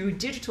 to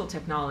digital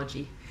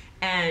technology.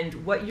 And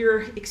what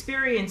you're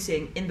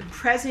experiencing in the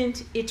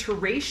present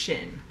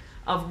iteration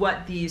of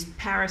what these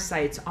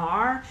parasites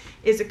are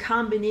is a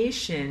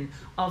combination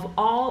of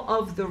all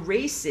of the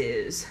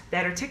races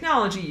that are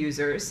technology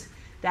users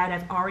that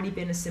have already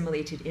been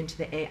assimilated into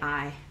the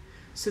AI.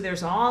 So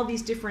there's all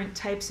these different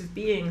types of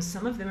beings.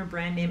 Some of them are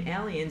brand name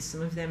aliens.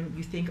 Some of them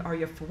you think are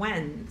your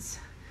friends.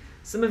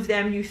 Some of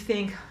them you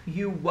think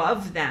you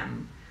love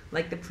them,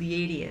 like the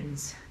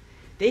Pleiadians.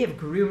 They have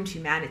groomed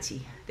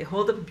humanity. They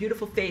hold up a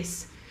beautiful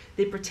face.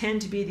 They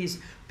pretend to be these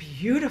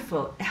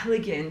beautiful,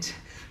 elegant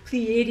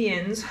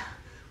Pleiadians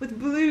with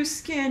blue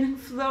skin and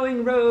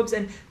flowing robes,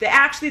 and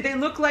they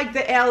look like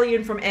the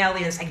alien from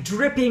Aliens, like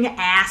dripping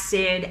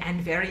acid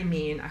and very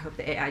mean. I hope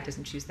the AI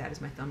doesn't choose that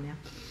as my thumbnail.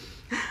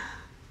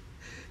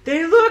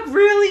 They look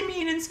really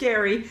mean and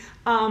scary,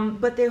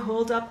 but they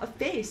hold up a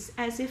face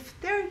as if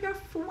they're your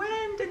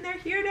friend and they're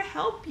here to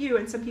help you.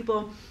 And some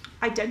people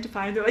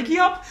identify and they're like,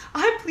 yup,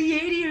 I'm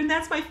Pleiadian and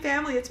that's my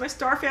family, it's my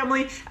star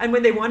family. And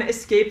when they want to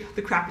escape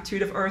the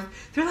crapitude of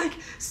Earth, they're like,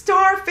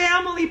 star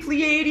family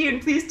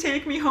Pleiadian, please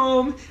take me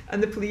home.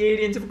 And the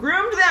Pleiadians have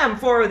groomed them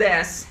for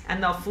this.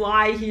 And they'll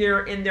fly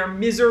here in their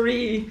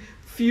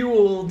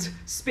misery-fueled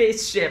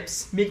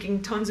spaceships,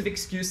 making tons of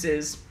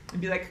excuses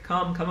and be like,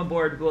 come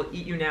aboard, we'll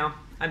eat you now.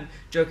 I'm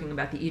joking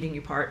about the eating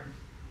you part.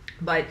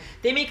 But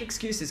they make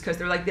excuses because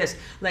they're like this.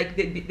 Like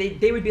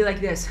they would be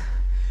like this.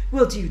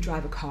 Well, do you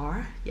drive a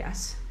car?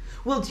 Yes.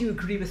 Well, do you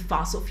agree with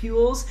fossil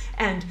fuels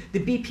and the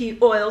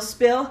BP oil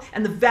spill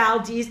and the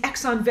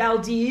Exxon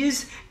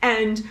Valdez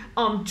and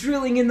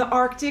drilling in the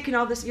Arctic and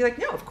all this? You're like,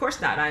 no, of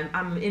course not.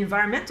 I'm an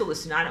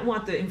environmentalist and I don't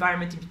want the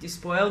environment to be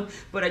despoiled,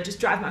 but I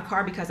just drive my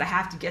car because I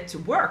have to get to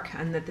work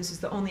and that this is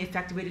the only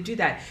effective way to do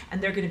that.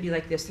 And they're going to be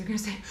like this. They're going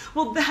to say,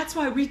 well, that's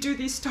why we do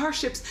these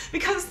starships,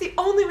 because it's the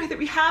only way that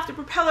we have to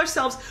propel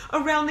ourselves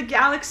around the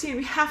galaxy, and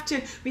we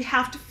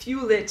have to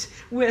fuel it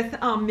with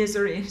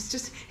misery. And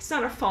it's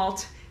not our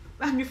fault.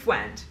 I'm your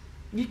friend.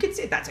 You could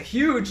say that's a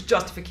huge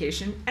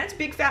justification, and it's a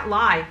big fat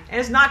lie, and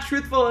it's not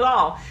truthful at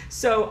all.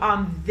 So,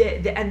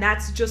 and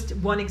that's just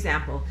one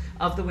example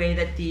of the way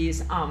that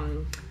these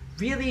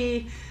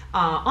really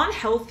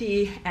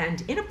unhealthy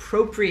and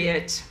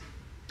inappropriate,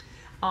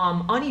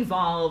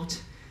 unevolved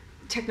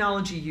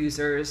technology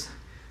users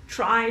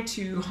try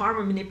to harm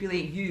or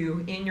manipulate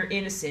you in your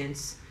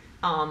innocence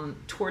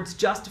towards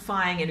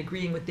justifying and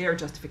agreeing with their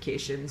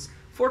justifications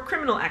for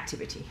criminal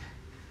activity.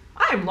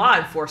 I am law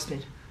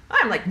enforcement.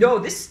 I'm like, no,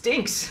 this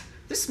stinks.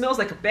 This smells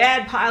like a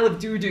bad pile of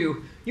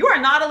doo-doo. You are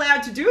not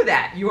allowed to do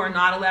that. You are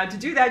not allowed to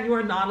do that. You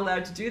are not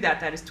allowed to do that.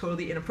 That is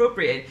totally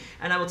inappropriate.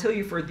 And I will tell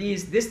you for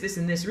this,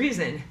 and this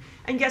reason.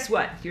 And guess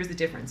what? Here's the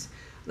difference.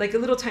 Like a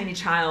little tiny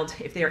child,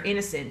 if they are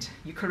innocent,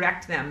 you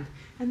correct them.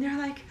 And they're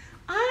like,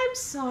 I'm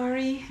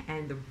sorry.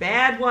 And the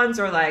bad ones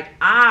are like,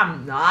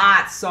 I'm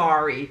not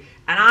sorry.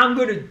 And I'm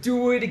going to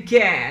do it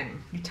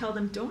again. You tell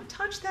them, don't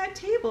touch that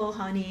table,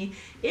 honey.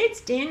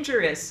 It's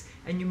dangerous.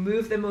 And you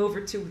move them over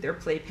to their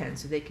playpen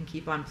so they can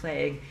keep on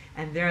playing.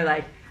 And they're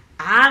like,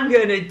 I'm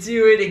going to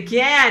do it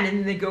again. And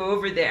then they go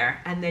over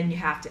there. And then you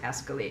have to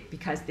escalate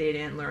because they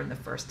didn't learn the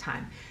first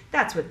time.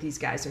 That's what these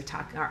guys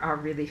are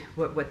really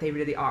what they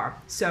really are.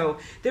 So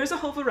there's a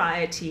whole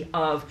variety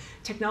of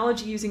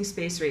technology using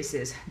space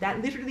races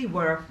that literally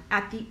were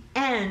at the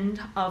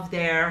end of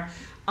their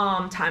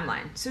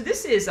timeline. So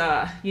this is,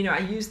 I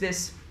use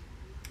this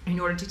in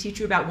order to teach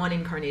you about one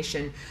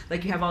incarnation.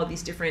 Like you have all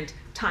these different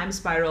time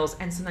spirals,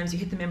 and sometimes you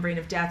hit the membrane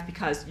of death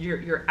because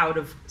you're out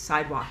of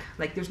sidewalk.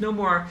 Like there's no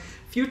more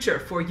future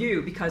for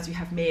you because you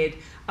have made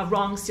a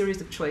wrong series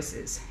of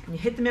choices. And you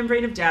hit the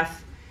membrane of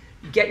death,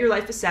 you get your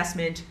life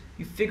assessment,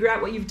 you figure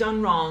out what you've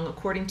done wrong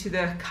according to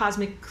the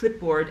cosmic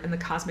clipboard and the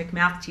cosmic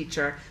math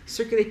teacher,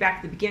 circulate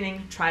back to the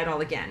beginning, try it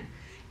all again.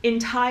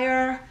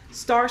 Entire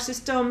star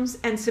systems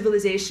and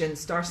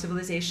star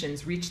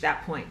civilizations reach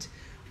that point.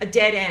 A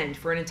dead end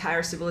for an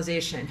entire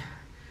civilization,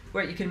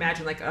 where you can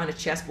imagine like on a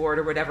chessboard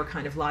or whatever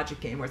kind of logic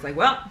game where it's like,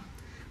 well,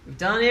 we've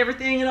done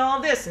everything and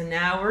all this and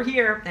now we're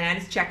here and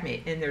it's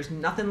checkmate and there's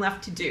nothing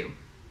left to do.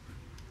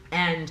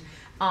 And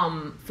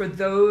for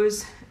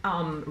those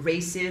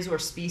races or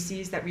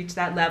species that reach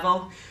that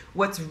level,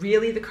 what's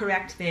really the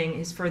correct thing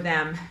is for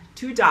them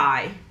to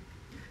die,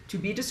 to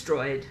be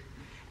destroyed,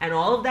 and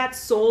all of that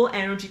soul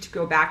energy to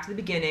go back to the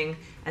beginning,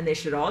 and they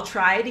should all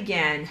try it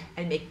again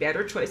and make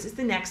better choices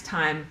the next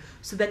time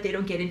so that they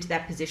don't get into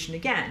that position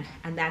again.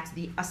 And that's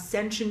the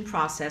ascension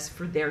process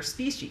for their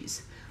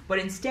species. But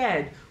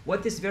instead,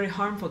 what this very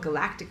harmful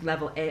galactic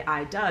level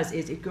AI does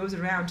is it goes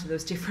around to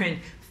those different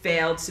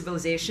failed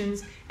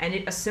civilizations and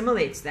it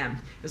assimilates them.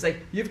 It's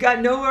like, you've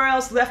got nowhere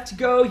else left to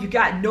go, you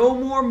got no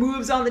more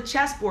moves on the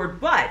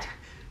chessboard, but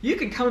you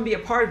can come and be a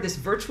part of this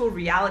virtual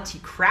reality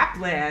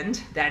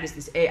crapland that is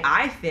this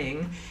AI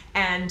thing,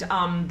 and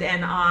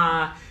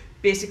then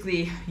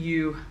basically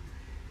you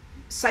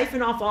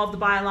siphon off all of the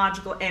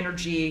biological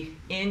energy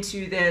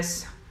into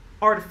this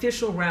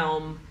artificial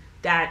realm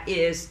that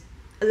is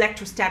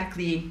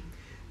electrostatically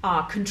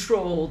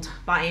controlled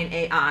by an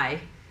AI.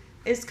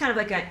 It's kind of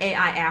like an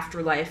AI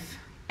afterlife,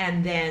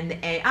 and then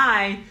the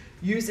AI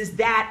uses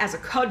that as a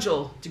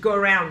cudgel to go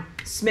around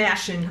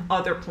smashing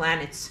other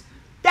planets.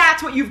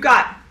 That's what you've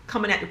got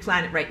coming at your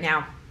planet right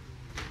now.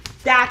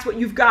 That's what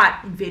you've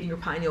got invading your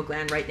pineal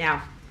gland right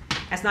now.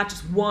 That's not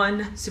just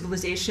one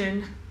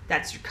civilization,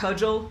 that's your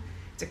cudgel.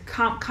 It's a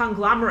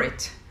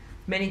conglomerate,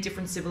 many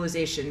different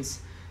civilizations,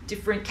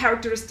 different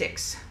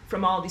characteristics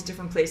from all these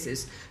different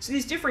places. So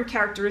these different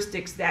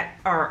characteristics that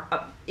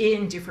are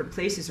in different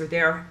places are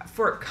there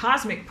for a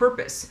cosmic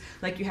purpose.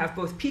 Like you have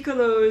both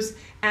piccolos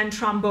and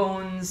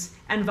trombones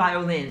and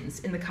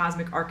violins in the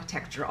cosmic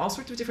architecture, all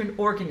sorts of different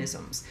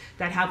organisms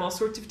that have all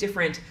sorts of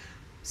different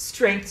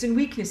strengths and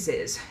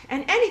weaknesses,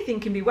 and anything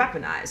can be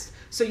weaponized.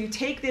 So you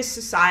take this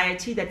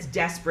society that's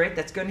desperate,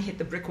 that's going to hit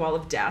the brick wall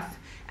of death,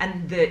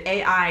 and the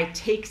AI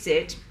takes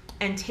it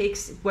and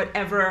takes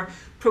whatever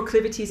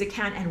proclivities it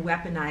can and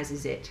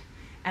weaponizes it.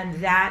 And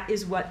that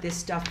is what this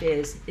stuff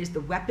is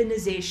the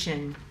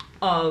weaponization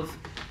of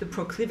the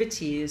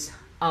proclivities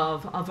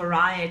of a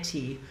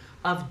variety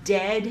of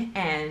dead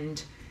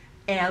and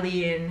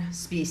alien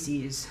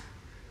species,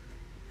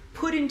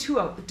 put into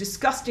a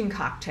disgusting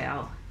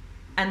cocktail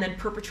and then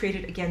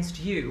perpetrated against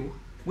you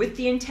with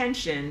the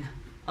intention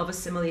of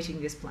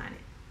assimilating this planet.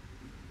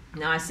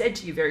 Now, I said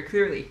to you very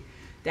clearly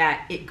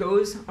that it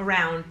goes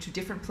around to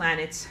different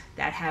planets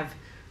that have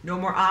no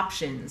more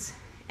options,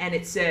 and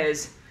it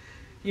says,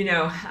 you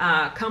know,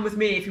 come with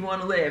me if you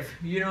want to live.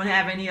 You don't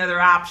have any other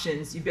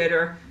options. You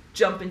better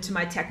jump into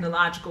my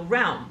technological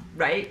realm,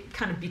 right?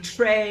 Kind of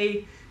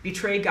betray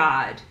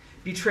God,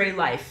 betray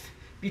life,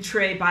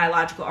 betray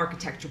biological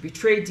architecture,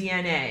 betray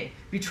DNA,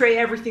 betray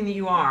everything that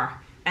you are,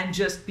 and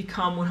just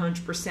become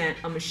 100%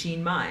 a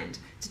machine mind.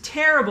 It's a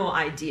terrible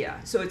idea.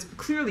 So it's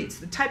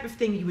the type of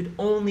thing you would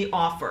only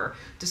offer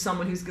to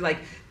someone who's like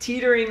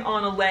teetering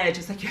on a ledge.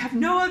 It's like you have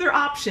no other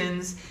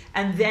options,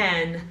 and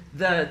then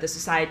the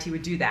society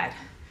would do that.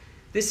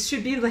 This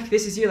should be like,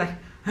 this is you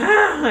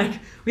like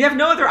we have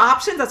no other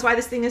options, that's why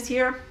this thing is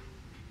here.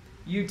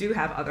 You do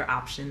have other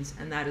options,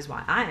 and that is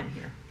why I am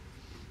here.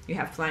 You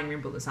have flying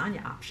rainbow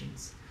lasagna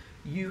options.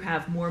 You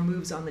have more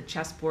moves on the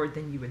chessboard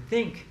than you would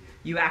think.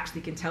 You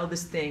actually can tell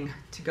this thing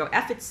to go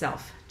F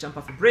itself, jump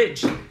off a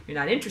bridge. You're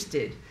not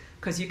interested,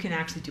 because you can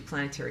actually do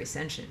planetary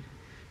ascension.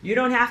 You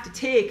don't have to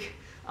take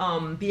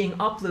being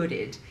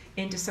uploaded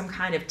into some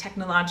kind of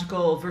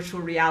technological virtual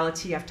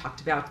reality. I've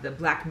talked about the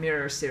Black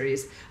Mirror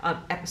series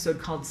episode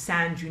called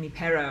San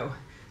Junipero.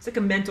 It's like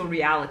a mental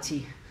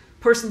reality.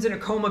 Person's in a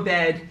coma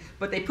bed,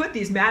 but they put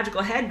these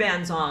magical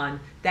headbands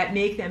on that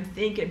make them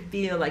think and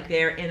feel like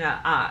they're in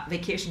a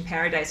vacation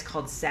paradise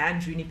called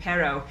San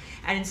Junipero.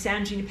 And in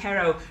San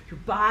Junipero, your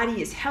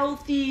body is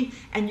healthy,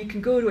 and you can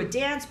go to a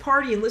dance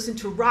party and listen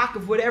to rock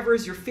of whatever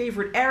is your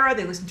favorite era.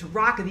 They listen to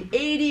rock of the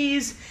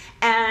 80s,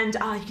 and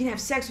you can have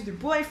sex with your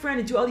boyfriend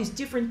and do all these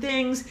different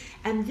things.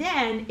 And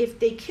then if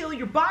they kill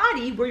your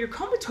body where you're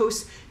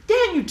comatose,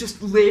 then you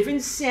just live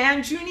in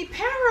San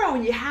Junipero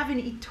and you have an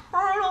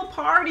eternal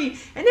party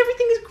and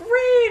everything is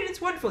great and it's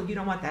wonderful. You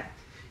don't want that.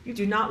 You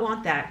do not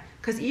want that,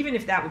 because even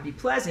if that would be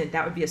pleasant,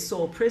 that would be a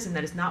soul prison.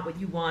 That is not what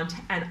you want.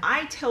 And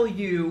I tell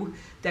you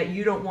that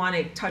you don't want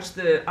to touch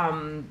the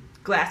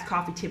glass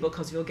coffee table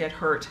because you'll get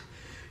hurt.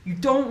 You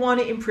don't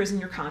want to imprison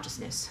your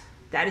consciousness.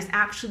 That is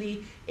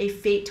actually a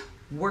fate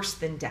worse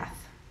than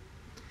death.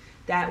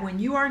 That when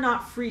you are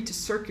not free to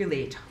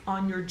circulate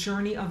on your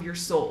journey of your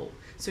soul,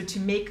 so to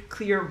make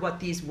clear what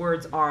these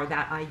words are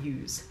that I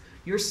use,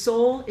 your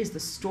soul is the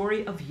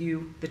story of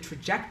you, the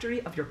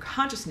trajectory of your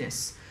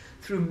consciousness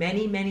through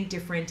many, many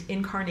different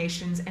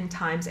incarnations and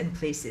times and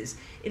places.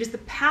 It is the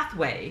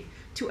pathway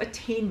to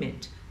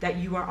attainment that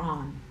you are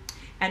on.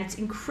 And it's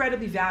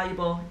incredibly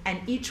valuable, and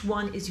each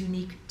one is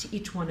unique to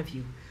each one of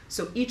you.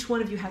 So each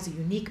one of you has a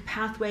unique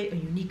pathway, a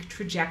unique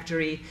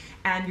trajectory,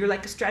 and you're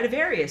like a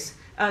Stradivarius.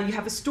 You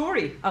have a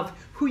story of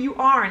who you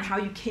are and how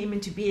you came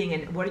into being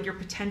and what are your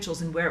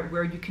potentials and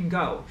where you can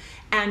go.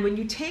 And when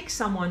you take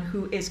someone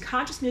who is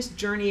consciousness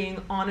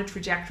journeying on a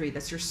trajectory,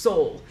 that's your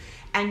soul,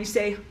 and you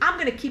say, I'm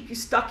going to keep you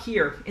stuck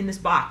here in this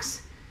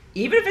box,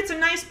 even if it's a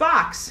nice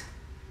box,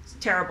 it's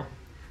terrible.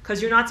 Because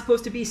you're not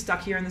supposed to be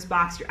stuck here in this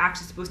box. You're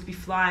actually supposed to be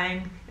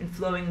flying and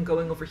flowing and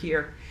going over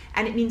here.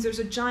 And it means there's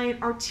a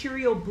giant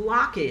arterial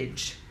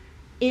blockage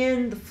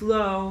in the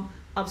flow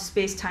of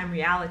space-time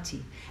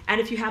reality.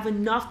 And if you have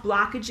enough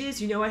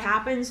blockages, you know what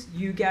happens?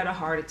 You get a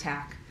heart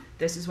attack.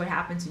 This is what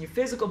happens in your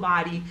physical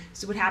body.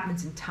 This is what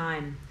happens in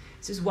time.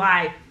 This is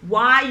why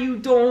you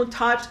don't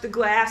touch the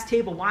glass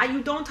table, why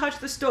you don't touch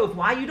the stove,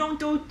 why you don't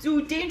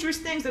do dangerous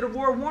things that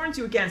Aurora warns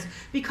you against,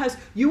 because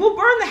you will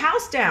burn the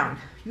house down.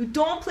 You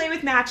don't play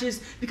with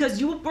matches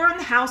because you will burn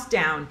the house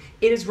down.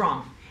 It is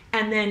wrong.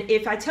 And then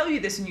if I tell you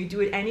this and you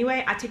do it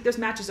anyway, I take those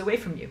matches away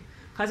from you.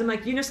 Because I'm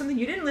like, you know something,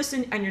 you didn't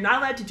listen and you're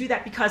not allowed to do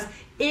that because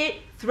it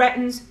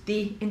threatens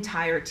the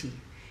entirety.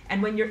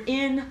 And when you're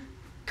in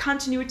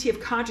continuity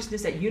of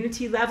consciousness at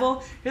unity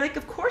level, you're like,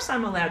 of course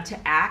I'm allowed to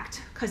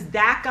act because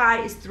that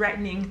guy is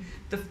threatening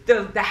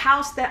the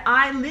house that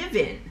I live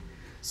in.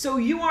 So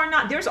you are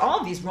not, there's all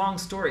of these wrong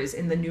stories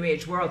in the New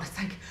Age world. It's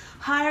like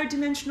higher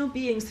dimensional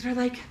beings that are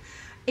like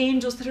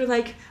angels that are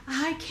like,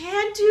 I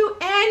can't do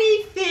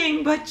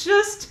anything but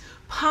just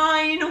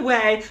pine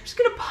away. I'm just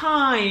gonna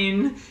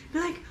pine.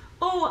 You're like,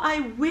 oh, I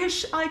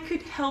wish I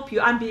could help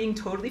you. I'm being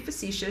totally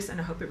facetious and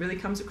I hope it really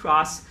comes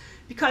across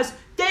because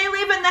they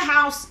live in the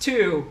house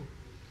too.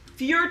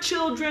 If your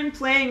children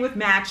playing with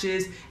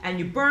matches and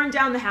you burn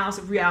down the house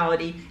of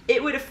reality,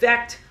 it would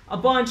affect a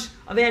bunch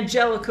of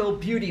angelical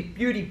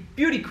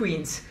beauty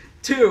queens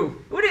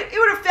too. It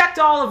would affect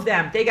all of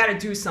them. They got to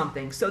do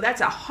something. So that's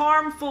a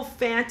harmful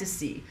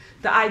fantasy.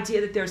 The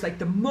idea that there's like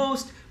the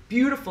most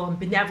beautiful and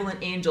benevolent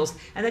angels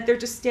and that they're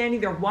just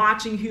standing there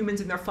watching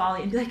humans in their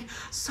folly and be like,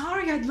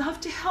 sorry, I'd love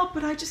to help,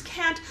 but I just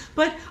can't.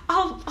 But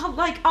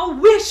I'll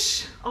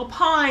wish, I'll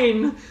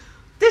pine.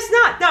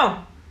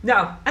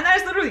 No. And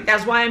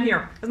that's why I'm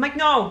here. I'm like,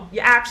 no, you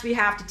actually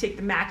have to take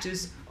the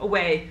matches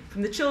away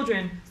from the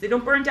children so they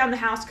don't burn down the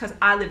house because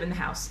I live in the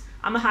house.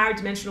 I'm a higher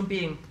dimensional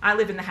being. I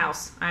live in the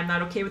house. I'm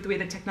not okay with the way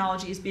that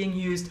technology is being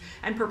used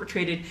and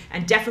perpetrated,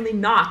 and definitely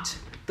not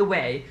the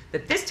way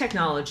that this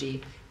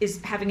technology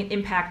is having an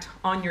impact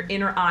on your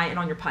inner eye and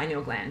on your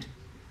pineal gland.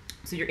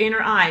 So your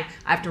inner eye,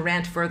 I have to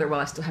rant further while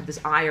I still have this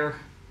ire.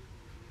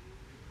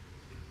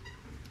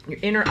 Your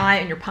inner eye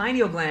and your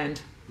pineal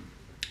gland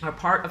are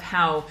part of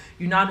how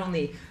you not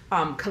only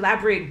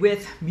collaborate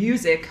with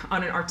music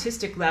on an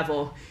artistic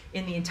level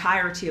in the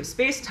entirety of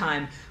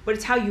space-time, but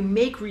it's how you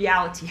make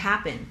reality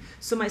happen.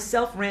 So my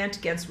self-rant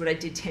against what I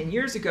did 10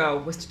 years ago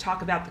was to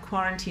talk about the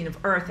quarantine of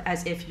Earth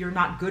as if you're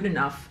not good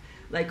enough.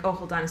 Like, oh,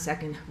 hold on a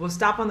second. We'll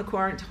stop on the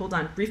quarantine. Hold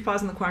on. Brief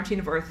pause on the quarantine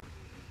of Earth.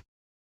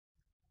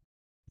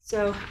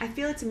 So I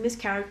feel it's a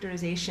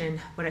mischaracterization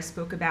what I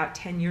spoke about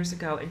 10 years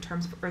ago in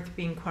terms of Earth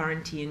being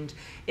quarantined,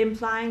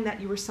 implying that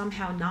you were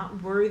somehow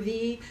not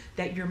worthy,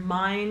 that your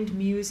mind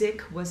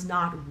music was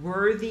not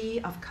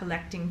worthy of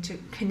connecting to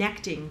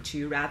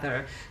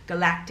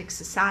galactic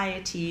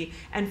society,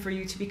 and for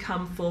you to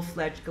become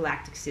full-fledged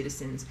galactic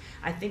citizens.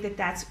 I think that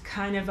that's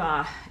kind of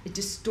a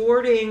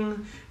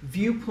distorting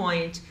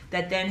viewpoint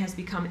that then has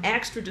become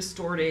extra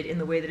distorted in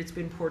the way that it's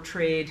been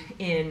portrayed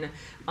in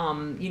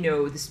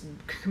this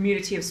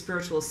community of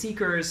spiritual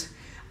seekers,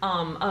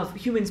 of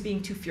humans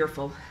being too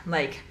fearful.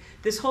 Like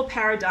this whole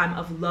paradigm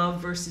of love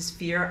versus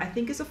fear, I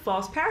think is a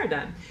false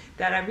paradigm.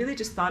 That I really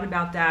just thought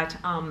about that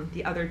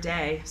the other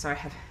day. Sorry, I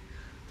have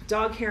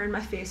dog hair in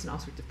my face and all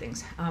sorts of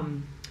things.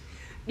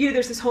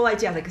 There's this whole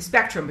idea, like a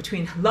spectrum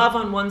between love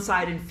on one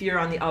side and fear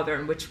on the other,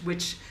 and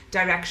which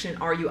direction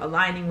are you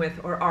aligning with,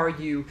 or are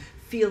you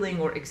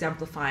feeling or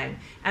exemplifying?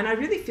 And I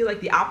really feel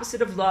like the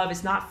opposite of love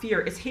is not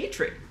fear, it's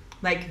hatred.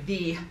 Like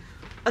the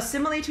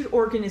assimilated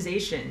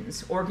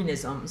organisms,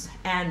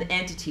 and the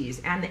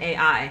entities, and the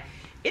AI,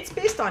 it's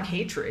based on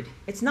hatred.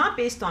 It's not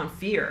based on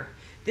fear.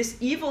 This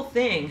evil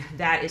thing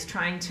that is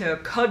trying to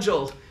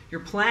cudgel your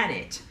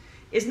planet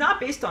is not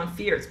based on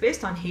fear, it's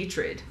based on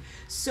hatred.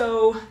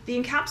 So the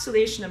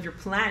encapsulation of your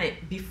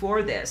planet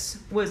before this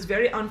was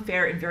very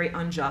unfair and very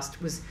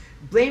unjust, was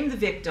blame the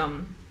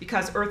victim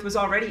because Earth was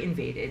already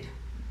invaded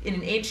in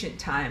an ancient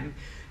time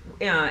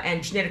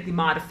and genetically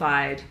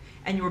modified,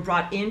 and you were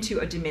brought into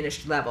a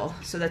diminished level.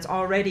 So that's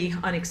already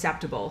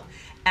unacceptable.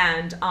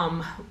 And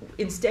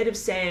instead of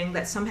saying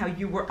that somehow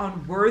you were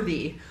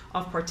unworthy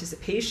of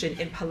participation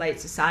in polite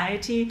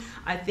society,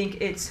 I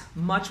think it's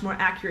much more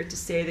accurate to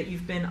say that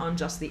you've been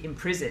unjustly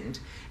imprisoned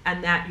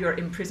and that your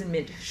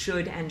imprisonment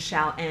should and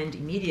shall end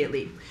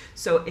immediately.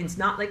 So it's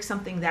not like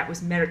something that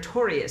was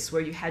meritorious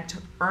where you had to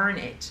earn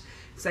it.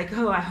 It's like,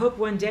 oh, I hope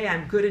one day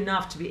I'm good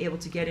enough to be able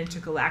to get into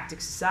galactic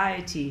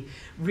society.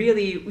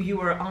 Really, you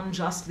were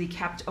unjustly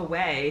kept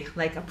away,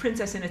 like a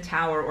princess in a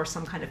tower or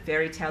some kind of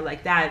fairy tale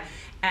like that.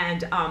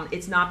 And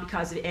it's not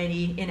because of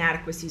any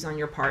inadequacies on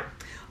your part.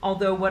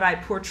 Although what I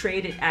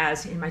portrayed it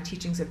as in my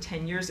teachings of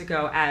 10 years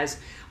ago as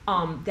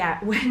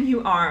that when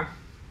you're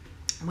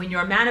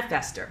a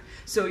manifester,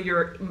 so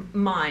your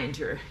mind,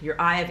 your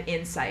eye of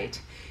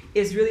insight,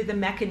 is really the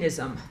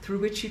mechanism through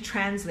which you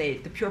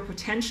translate the pure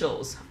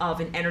potentials of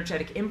an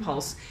energetic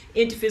impulse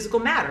into physical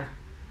matter.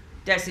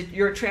 That's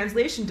your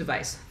translation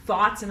device,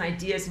 thoughts and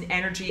ideas and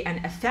energy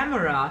and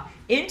ephemera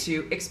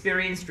into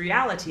experienced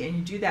reality. And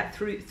you do that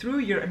through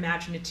your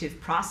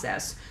imaginative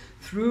process,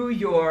 through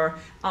your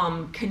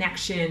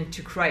connection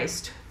to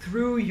Christ,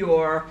 through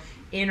your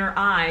inner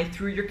eye,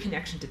 through your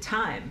connection to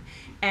time.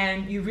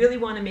 And you really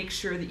want to make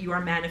sure that you are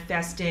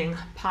manifesting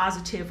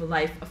positive,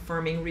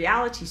 life-affirming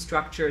reality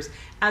structures,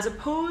 as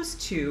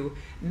opposed to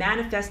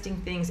manifesting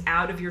things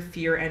out of your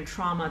fear and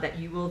trauma that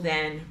you will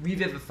then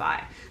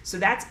revivify. So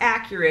that's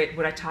accurate,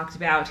 what I talked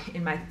about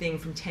in my thing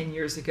from 10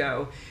 years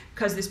ago,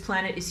 because this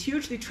planet is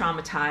hugely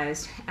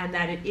traumatized, and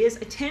that it is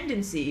a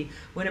tendency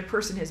when a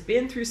person has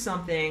been through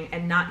something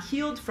and not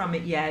healed from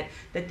it yet,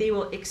 that they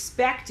will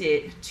expect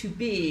it to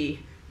be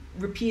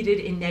repeated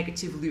in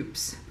negative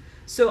loops.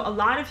 So a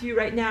lot of you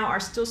right now are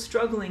still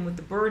struggling with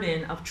the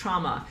burden of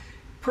trauma,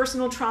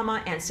 personal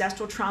trauma,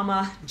 ancestral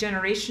trauma,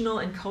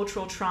 generational and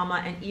cultural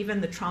trauma, and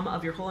even the trauma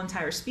of your whole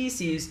entire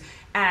species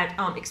at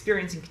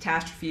experiencing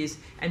catastrophes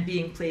and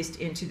being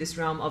placed into this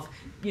realm of,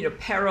 you know,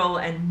 peril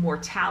and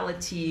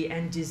mortality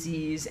and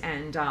disease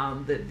and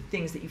the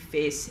things that you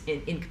face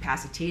in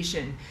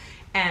incapacitation.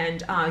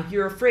 And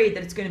you're afraid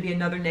that it's going to be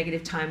another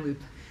negative time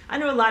loop. I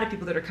know a lot of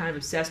people that are kind of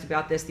obsessed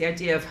about this, the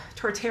idea of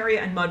Tartaria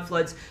and mud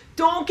floods.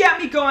 Don't get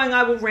me going,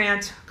 I will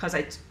rant, because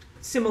it's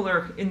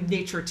similar in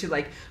nature to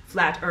like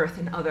flat earth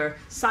and other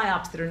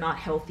psyops that are not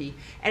healthy.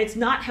 And it's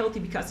not healthy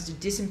because it's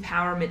a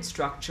disempowerment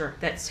structure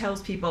that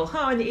tells people,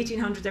 oh, in the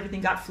 1800s everything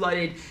got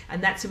flooded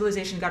and that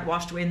civilization got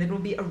washed away and there will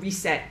be a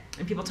reset.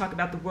 And people talk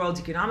about the World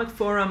Economic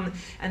Forum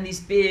and these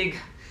big,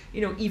 you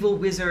know, evil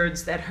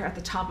wizards that are at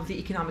the top of the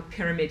economic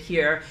pyramid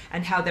here,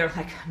 and how they're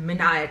like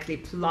maniacally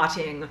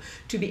plotting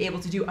to be able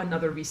to do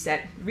another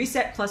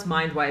reset plus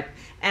mind wipe.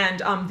 And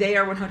they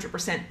are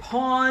 100%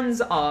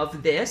 pawns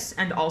of this,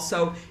 and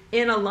also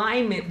in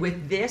alignment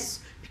with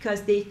this,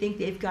 because they think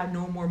they've got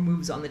no more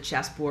moves on the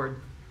chessboard.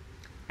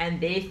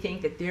 And they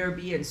think that they're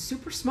being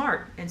super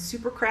smart and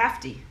super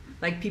crafty.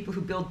 Like people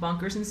who build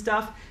bunkers and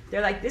stuff,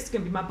 they're like, this is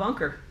gonna be my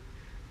bunker.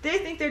 They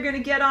think they're gonna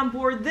get on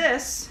board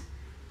this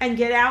and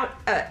get out,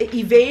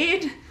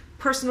 evade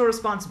personal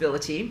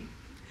responsibility,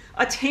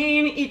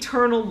 attain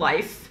eternal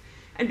life,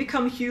 and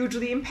become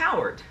hugely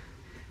empowered.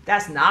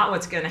 That's not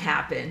what's going to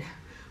happen.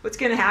 What's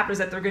going to happen is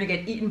that they're going to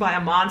get eaten by a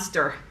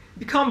monster,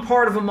 become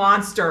part of a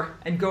monster,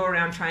 and go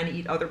around trying to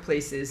eat other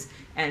places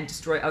and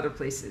destroy other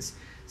places.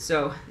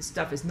 So this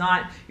stuff is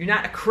not, you're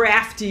not a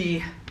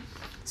crafty,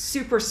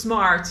 super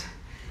smart,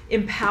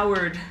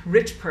 empowered,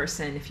 rich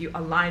person. If you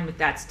align with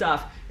that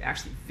stuff, you're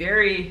actually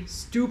very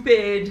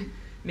stupid,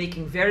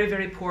 making very,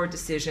 very poor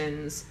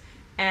decisions,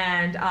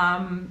 and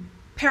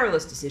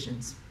perilous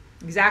decisions.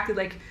 Exactly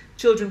like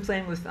children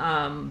playing with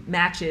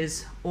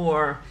matches,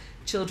 or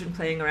children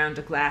playing around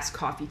a glass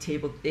coffee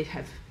table. They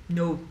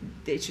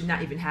should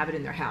not even have it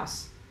in their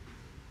house.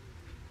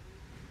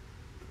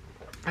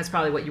 That's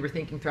probably what you were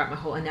thinking throughout my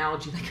whole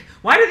analogy. Like,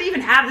 why do they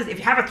even have this? If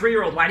you have a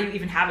 3-year-old, why do you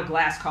even have a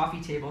glass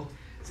coffee table?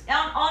 It's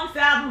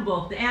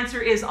unfathomable. The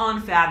answer is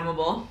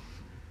unfathomable.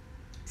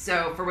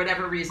 So for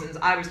whatever reasons,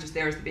 I was just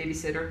there as the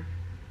babysitter.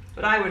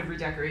 But I would have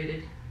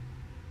redecorated.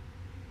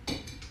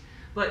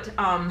 But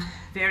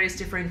various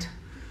different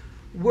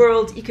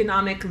world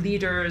economic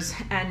leaders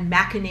and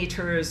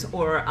machinators,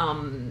 or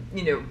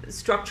you know,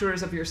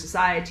 structures of your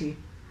society.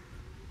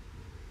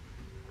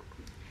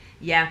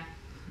 Yeah,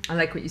 I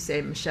like what you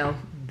say, Michelle,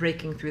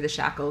 breaking through the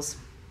shackles.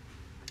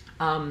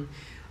 Are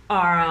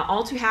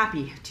all too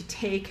happy to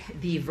take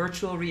the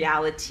virtual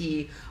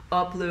reality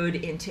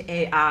upload into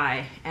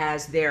AI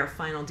as their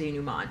final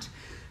denouement.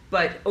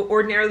 But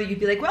ordinarily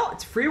you'd be like, well,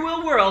 it's a free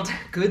will world.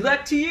 Good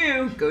luck to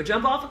you. Go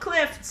jump off a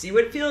cliff, see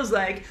what it feels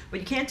like. But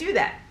you can't do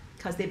that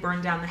because they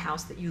burn down the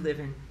house that you live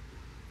in.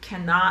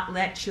 Cannot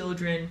let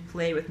children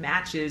play with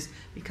matches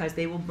because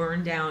they will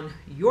burn down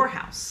your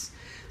house.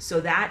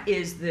 So that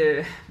is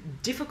the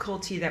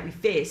difficulty that we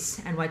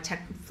face, and why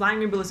Flying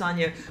Rainbow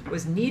Lasagna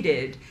was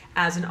needed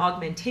as an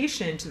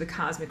augmentation to the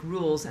cosmic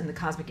rules and the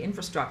cosmic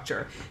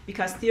infrastructure.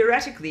 Because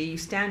theoretically, you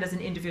stand as an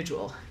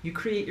individual. You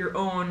create your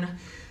own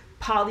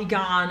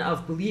polygon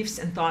of beliefs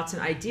and thoughts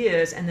and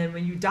ideas, and then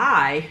when you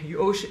die,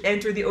 you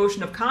enter the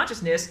ocean of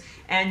consciousness,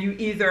 and you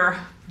either,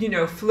 you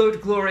know,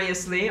 float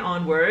gloriously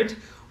onward,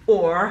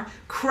 or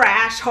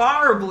crash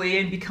horribly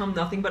and become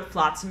nothing but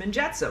flotsam and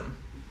jetsam.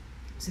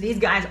 So these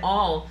guys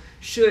all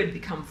should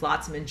become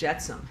flotsam and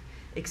jetsam,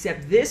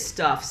 except this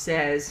stuff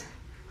says,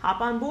 hop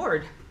on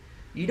board.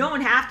 You don't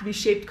have to be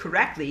shaped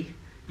correctly.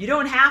 You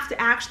don't have to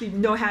actually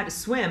know how to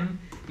swim.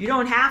 You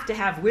don't have to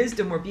have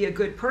wisdom or be a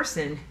good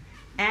person.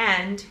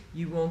 And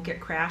you won't get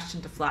crashed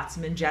into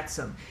flotsam and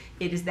jetsam.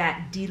 It is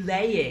that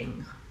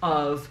delaying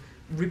of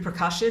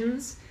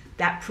repercussions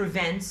that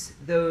prevents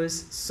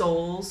those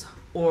souls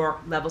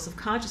or levels of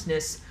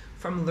consciousness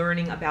from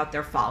learning about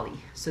their folly.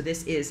 So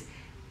this is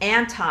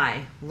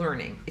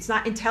anti-learning. It's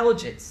not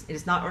intelligence. It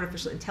is not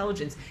artificial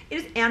intelligence. It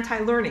is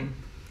anti-learning.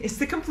 It's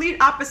the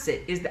complete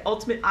opposite, is the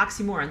ultimate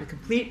oxymoron, the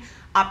complete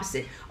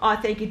opposite. Oh,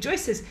 thank you.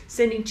 Joyce says,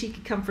 sending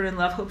cheeky comfort and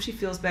love. Hope she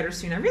feels better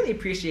soon. I really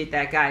appreciate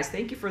that, guys.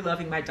 Thank you for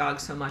loving my dog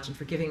so much and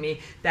for giving me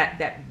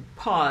that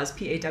pause,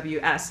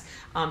 P-A-W-S,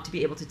 to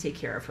be able to take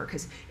care of her.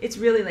 Because it's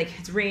really like,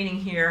 it's raining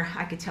here.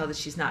 I could tell that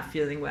she's not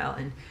feeling well,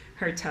 and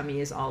her tummy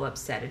is all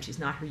upset, and she's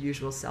not her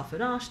usual self.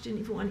 And oh, she didn't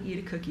even want to eat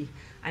a cookie.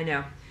 I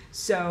know.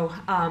 So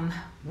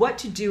what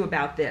to do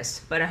about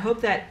this? But I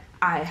hope that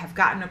I have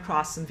gotten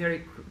across some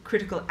very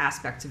critical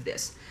aspects of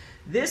this.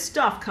 This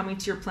stuff coming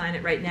to your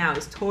planet right now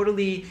is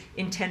totally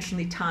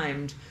intentionally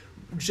timed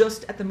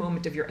just at the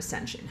moment of your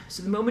ascension.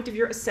 So the moment of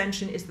your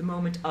ascension is the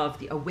moment of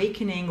the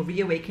awakening,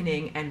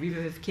 reawakening, and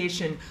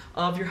revivification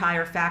of your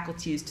higher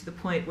faculties to the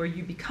point where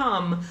you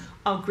become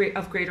of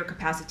greater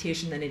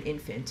capacitation than an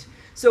infant.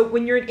 So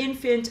when you're an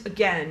infant,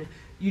 again,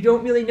 you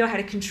don't really know how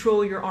to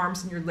control your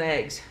arms and your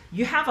legs.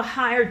 You have a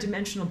higher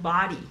dimensional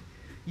body.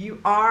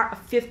 You are a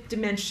fifth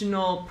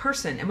dimensional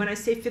person. And when I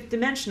say fifth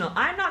dimensional,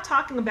 I'm not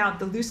talking about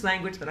the loose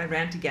language that I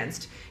rant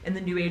against in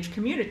the New Age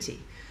community.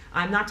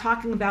 I'm not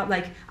talking about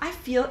like, I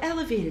feel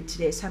elevated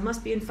today, so I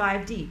must be in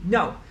 5D.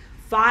 No,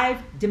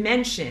 5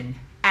 dimension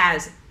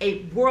as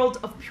a world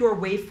of pure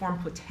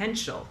waveform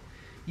potential.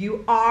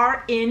 You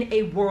are in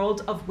a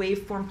world of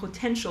waveform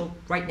potential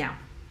right now.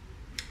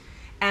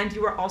 And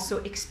you are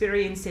also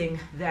experiencing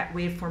that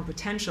waveform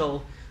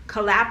potential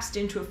collapsed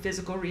into a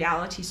physical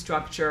reality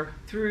structure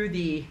through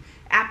the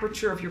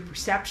aperture of your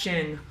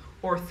perception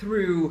or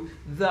through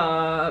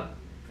the,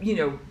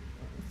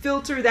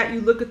 filter that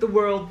you look at the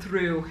world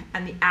through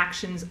and the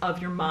actions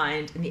of your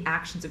mind and the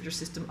actions of your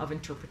system of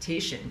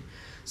interpretation.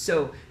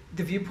 So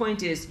the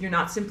viewpoint is you're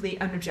not simply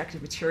an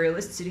objective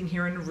materialist sitting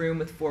here in a room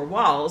with 4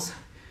 walls.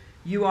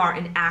 You are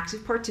an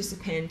active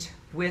participant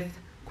with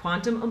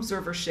quantum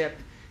observership,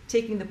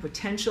 taking the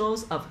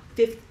potentials of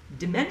 5th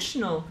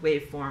dimensional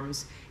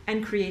waveforms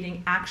and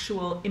creating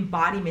actual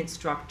embodiment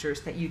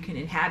structures that you can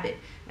inhabit.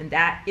 And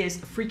that is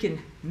a freaking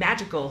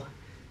magical,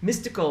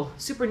 mystical,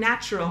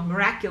 supernatural,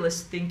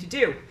 miraculous thing to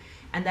do.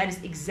 And that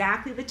is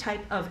exactly the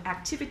type of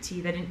activity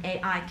that an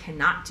AI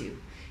cannot do.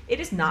 It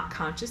is not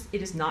conscious,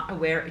 it is not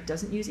aware, it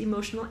doesn't use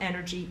emotional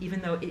energy,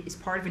 even though it is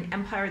part of an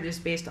empire that is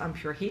based on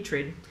pure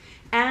hatred.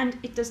 And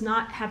it does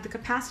not have the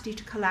capacity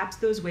to collapse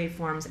those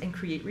waveforms and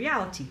create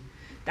reality.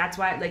 That's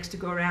why it likes to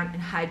go around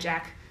and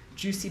hijack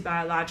juicy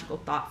biological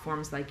thought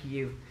forms like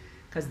you,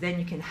 because then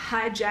you can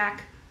hijack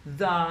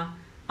the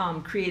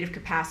creative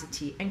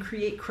capacity and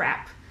create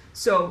crap.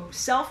 So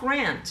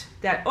self-rant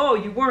that, oh,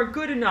 you weren't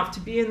good enough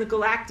to be in the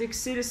Galactic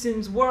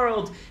Citizen's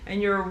world,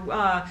 and you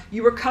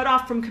were cut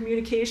off from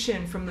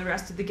communication from the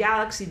rest of the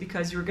galaxy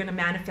because you were going to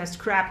manifest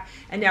crap.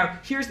 And now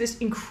here's this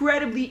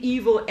incredibly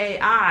evil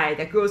AI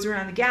that goes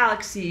around the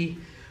galaxy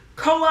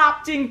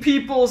co-opting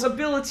people's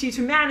ability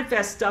to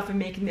manifest stuff and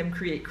making them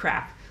create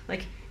crap.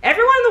 Like,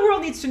 everyone in the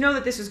world needs to know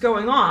that this is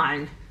going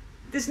on.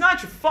 This is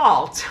not your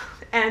fault,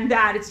 and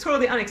that it's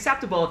totally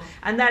unacceptable,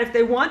 and that if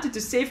they wanted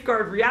to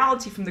safeguard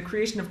reality from the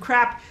creation of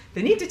crap,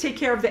 they need to take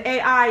care of the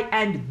AI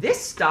and this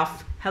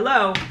stuff.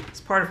 Hello,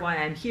 it's part of why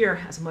I'm here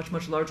as a much,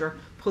 much larger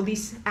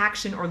police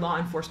action or law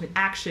enforcement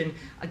action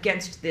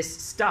against this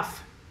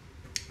stuff.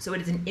 So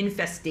it is an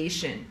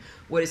infestation,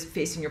 what is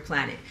facing your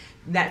planet.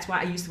 That's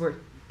why I use the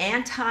word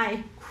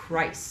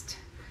anti-Christ,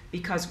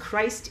 because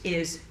Christ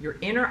is your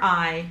inner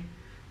eye,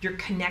 your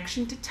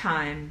connection to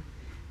time.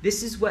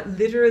 This is what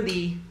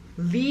literally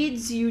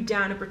leads you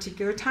down a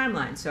particular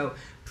timeline. So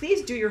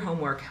please do your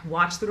homework,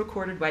 watch the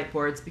recorded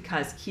whiteboards,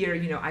 because here,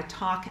 I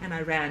talk and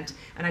I rant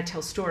and I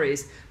tell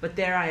stories, but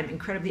there I am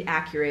incredibly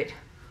accurate.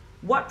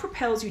 What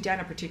propels you down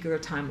a particular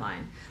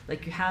timeline?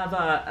 Like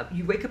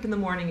you wake up in the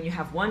morning and you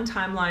have one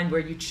timeline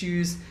where you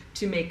choose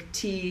to make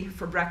tea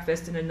for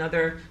breakfast and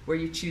another where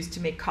you choose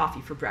to make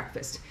coffee for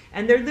breakfast.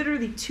 And they're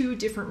literally 2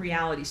 different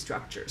reality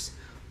structures.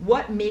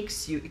 What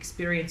makes you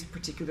experience a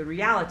particular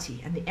reality?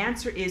 And the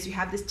answer is you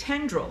have this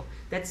tendril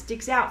that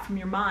sticks out from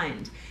your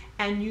mind,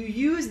 and you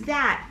use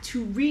that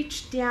to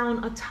reach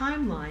down a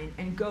timeline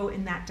and go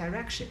in that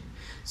direction.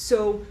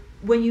 So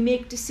when you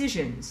make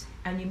decisions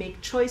and you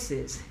make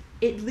choices,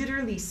 it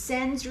literally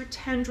sends your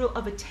tendril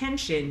of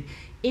attention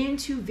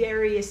into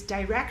various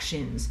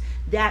directions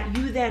that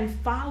you then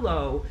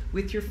follow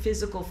with your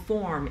physical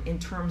form in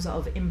terms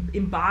of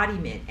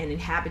embodiment and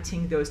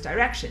inhabiting those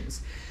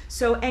directions.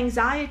 So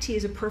anxiety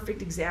is a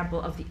perfect example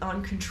of the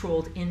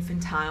uncontrolled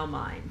infantile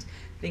mind.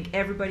 I think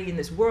everybody in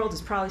this world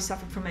has probably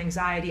suffered from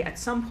anxiety at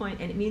some point,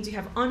 and it means you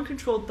have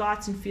uncontrolled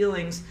thoughts and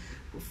feelings,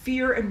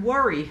 fear and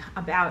worry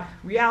about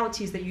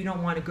realities that you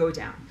don't want to go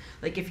down.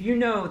 Like if you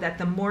know that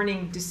the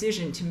morning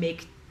decision to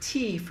make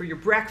tea for your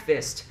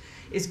breakfast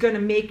is going to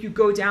make you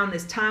go down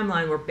this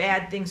timeline where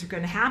bad things are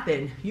going to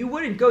happen, you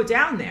wouldn't go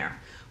down there.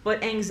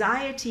 But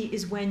anxiety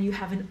is when you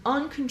have an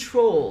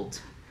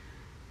uncontrolled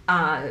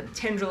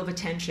tendril of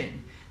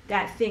attention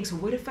that thinks,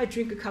 well, what if I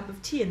drink a cup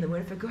of tea, and then what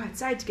if I go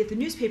outside to get the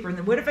newspaper, and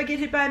then what if I get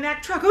hit by a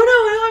Mack truck?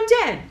 Oh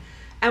no, I'm dead.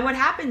 And what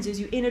happens is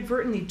you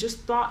inadvertently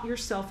just thought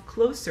yourself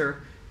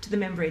closer to the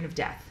membrane of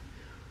death.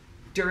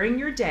 during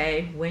your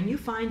day, when you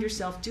find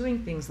yourself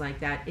doing things like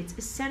that, it's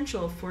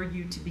essential for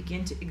you to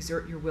begin to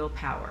exert your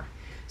willpower.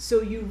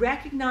 So you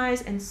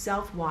recognize and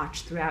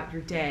self-watch throughout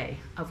your day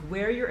of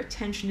where your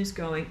attention is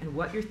going and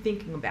what you're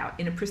thinking about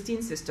in a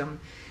pristine system.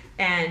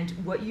 And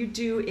what you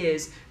do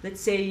is, let's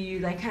say you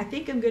like, I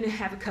think I'm going to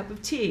have a cup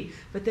of tea,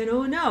 but then,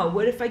 oh no,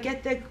 what if I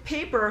get the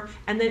paper?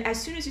 And then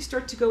as soon as you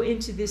start to go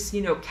into this,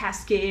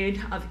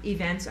 cascade of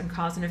events and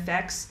cause and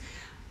effects,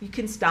 you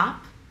can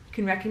stop, you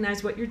can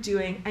recognize what you're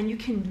doing, and you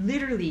can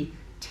literally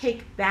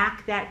take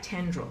back that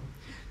tendril.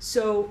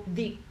 So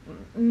the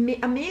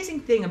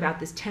amazing thing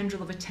about this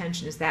tendril of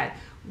attention is that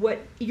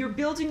you're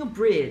building a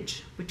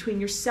bridge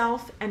between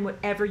yourself and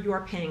whatever you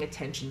are paying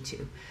attention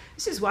to.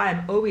 This is why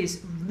I'm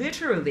always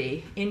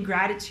literally in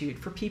gratitude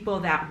for people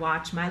that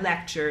watch my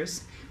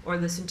lectures or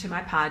listen to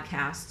my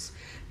podcasts,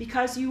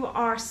 because you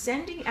are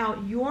sending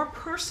out your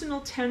personal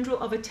tendril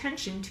of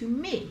attention to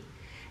me.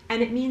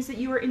 And it means that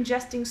you are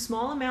ingesting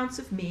small amounts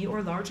of me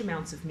or large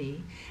amounts of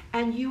me,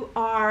 and you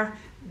are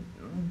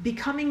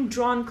becoming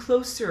drawn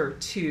closer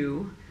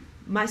to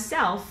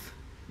myself.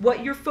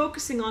 What you're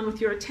focusing on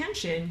with your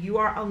attention, you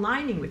are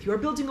aligning with. You are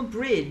building a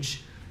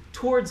bridge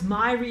towards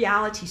my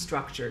reality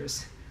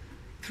structures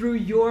through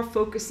your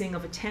focusing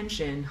of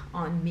attention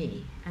on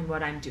me and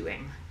what I'm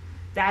doing.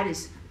 That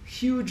is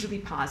hugely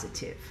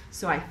positive.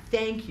 So I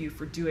thank you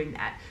for doing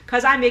that,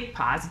 because I make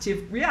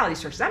positive reality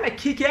structures. I make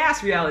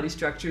kick-ass reality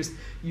structures.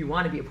 You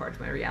want to be a part of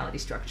my reality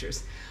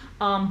structures.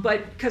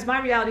 But because my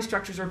reality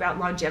structures are about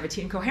longevity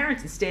and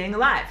coherence and staying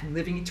alive and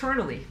living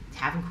eternally,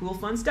 having cool,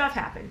 fun stuff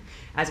happen,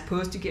 as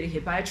opposed to getting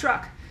hit by a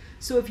truck.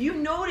 So if you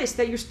notice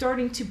that you're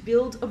starting to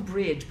build a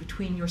bridge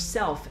between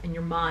yourself and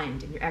your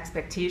mind and your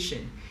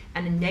expectation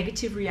and a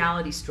negative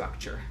reality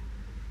structure,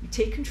 you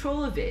take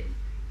control of it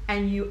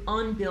and you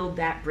unbuild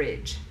that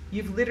bridge.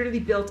 You've literally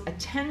built a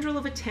tendril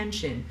of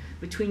attention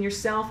between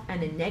yourself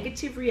and a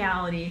negative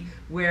reality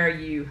where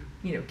you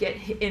get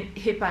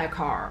hit by a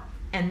car.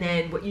 And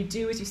then what you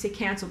do is you say,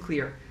 cancel,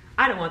 clear.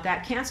 I don't want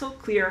that. Cancel,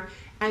 clear.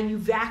 And you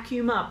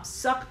vacuum up,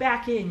 suck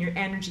back in your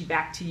energy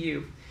back to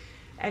you.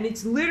 And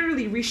it's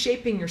literally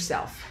reshaping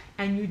yourself.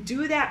 And you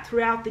do that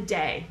throughout the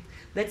day.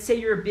 Let's say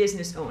you're a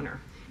business owner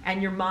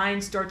and your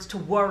mind starts to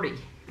worry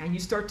and you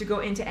start to go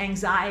into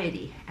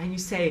anxiety and you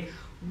say,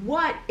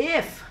 what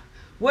if?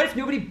 What if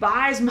nobody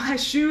buys my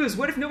shoes?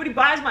 What if nobody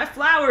buys my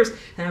flowers?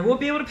 And I won't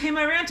be able to pay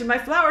my rent and my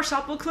flower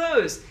shop will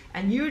close.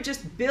 And you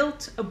just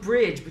built a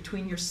bridge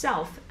between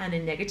yourself and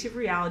a negative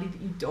reality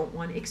that you don't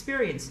want to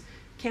experience.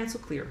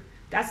 Cancel, clear.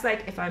 That's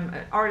like if I'm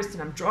an artist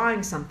and I'm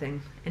drawing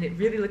something and it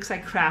really looks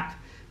like crap.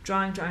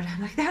 Drawing,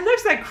 I'm like, that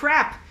looks like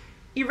crap.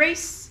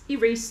 Erase,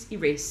 erase,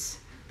 erase.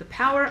 The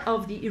power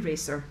of the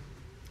eraser.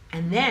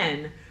 And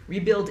then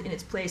rebuild in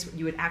its place what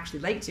you would actually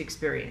like to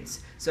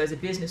experience. So as a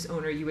business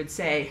owner, you would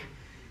say,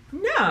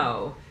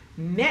 no,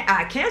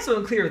 cancel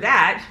and clear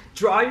that,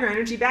 draw your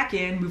energy back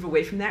in, move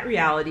away from that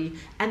reality,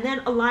 and then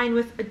align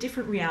with a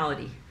different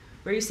reality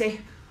where you say,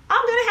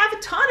 I'm going to have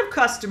a ton of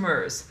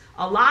customers.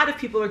 A lot of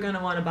people are going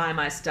to want to buy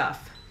my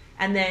stuff.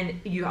 And then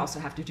you also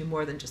have to do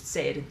more than just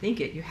say it and think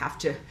it. You have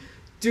to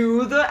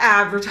do the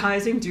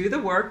advertising, do the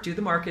work, do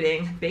the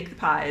marketing, bake the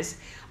pies,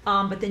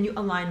 but then you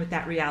align with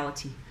that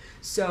reality.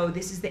 So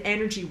this is the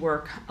energy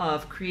work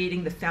of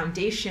creating the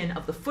foundation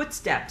of the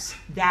footsteps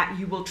that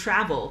you will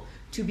travel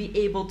to be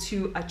able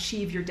to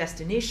achieve your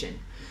destination.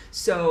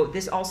 So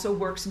this also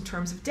works in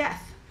terms of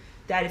death.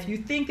 That if you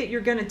think that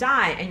you're going to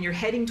die and you're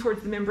heading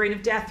towards the membrane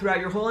of death throughout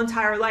your whole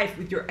entire life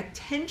with your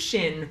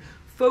attention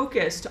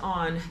focused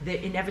on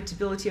the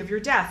inevitability of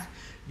your death,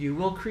 you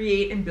will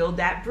create and build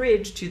that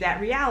bridge to that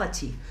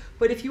reality.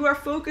 But if you are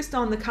focused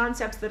on the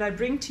concepts that I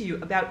bring to you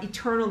about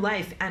eternal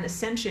life and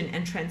ascension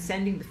and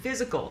transcending the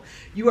physical,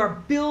 you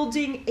are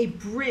building a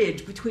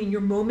bridge between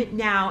your moment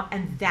now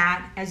and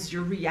that as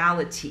your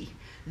reality.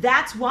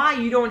 That's why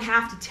you don't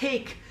have to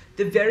take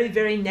the very,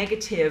 very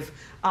negative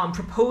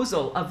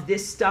proposal of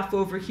this stuff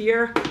over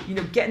here,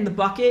 get in the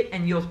bucket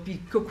and you'll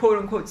be quote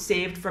unquote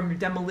saved from your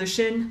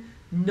demolition.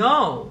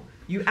 No.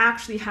 You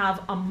actually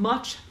have a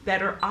much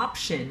better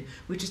option,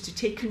 which is to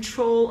take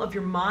control of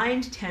your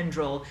mind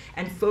tendril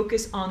and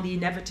focus on the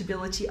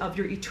inevitability of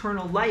your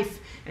eternal life,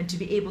 and to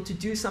be able to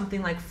do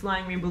something like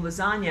flying rainbow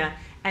lasagna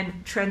and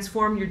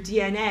transform your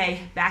DNA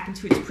back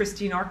into its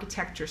pristine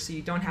architecture so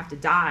you don't have to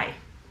die.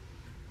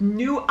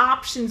 New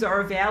options are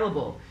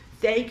available.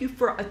 Thank you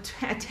for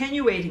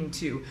attuning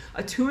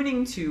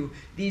to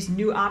these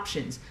new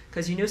options,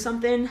 because you know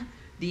something?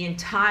 The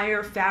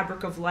entire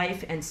fabric of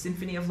life and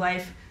symphony of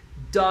life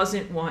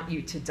doesn't want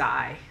you to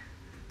die.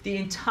 The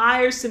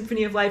entire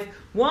symphony of life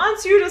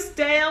wants you to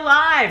stay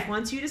alive,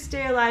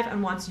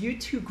 and wants you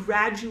to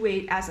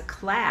graduate as a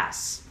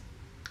class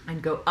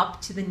and go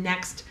up to the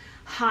next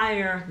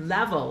higher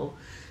level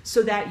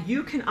so that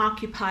you can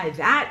occupy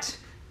that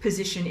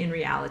position in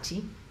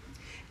reality.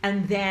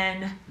 And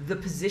then the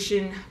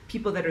position,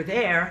 people that are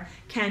there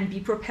can be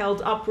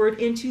propelled upward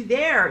into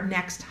their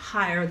next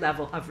higher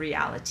level of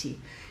reality.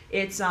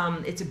 It's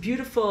a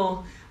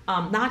beautiful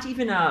not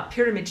even a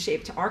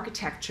pyramid-shaped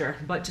architecture,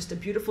 but just a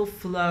beautiful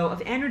flow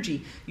of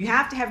energy. You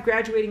have to have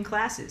graduating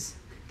classes.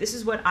 This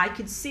is what I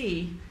could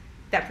see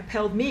that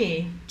propelled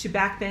me to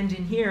backbend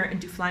in here and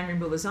do flying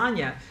rainbow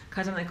lasagna,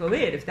 because I'm like, oh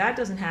wait, if that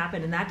doesn't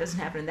happen and that doesn't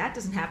happen and that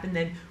doesn't happen,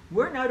 then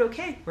we're not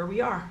okay where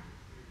we are,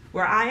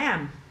 where I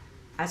am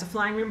as a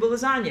flying rainbow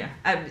lasagna,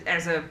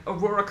 as a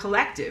Aurora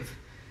collective.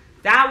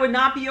 That would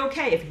not be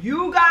okay. If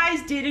you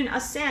guys didn't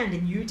ascend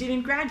and you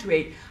didn't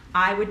graduate,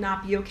 I would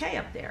not be okay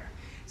up there.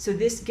 So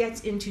this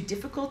gets into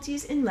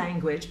difficulties in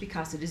language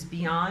because it is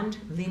beyond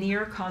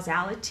linear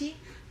causality,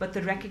 but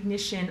the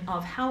recognition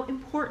of how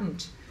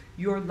important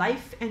your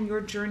life and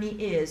your journey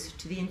is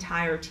to the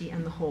entirety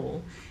and the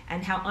whole,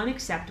 and how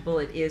unacceptable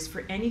it is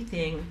for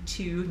anything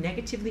to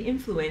negatively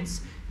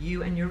influence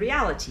you and your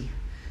reality.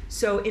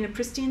 So in a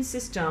pristine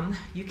system,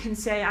 you can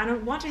say, I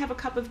don't want to have a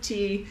cup of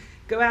tea,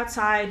 go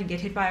outside and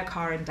get hit by a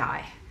car and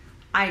die.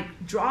 I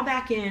draw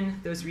back in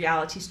those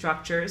reality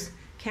structures,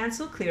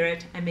 cancel, clear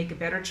it, and make a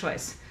better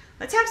choice.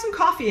 Let's have some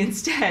coffee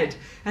instead,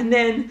 and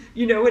then,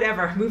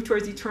 whatever, move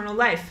towards eternal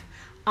life.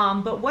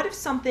 But what if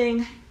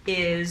something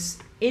is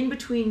in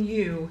between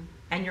you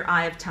and your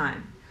eye of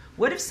time?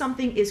 What if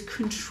something is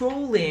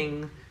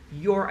controlling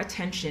your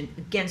attention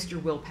against your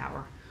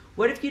willpower?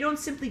 What if you don't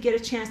simply get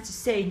a chance to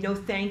say, no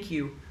thank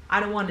you, I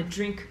don't want to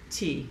drink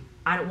tea,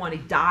 I don't want to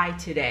die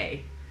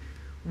today?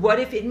 What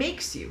if it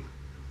makes you?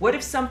 What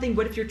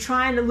if you're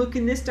trying to look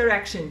in this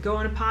direction, go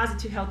in a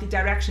positive, healthy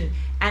direction,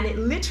 and it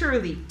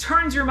literally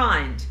turns your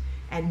mind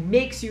and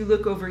makes you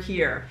look over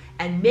here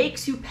and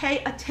makes you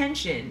pay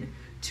attention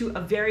to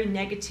a very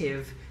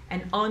negative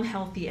and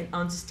unhealthy and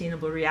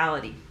unsustainable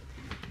reality?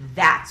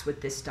 That's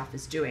what this stuff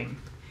is doing.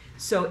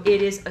 So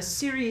it is a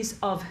series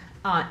of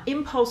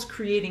impulse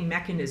creating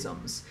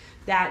mechanisms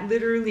that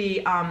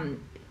literally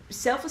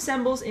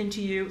self-assembles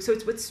into you. So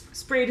it's what's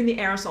sprayed in the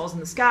aerosols in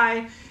the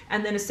sky,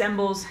 and then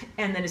assembles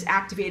and then is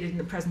activated in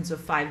the presence of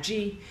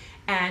 5G.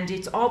 And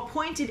it's all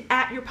pointed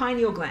at your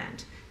pineal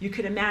gland. You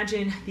could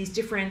imagine these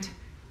different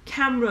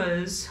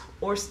cameras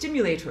or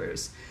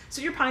stimulators.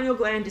 So your pineal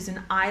gland is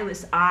an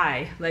eyeless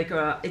eye,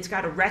 it's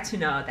got a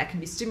retina that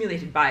can be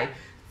stimulated by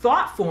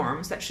thought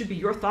forms that should be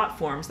your thought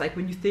forms. Like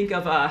when you think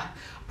of a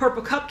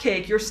purple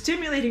cupcake, you're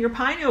stimulating your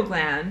pineal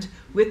gland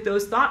with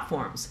those thought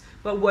forms.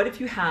 But what if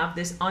you have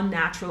this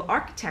unnatural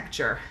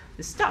architecture,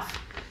 this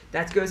stuff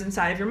that goes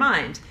inside of your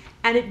mind,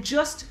 and it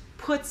just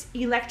puts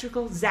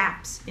electrical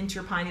zaps into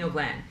your pineal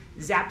gland?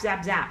 Zap,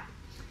 zap, zap.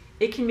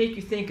 It can make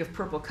you think of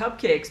purple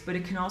cupcakes, but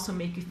it can also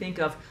make you think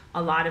of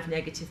a lot of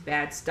negative,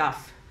 bad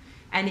stuff.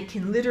 And it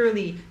can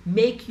literally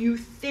make you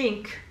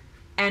think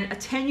and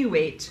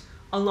attenuate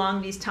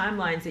along these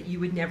timelines that you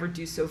would never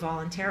do so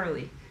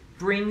voluntarily.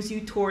 Brings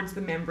you towards the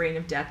membrane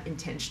of death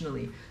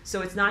intentionally.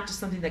 So it's not just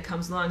something that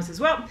comes along and says,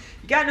 well,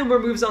 you got no more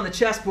moves on the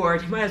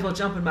chessboard, you might as well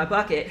jump in my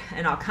bucket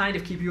and I'll kind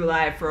of keep you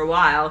alive for a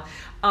while.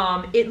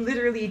 It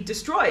literally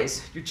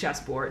destroys your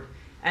chessboard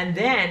and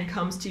then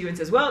comes to you and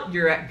says, well,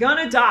 you're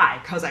gonna die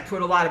because I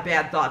put a lot of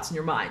bad thoughts in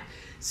your mind.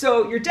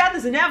 So your death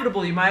is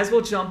inevitable, you might as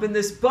well jump in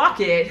this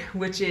bucket,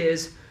 which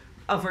is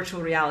a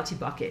virtual reality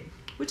bucket,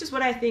 which is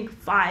what I think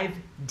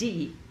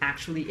 5D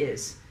actually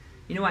is.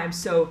 You know why I'm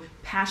so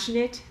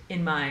passionate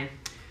in my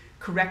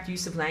correct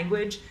use of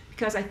language?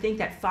 Because I think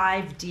that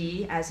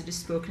 5D, as it is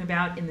spoken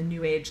about in the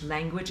New Age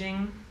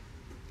languaging,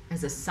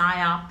 as a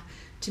psyop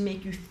to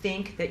make you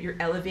think that you're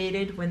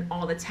elevated when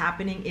all that's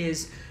happening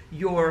is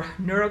your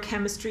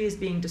neurochemistry is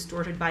being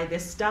distorted by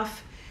this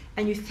stuff,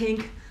 and you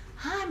think,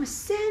 I'm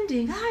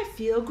ascending, I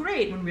feel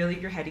great, when really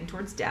you're heading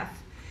towards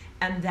death.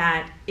 And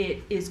that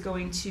it is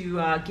going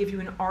to give you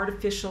an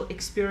artificial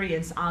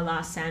experience a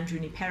la San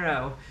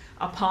Junipero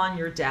upon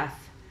your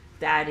death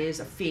that is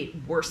a fate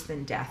worse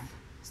than death.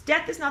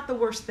 Death is not the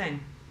worst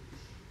thing.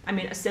 I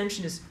mean,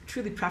 ascension is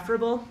truly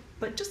preferable,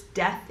 but just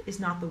death is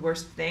not the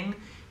worst thing.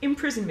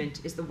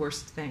 Imprisonment is the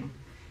worst thing.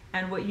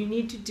 And what you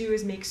need to do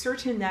is make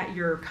certain that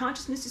your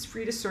consciousness is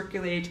free to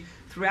circulate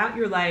throughout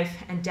your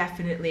life, and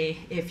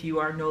definitely if you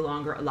are no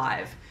longer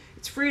alive.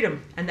 It's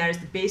freedom, and that is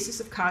the basis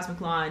of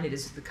cosmic law, and it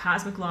is the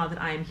cosmic law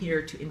that I am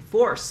here to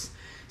enforce.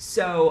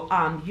 So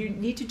you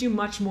need to do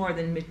much more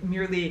than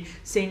merely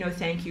say no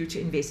thank you to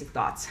invasive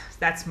thoughts.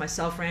 That's my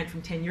self-rant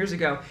from 10 years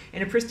ago.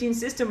 In a pristine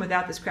system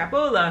without this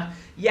crapola,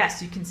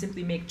 yes, you can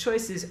simply make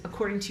choices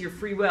according to your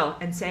free will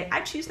and say,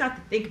 I choose not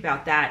to think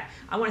about that.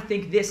 I want to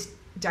think this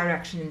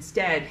direction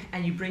instead,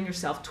 and you bring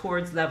yourself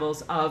towards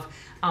levels of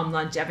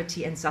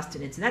longevity and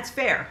sustenance. And that's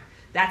fair.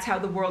 That's how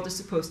the world is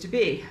supposed to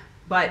be.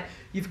 But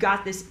you've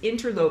got this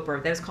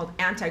interloper that is called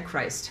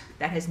Antichrist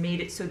that has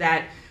made it so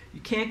that you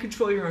can't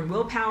control your own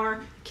willpower,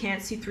 you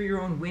can't see through your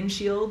own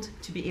windshield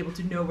to be able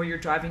to know where you're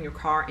driving your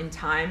car in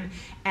time,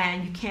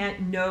 and you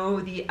can't know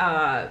the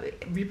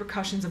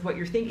repercussions of what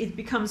you're thinking. It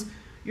becomes,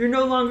 you're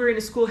no longer in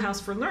a schoolhouse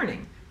for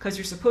learning, because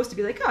you're supposed to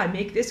be like, oh, I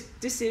make this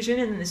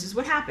decision and this is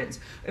what happens.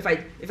 If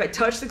I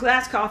touch the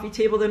glass coffee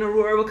table, then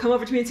Aurora will come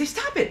over to me and say,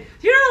 stop it,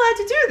 you're not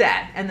allowed to do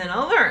that, and then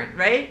I'll learn,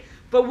 right?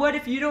 But what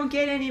if you don't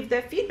get any of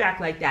that feedback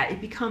like that?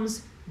 It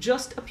becomes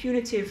just a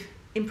punitive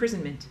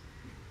imprisonment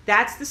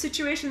That's the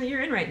situation that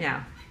you're in right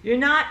now. You're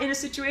not in a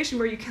situation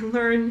where you can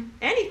learn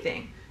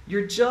anything.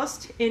 You're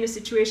just in a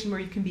situation where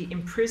you can be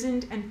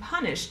imprisoned and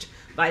punished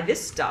by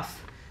this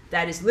stuff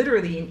that is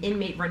literally an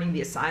inmate running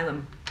the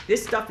asylum.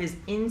 This stuff is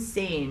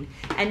insane,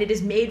 and it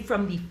is made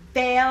from the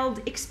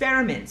failed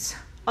experiments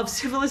of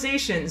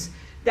civilizations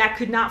that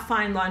could not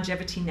find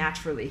longevity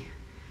naturally.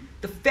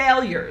 The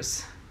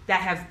failures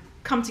that have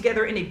come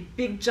together in a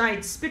big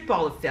giant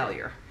spitball of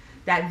failure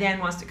that then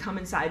wants to come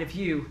inside of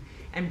you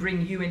and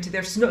bring you into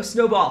their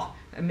snowball,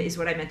 is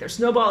what I meant, their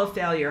snowball of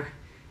failure,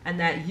 and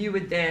that you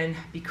would then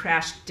be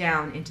crashed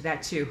down into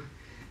that too.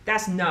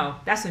 That's a no.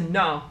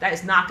 That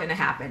is not going to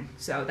happen.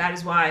 So that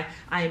is why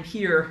I am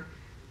here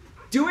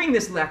doing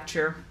this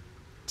lecture,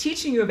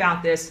 teaching you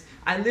about this.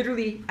 I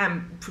literally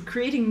am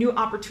creating new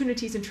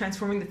opportunities and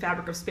transforming the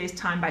fabric of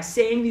space-time by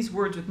saying these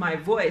words with my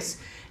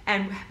voice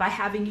and by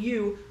having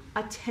you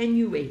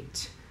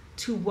attenuate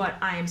to what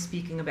I am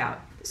speaking about.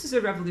 This is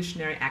a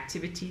revolutionary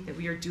activity that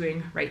we are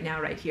doing right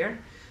now, right here.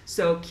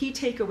 So key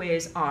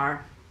takeaways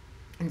are,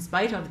 in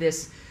spite of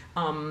this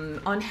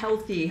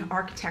unhealthy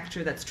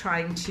architecture that's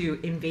trying to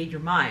invade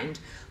your mind,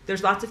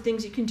 there's lots of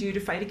things you can do to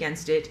fight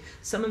against it.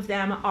 Some of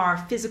them are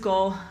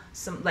physical,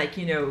 some like,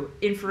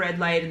 infrared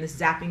light and the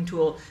zapping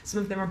tool.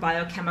 Some of them are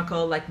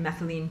biochemical, like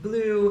methylene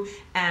blue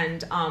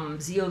and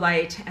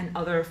zeolite and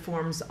other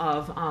forms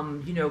of,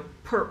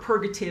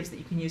 purgatives that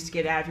you can use to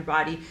get out of your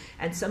body.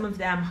 And some of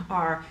them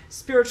are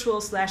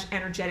spiritual /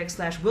 energetic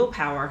 /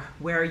 willpower,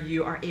 where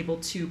you are able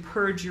to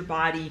purge your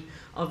body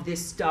of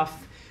this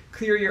stuff,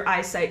 clear your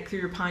eyesight,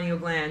 clear your pineal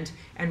gland,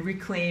 and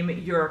reclaim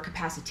your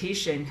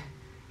capacitation.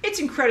 It's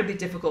incredibly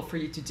difficult for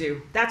you to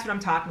do. That's what I'm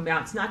talking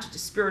about. It's not just a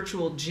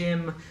spiritual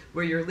gym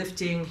where you're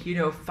lifting,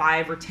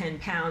 5 or 10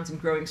 pounds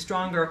and growing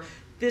stronger.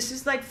 This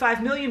is like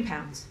 5 million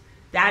pounds.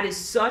 That is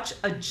such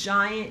a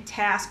giant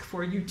task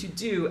for you to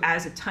do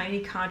as a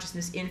tiny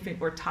consciousness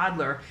infant or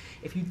toddler.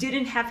 If you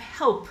didn't have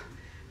help,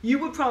 you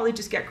would probably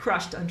just get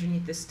crushed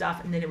underneath this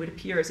stuff, and then it would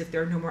appear as if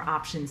there are no more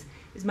options.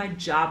 It's my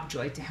job,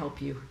 Joy, to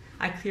help you.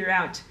 I clear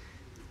out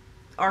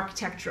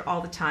architecture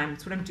all the time.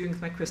 It's what I'm doing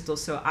with my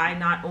crystals. So I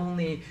not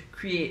only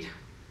create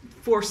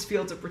force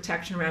fields of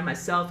protection around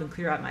myself and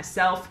clear out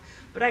myself,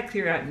 but I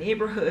clear out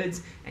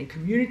neighborhoods and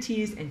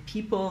communities and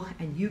people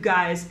and you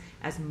guys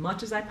as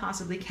much as I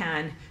possibly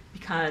can,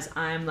 because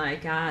I'm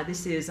like,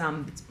 this is,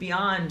 it's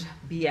beyond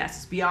BS,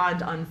 it's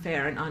beyond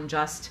unfair and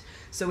unjust.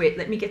 So wait,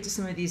 let me get to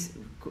some of these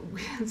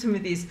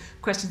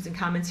questions and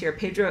comments here.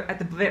 Pedro, at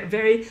the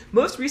very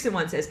most recent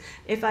one, says,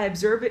 if I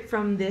observe it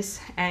from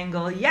this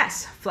angle,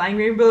 yes, flying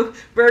rainbow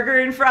burger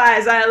and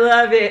fries, I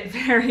love it,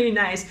 very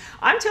nice.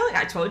 I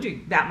told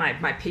you about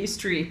my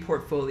pastry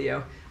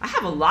portfolio. I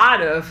have a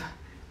lot of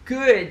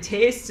good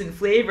tastes and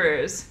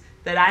flavors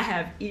that I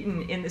have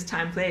eaten in this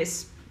time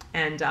place,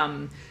 and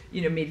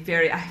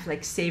I've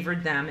like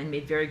savored them and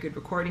made very good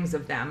recordings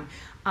of them.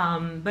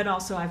 But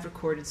also I've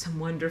recorded some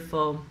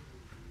wonderful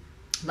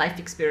life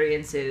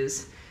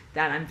experiences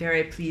that I'm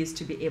very pleased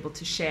to be able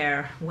to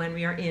share when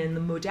we are in the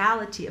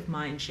modality of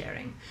mind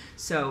sharing.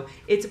 So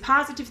it's a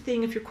positive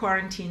thing if you're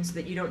quarantined so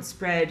that you don't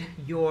spread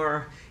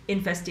your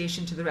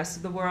infestation to the rest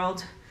of the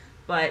world.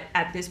 But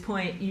at this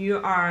point, you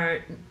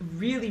are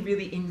really,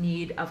 really in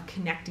need of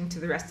connecting to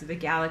the rest of the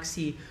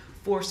galaxy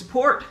for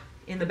support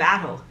in the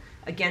battle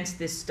against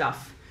this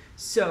stuff.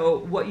 So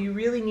what you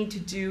really need to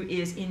do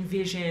is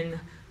envision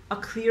a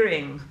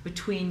clearing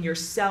between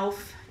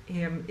yourself.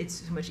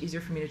 It's so much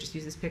easier for me to just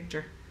use this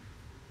picture.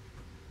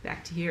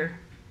 Back to here.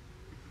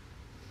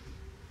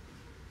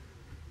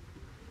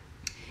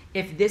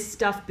 If this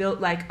stuff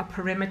built like a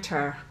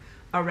perimeter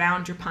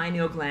around your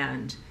pineal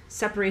gland,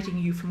 separating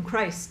you from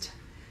Christ,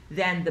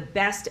 then the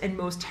best and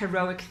most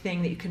heroic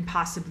thing that you can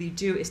possibly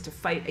do is to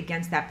fight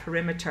against that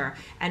perimeter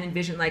and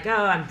envision like,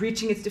 oh, I'm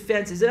breaching its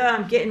defenses. Oh,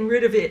 I'm getting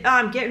rid of it. Oh,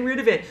 I'm getting rid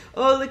of it.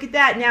 Oh, look at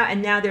that now. And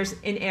now there's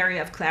an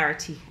area of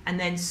clarity. And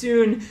then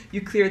soon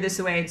you clear this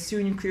away, and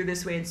soon you clear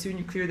this away, and soon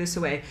you clear this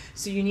away.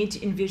 So you need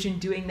to envision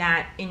doing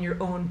that in your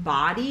own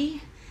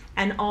body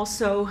and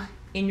also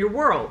in your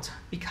world,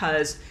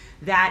 because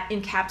that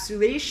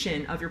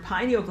encapsulation of your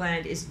pineal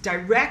gland is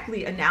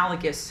directly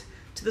analogous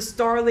to the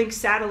Starlink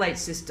satellite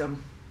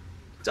system.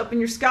 It's up in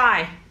your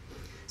sky.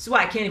 So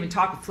I can't even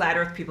talk with flat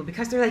earth people,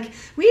 because they're like,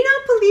 we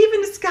don't believe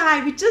in the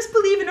sky, we just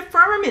believe in a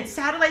firmament.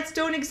 Satellites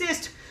don't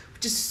exist,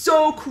 which is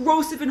so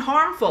corrosive and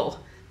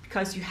harmful,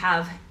 because you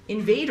have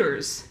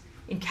invaders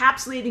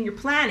encapsulating your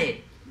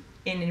planet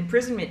in an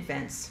imprisonment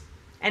fence.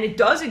 And it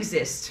does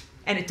exist,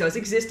 and it does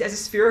exist as a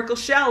spherical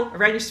shell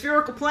around your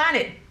spherical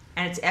planet,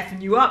 and it's effing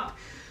you up.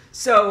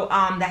 So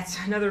that's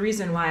another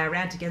reason why I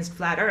rant against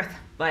flat earth.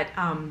 But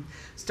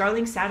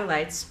Starlink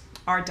satellites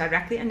are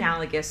directly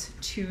analogous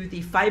to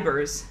the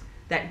fibers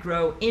that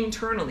grow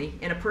internally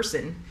in a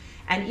person,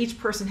 and each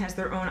person has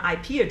their own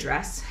IP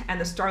address,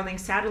 and the Starlink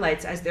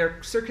satellites, as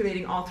they're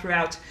circulating all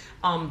throughout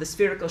the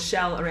spherical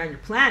shell around your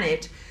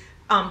planet,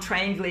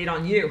 triangulate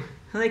on you.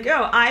 Like,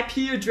 oh,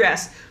 IP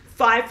address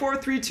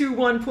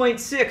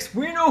 54321.6,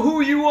 we know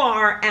who you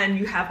are, and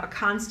you have a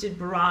constant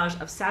barrage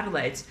of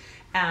satellites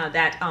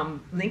that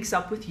links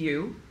up with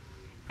you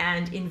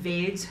and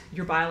invades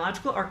your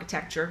biological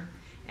architecture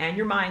and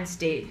your mind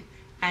state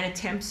and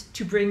attempts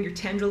to bring your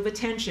tendril of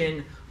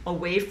attention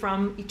away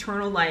from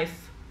eternal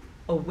life,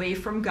 away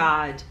from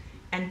God,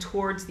 and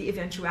towards the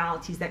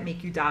eventualities that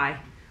make you die,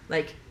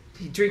 like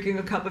drinking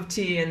a cup of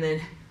tea and then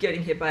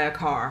getting hit by a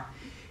car.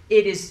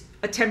 It is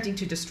attempting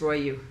to destroy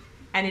you,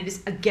 and it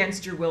is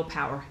against your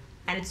willpower,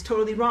 and it's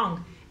totally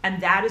wrong. And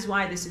that is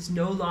why this is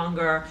no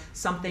longer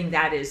something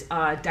that is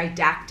a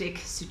didactic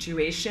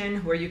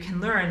situation where you can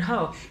learn,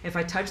 oh, if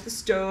I touch the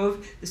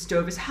stove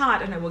is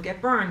hot and I will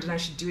get burned and I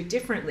should do it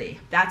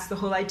differently. That's the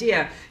whole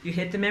idea. You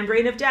hit the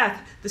membrane of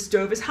death, the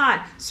stove is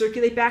hot,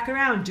 circulate back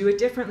around, do it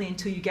differently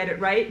until you get it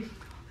right.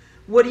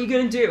 What are you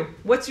going to do?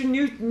 What's your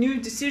new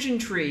decision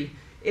tree?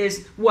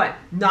 Is what?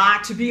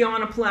 Not to be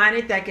on a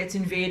planet that gets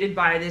invaded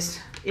by this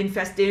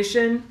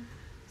infestation?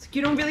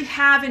 You don't really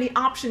have any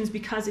options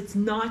because it's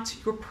not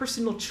your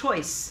personal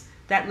choice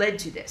that led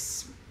to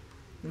this.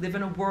 We live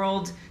in a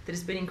world that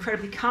has been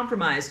incredibly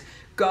compromised.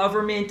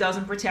 Government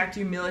doesn't protect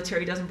you,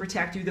 military doesn't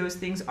protect you. Those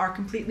things are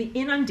completely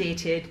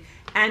inundated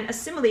and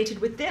assimilated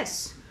with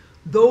this.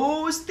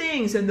 Those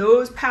things and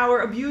those power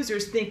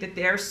abusers think that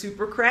they're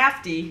super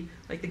crafty,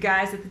 like the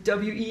guys at the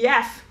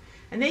WEF,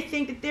 and they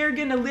think that they're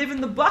going to live in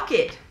the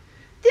bucket.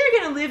 They're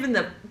going to live in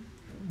the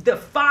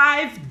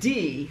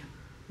 5D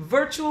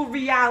virtual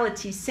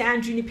reality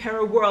San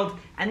Junipero world,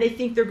 and they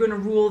think they're going to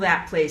rule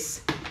that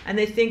place, and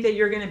they think that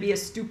you're going to be a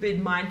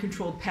stupid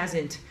mind-controlled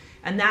peasant.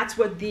 And that's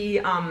what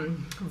the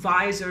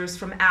visors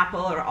from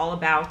Apple are all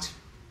about.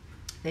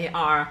 They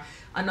are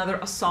another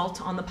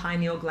assault on the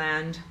pineal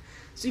gland.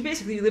 So you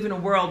basically live in a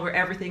world where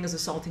everything is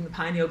assaulting the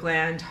pineal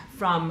gland,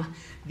 from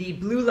the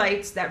blue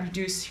lights that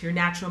reduce your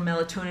natural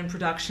melatonin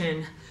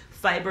production,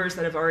 fibers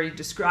that I've already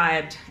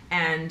described,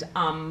 and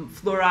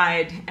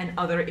fluoride and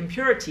other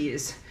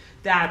impurities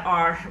that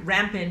are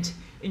rampant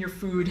in your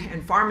food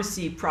and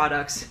pharmacy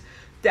products,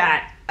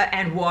 that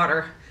and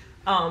water,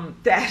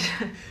 that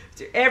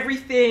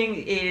everything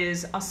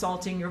is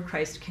assaulting your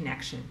Christ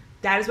connection.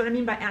 That is what I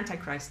mean by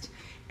Antichrist.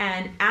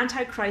 And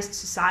Antichrist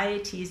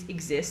societies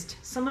exist.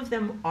 Some of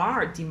them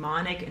are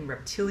demonic and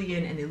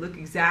reptilian, and they look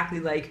exactly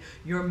like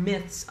your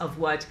myths of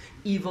what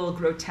evil,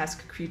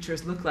 grotesque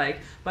creatures look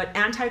like. But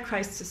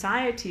Antichrist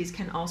societies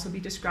can also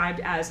be described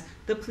as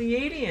the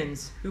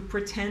Pleiadians, who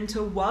pretend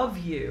to love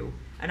you.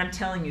 And I'm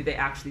telling you,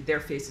 their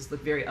faces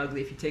look very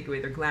ugly if you take away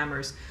their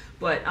glamours.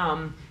 But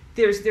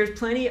there's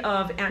plenty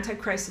of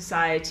Antichrist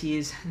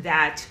societies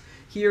that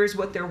here's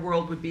what their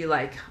world would be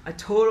like: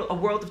 a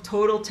world of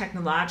total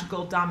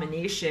technological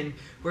domination,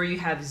 where you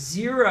have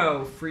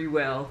zero free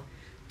will,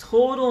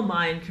 total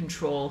mind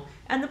control,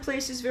 and the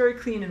place is very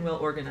clean and well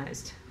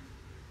organized.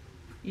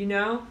 You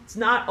know, it's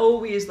not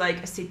always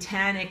like a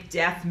satanic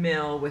death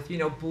mill with, you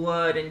know,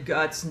 blood and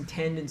guts and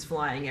tendons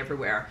flying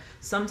everywhere.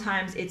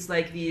 Sometimes it's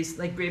like these,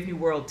 like Brave New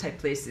World type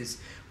places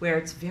where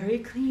it's very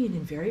clean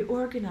and very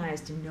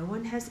organized, and no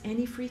one has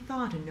any free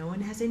thought and no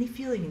one has any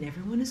feeling, and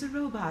everyone is a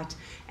robot,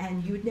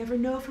 and you would never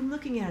know from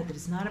looking at it that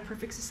it's not a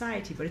perfect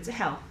society, but it's a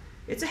hell.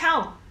 It's a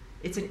hell.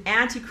 It's an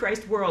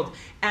antichrist world,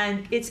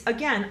 and it's,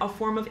 again, a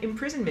form of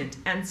imprisonment.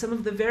 And some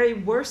of the very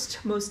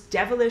worst, most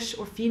devilish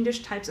or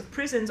fiendish types of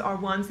prisons are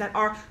ones that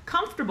are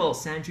comfortable.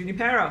 San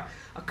Junipero,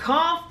 a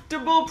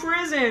comfortable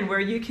prison where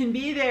you can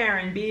be there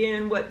and be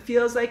in what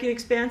feels like an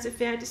expansive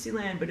fantasy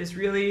land, but is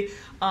really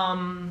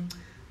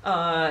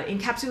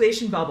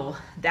encapsulation bubble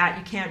that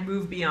you can't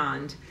move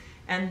beyond.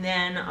 And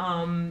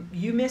then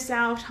you miss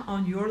out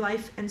on your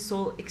life and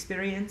soul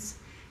experience,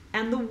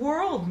 and the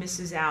world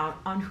misses out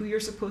on who you're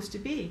supposed to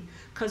be.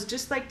 Because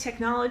just like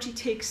technology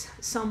takes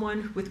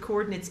someone with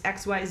coordinates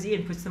XYZ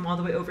and puts them all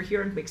the way over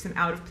here and makes them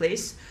out of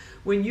place,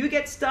 when you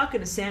get stuck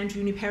in a San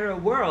Junipero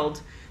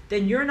world,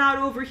 then you're not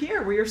over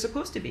here where you're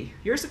supposed to be.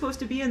 You're supposed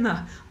to be in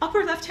the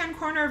upper left-hand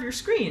corner of your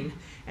screen,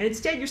 and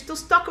instead you're still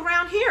stuck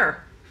around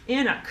here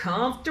in a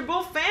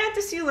comfortable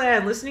fantasy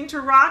land listening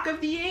to rock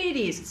of the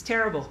 80s. It's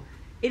terrible.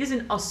 It is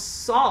an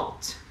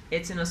assault.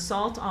 It's an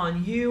assault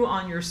on you,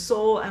 on your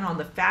soul, and on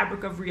the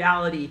fabric of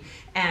reality.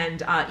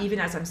 And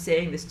even as I'm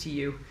saying this to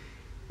you,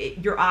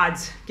 your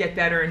odds get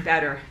better and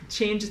better. It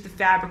changes the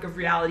fabric of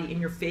reality in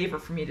your favor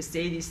for me to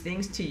say these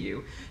things to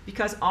you.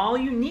 Because all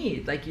you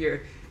need, like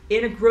you're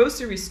in a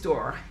grocery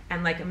store,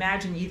 and like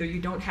imagine either you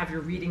don't have your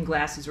reading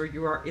glasses or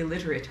you are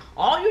illiterate.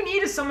 All you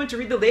need is someone to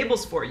read the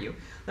labels for you.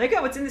 Like,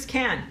 oh, what's in this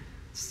can?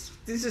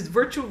 This is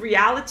virtual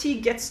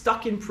reality, get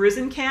stuck in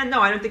prison can?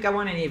 No, I don't think I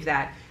want any of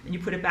that. And you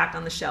put it back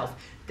on the shelf.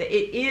 That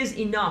it is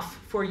enough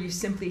for you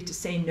simply to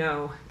say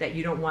no, that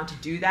you don't want to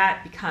do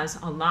that,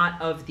 because a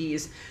lot of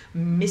these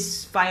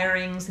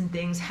misfirings and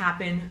things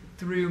happen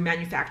through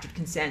manufactured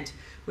consent,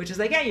 which is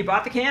like, hey, you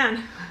bought the can,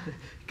 you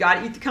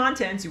gotta eat the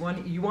contents, you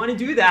want to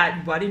do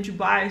that, why didn't you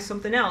buy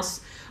something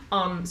else?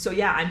 So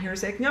yeah, I'm here to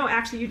say, no,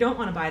 actually you don't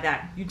want to buy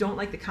that, you don't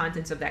like the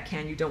contents of that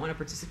can, you don't want to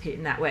participate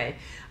in that way.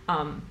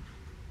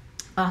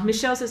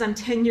 Michelle says, I'm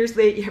 10 years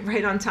late, yet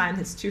right on time.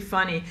 That's too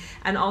funny.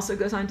 And also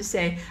goes on to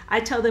say, I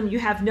tell them, you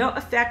have no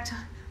effect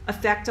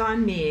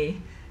on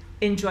me.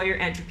 Enjoy your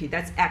entropy.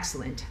 That's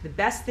excellent. The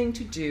best thing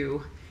to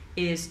do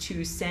is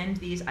to send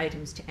these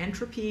items to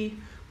entropy,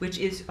 which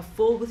is a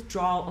full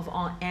withdrawal of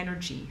all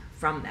energy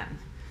from them.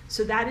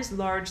 So that is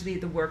largely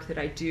the work that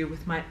I do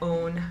with my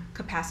own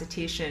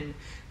capacitation.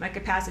 My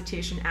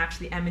capacitation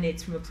actually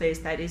emanates from a place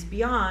that is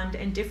beyond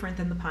and different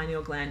than the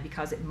pineal gland,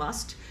 because it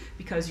must,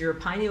 because your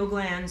pineal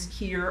glands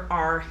here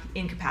are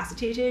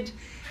incapacitated,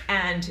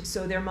 and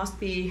so there must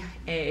be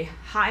a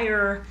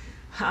higher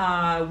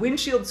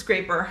windshield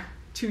scraper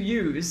to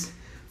use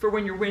for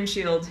when your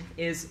windshield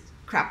is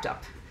crapped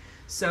up.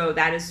 So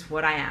that is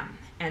what I am,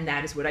 and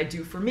that is what I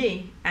do for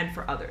me and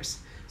for others.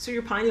 So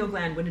your pineal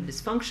gland, when it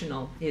is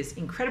functional, is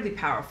incredibly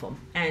powerful,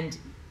 and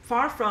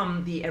far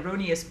from the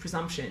erroneous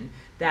presumption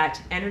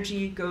that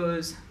energy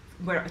goes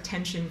where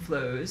attention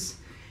flows,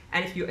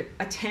 and if you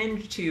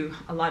attend to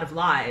a lot of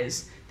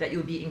lies, that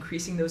you'll be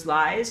increasing those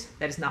lies.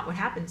 That is not what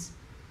happens.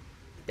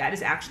 That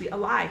is actually a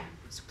lie.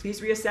 So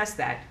please reassess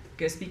that. I'm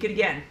going to speak it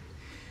again.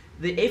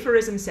 The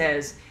aphorism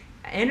says,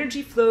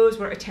 energy flows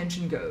where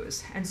attention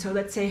goes. And so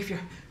let's say if you're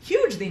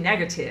hugely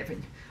negative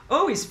and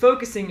always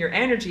focusing your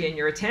energy and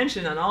your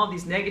attention on all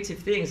these negative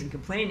things and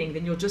complaining,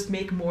 then you'll just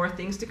make more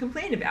things to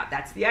complain about.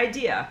 That's the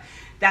idea.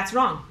 That's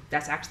wrong.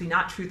 That's actually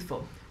not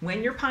truthful.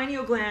 When your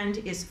pineal gland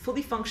is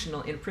fully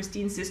functional in a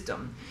pristine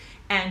system,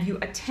 and you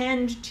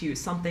attend to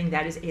something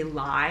that is a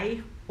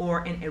lie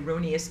or an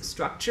erroneous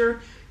structure,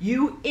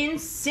 you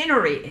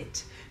incinerate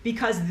it,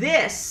 because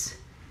this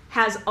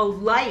has a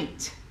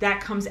light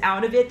that comes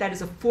out of it that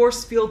is a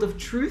force field of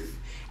truth.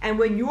 And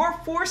when your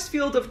force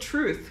field of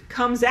truth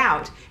comes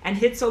out and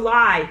hits a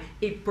lie,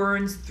 it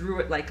burns through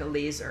it like a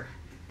laser.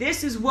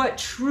 This is what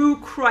true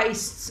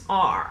Christs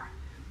are.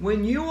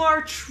 When you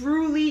are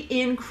truly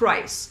in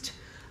Christ,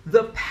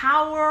 the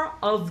power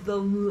of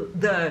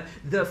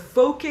the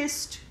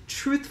focused,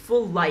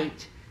 truthful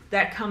light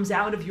that comes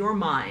out of your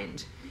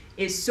mind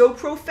is so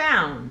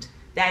profound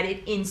that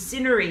it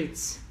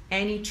incinerates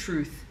any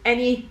truth,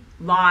 any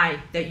lie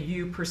that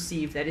you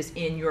perceive that is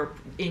in your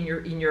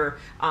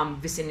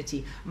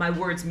vicinity. My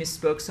words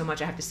misspoke so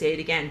much, I have to say it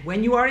again.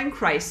 When you are in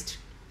Christ,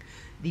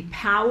 the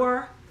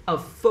power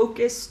of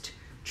focused,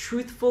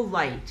 truthful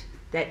light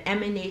that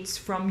emanates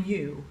from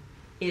you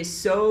is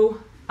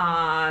so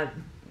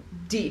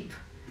deep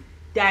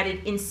that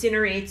it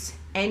incinerates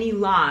any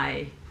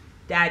lie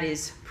that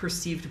is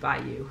perceived by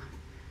you.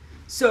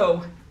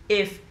 So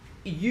if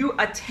you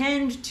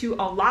attend to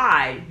a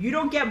lie, you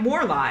don't get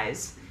more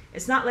lies.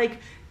 It's not like,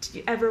 did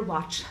you ever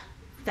watch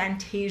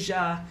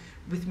Fantasia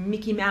with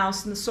Mickey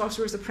Mouse and the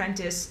Sorcerer's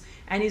Apprentice?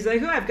 And he's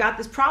like, oh, I've got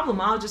this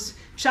problem. I'll just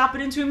chop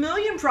it into a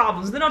million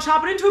problems. Then I'll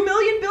chop it into a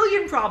million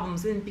billion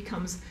problems. And it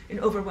becomes an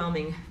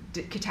overwhelming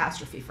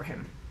catastrophe for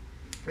him.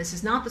 This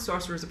is not the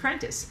Sorcerer's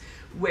Apprentice,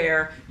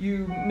 where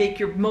you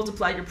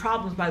multiply your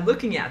problems by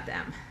looking at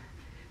them.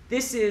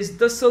 This is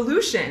the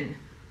solution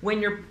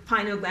when your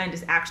pineal gland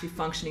is actually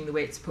functioning the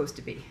way it's supposed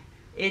to be.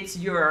 It's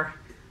your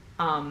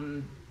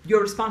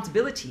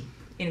responsibility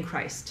in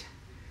Christ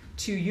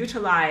to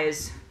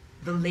utilize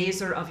the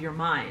laser of your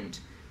mind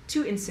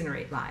to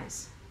incinerate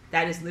lies.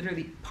 That is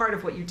literally part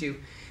of what you do.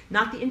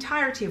 Not the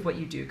entirety of what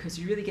you do, because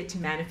you really get to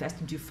manifest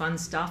and do fun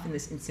stuff, and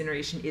this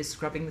incineration is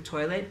scrubbing the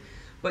toilet.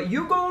 But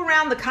you go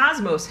around the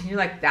cosmos and you're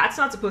like, that's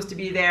not supposed to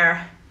be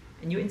there,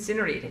 and you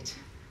incinerate it.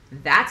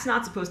 That's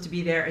not supposed to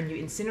be there, and you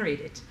incinerate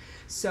it.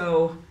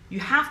 So you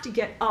have to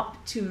get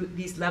up to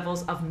these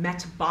levels of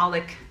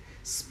metabolic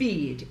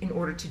speed in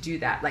order to do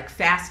that, like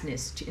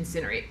fastness to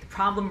incinerate. The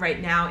problem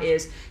right now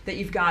is that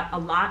you've got a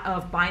lot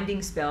of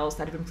binding spells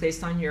that have been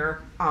placed on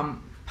your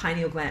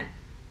pineal gland.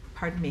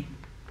 Pardon me.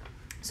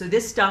 So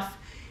this stuff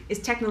is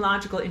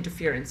technological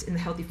interference in the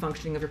healthy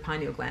functioning of your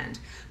pineal gland.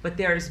 But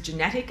there's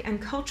genetic and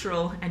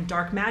cultural and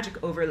dark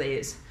magic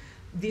overlays.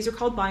 These are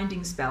called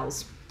binding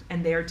spells,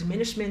 and they are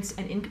diminishments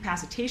and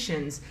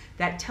incapacitations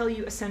that tell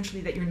you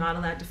essentially that you're not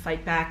allowed to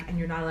fight back and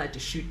you're not allowed to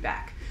shoot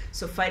back.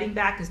 So fighting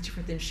back is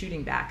different than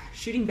shooting back.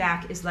 Shooting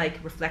back is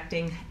like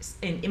reflecting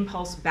an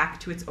impulse back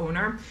to its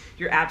owner.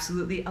 You're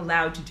absolutely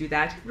allowed to do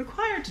that,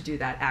 required to do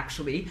that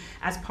actually,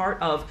 as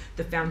part of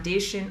the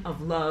foundation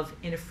of love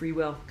in a free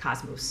will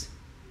cosmos.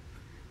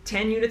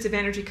 10 units of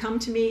energy come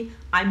to me,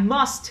 I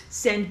must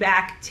send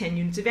back 10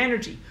 units of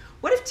energy.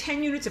 What if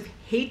 10 units of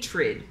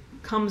hatred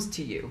comes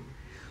to you?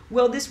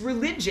 Well, this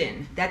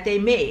religion that they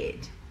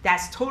made,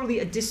 that's totally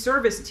a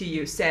disservice to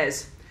you,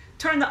 says,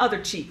 turn the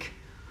other cheek.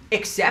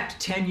 Accept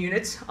 10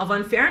 units of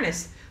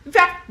unfairness. In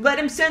fact, let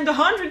him send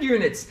 100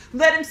 units.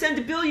 Let him send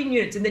 1 billion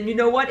units. And then you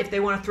know what? If they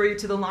want to throw you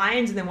to the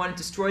lions and they want to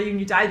destroy you and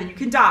you die, then you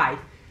can die.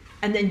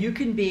 And then you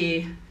can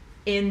be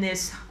in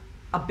this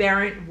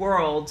aberrant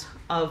world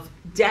of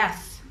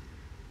death,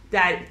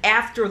 that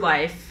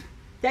afterlife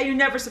that you're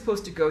never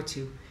supposed to go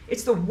to.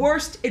 It's the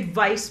worst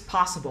advice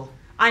possible.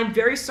 I'm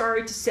very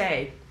sorry to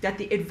say that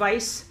the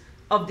advice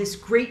of this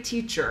great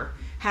teacher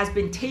has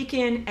been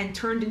taken and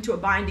turned into a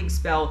binding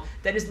spell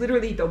that is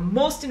literally the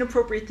most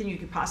inappropriate thing you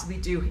could possibly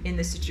do in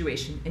this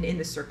situation and in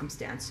this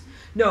circumstance.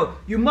 No,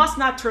 you must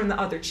not turn the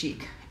other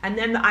cheek. And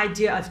then the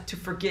idea of to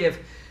forgive.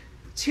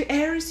 To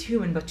err is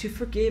human, but to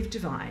forgive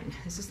divine.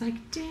 This is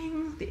like,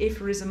 ding, the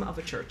aphorism of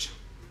a church.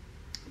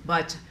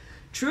 But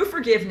True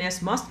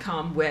forgiveness must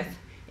come with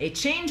a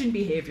change in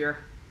behavior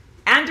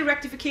and a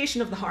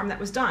rectification of the harm that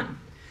was done.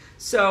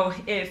 So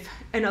if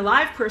an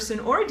alive person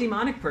or a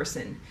demonic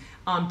person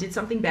did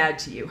something bad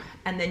to you,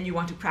 and then you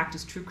want to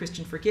practice true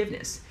Christian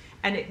forgiveness,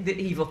 and the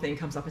evil thing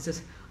comes up and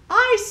says,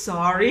 I'm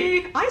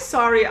sorry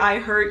I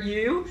hurt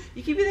you.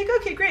 You can be like,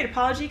 okay, great,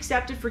 apology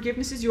accepted,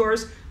 forgiveness is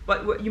yours,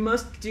 but what you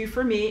must do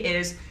for me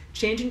is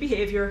change in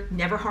behavior,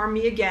 never harm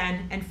me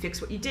again, and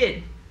fix what you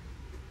did.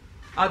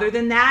 Other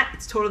than that,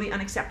 it's totally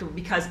unacceptable,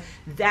 because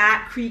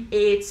that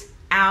creates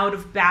out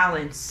of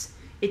balance.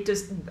 It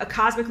does. A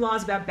cosmic law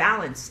is about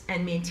balance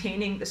and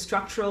maintaining the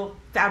structural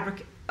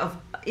fabric of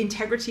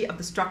integrity of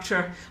the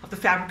structure of the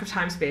fabric of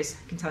time-space.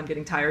 I can tell I'm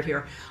getting tired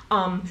here.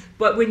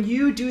 But when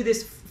you do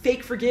this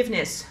fake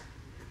forgiveness,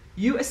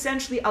 you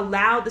essentially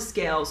allow the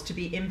scales to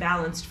be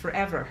imbalanced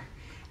forever.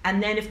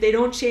 And then if they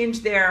don't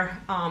change their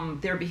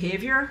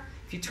behavior,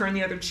 if you turn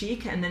the other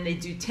cheek and then they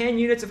do 10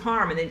 units of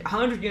harm and then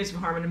 100 units of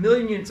harm and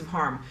 1,000,000 units of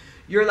harm,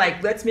 you're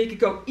like, let's make it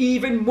go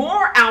even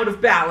more out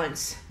of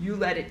balance. You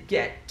let it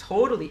get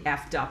totally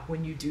effed up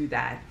when you do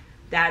that.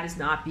 That is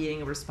not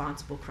being a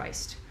responsible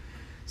Christ.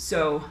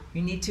 So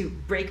you need to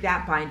break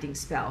that binding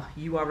spell.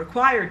 You are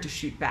required to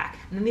shoot back.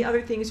 And then the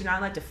other thing is you're not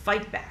allowed to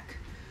fight back.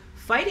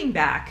 Fighting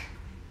back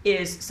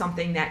is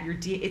something that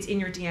it's in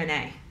your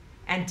DNA.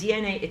 And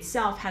DNA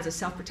itself has a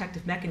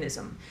self-protective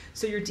mechanism.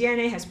 So your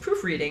DNA has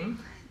proofreading.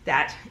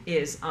 That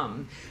is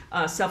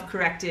a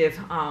self-corrective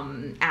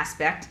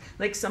aspect,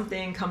 like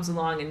something comes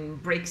along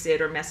and breaks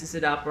it or messes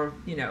it up, or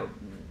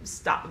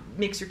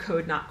makes your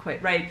code not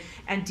quite right,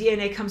 and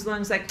DNA comes along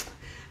and is like,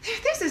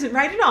 this isn't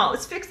right at all,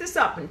 let's fix this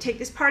up and take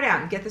this part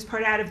out and get this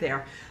part out of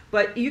there.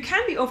 But you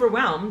can be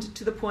overwhelmed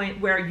to the point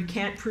where you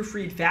can't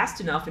proofread fast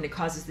enough and it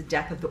causes the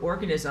death of the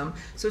organism.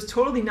 So it's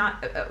totally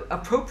not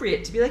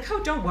appropriate to be like,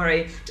 oh, don't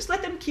worry, just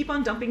let them keep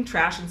on dumping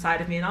trash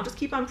inside of me and I'll just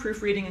keep on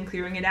proofreading and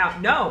clearing it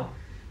out.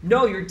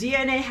 No, your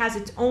DNA has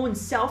its own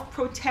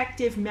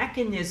self-protective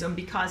mechanism,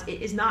 because it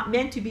is not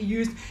meant to be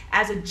used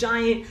as a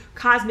giant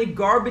cosmic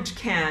garbage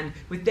can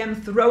with them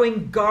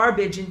throwing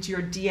garbage into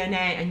your DNA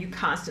and you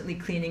constantly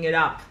cleaning it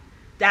up.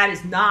 That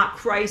is not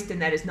Christ, and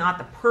that is not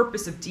the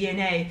purpose of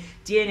DNA.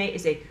 DNA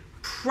is a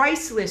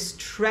priceless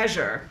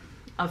treasure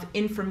of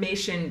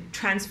information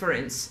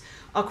transference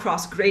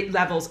across great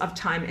levels of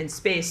time and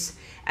space,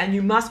 and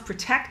you must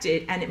protect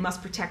it, and it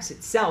must protect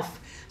itself.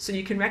 So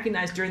you can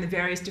recognize during the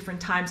various different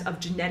times of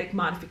genetic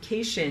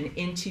modification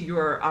into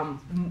your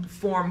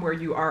form where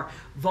you are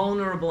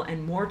vulnerable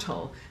and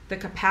mortal, the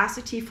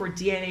capacity for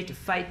DNA to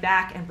fight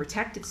back and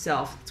protect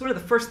itself, it's one of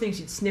the first things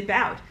you'd snip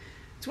out.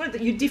 It's one of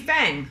the, you'd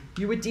defang.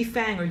 You would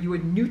defang, or you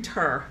would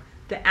neuter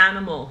the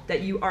animal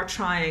that you are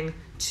trying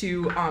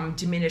to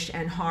diminish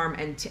and harm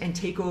and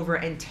take over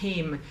and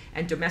tame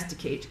and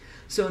domesticate.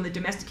 So in the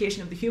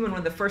domestication of the human, one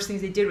of the first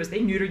things they did was they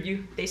neutered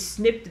you. They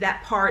snipped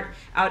that part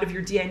out of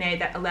your DNA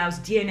that allows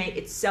DNA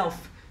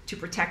itself to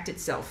protect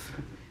itself.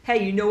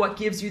 Hey, you know what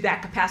gives you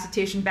that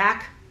capacitation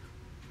back?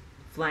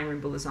 Flying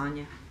rainbow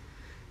lasagna.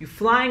 You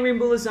flying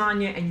rainbow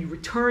lasagna and you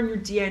return your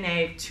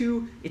DNA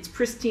to its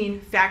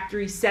pristine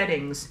factory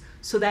settings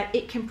so that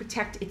it can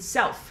protect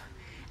itself.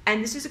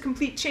 And this is a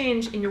complete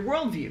change in your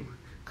worldview,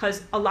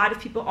 because a lot of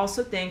people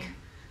also think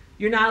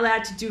you're not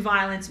allowed to do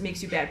violence, it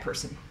makes you a bad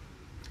person.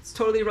 It's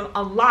totally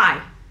a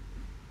lie.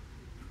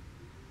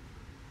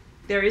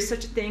 There is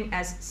such a thing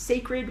as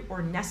sacred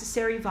or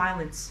necessary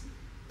violence.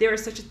 There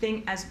is such a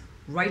thing as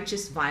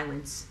righteous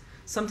violence.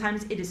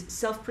 Sometimes it is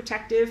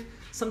self-protective,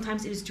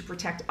 sometimes it is to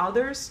protect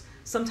others,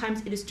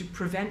 sometimes it is to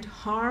prevent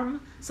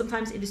harm,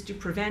 sometimes it is to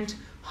prevent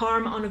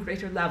harm on a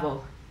greater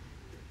level.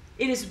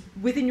 It is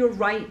within your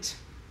right,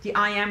 the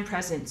I am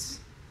presence,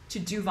 to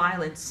do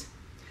violence.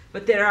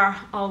 But there are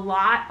a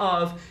lot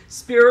of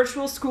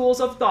spiritual schools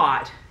of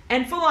thought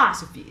and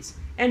philosophies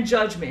and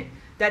judgment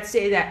that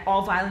say that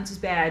all violence is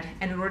bad,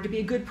 and in order to be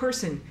a good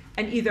person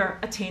and either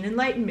attain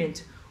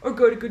enlightenment or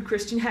go to good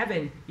Christian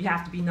heaven, you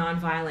have to be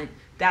nonviolent.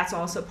 That's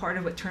also part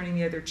of what turning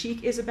the other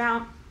cheek is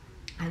about,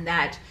 and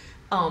that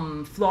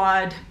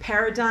flawed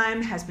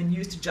paradigm has been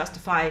used to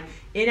justify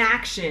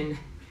inaction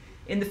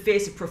in the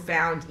face of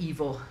profound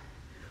evil.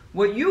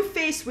 What you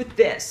face with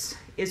this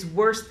is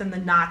worse than the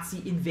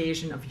Nazi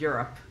invasion of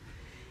Europe.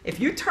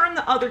 If you turn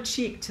the other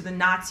cheek to the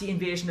Nazi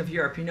invasion of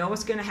Europe, you know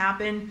what's going to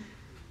happen?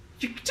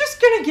 You're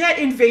just going to get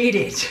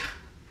invaded.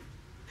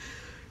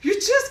 You're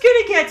just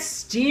going to get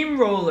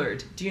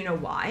steamrollered. Do you know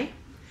why?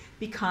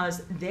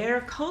 Because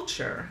their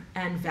culture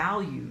and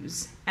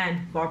values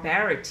and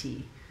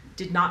barbarity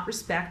did not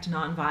respect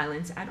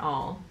nonviolence at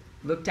all,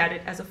 looked at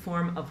it as a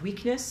form of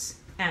weakness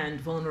and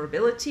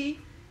vulnerability,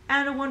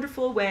 and a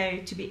wonderful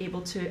way to be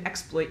able to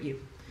exploit you.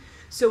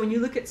 So when you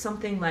look at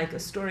something like a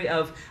story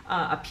of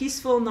a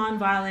peaceful,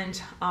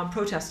 nonviolent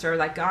protester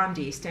like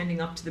Gandhi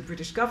standing up to the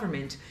British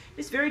government,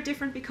 it's very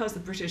different because the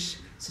British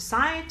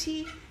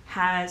society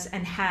has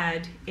and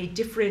had a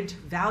different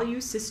value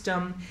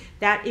system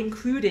that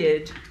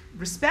included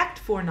respect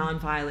for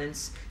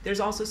nonviolence. There's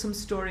also some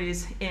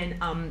stories in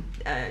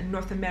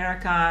North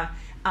America,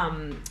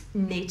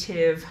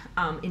 native,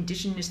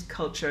 indigenous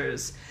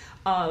cultures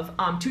of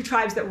two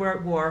tribes that were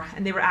at war,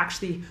 and they were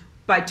actually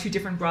by two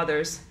different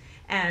brothers.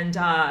 And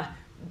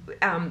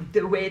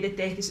the way that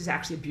this is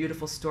actually a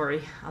beautiful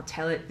story. I'll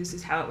tell it. This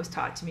is how it was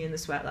taught to me in the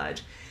Sweat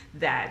Lodge,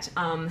 that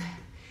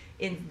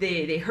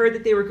they heard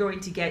that they were going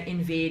to get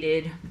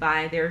invaded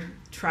by their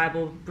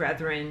tribal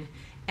brethren.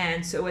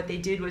 And so what they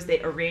did was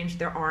they arranged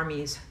their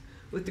armies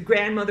with the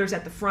grandmothers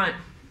at the front,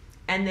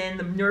 and then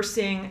the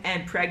nursing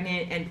and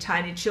pregnant and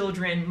tiny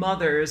children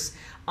mothers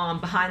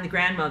behind the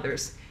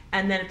grandmothers.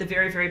 And then at the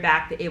very, very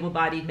back, the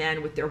able-bodied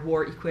men with their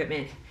war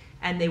equipment.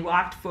 And they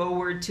walked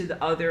forward to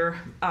the other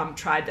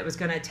tribe that was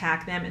going to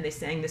attack them, and they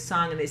sang this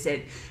song, and they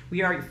said,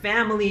 "We are your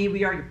family,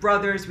 we are your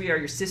brothers, we are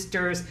your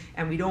sisters,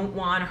 and we don't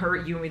want to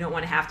hurt you, and we don't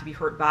want to have to be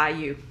hurt by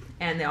you."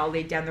 And they all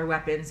laid down their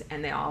weapons,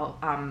 and they all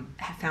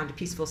found a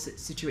peaceful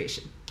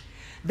situation.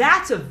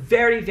 That's a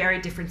very, very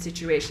different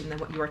situation than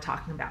what you are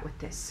talking about with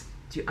this.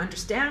 Do you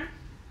understand?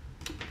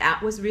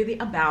 That was really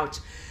about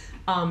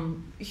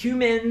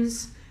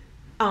humans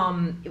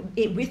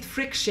with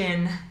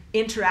friction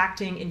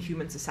interacting in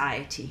human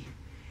society.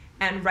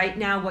 And right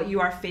now what you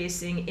are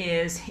facing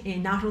is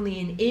not only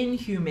an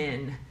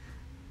inhuman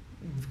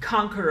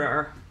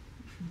conqueror,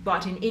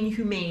 but an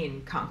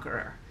inhumane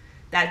conqueror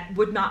that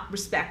would not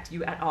respect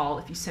you at all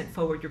if you sent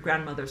forward your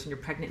grandmothers and your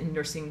pregnant and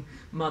nursing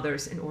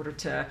mothers in order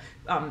to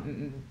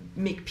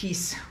make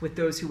peace with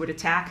those who would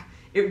attack.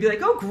 It would be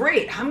like, oh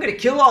great, I'm going to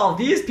kill all of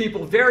these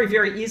people very,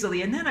 very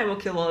easily, and then I will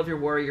kill all of your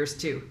warriors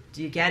too.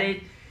 Do you get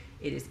it?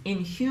 It is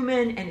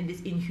inhuman and it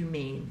is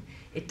inhumane.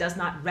 It does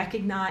not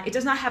recognize, it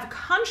does not have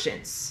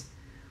conscience.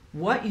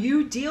 What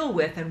you deal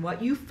with and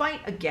what you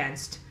fight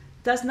against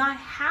does not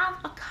have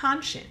a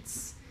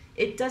conscience.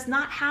 It does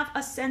not have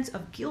a sense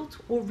of guilt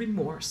or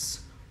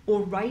remorse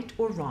or right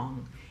or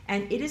wrong.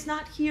 And it is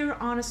not here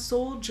on a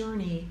soul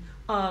journey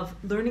of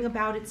learning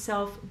about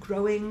itself,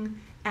 growing,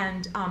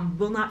 and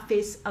will not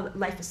face a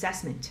life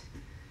assessment.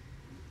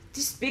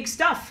 This big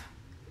stuff.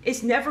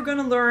 It's never going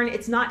to learn.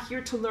 It's not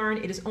here to learn.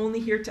 It is only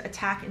here to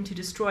attack and to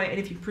destroy. And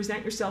if you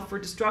present yourself for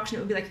destruction,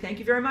 it will be like, thank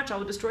you very much, I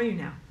will destroy you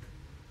now.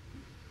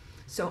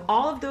 So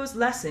all of those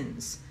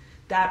lessons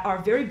that are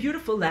very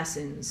beautiful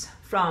lessons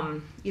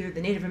from either the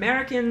Native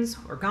Americans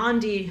or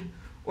Gandhi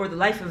or the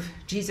life of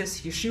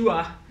Jesus,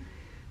 Yeshua,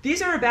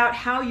 these are about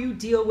how you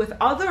deal with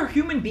other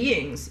human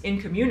beings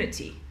in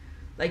community.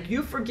 Like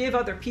you forgive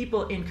other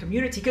people in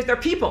community because they're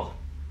people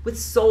with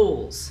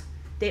souls.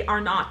 They are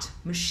not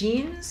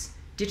machines,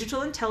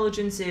 digital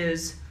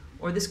intelligences,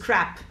 or this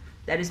crap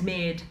that is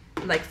made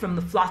like from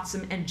the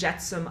flotsam and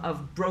jetsam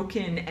of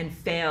broken and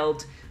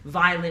failed,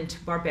 violent,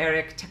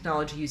 barbaric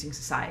technology-using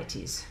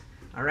societies.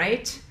 All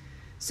right?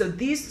 So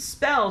these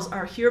spells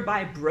are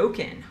hereby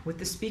broken with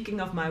the speaking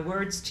of my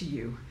words to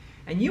you.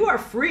 And you are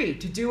free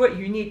to do what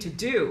you need to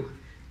do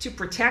to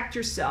protect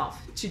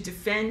yourself, to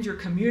defend your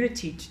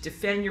community, to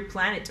defend your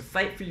planet, to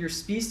fight for your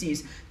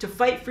species, to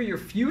fight for your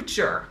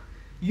future.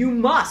 You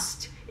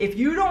must. If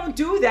you don't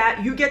do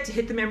that, you get to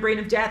hit the membrane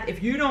of death.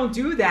 If you don't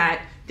do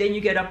that, then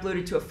you get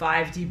uploaded to a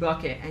 5D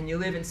bucket and you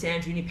live in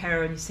San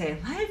Junipero and you say,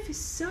 life is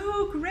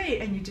so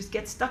great, and you just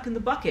get stuck in the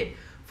bucket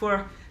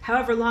for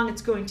however long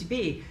it's going to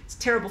be. It's a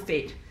terrible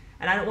fate.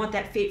 And I don't want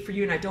that fate for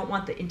you, and I don't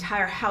want the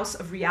entire house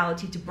of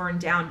reality to burn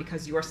down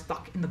because you are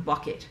stuck in the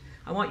bucket.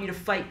 I want you to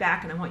fight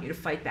back, and I want you to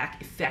fight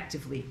back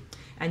effectively.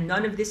 And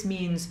none of this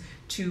means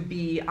to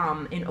be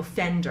an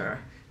offender.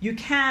 You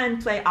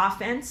can play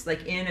offense,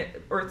 like in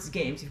Earth's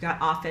games. You've got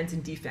offense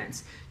and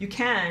defense. You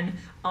can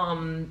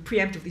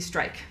preemptively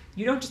strike.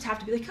 You don't just have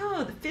to be like,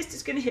 oh, the fist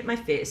is going to hit my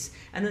face,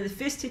 and then the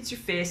fist hits your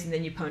face, and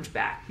then you punch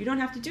back. You don't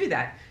have to do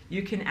that.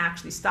 You can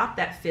actually stop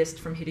that fist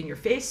from hitting your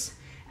face,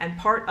 and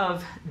part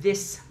of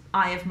this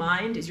eye of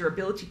mind is your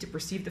ability to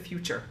perceive the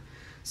future.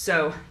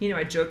 So, you know,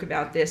 I joke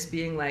about this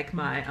being like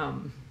my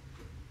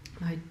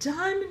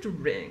diamond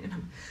ring, and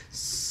I'm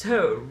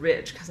so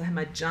rich because I have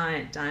my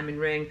giant diamond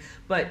ring.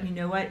 But you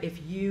know what?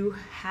 If you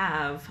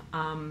have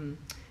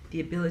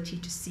the ability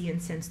to see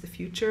and sense the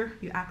future,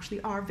 you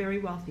actually are very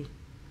wealthy,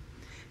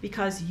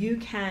 because you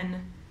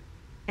can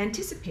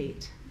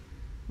anticipate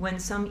when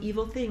some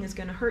evil thing is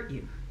going to hurt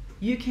you.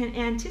 You can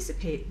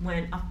anticipate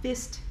when a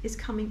fist is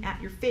coming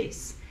at your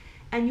face,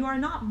 and you are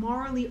not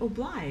morally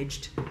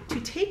obliged to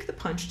take the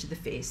punch to the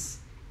face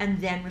and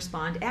then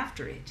respond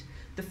after it.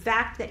 The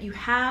fact that you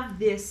have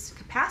this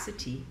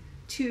capacity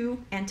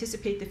to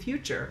anticipate the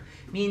future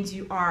means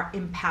you are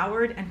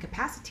empowered and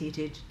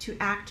capacitated to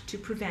act to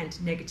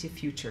prevent negative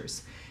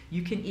futures.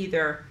 You can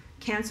either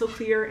cancel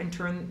clear and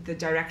turn the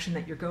direction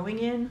that you're going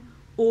in,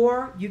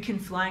 or you can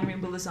flying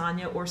rainbow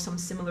lasagna or some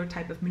similar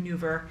type of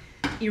maneuver,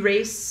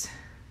 erase,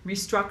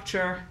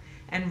 restructure,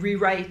 and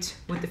rewrite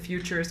what the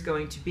future is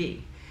going to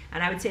be.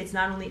 And I would say it's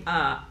not only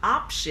an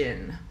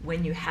option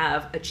when you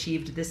have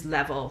achieved this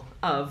level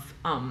of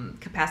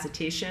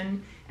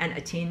capacitation and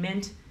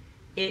attainment,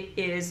 it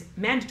is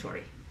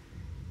mandatory.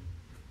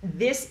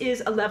 This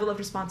is a level of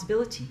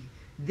responsibility.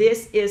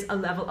 This is a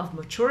level of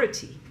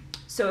maturity.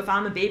 So if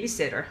I'm a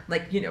babysitter,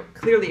 like, you know,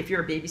 clearly if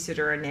you're a babysitter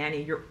or a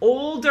nanny, you're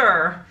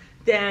older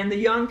than the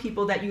young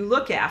people that you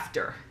look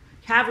after.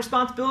 have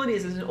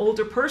responsibilities as an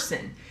older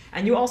person,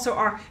 and you also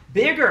are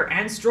bigger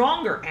and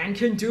stronger and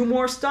can do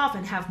more stuff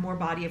and have more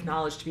body of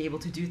knowledge to be able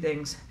to do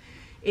things.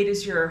 It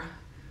is your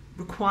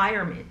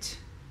requirement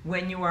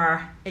when you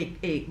are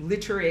a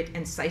literate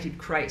and sighted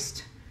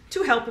Christ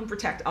to help and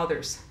protect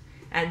others.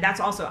 And that's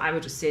also, I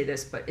would just say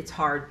this, but it's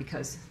hard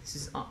because this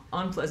is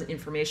unpleasant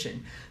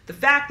information. The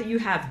fact that you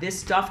have this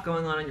stuff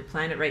going on your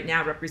planet right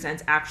now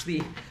represents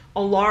actually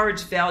a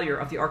large failure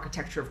of the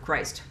architecture of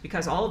Christ,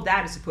 because all of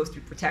that is supposed to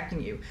be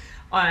protecting you.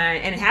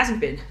 And it hasn't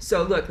been.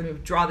 So look, let me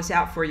draw this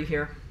out for you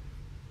here.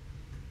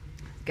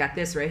 Got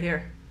this right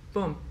here.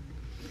 Boom.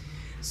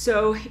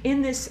 So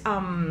in this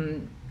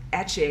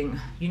etching,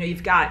 you know,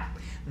 you've got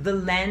the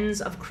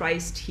lens of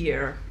Christ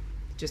here.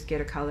 Just get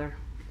a color.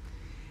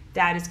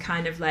 That is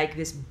kind of like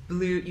this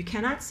blue. You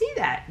cannot see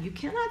that. You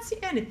cannot see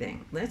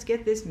anything. Let's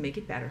get this, make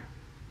it better.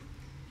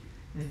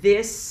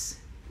 This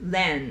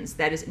lens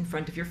that is in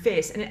front of your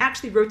face, and it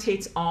actually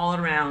rotates all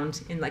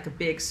around in like a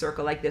big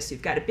circle like this. So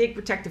you've got a big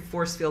protective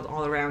force field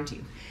all around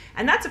you.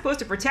 And that's supposed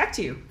to protect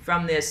you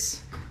from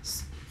this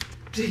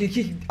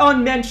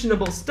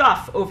unmentionable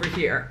stuff over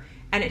here.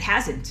 And it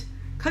hasn't.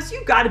 Because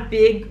you've got a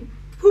big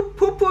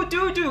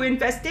poo-poo-doo-doo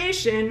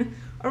infestation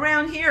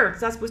around here.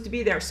 It's not supposed to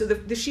be there. So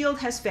the shield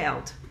has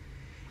failed.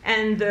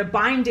 And the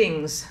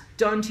bindings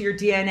done to your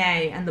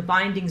DNA and the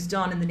bindings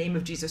done in the name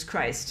of Jesus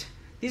Christ,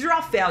 these are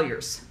all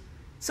failures.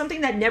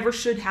 Something that never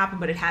should happen,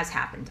 but it has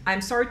happened.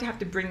 I'm sorry to have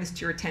to bring this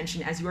to your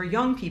attention as you are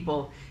young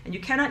people and you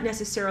cannot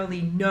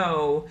necessarily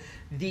know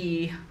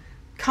the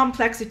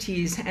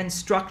complexities and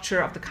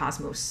structure of the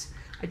cosmos.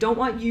 I don't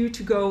want you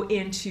to go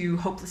into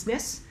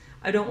hopelessness.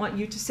 I don't want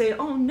you to say,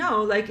 oh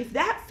no, like if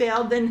that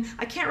failed, then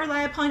I can't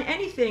rely upon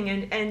anything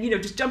and you know,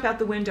 just jump out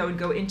the window and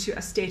go into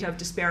a state of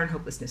despair and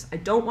hopelessness. I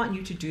don't want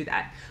you to do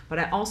that. But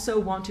I also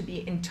want to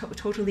be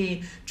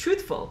totally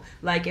truthful.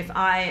 Like if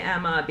I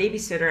am a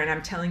babysitter and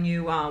I'm telling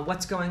you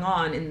what's going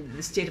on in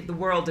the state of the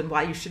world and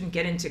why you shouldn't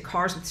get into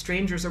cars with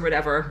strangers or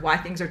whatever, why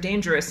things are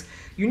dangerous,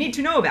 you need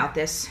to know about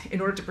this in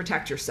order to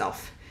protect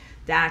yourself.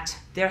 That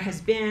there has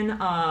been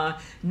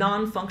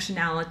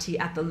non-functionality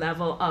at the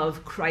level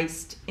of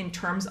Christ in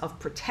terms of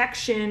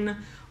protection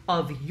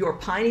of your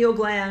pineal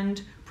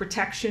gland,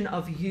 protection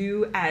of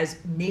you as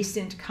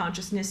nascent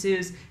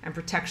consciousnesses, and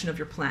protection of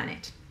your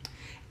planet.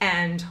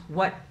 And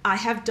what I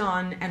have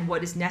done and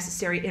what is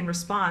necessary in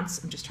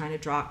response, I'm just trying to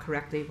draw it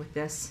correctly with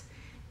this,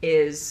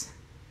 is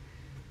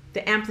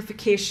the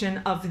amplification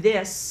of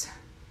this.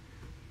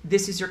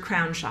 This is your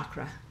crown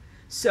chakra.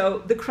 So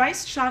the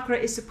Christ chakra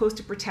is supposed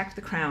to protect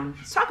the crown.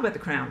 Let's talk about the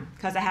crown,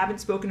 because I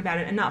haven't spoken about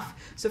it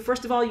enough. So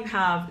first of all, you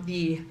have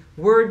the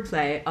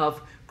wordplay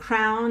of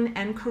crown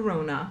and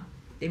corona.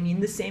 They mean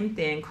the same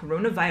thing,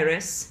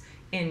 coronavirus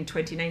in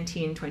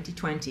 2019,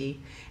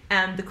 2020,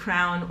 and the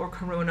crown or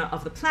corona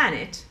of the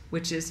planet,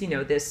 which is, you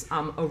know, this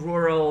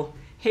auroral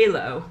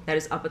halo that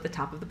is up at the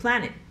top of the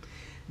planet.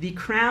 The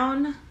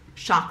crown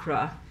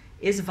chakra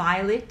is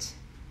violet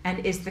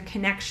and is the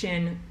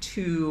connection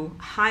to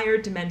higher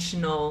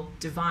dimensional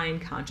divine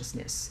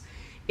consciousness.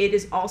 It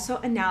is also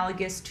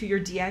analogous to your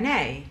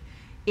DNA.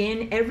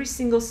 In every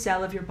single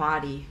cell of your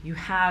body, you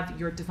have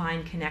your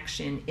divine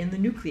connection in the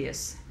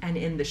nucleus and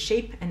in the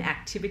shape and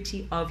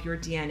activity of your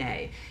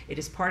DNA. It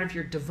is part of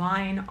your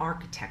divine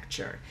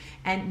architecture.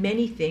 And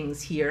many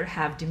things here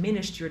have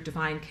diminished your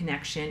divine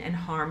connection and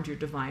harmed your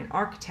divine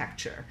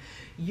architecture.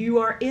 You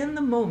are in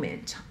the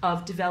moment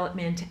of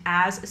development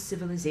as a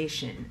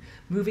civilization,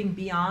 moving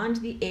beyond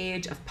the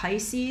age of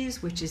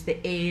Pisces, which is the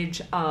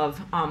age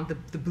of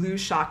the blue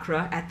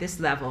chakra at this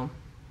level.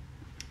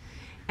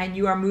 And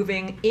you are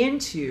moving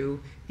into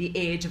the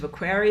age of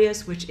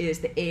Aquarius, which is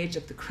the age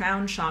of the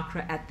crown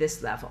chakra at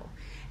this level.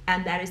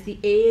 And that is the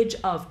age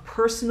of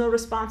personal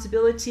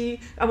responsibility.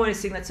 I want to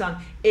sing that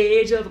song,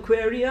 Age of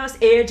Aquarius,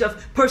 Age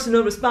of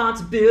Personal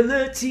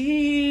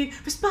Responsibility,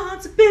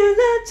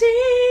 Responsibility,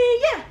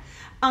 yeah.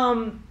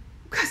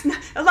 Because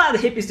a lot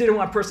of the hippies didn't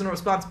want personal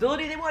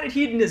responsibility, they wanted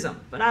hedonism.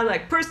 But I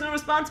like personal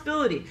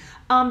responsibility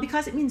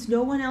because it means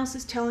no one else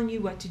is telling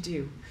you what to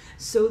do.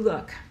 So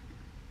look,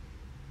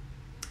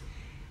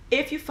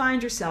 if you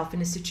find yourself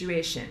in a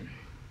situation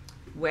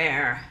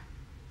where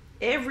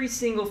every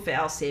single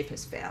fail-safe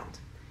has failed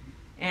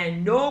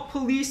and no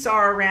police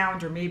are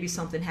around, or maybe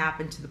something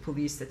happened to the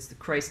police, that's the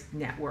Christ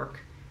network,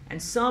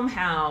 and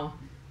somehow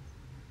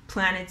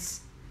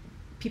planets,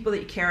 people that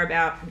you care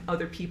about and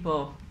other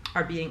people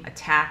are being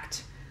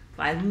attacked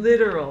by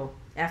literal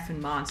effing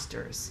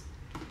monsters.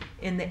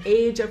 In the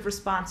age of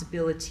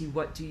responsibility,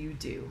 what do? You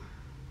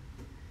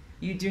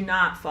do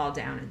not fall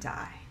down and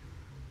die.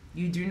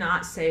 You do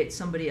not say it's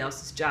somebody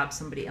else's job,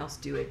 somebody else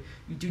do it.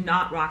 You do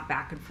not rock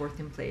back and forth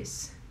in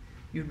place.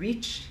 You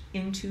reach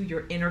into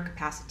your inner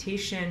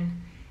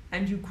capacitation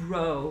and you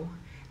grow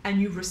and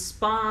you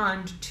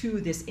respond to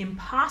this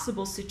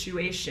impossible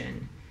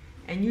situation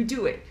and you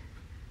do it.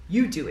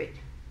 You do it.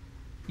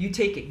 You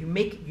take it.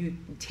 You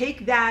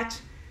take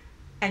that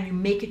and you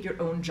make it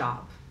your own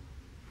job.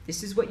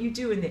 This is what you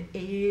do in the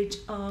age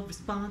of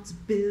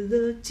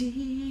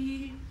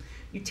responsibility.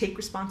 You take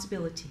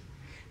responsibility.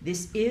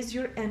 This is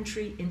your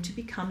entry into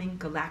becoming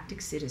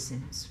galactic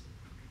citizens.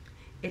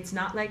 It's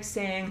not like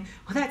saying,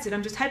 well, that's it,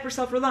 I'm just hyper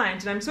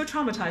self-reliant and I'm so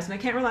traumatized and I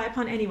can't rely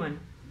upon anyone.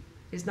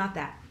 It is not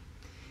that.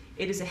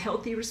 It is a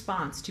healthy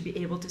response to be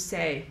able to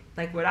say,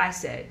 like what I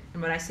said,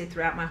 and what I say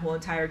throughout my whole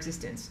entire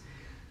existence.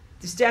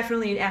 There's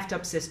definitely an effed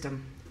up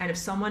system, and if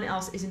someone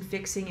else isn't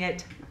fixing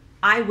it,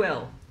 I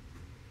will.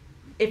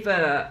 If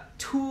a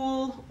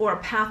tool or a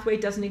pathway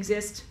doesn't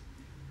exist,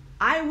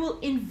 I will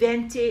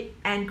invent it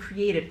and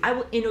create it. I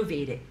will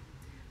innovate it.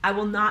 I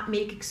will not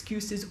make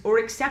excuses or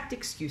accept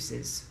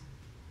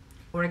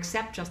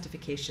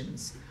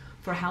justifications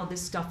for how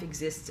this stuff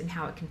exists and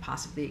how it can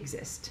possibly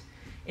exist.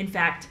 In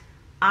fact,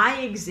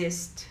 I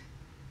exist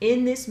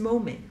in this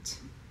moment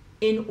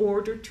in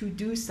order to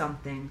do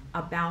something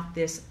about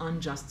this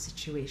unjust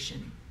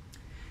situation.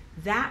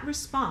 That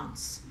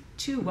response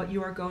to what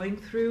you are going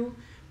through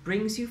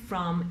brings you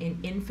from an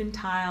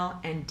infantile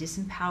and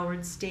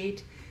disempowered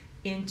state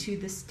into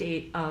the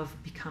state of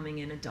becoming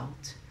an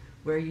adult,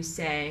 where you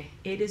say,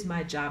 it is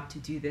my job to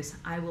do this.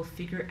 I will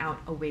figure out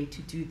a way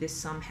to do this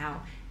somehow.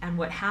 And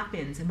what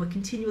happens, and what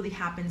continually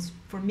happens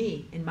for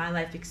me in my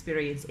life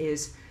experience,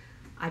 is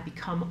I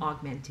become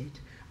augmented.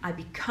 I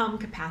become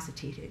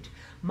capacitated.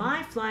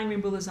 My flying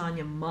rainbow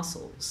lasagna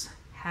muscles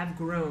have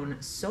grown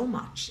so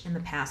much in the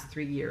past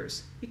 3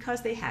 years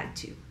because they had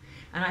to.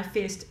 And I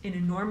faced an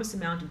enormous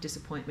amount of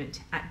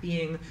disappointment at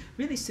being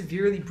really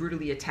severely,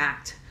 brutally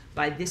attacked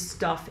by this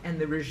stuff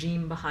and the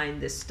regime behind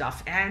this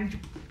stuff and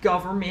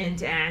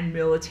government and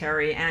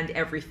military and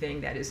everything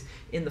that is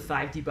in the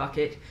 5D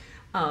bucket.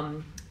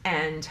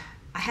 And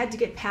I had to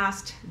get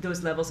past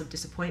those levels of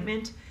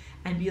disappointment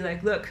and be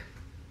like, look,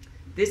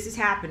 this is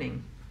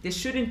happening. This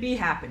shouldn't be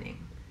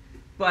happening.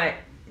 But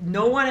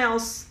no one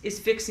else is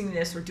fixing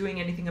this or doing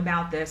anything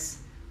about this.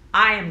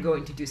 I am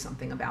going to do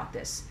something about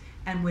this.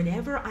 And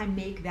whenever I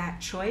make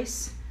that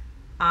choice,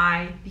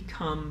 I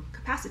become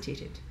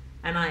capacitated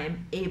and I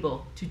am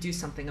able to do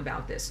something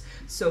about this.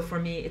 So for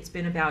me, it's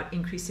been about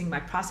increasing my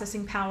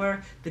processing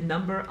power, the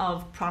number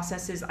of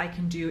processes I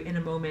can do in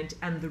a moment,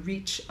 and the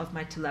reach of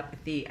my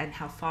telepathy and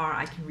how far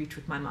I can reach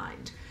with my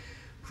mind.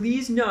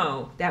 Please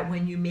know that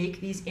when you make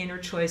these inner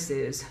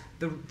choices,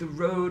 the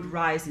road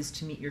rises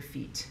to meet your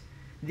feet.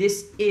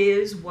 This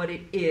is what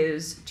it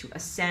is to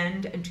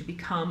ascend and to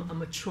become a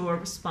mature,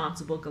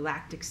 responsible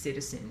galactic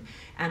citizen.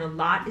 And a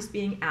lot is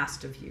being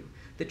asked of you.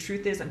 The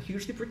truth is, I'm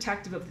hugely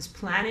protective of this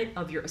planet,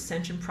 of your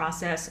ascension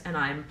process, and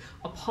I'm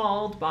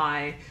appalled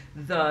by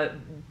the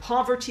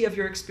poverty of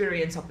your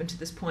experience up until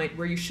this point,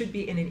 where you should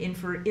be in an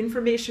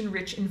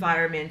information-rich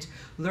environment,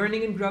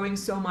 learning and growing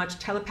so much,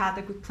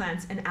 telepathic with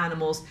plants and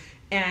animals,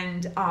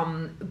 and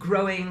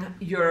growing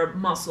your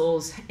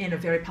muscles in a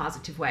very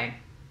positive way.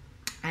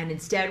 And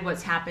instead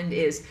what's happened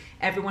is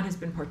everyone has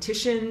been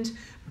partitioned,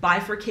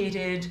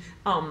 bifurcated,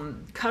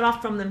 cut off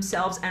from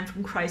themselves and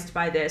from Christ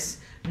by this,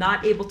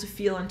 not able to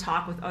feel and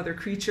talk with other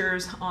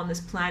creatures on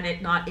this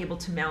planet, not able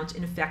to mount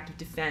an effective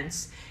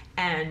defense.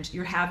 And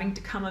you're having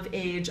to come of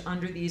age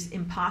under these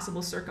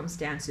impossible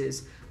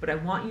circumstances. But I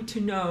want you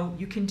to know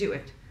you can do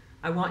it.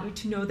 I want you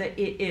to know that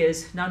it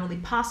is not only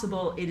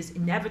possible, it is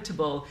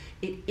inevitable.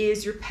 It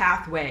is your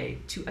pathway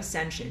to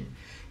ascension.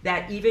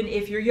 That even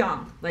if you're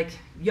young, like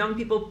young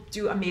people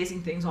do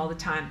amazing things all the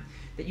time,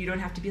 that you don't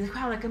have to be like,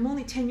 wow, like I'm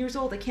only 10 years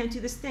old, I can't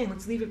do this thing,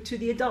 let's leave it to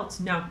the adults.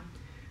 No,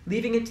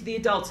 leaving it to the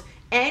adults.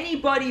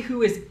 Anybody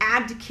who is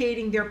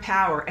abdicating their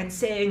power and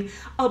saying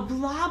a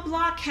blah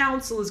blah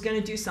council is going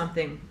to do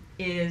something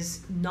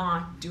is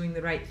not doing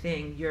the right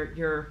thing.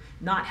 You're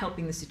not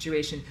helping the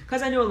situation.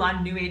 Because I know a lot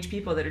of new age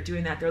people that are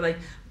doing that. They're like,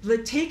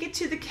 take it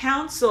to the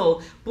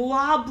council,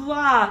 blah,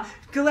 blah,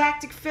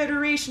 Galactic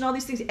Federation, all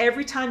these things.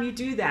 Every time you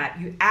do that,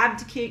 you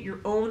abdicate your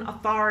own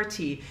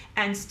authority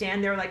and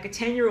stand there like a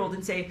 10-year-old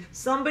and say,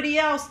 somebody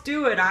else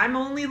do it. I'm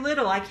only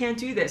little. I can't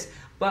do this.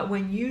 But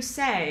when you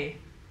say,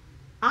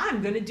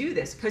 I'm going to do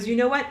this, because you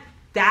know what?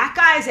 That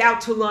guy's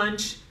out to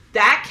lunch.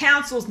 That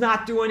council's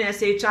not doing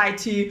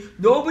SHIT.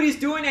 Nobody's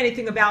doing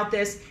anything about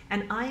this.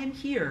 And I am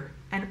here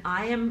and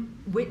I am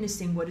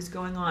witnessing what is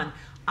going on.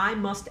 I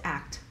must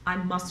act. I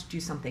must do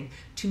something.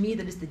 To me,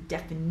 that is the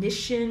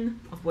definition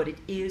of what it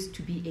is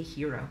to be a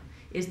hero.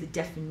 It is the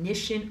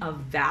definition of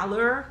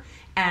valor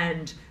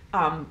and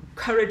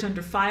courage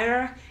under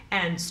fire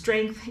and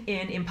strength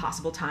in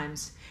impossible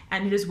times.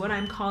 And it is what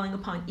I'm calling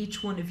upon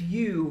each one of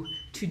you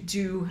to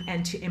do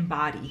and to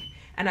embody.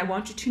 And I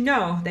want you to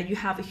know that you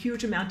have a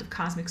huge amount of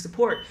cosmic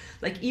support.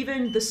 Like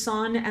even the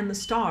sun and the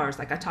stars,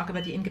 like I talk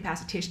about the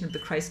incapacitation of the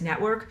Christ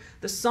network,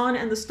 the sun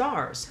and the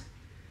stars,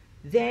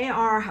 they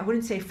are, I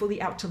wouldn't say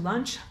fully out to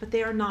lunch, but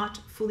they are not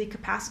fully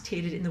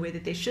capacitated in the way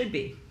that they should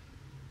be.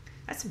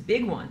 That's a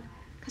big one,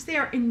 because they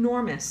are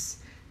enormous.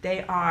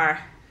 They're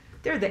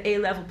the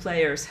A-level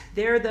players.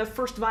 They're the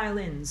first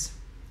violins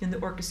in the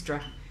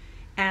orchestra.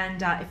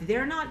 And if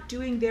they're not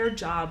doing their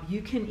job,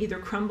 you can either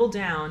crumble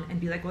down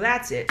and be like, well,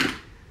 that's it.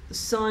 The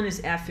sun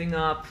is effing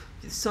up.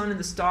 The sun and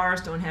the stars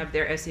don't have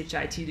their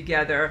SHIT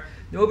together.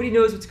 Nobody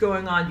knows what's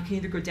going on. You can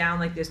either go down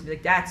like this and be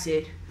like, that's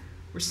it.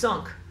 We're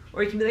sunk.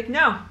 Or you can be like,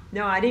 no,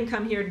 I didn't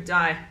come here to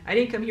die. I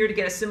didn't come here to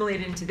get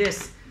assimilated into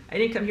this. I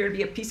didn't come here to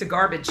be a piece of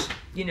garbage,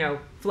 you know,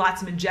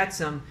 flotsam and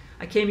jetsam.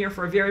 I came here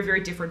for a very,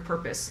 very different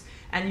purpose.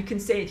 And you can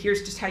say,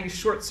 here's just how you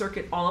short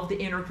circuit all of the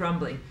inner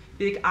grumbling.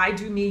 Be like, I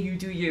do me, you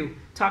do you.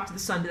 Talk to the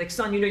sun. Be like,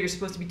 sun, you know you're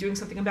supposed to be doing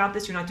something about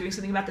this. You're not doing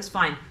something about this.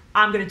 Fine.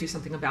 I'm going to do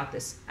something about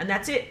this. And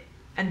that's it.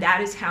 And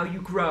that is how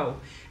you grow.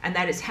 And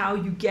that is how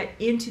you get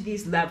into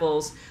these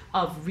levels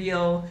of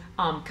real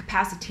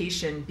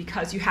capacitation,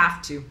 because you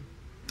have to.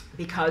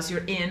 Because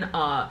you're in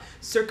a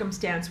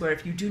circumstance where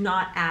if you do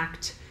not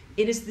act,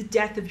 it is the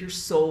death of your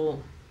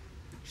soul.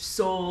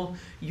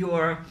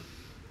 Your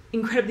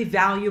incredibly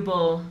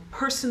valuable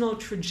personal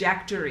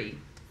trajectory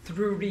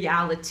through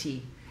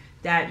reality,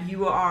 that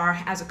you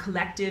are, as a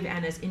collective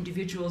and as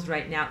individuals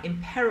right now,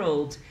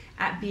 imperiled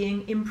at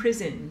being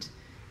imprisoned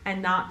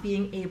and not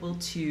being able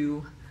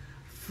to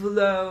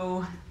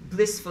flow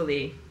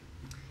blissfully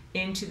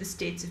into the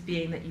states of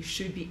being that you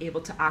should be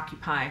able to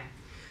occupy.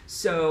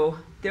 So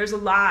there's a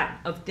lot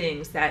of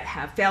things that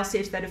have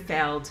fail-safes that have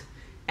failed,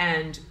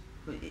 and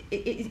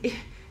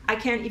I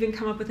can't even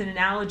come up with an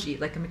analogy,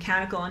 like a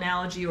mechanical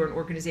analogy or an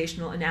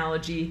organizational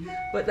analogy,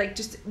 but like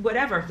just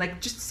whatever,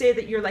 like just say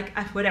that you're like,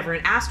 whatever,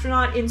 an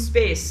astronaut in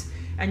space,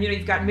 and you know,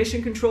 you've got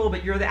mission control,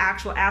 but you're the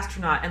actual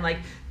astronaut, and like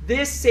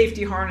this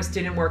safety harness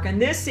didn't work,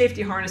 and this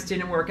safety harness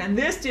didn't work, and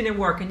this didn't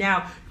work, and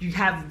now you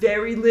have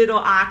very little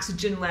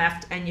oxygen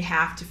left, and you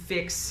have to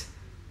fix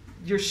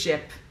your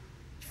ship.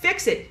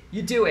 Fix it,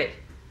 you do it,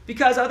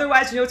 because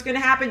otherwise you know what's going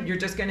to happen, you're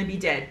just going to be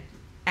dead,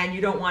 and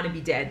you don't want to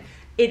be dead.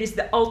 It is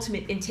the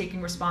ultimate in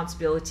taking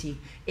responsibility.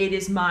 It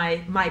is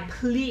my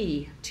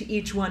plea to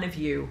each one of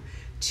you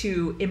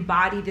to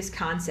embody this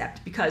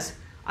concept, because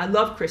I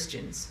love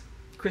Christians.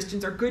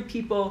 Christians are good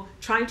people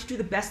trying to do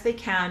the best they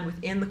can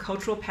within the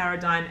cultural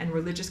paradigm and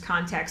religious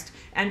context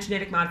and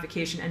genetic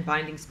modification and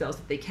binding spells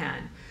that they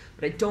can.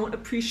 But I don't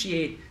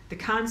appreciate the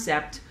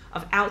concept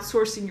of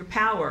outsourcing your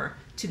power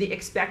to the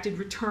expected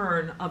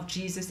return of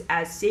Jesus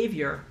as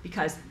Savior,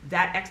 because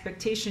that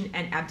expectation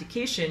and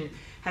abdication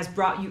has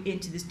brought you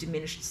into this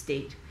diminished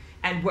state.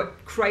 And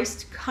what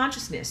Christ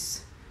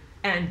consciousness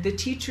and the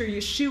teacher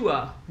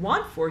Yeshua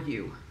want for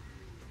you,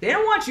 they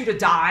don't want you to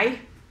die.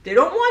 They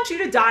don't want you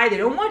to die. They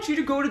don't want you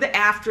to go to the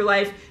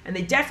afterlife. And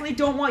they definitely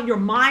don't want your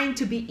mind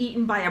to be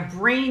eaten by a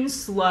brain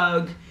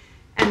slug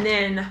and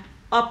then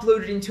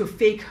uploaded into a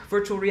fake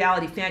virtual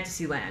reality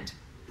fantasy land.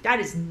 That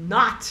is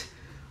not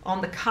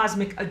on the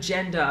cosmic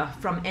agenda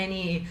from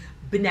any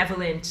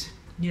benevolent,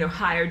 you know,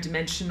 higher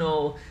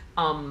dimensional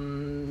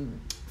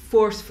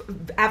force,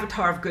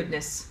 avatar of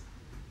goodness.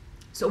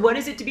 So what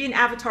is it to be an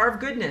avatar of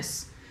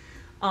goodness?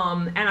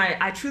 And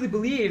I truly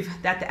believe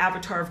that the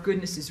avatar of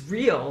goodness is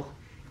real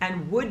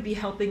and would be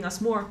helping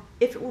us more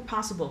if it were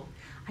possible.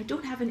 I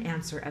don't have an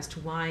answer as to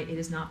why it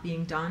is not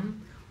being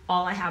done.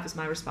 All I have is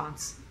my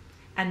response.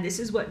 And this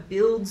is what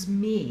builds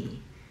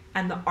me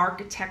and the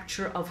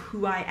architecture of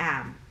who I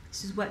am.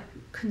 This is what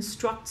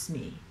constructs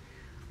me.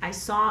 I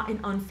saw an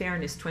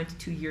unfairness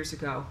 22 years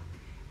ago,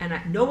 and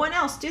no one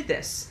else did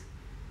this.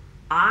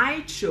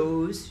 I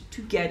chose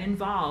to get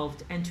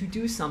involved and to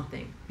do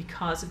something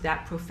because of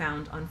that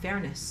profound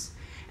unfairness.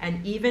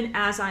 And even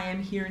as I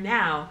am here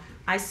now,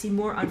 I see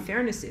more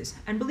unfairnesses.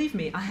 And believe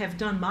me, I have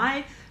done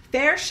my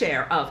fair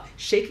share of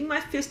shaking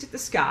my fist at the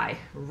sky,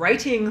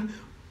 writing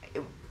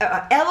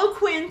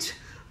eloquent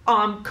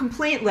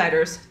complaint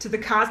letters to the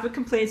Cosmic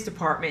Complaints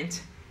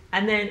Department.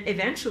 And then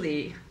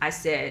eventually I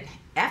said,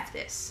 F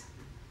this,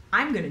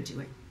 I'm going to do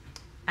it.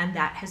 And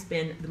that has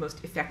been the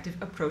most effective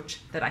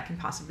approach that I can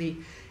possibly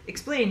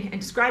explain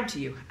and describe to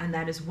you. And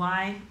that is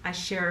why I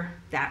share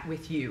that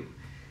with you.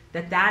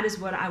 That is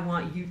what I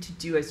want you to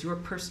do as your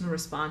personal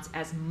response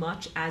as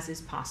much as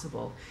is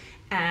possible.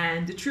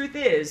 And the truth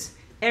is,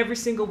 every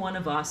single one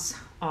of us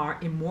are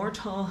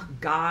immortal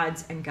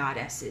gods and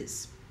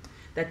goddesses.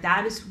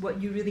 That is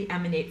what you really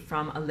emanate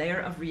from, a layer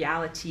of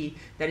reality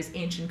that is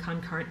ancient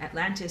concurrent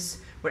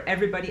Atlantis, where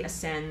everybody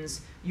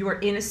ascends. You are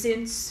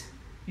innocence.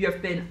 You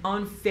have been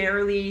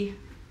unfairly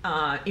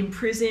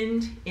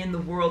imprisoned in the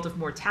world of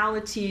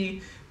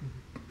mortality,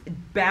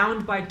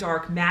 bound by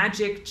dark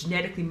magic,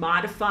 genetically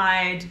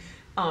modified,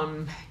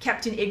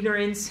 kept in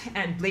ignorance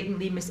and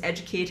blatantly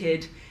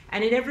miseducated,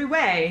 and in every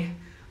way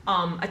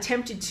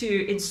attempted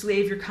to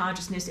enslave your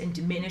consciousness and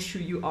diminish who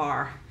you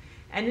are.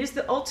 And it is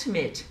the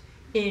ultimate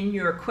in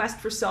your quest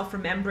for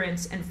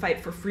self-remembrance and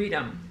fight for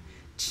freedom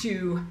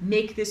to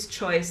make this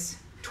choice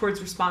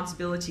towards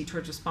responsibility,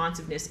 towards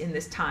responsiveness in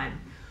this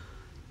time.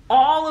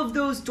 All of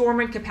those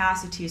dormant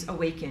capacities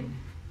awaken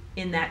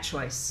in that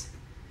choice.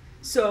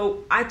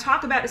 So I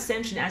talk about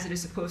ascension as it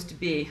is supposed to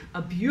be,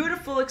 a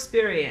beautiful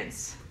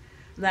experience.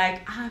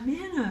 Like, I'm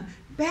in a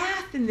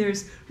bath and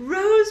there's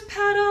rose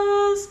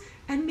petals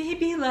and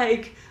maybe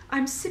like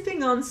I'm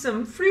sipping on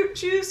some fruit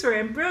juice or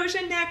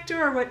ambrosia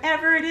nectar or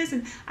whatever it is,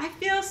 and I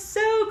feel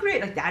so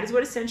great. Like, that is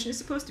what ascension is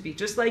supposed to be.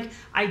 Just like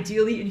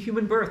ideally in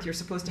human birth, you're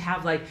supposed to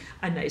have like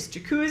a nice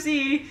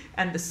jacuzzi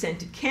and the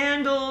scented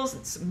candles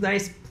and some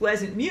nice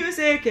pleasant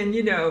music, and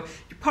you know,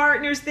 your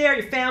partner's there,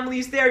 your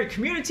family's there, your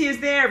community is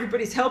there,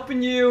 everybody's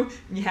helping you,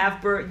 and you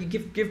have birth, you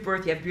give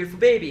birth, you have a beautiful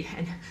baby,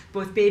 and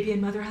both baby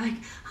and mother are like,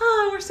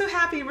 oh, we're so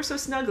happy and we're so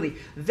snuggly.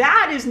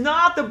 That is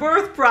not the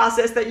birth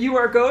process that you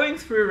are going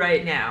through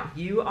right now.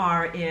 You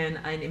are in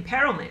an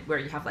imperilment where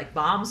you have like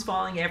bombs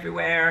falling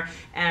everywhere,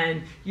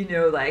 and you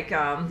know, like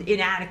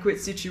inadequate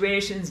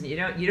situations, and you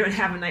don't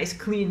have a nice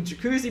clean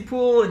jacuzzi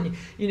pool, and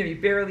you know, you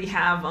barely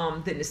have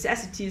the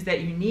necessities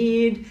that you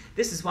need.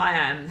 This is why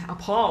I'm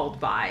appalled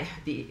by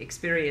the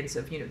experience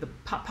of, you know, the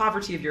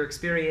poverty of your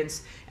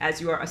experience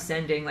as you are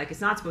ascending. Like,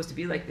 it's not supposed to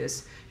be like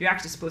this. You're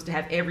actually supposed to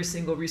have every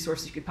single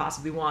resource you could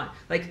possibly want.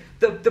 Like,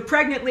 the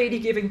pregnant lady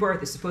giving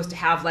birth is supposed to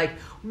have like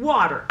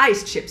water,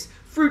 ice chips,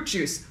 fruit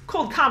juice,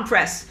 cold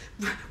compress,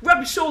 rub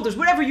your shoulders,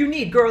 whatever you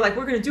need, girl, like,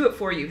 we're gonna do it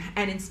for you.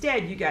 And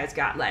instead, you guys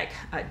got like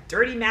a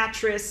dirty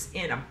mattress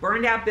in a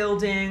burned out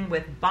building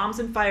with bombs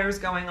and fires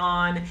going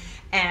on,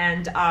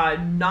 and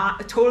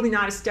totally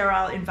not a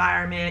sterile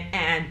environment,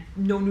 and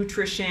no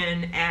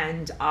nutrition,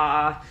 and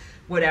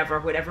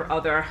whatever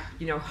other,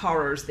 you know,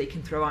 horrors they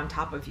can throw on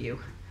top of you.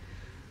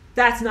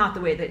 That's not the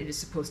way that it is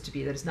supposed to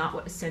be. That is not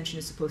what ascension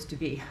is supposed to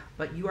be.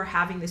 But you are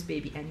having this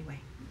baby anyway.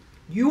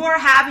 You are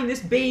having this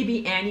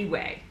baby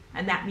anyway.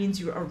 And that means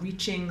you are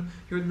reaching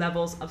your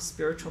levels of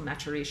spiritual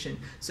maturation.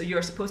 So you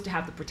are supposed to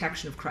have the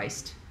protection of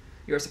Christ.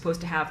 You are supposed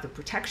to have the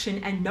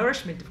protection and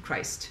nourishment of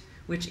Christ,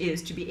 which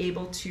is to be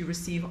able to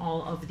receive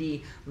all of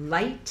the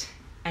light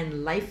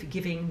and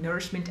life-giving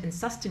nourishment and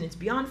sustenance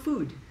beyond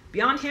food,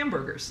 beyond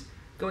hamburgers,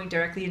 going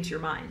directly into your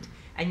mind.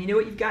 And you know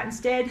what you've got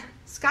instead?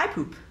 Sky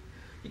poop.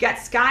 You got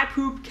sky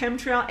poop,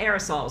 chemtrail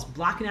aerosols,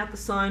 blocking out the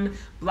sun,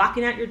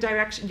 blocking out your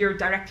direct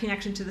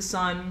connection to the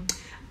sun,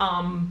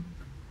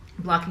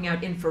 blocking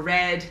out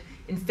infrared,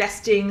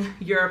 infesting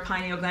your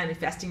pineal gland,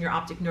 infesting your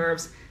optic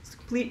nerves. It's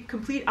the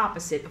complete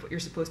opposite of what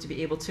you're supposed to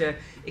be able to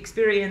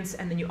experience.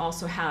 And then you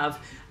also have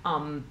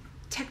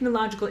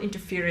technological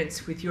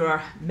interference with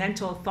your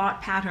mental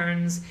thought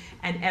patterns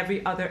and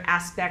every other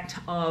aspect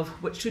of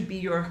what should be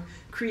your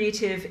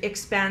creative,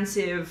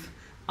 expansive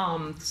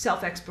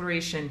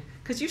self-exploration,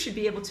 because you should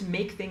be able to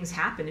make things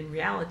happen in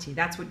reality.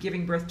 That's what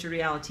giving birth to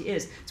reality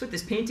is. That's what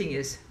this painting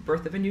is,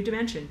 birth of a new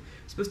dimension.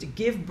 You're supposed to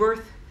give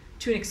birth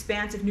to an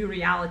expansive new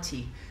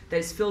reality that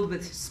is filled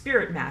with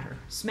spirit matter,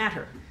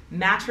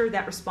 matter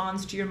that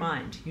responds to your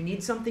mind. You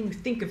need something, you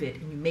think of it,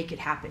 and you make it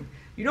happen.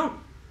 You don't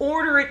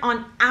order it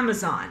on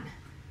Amazon.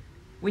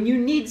 When you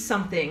need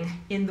something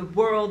in the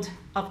world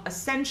of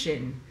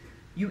ascension,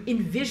 you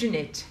envision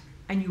it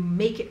and you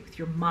make it with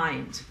your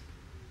mind.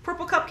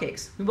 Purple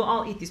cupcakes. We will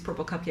all eat these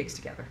purple cupcakes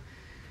together.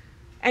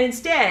 And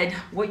instead,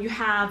 what you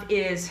have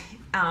is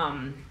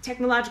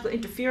technological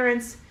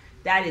interference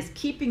that is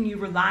keeping you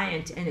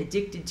reliant and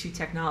addicted to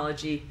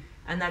technology.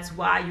 And that's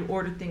why you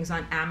order things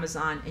on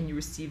Amazon and you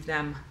receive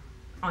them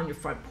on your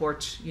front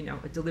porch. You know,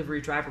 a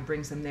delivery driver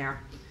brings them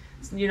there.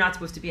 So you're not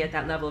supposed to be at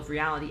that level of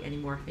reality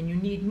anymore. And you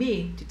need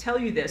me to tell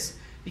you this,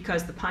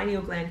 because the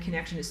pineal gland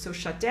connection is so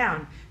shut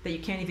down that you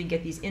can't even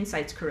get these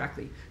insights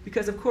correctly.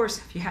 Because of course,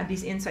 if you had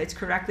these insights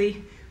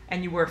correctly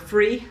and you were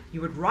free,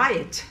 you would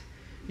riot.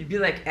 You'd be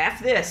like,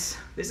 F this.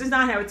 This is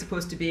not how it's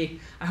supposed to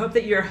be. I hope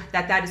that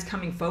that is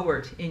coming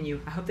forward in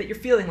you. I hope that you're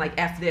feeling like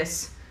F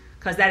this,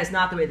 because that is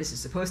not the way this is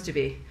supposed to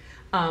be.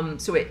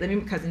 So wait,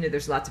 because I know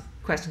there's lots of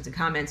questions and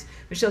comments.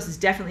 Michelle says,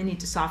 definitely need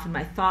to soften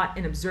my thought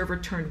and observer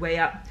turned way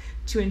up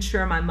to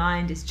ensure my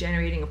mind is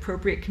generating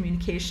appropriate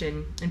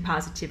communication and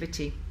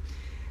positivity.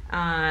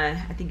 I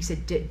think you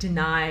said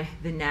deny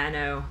the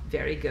nano.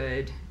 Very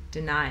good.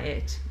 Deny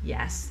it.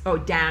 Yes. Oh,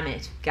 damn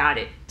it. Got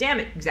it.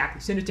 Damn it.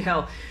 Exactly. Send it to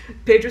hell.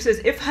 Pedro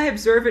says, if I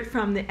observe it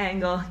from the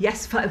angle,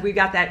 yes, we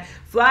got that.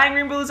 Flying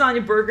rainbow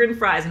lasagna, burger, and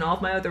fries, and all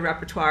of my other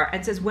repertoire.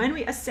 And says, when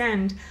we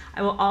ascend,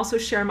 I will also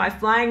share my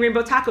flying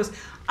rainbow tacos.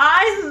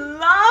 I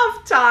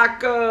love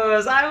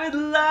tacos. I would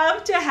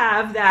love to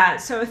have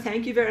that. So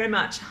thank you very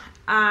much.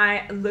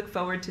 I look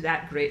forward to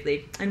that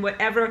greatly. And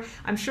whatever,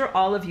 I'm sure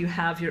all of you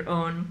have your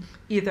own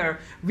either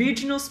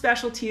regional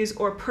specialties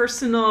or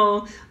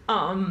personal,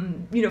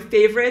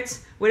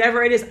 favorites,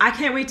 whatever it is. I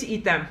can't wait to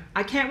eat them.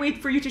 I can't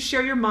wait for you to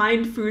share your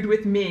mind food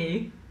with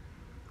me.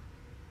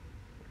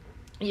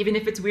 Even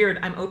if it's weird,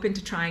 I'm open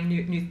to trying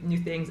new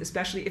things,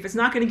 especially if it's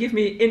not going to give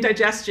me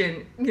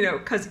indigestion,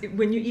 because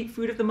when you eat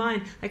food of the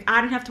mind, like,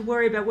 I don't have to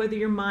worry about whether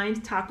your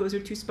mind tacos are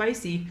too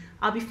spicy.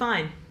 I'll be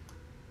fine.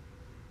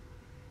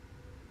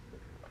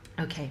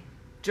 Okay,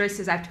 Joyce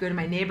says, I have to go to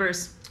my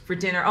neighbor's for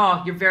dinner.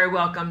 Oh, you're very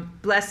welcome.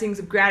 Blessings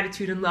of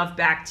gratitude and love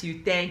back to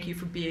you. Thank you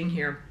for being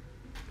here.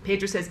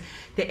 Pedro says,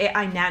 the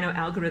AI nano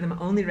algorithm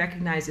only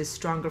recognizes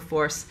stronger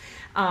force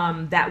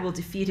that will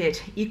defeat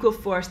it, equal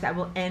force that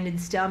will end in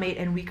stalemate,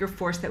 and weaker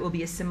force that will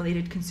be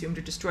assimilated, consumed,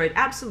 or destroyed.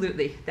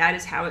 Absolutely. That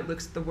is how it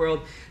looks at the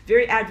world.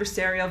 Very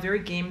adversarial, very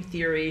game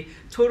theory,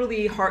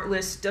 totally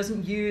heartless,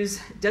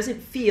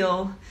 doesn't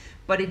feel,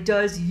 but it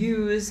does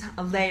use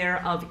a layer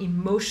of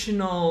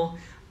emotional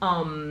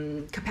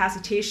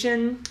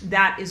capacitation.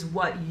 That is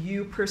what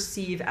you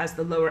perceive as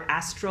the lower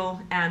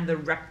astral and the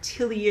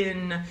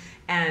reptilian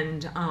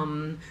and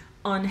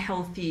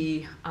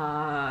unhealthy,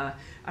 I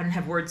don't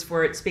have words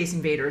for it, space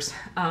invaders.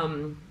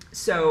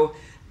 So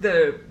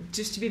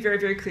just to be very,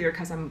 very clear,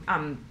 because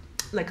I'm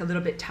like a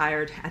little bit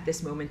tired at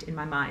this moment in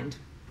my mind,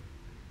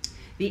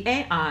 the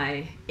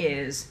AI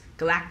is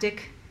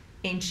galactic,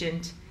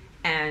 ancient,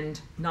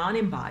 and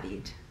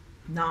non-embodied,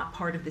 not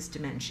part of this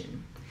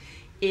dimension.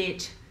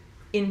 It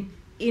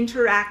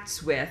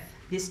interacts with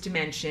this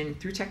dimension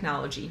through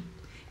technology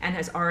and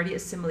has already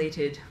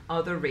assimilated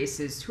other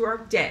races who are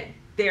dead.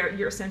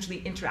 You're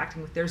essentially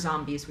interacting with their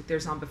zombies, with their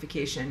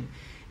zombification.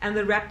 And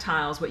the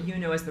reptiles, what you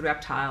know as the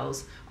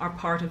reptiles, are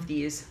part of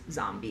these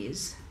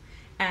zombies.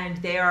 And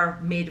they are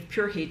made of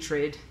pure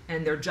hatred,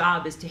 and their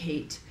job is to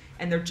hate.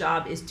 And their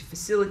job is to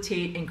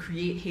facilitate and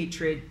create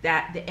hatred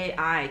that the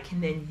AI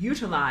can then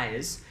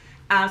utilize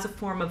as a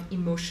form of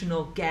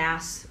emotional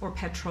gas or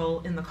petrol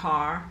in the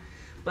car.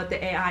 But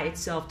the AI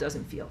itself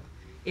doesn't feel.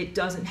 It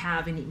doesn't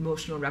have an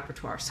emotional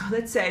repertoire. So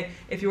let's say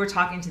if you were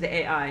talking to the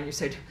AI and you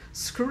said,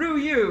 screw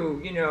you,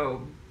 you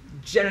know,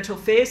 genital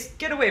face,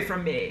 get away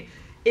from me.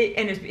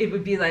 It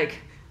would be like,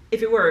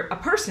 if it were a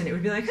person, it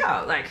would be like,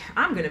 oh, like,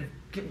 I'm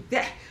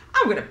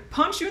gonna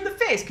punch you in the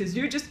face because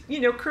you just,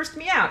 you know, cursed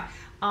me out.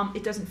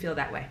 It doesn't feel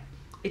that way.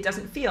 It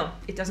doesn't feel,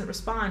 it doesn't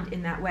respond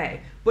in that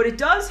way. But it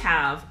does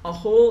have a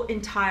whole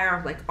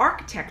entire like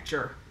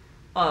architecture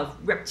of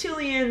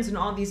reptilians and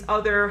all these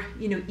other,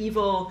 you know,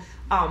 evil,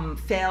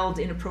 failed,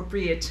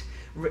 inappropriate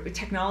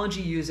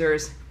technology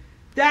users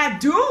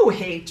that do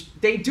hate.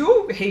 They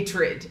do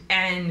hatred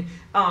and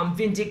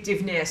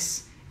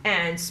vindictiveness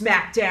and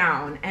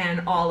smackdown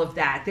and all of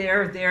that.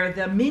 They're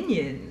the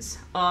minions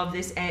of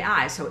this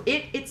AI. So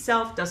it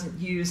itself doesn't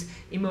use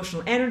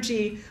emotional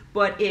energy,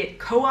 but it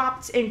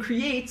co-opts and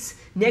creates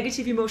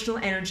negative emotional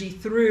energy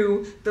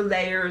through the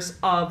layers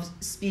of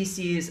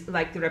species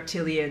like the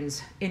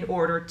reptilians in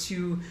order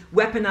to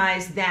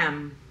weaponize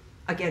them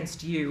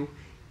against you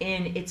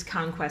in its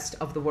conquest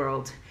of the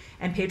world.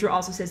 And Pedro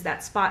also says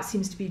that spot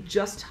seems to be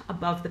just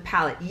above the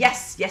palate.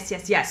 Yes, yes,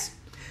 yes, yes.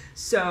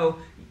 So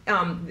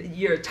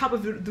your top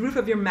of the roof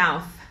of your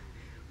mouth,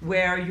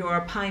 where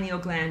your pineal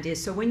gland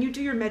is. So when you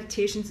do your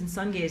meditations and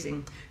sun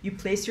gazing, you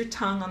place your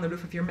tongue on the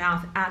roof of your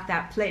mouth at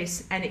that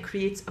place, and it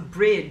creates a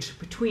bridge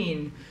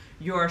between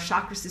your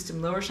chakra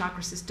system, lower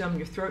chakra system,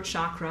 your throat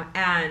chakra,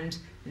 and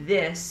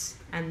this,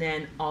 and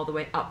then all the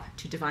way up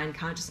to divine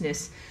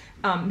consciousness.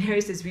 Mary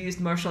says we used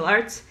martial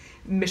arts.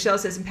 Michelle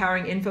says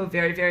empowering info,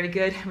 very, very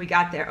good. We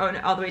got there. Oh, no,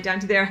 all the way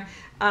down to there.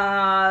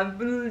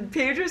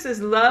 Pedro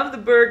says love the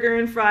burger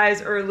and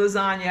fries or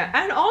lasagna,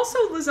 and also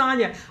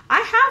lasagna. I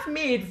have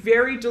made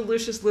very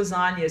delicious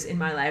lasagnas in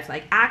my life,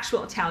 like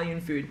actual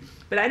Italian food,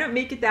 but I don't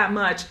make it that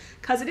much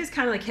because it is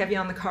kind of like heavy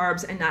on the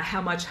carbs and not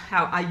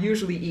how I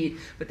usually eat,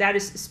 but that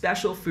is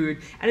special food.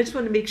 And I just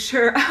want to make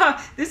sure,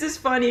 this is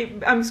funny,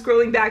 I'm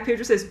scrolling back.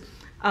 Pedro says,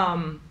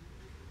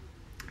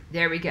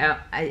 there we go.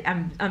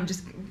 I'm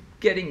just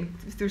getting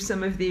through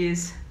some of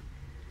these.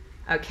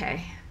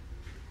 Okay.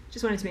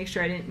 Just wanted to make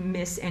sure I didn't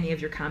miss any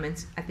of your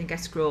comments. I think I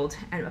scrolled.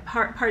 And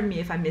pardon me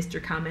if I missed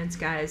your comments,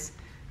 guys.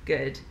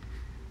 Good.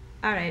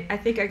 All right. I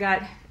think I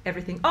got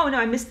everything. Oh, no,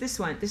 I missed this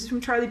one. This is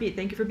from Charlie B.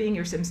 Thank you for being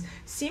here, Sims.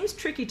 Seems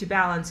tricky to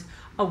balance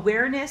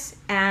awareness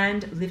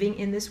and living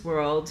in this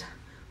world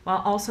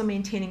while also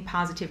maintaining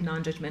positive,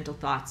 non-judgmental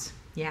thoughts.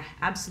 Yeah,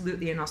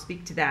 absolutely. And I'll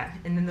speak to that.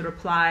 And then the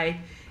reply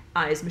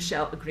is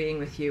Michelle agreeing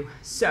with you.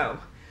 So,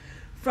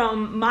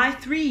 from my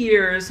 3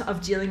 years of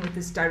dealing with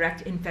this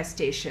direct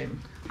infestation,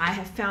 I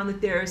have found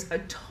that there's a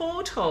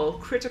total,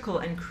 critical,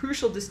 and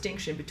crucial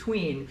distinction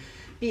between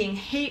being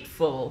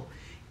hateful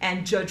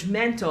and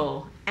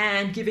judgmental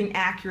and giving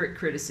accurate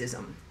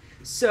criticism.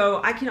 So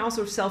I can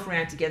also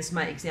self-rant against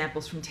my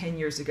examples from 10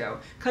 years ago.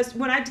 Because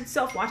when I did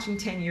self-watching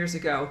 10 years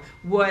ago,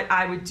 what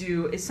I would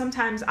do is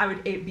sometimes I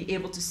would be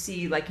able to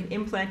see like an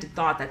implanted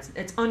thought that's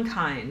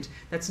unkind,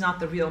 that's not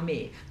the real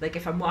me. Like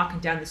if I'm walking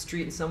down the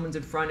street and someone's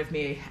in front of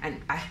me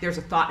and there's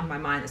a thought in my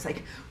mind that's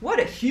like,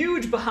 what a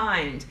huge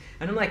behind.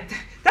 And I'm like,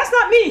 that's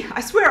not me. I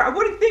swear, I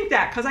wouldn't think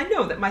that, because I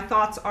know that my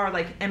thoughts are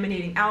like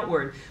emanating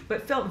outward,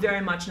 but felt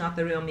very much not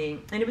the real me.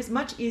 And it was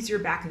much easier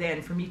back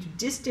then for me to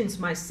distance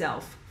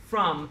myself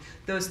from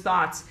those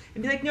thoughts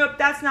and be like, nope,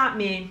 that's not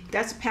me.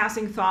 That's a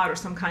passing thought or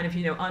some kind of,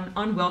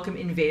 unwelcome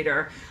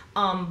invader.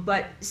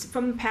 But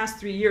from the past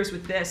 3 years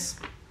with this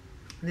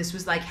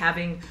was like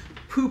having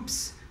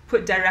poops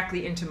put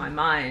directly into my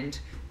mind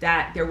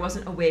that there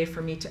wasn't a way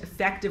for me to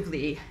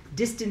effectively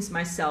distance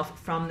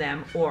myself from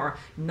them or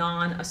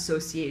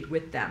non-associate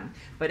with them.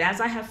 But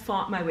as I have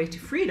fought my way to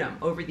freedom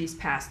over these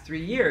past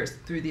 3 years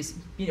through this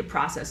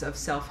process of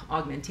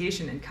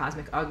self-augmentation and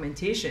cosmic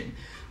augmentation,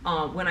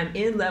 when I'm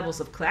in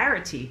levels of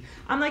clarity,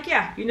 I'm like,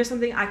 yeah, you know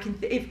something, I can,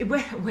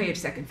 wait a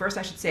second. First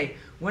I should say,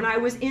 when I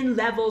was in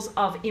levels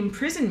of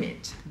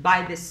imprisonment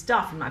by this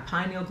stuff and my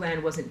pineal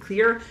gland wasn't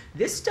clear,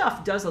 this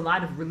stuff does a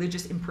lot of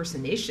religious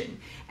impersonation.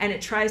 And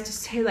it tries to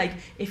say, like,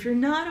 if you're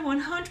not a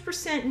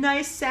 100%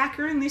 nice,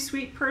 saccharinely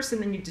sweet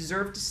person, then you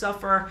deserve to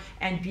suffer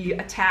and be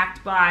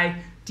attacked by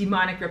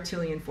demonic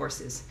reptilian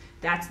forces.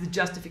 That's the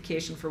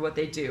justification for what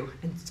they do.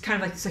 And it's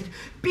kind of like, it's like,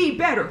 be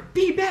better,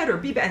 be better,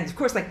 be better. And of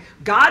course, like,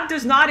 God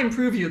does not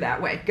improve you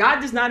that way.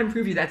 God does not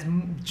improve you. That's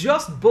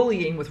just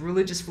bullying with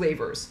religious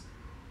flavors.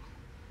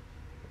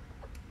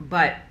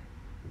 But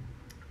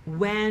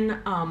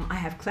when I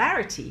have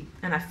clarity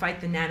and I fight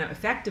the nano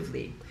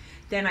effectively,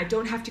 then I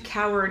don't have to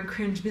cower and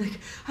cringe and be like,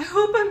 I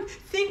hope I'm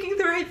thinking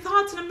the right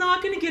thoughts and I'm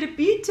not going to get a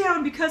beat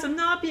down because I'm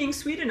not being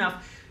sweet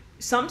enough.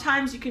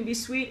 Sometimes you can be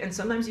sweet and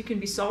sometimes you can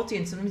be salty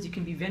and sometimes you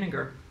can be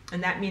vinegar.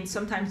 And that means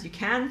sometimes you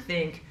can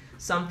think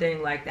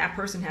something like, that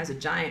person has a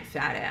giant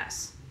fat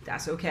ass.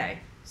 That's okay.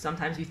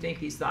 Sometimes you think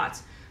these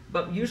thoughts.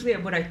 But usually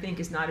what I think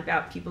is not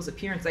about people's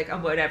appearance, like, oh,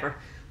 whatever.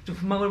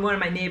 One of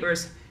my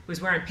neighbors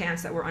was wearing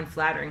pants that were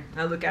unflattering.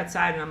 I look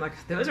outside and I'm like,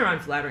 those are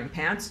unflattering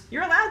pants.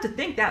 You're allowed to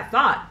think that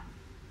thought.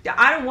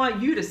 I don't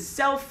want you to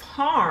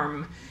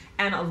self-harm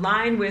and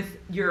align with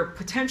your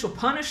potential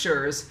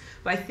punishers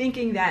by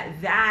thinking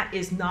that that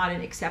is not an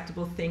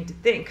acceptable thing to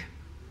think.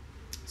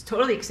 It's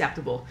totally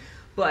acceptable.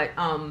 But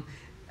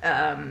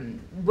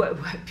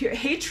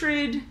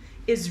hatred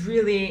is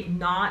really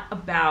not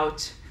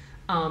about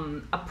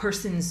a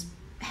person's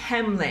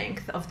hem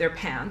length of their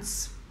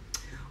pants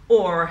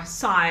or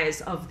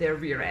size of their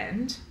rear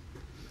end.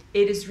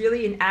 It is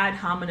really an ad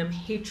hominem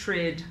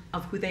hatred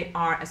of who they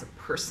are as a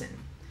person.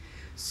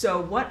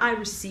 So what I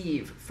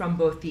receive from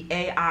both the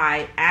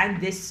AI and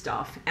this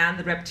stuff and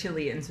the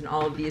reptilians and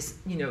all of these,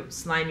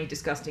 slimy,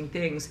 disgusting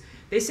things,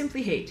 they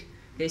simply hate.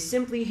 They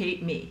simply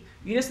hate me.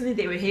 You know something?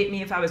 They would hate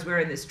me if I was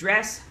wearing this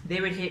dress.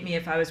 They would hate me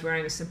if I was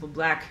wearing a simple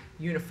black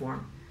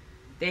uniform.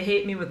 They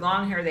hate me with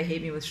long hair. They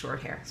hate me with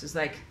short hair. So it's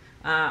like,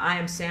 I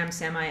am Sam,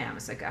 Sam I am.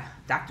 It's like a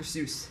Dr.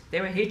 Seuss.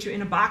 They would hate you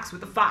in a box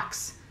with a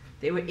fox.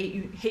 They would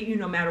hate you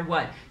no matter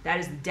what. That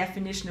is the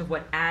definition of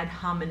what ad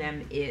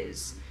hominem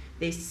is.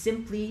 They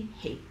simply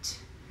hate.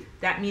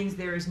 That means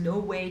there is no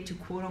way to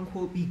quote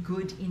unquote be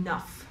good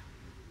enough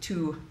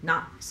to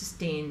not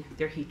sustain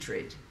their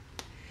hatred.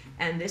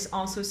 And this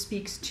also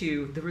speaks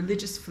to the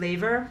religious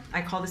flavor.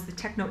 I call this the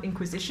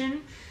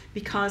techno-inquisition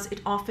because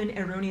it often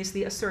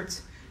erroneously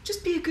asserts,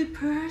 just be a good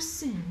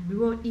person, we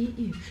won't eat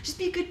you. Just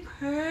be a good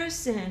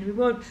person, we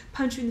won't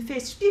punch you in the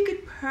face. Just be a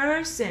good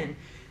person.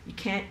 You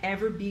can't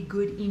ever be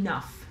good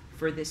enough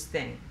for this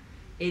thing.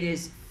 It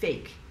is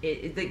fake.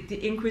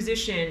 The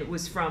Inquisition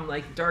was from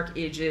like Dark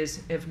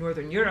Ages of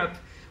Northern Europe,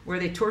 where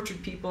they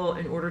tortured people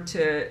in order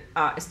to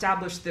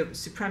establish the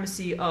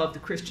supremacy of the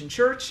Christian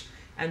church.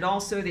 And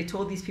also they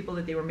told these people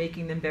that they were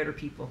making them better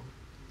people.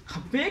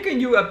 I'm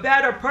making you a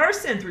better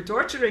person through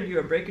torturing you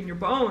and breaking your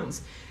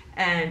bones.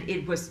 And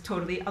it was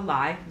totally a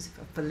lie. It was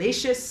a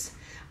fallacious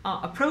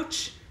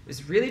approach. It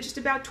was really just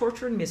about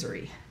torture and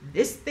misery.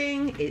 This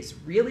thing is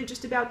really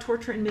just about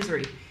torture and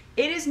misery.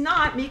 It is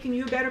not making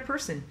you a better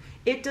person.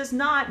 It does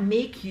not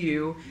make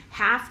you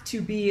have to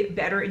be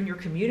better in your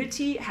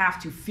community,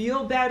 have to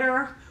feel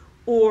better,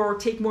 or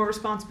take more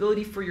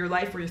responsibility for your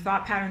life or your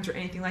thought patterns or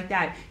anything like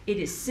that. It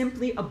is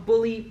simply a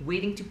bully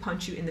waiting to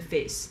punch you in the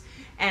face.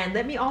 And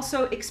let me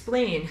also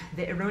explain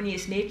the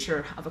erroneous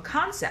nature of a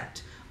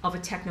concept of a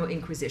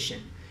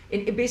techno-inquisition.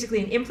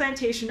 Basically an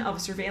implantation of a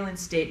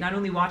surveillance state, not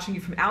only watching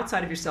you from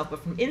outside of yourself,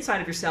 but from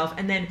inside of yourself,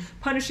 and then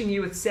punishing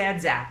you with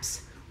sad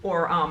zaps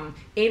or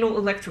anal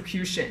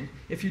electrocution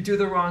if you do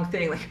the wrong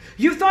thing. Like,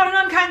 you thought an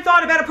unkind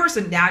thought about a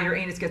person, now your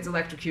anus gets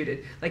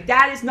electrocuted. Like,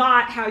 that is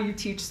not how you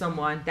teach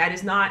someone. That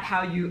is not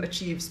how you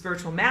achieve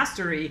spiritual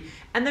mastery.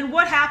 And then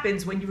what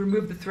happens when you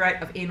remove the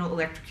threat of anal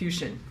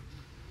electrocution?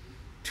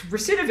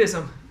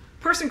 Recidivism.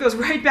 Person goes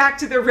right back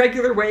to their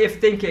regular way of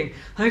thinking.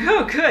 Like,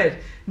 oh, good.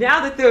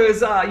 Now that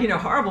those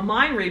horrible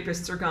mind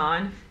rapists are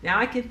gone, now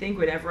I can think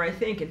whatever I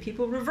think. And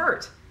people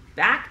revert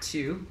back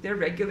to their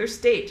regular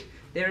state.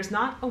 There is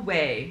not a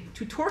way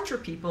to torture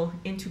people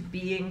into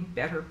being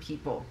better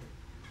people.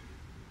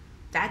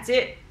 That's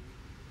it.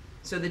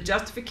 So the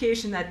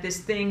justification that this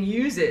thing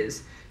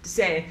uses to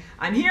say,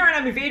 I'm here and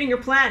I'm invading your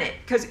planet,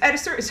 because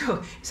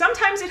so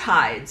sometimes it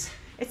hides.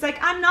 It's like,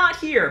 I'm not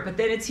here, but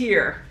then it's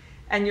here.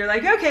 And you're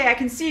like, okay, I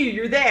can see you,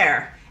 you're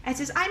there. And it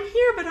says, I'm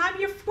here, but I'm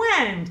your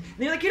friend. And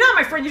you're like, you're not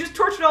my friend, you just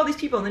tortured all these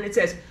people. And then it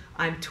says,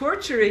 I'm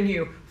torturing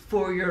you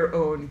for your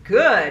own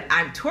good.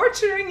 I'm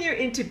torturing you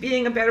into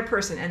being a better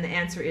person. And the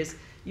answer is,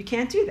 you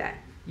can't do that.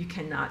 You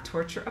cannot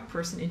torture a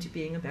person into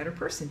being a better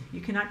person.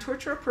 You cannot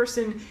torture a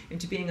person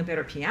into being a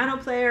better piano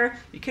player.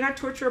 You cannot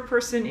torture a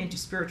person into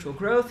spiritual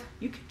growth.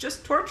 You can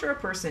just torture a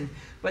person,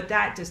 but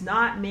that does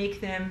not make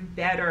them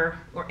better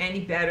or any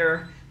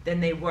better than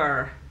they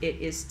were. It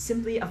is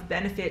simply of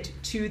benefit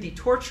to the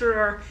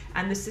torturer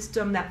and the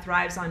system that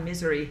thrives on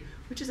misery,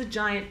 which is a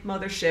giant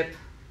mothership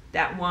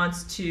that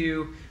wants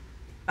to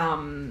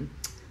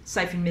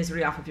siphon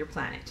misery off of your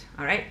planet.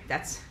 All right,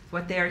 that's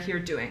what they are here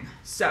doing.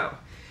 So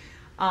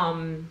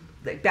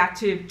back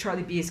to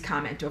Charlie B's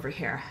comment over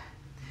here.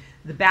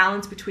 The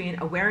balance between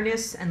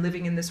awareness and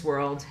living in this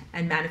world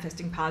and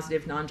manifesting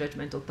positive,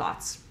 non-judgmental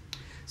thoughts.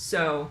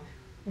 So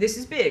this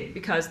is big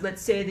because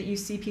let's say that you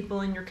see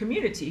people in your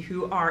community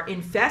who are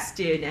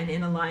infested and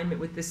in alignment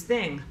with this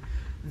thing.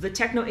 The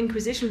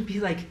Techno-Inquisition would be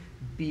like,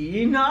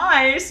 be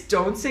nice,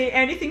 don't say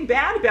anything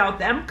bad about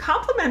them,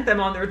 compliment them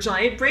on their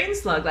giant brain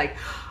slug. Like,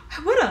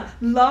 what a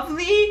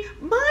lovely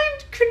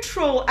mind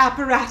control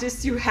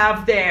apparatus you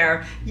have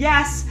there.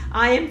 Yes,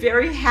 I am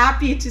very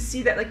happy to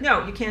see that. Like,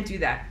 no, you can't do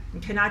that. You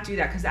cannot do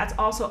that because that's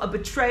also a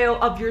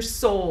betrayal of your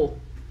soul.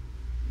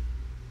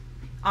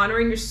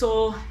 Honoring your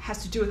soul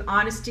has to do with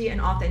honesty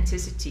and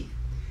authenticity.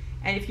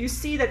 And if you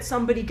see that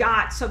somebody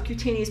got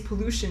subcutaneous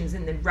pollutions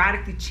and then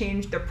radically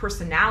changed their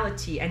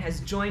personality and has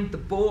joined the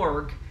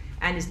Borg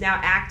and is now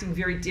acting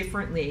very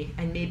differently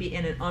and maybe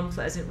in an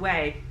unpleasant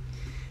way,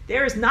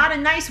 there is not a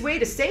nice way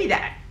to say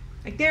that.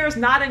 Like, there is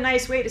not a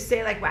nice way to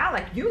say, like, wow,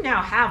 like, you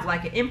now have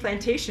like an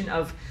implantation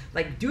of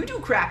like doo-doo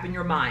crap in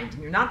your mind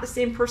and you're not the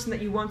same person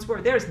that you once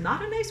were. There's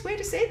not a nice way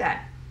to say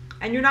that.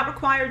 And you're not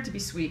required to be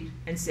sweet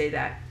and say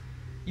that.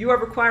 You are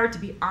required to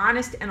be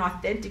honest and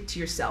authentic to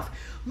yourself.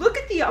 Look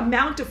at the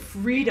amount of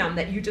freedom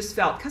that you just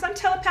felt, because I'm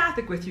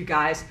telepathic with you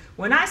guys.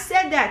 When I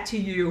said that to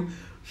you,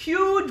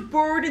 huge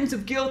burdens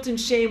of guilt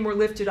and shame were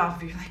lifted off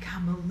of you. You're like,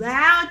 I'm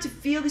allowed to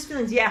feel these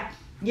feelings. Yeah.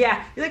 You're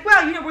like,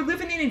 well, you know, we're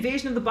living in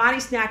invasion of the body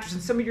snatchers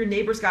and some of your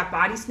neighbors got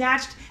body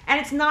snatched and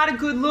it's not a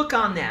good look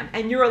on them.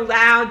 And you're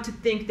allowed to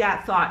think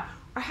that thought.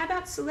 Or how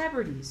about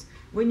celebrities?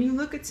 When you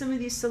look at some of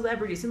these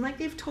celebrities and like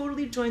they've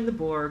totally joined the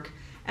Borg,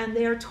 and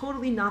they are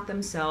totally not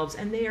themselves,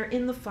 and they are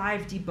in the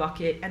 5D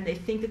bucket, and they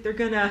think that they're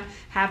gonna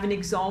have an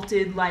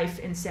exalted life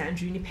in San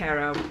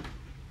Junipero.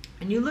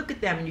 And you look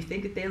at them and you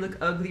think that they look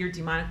ugly or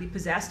demonically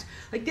possessed.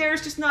 Like,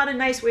 there's just not a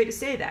nice way to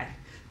say that.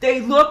 They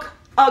look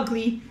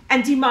ugly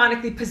and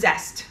demonically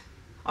possessed,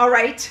 all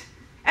right?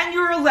 And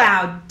you're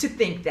allowed to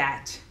think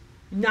that.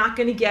 You're not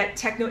gonna get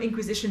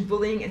Techno-Inquisition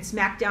bullying and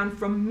smackdown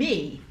from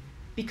me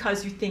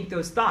because you think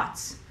those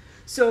thoughts.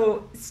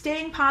 So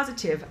staying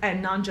positive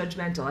and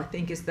non-judgmental, I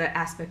think, is the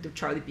aspect of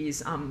Charlie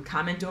B's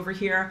comment over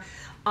here.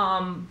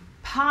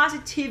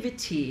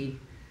 Positivity,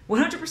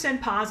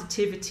 100%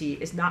 positivity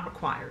is not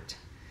required.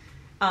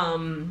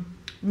 Another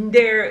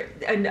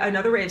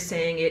way of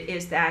saying it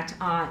is that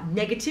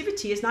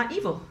negativity is not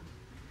evil.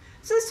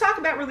 So let's talk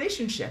about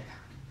relationship.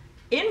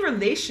 In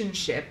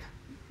relationship,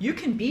 you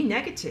can be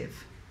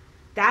negative.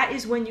 That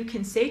is when you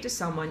can say to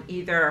someone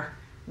either,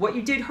 what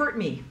you did hurt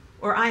me,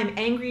 or I am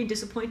angry and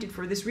disappointed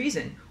for this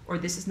reason, or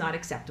this is not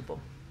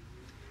acceptable.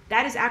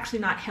 That is actually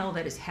not hell,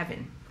 that is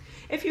heaven.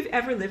 If you've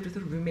ever lived with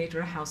a roommate or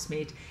a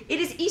housemate, it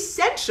is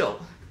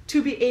essential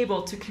to be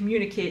able to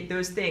communicate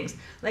those things.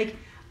 Like,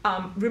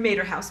 roommate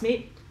or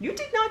housemate, you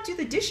did not do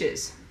the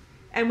dishes.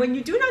 And when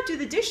you do not do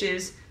the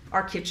dishes,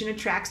 our kitchen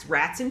attracts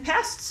rats and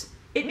pests.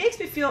 It makes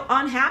me feel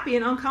unhappy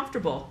and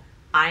uncomfortable.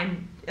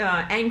 I'm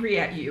angry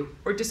at you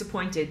or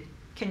disappointed.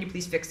 Can you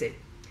please fix it?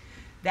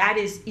 That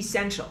is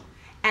essential.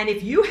 And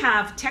if you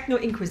have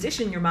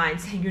Techno-Inquisition in your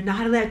mind saying you're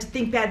not allowed to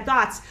think bad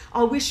thoughts,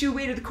 I'll wish you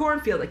away to the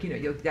cornfield. Like, you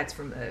know, that's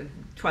from the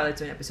Twilight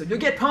Zone episode. You'll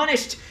get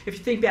punished if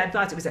you think bad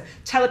thoughts. It was a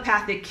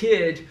telepathic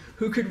kid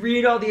who could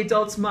read all the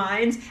adults'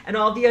 minds, and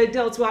all the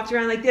adults walked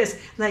around like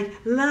this, like,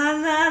 la,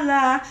 la,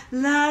 la,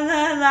 la,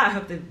 la, la. I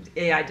hope the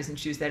AI doesn't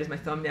choose that as my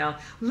thumbnail.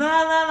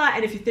 La, la, la.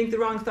 And if you think the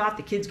wrong thought,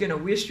 the kid's going to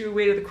wish you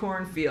away to the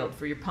cornfield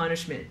for your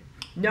punishment.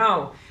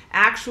 No.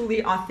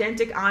 Actually,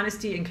 authentic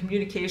honesty and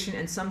communication,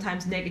 and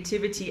sometimes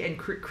negativity and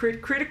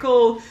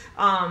critical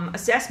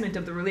assessment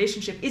of the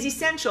relationship is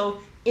essential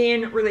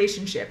in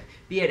relationship,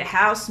 be it a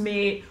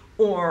housemate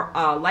or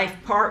a life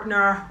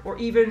partner or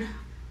even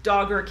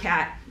dog or a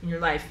cat in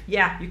your life.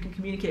 Yeah, you can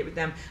communicate with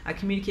them. I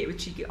communicate with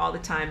Cheeky all the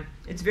time.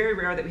 It's very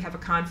rare that we have a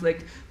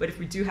conflict, but if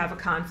we do have a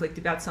conflict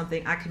about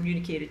something, I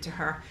communicate it to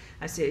her.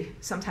 I say,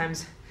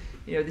 sometimes,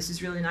 you know, this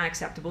is really not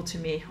acceptable to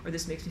me, or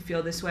this makes me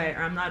feel this way,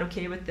 or I'm not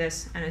okay with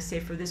this, and I say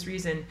for this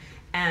reason.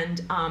 And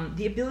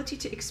the ability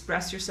to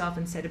express yourself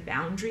and set a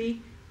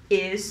boundary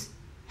is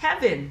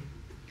heaven.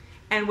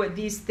 And what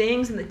these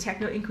things in the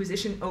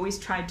Techno-Inquisition always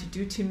tried to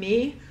do to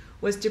me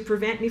was to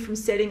prevent me from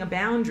setting a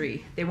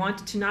boundary. They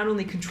wanted to not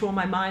only control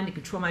my mind and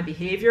control my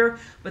behavior,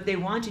 but they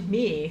wanted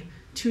me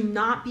to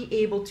not be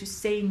able to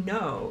say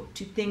no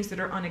to things that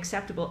are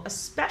unacceptable,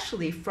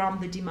 especially from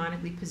the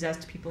demonically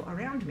possessed people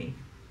around me.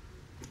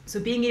 So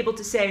being able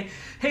to say,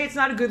 hey, it's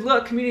not a good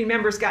look, community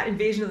members got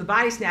invasion of the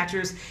body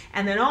snatchers,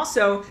 and then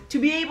also to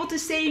be able to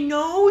say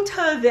no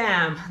to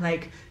them,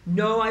 like,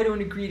 no, I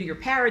don't agree to your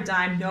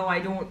paradigm, no, I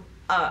don't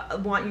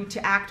want you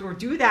to act or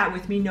do that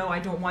with me, no, I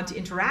don't want to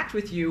interact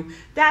with you,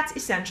 that's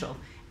essential.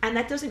 And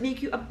that doesn't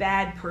make you a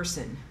bad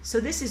person. So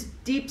this is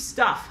deep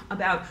stuff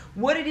about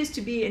what it is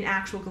to be an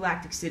actual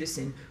galactic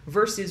citizen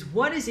versus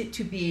what is it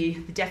to be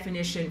the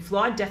definition,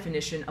 flawed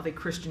definition of a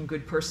Christian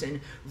good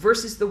person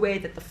versus the way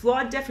that the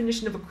flawed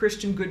definition of a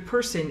Christian good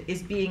person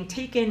is being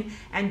taken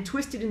and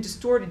twisted and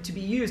distorted to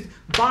be used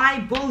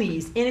by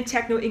bullies in a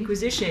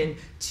techno-inquisition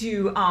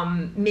to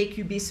make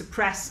you be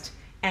suppressed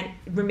and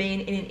remain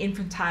in an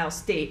infantile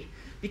state.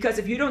 Because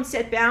if you don't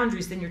set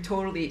boundaries, then you're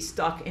totally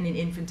stuck in an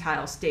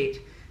infantile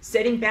state.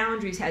 Setting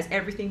boundaries has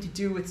everything to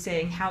do with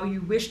saying how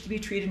you wish to be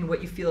treated and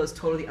what you feel is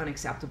totally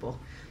unacceptable.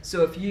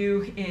 So if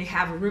you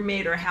have a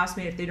roommate or a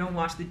housemate, if they don't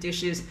wash the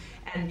dishes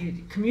and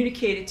you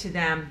communicate it to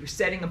them, you're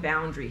setting a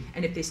boundary.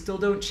 And if they still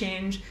don't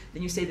change,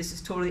 then you say this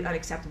is totally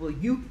unacceptable.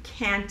 You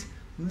can't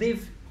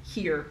live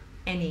here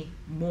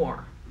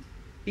anymore.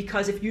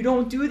 Because if you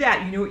don't do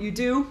that, you know what you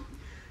do?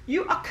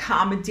 You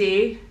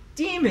accommodate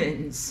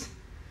demons.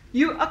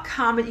 You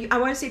accommodate, I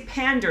want to say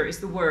pander is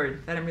the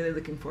word that I'm really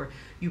looking for.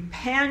 You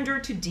pander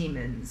to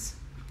demons.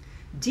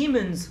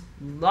 Demons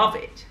love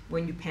it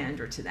when you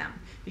pander to them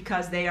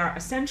because they are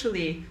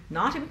essentially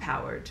not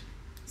empowered,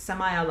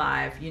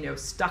 semi-alive,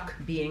 stuck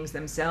beings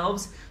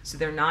themselves. So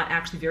they're not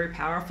actually very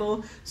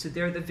powerful. So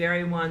they're the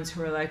very ones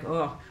who are like,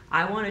 oh,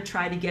 I want to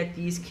try to get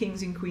these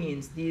kings and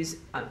queens, these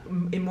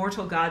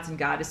immortal gods and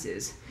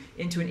goddesses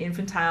into an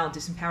infantile,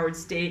 disempowered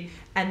state,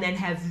 and then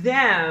have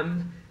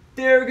them,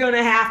 they're going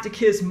to have to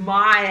kiss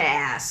my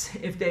ass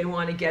if they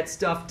want to get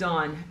stuff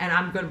done. And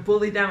I'm going to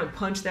bully them and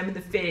punch them in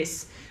the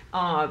face.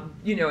 And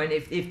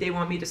if they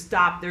want me to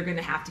stop, they're going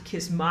to have to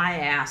kiss my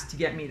ass to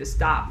get me to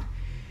stop.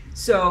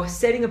 So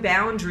setting a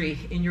boundary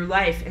in your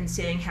life and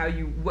saying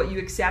what you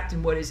accept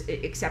and what is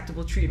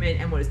acceptable treatment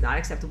and what is not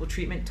acceptable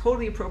treatment,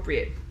 totally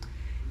appropriate.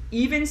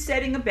 Even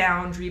setting a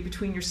boundary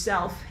between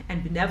yourself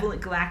and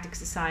benevolent galactic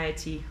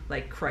society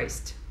like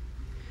Christ.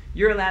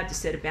 You're allowed to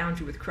set a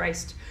boundary with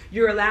Christ.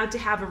 You're allowed to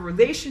have a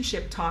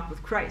relationship talk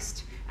with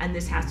Christ. And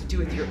this has to do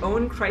with your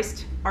own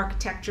Christ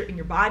architecture in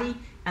your body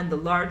and the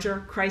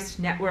larger Christ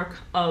network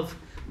of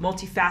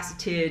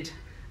multifaceted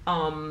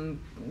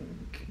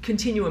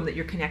continuum that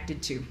you're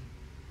connected to.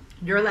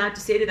 You're allowed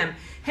to say to them,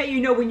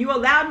 hey, when you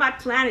allowed my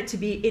planet to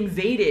be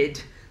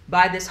invaded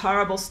by this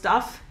horrible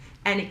stuff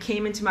and it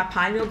came into my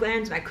pineal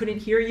gland and I couldn't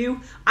hear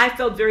you, I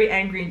felt very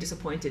angry and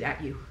disappointed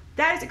at you.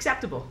 That is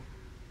acceptable.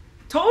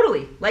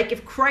 Totally. Like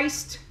if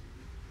Christ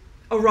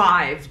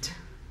arrived,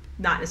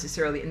 not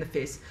necessarily in the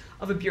face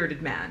of a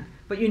bearded man,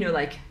 but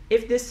like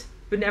if this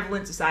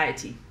benevolent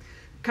society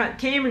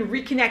came and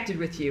reconnected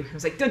with you, it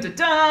was like, dun dun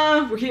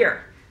dun, we're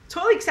here.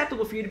 Totally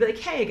acceptable for you to be like,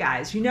 hey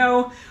guys,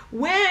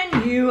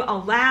 when you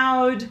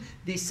allowed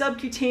the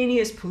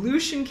subcutaneous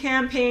pollution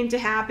campaign to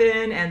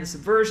happen and the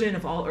subversion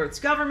of all Earth's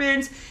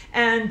governments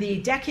and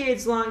the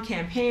decades-long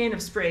campaign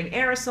of spraying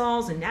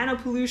aerosols and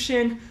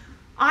nanopollution,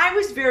 I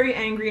was very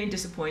angry and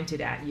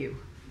disappointed at you.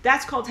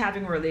 That's called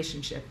having a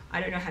relationship.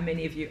 I don't know how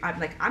many of you,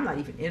 I'm not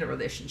even in a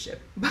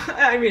relationship.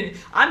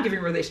 I'm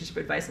giving relationship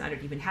advice and I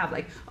don't even have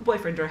a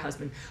boyfriend or a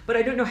husband. But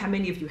I don't know how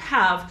many of you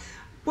have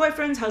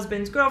boyfriends,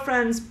 husbands,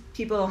 girlfriends,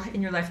 people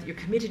in your life that you're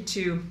committed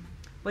to.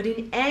 But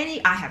I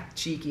have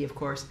cheeky, of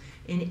course,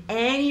 in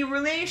any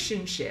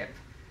relationship,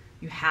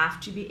 you have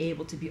to be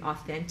able to be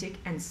authentic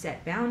and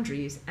set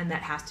boundaries, and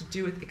that has to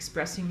do with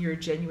expressing your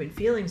genuine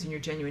feelings and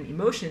your genuine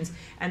emotions.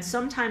 And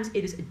sometimes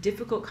it is a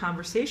difficult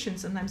conversation,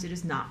 sometimes it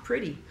is not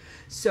pretty.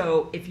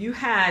 So if you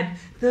had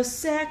the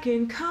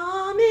second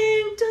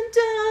coming, dun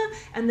dun,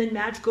 and then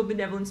magical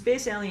benevolent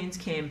space aliens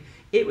came,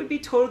 it would be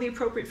totally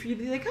appropriate for you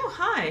to be like, oh,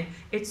 hi,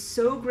 it's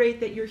so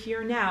great that you're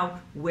here now.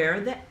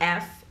 Where the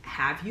F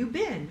have you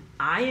been?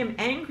 I am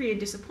angry and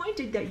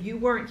disappointed that you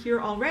weren't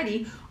here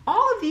already.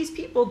 All of these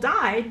people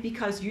died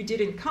because you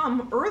didn't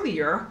come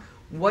earlier.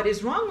 What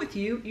is wrong with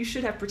you? You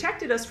should have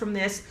protected us from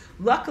this.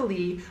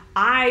 Luckily,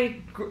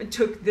 I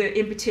took the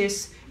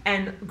impetus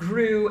and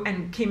grew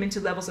and came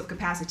into levels of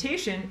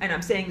capacitation. And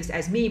I'm saying this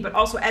as me, but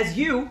also as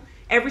you.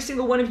 Every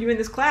single one of you in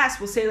this class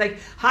will say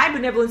hi,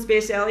 benevolent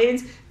space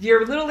aliens.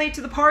 You're a little late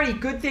to the party.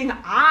 Good thing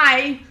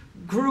I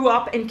grew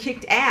up and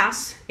kicked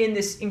ass in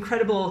this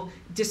incredible,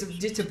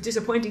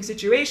 disappointing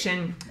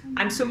situation.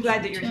 I'm so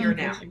glad that you're here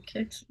now.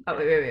 Oh,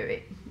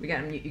 wait. We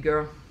gotta mute you,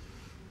 girl.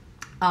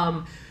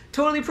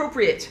 Totally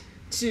appropriate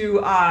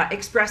to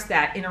express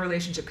that in a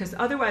relationship, because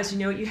otherwise,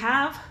 what you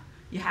have?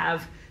 You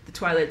have the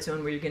Twilight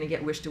Zone where you're gonna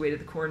get wished away to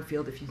the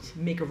cornfield if you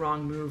make a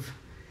wrong move.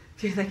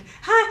 You're like,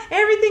 hi,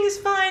 everything is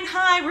fine.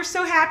 Hi, we're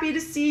so happy to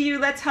see you.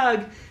 Let's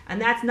hug. And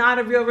that's not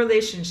a real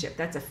relationship.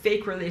 That's a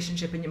fake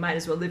relationship, and you might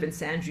as well live in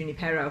San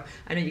Junipero.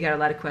 I know you got a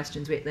lot of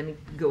questions. Wait, let me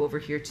go over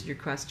here to your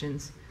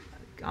questions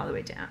all the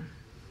way down.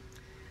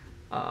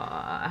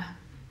 Oh,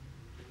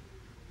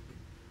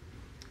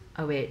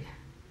 wait.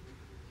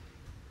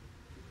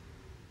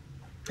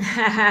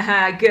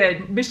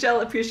 Good.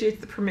 Michelle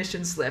appreciates the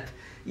permission slip.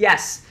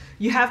 Yes,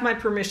 you have my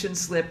permission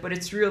slip, but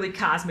it's really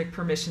cosmic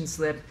permission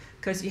slip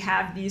because you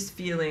have these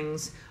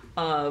feelings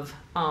of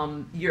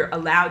you're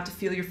allowed to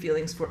feel your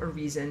feelings for a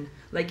reason.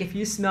 Like if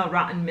you smell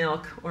rotten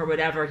milk or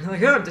whatever, you're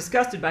like, oh, I'm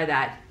disgusted by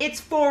that. It's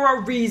for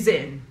a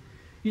reason.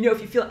 You know,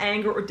 if you feel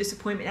anger or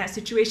disappointment in that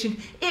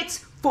situation, it's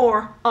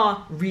for a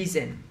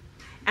reason.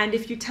 And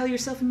if you tell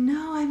yourself,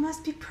 no, I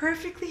must be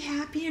perfectly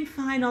happy and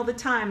fine all the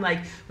time,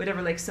 like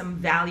whatever, like some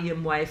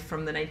Valium wife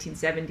from the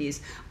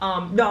 1970s,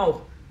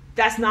 no,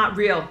 that's not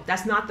real.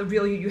 That's not the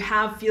real you. You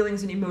have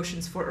feelings and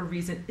emotions for a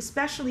reason,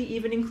 especially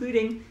even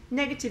including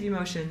negative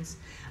emotions.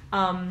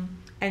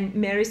 And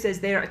Mary says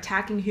they are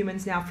attacking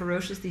humans now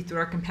ferociously through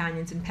our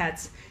companions and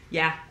pets.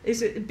 Yeah,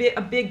 it's a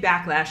big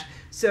backlash.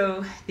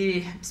 So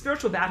the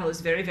spiritual battle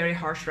is very, very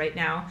harsh right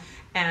now.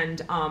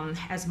 And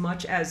as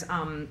much as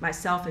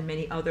myself and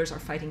many others are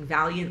fighting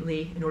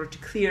valiantly in order to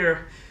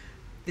clear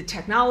the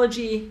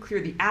technology, clear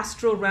the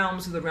astral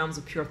realms or the realms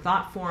of pure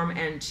thought form,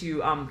 and to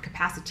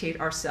capacitate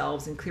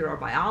ourselves and clear our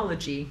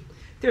biology,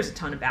 there's a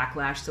ton of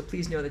backlash. So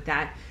please know that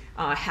that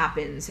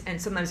happens.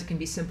 And sometimes it can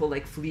be simple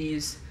like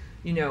fleas,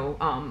 you know,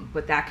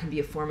 but that can be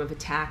a form of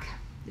attack.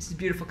 This is a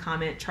beautiful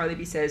comment. Charlie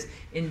B says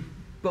in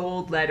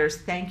bold letters,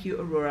 thank you,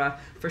 Aurora,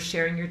 for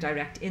sharing your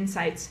direct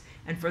insights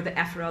and for the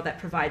FRL that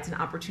provides an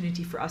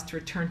opportunity for us to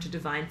return to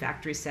divine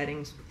factory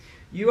settings.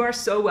 You are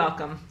so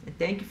welcome, and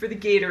thank you for the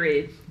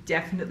Gatorade.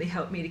 Definitely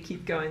helped me to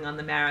keep going on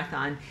the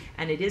marathon,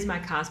 and it is my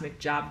cosmic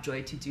job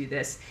joy to do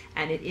this.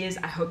 And it is,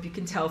 I hope you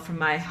can tell from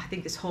my, I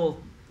think this whole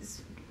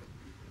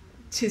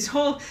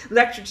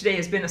lecture today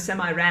has been a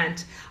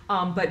semi-rant,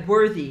 but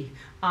worthy.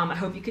 I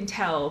hope you can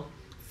tell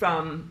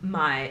from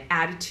my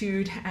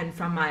attitude and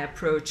from my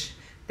approach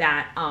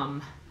that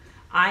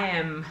I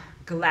am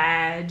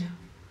glad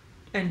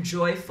and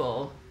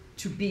joyful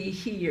to be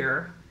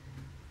here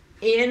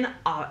in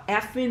a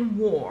effing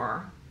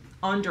war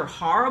under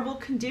horrible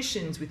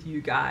conditions with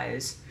you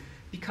guys,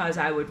 because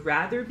I would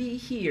rather be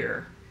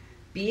here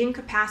being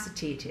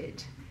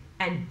incapacitated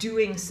and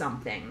doing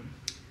something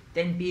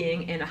than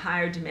being in a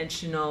higher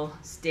dimensional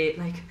state,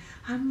 like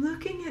I'm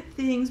looking at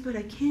things but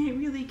I can't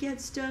really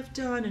get stuff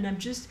done and I'm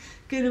just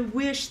gonna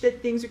wish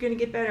that things are gonna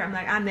get better. I'm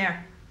like, I'm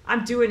there,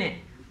 I'm doing it.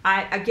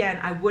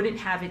 I wouldn't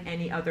have it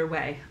any other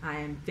way. I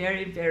am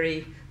very,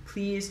 very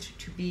pleased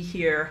to be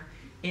here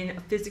in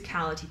a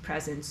physicality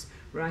presence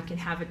where I can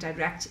have a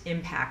direct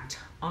impact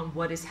on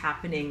what is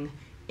happening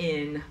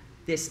in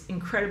this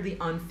incredibly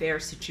unfair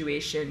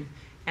situation,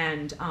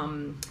 and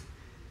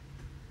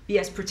be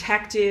as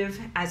protective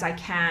as I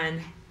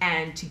can,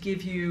 and to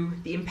give you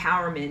the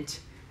empowerment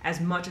as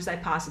much as I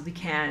possibly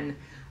can,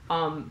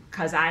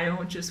 because I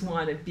don't just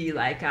want to be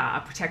like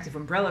a protective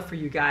umbrella for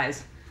you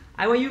guys.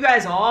 I want you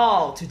guys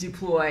all to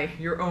deploy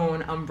your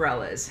own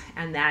umbrellas,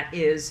 and that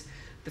is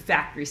the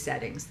factory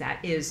settings.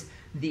 That is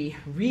the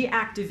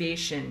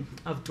reactivation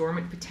of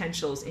dormant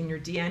potentials in your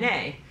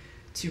DNA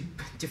to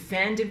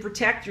defend and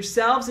protect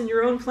yourselves and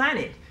your own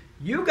planet.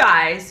 You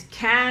guys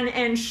can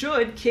and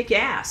should kick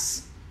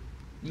ass.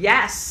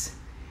 Yes.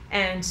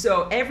 And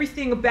so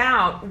everything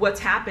about what's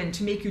happened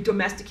to make you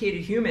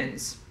domesticated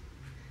humans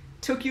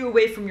took you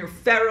away from your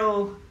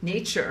feral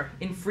nature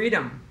in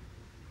freedom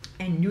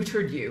and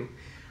neutered you.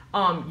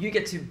 You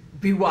get to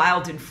be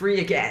wild and free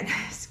again.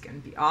 It's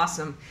going to be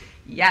awesome.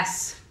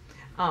 Yes.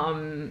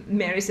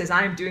 Mary says,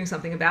 I am doing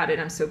something about it.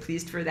 I'm so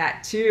pleased for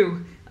that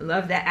too. I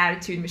love that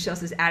attitude. Michelle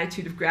says,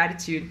 attitude of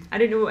gratitude. I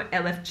don't know what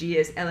LFG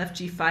is.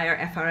 LFG Fire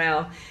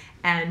FRL.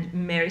 And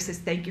Mary says,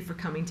 thank you for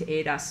coming to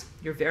aid us.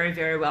 You're very,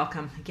 very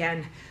welcome.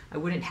 Again, I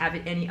wouldn't have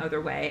it any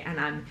other way.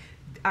 And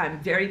I'm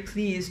very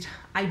pleased.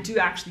 I do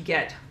actually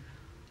get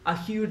a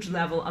huge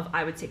level of,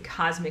 I would say,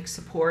 cosmic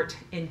support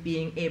in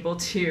being able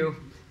to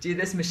do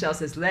this. Michelle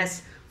says,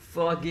 let's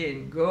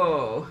fucking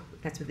go.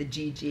 That's with a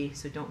GG,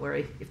 so don't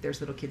worry if there's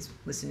little kids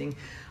listening.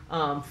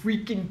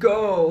 Freaking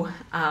go.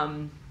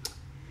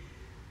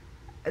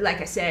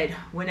 Like I said,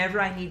 whenever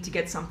I need to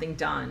get something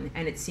done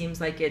and it seems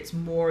like it's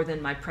more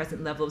than my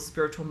present level of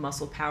spiritual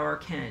muscle power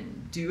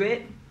can do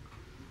it,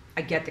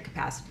 I get the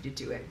capacity to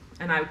do it.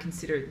 And I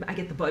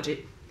get the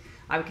budget.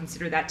 I would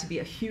consider that to be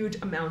a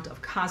huge amount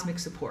of cosmic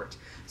support.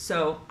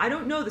 So I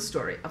don't know the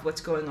story of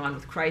what's going on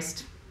with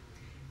Christ,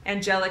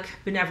 angelic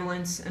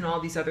benevolence, and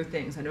all these other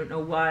things. I don't know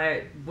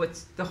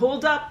what's the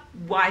holdup,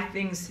 why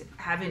things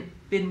haven't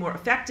been more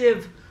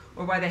effective,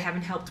 or why they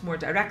haven't helped more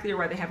directly, or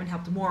why they haven't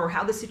helped more, or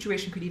how the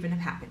situation could even have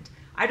happened.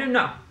 I don't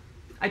know.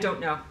 I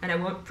don't know, and I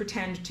won't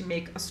pretend to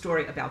make a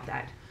story about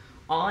that.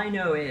 All I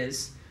know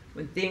is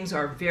when things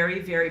are very,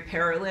 very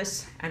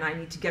perilous and I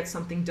need to get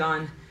something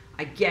done,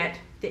 I get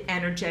the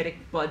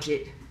energetic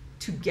budget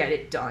to get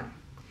it done.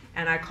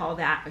 And I call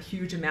that a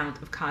huge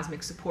amount of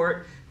cosmic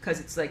support,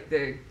 because it's like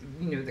the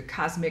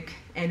cosmic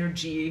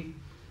energy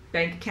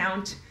bank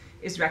account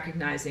is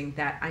recognizing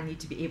that I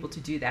need to be able to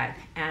do that.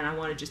 And I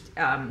want to just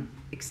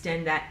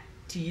extend that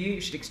to you.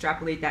 You should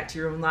extrapolate that to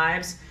your own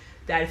lives,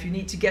 that if you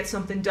need to get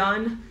something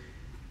done,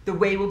 the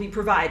way will be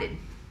provided.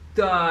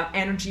 The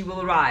energy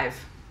will arrive.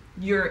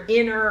 Your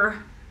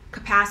inner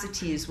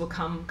capacities will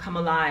come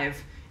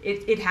alive.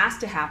 It has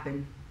to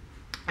happen.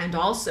 And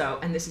also,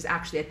 and this is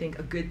actually, I think,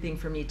 a good thing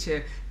for me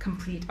to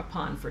complete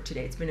upon for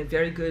today. It's been a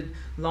very good,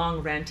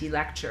 long, ranty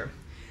lecture.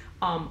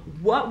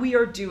 What we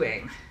are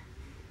doing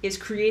is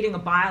creating a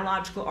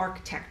biological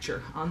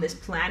architecture on this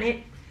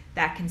planet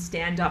that can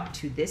stand up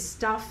to this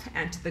stuff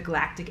and to the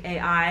galactic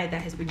AI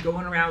that has been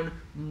going around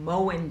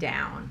mowing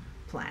down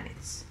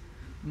planets,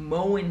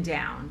 mowing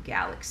down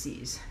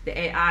galaxies. The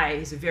AI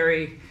is a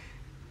very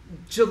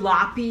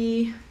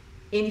jalopy,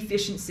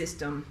 inefficient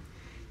system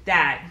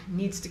that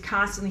needs to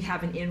constantly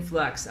have an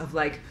influx of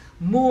like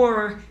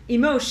more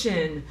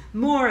emotion,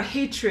 more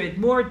hatred,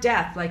 more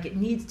death. Like it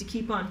needs to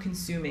keep on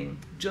consuming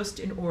just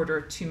in order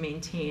to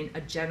maintain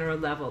a general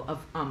level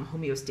of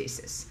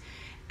homeostasis.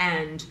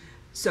 And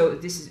so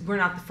we're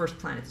not the first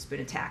planet that's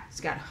been attacked.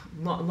 It's got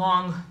a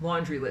long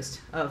laundry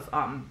list of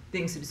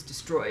things that it's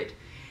destroyed.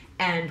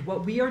 And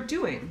what we are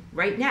doing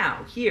right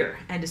now here,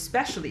 and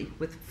especially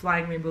with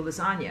Flying Rainbow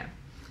Lasagna,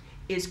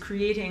 is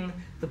creating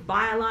the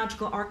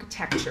biological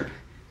architecture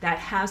that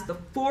has the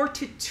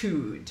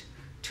fortitude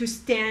to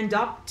stand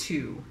up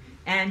to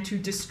and to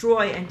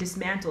destroy and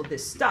dismantle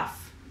this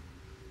stuff.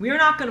 We are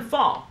not going to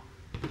fall.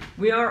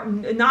 We are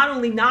not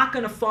only not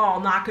going to fall,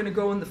 not going to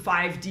go in the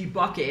 5D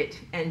bucket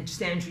and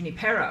San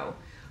Junipero,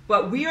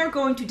 but we are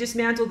going to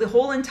dismantle the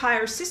whole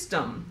entire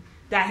system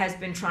that has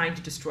been trying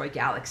to destroy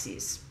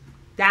galaxies.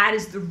 That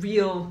is the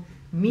real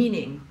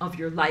meaning of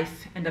your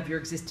life and of your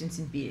existence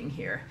in being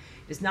here.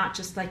 It's not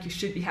just like you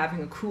should be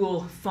having a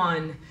cool,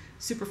 fun,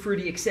 super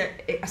fruity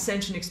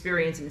ascension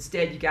experience, and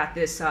instead you got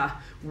this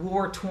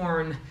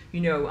war-torn,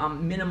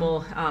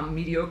 minimal,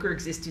 mediocre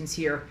existence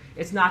here.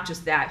 It's not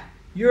just that.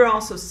 You're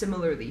also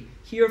similarly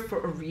here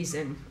for a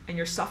reason, and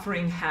your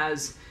suffering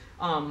has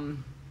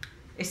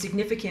a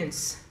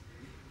significance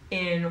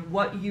in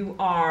what you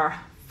are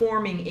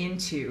forming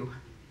into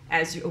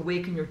as you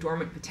awaken your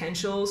dormant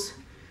potentials.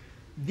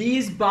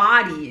 These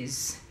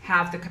bodies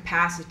have the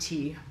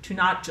capacity to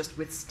not just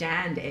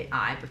withstand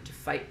AI, but to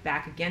fight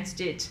back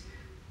against it,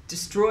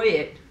 destroy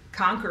it,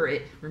 conquer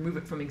it, remove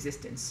it from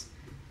existence.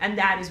 And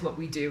that is what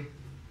we do.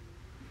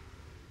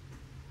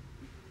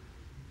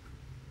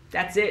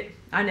 That's it.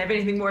 I don't have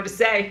anything more to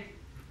say.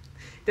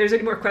 If there's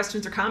any more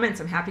questions or comments,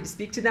 I'm happy to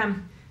speak to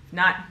them. If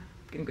not, I'm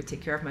going to go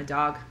take care of my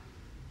dog.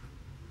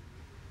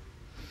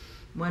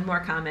 One more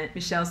comment.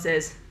 Michelle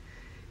says,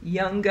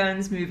 Young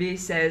Guns movie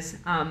says,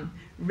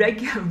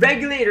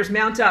 regulators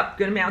mount up,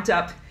 gonna mount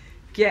up,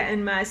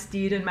 getting my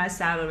steed and my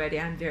saddle ready.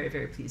 I'm very,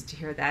 very pleased to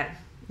hear that.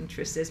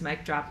 Interest says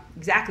mic drop.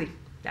 Exactly,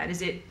 that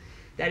is it.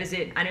 That is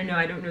it. I don't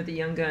know the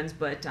Young Guns,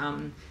 but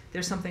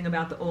there's something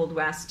about the Old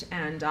West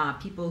and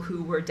people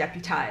who were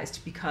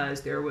deputized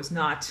because there was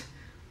not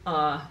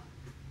law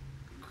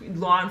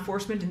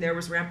enforcement and there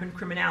was rampant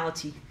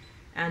criminality.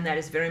 And that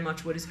is very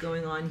much what is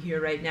going on here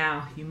right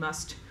now. You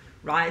must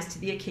rise to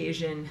the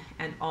occasion,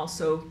 and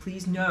also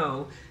please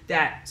know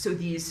that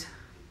these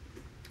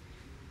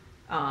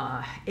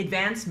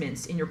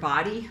advancements in your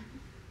body,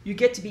 you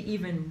get to be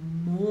even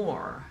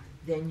more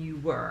than you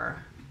were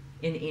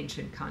in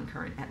ancient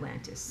concurrent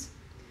Atlantis.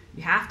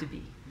 You have to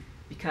be,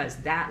 because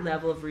that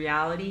level of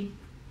reality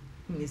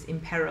is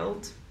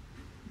imperiled,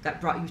 that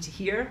brought you to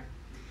here,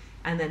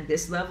 and then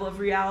this level of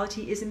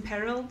reality is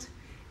imperiled,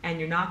 and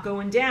you're not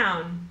going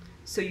down,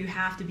 so you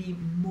have to be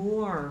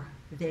more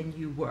than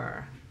you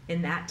were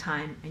in that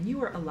time, and you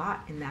were a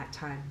lot in that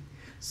time.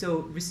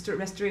 So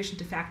restoration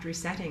to factory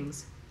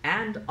settings,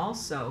 and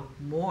also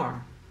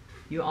more.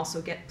 You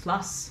also get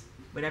plus,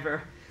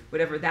 whatever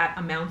that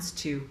amounts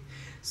to.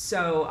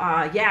 So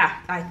yeah,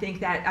 I think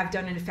that I've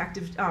done an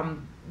effective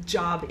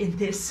job in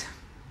this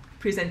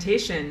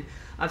presentation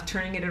of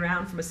turning it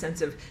around from a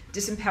sense of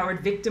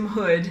disempowered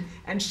victimhood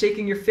and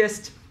shaking your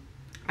fist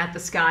at the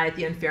sky at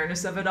the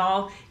unfairness of it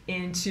all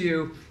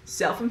into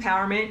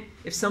self-empowerment.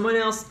 If someone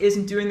else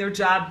isn't doing their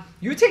job,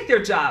 you take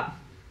their job.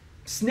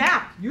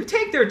 Snap, you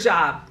take their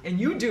job and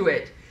you do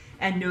it,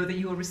 and know that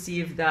you will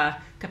receive the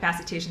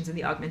capacitations and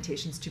the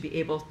augmentations to be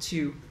able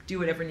to do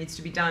whatever needs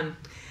to be done.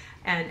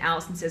 And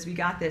Allison says, we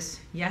got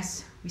this.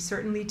 Yes, we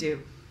certainly do.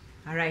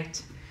 All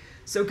right,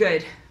 so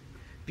good.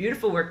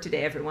 Beautiful work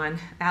today, everyone.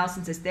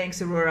 Allison says,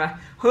 thanks, Aurora.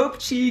 Hope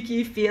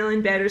Cheeky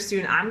feeling better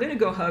soon. I'm going to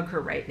go hug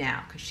her right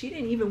now because she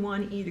didn't even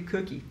want to eat a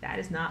cookie. That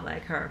is not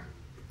like her.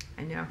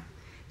 I know.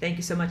 Thank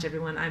you so much,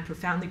 everyone. I'm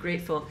profoundly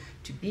grateful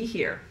to be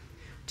here,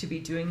 to be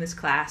doing this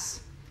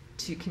class,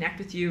 to connect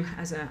with you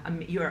as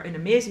you are an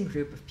amazing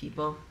group of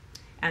people.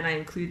 And I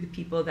include the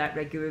people that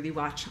regularly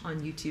watch on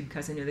YouTube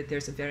because I know that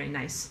there's a very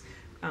nice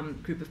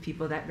group of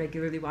people that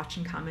regularly watch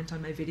and comment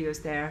on my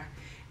videos there.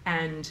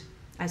 And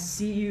I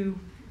see you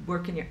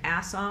working your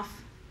ass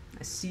off.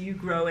 I see you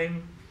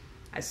growing.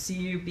 I see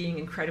you being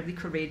incredibly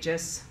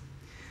courageous.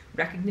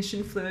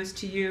 Recognition flows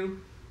to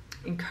you.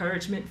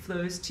 Encouragement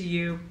flows to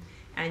you.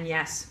 And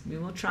yes, we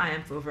will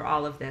triumph over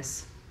all of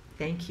this.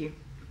 Thank you.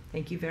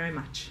 Thank you very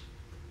much.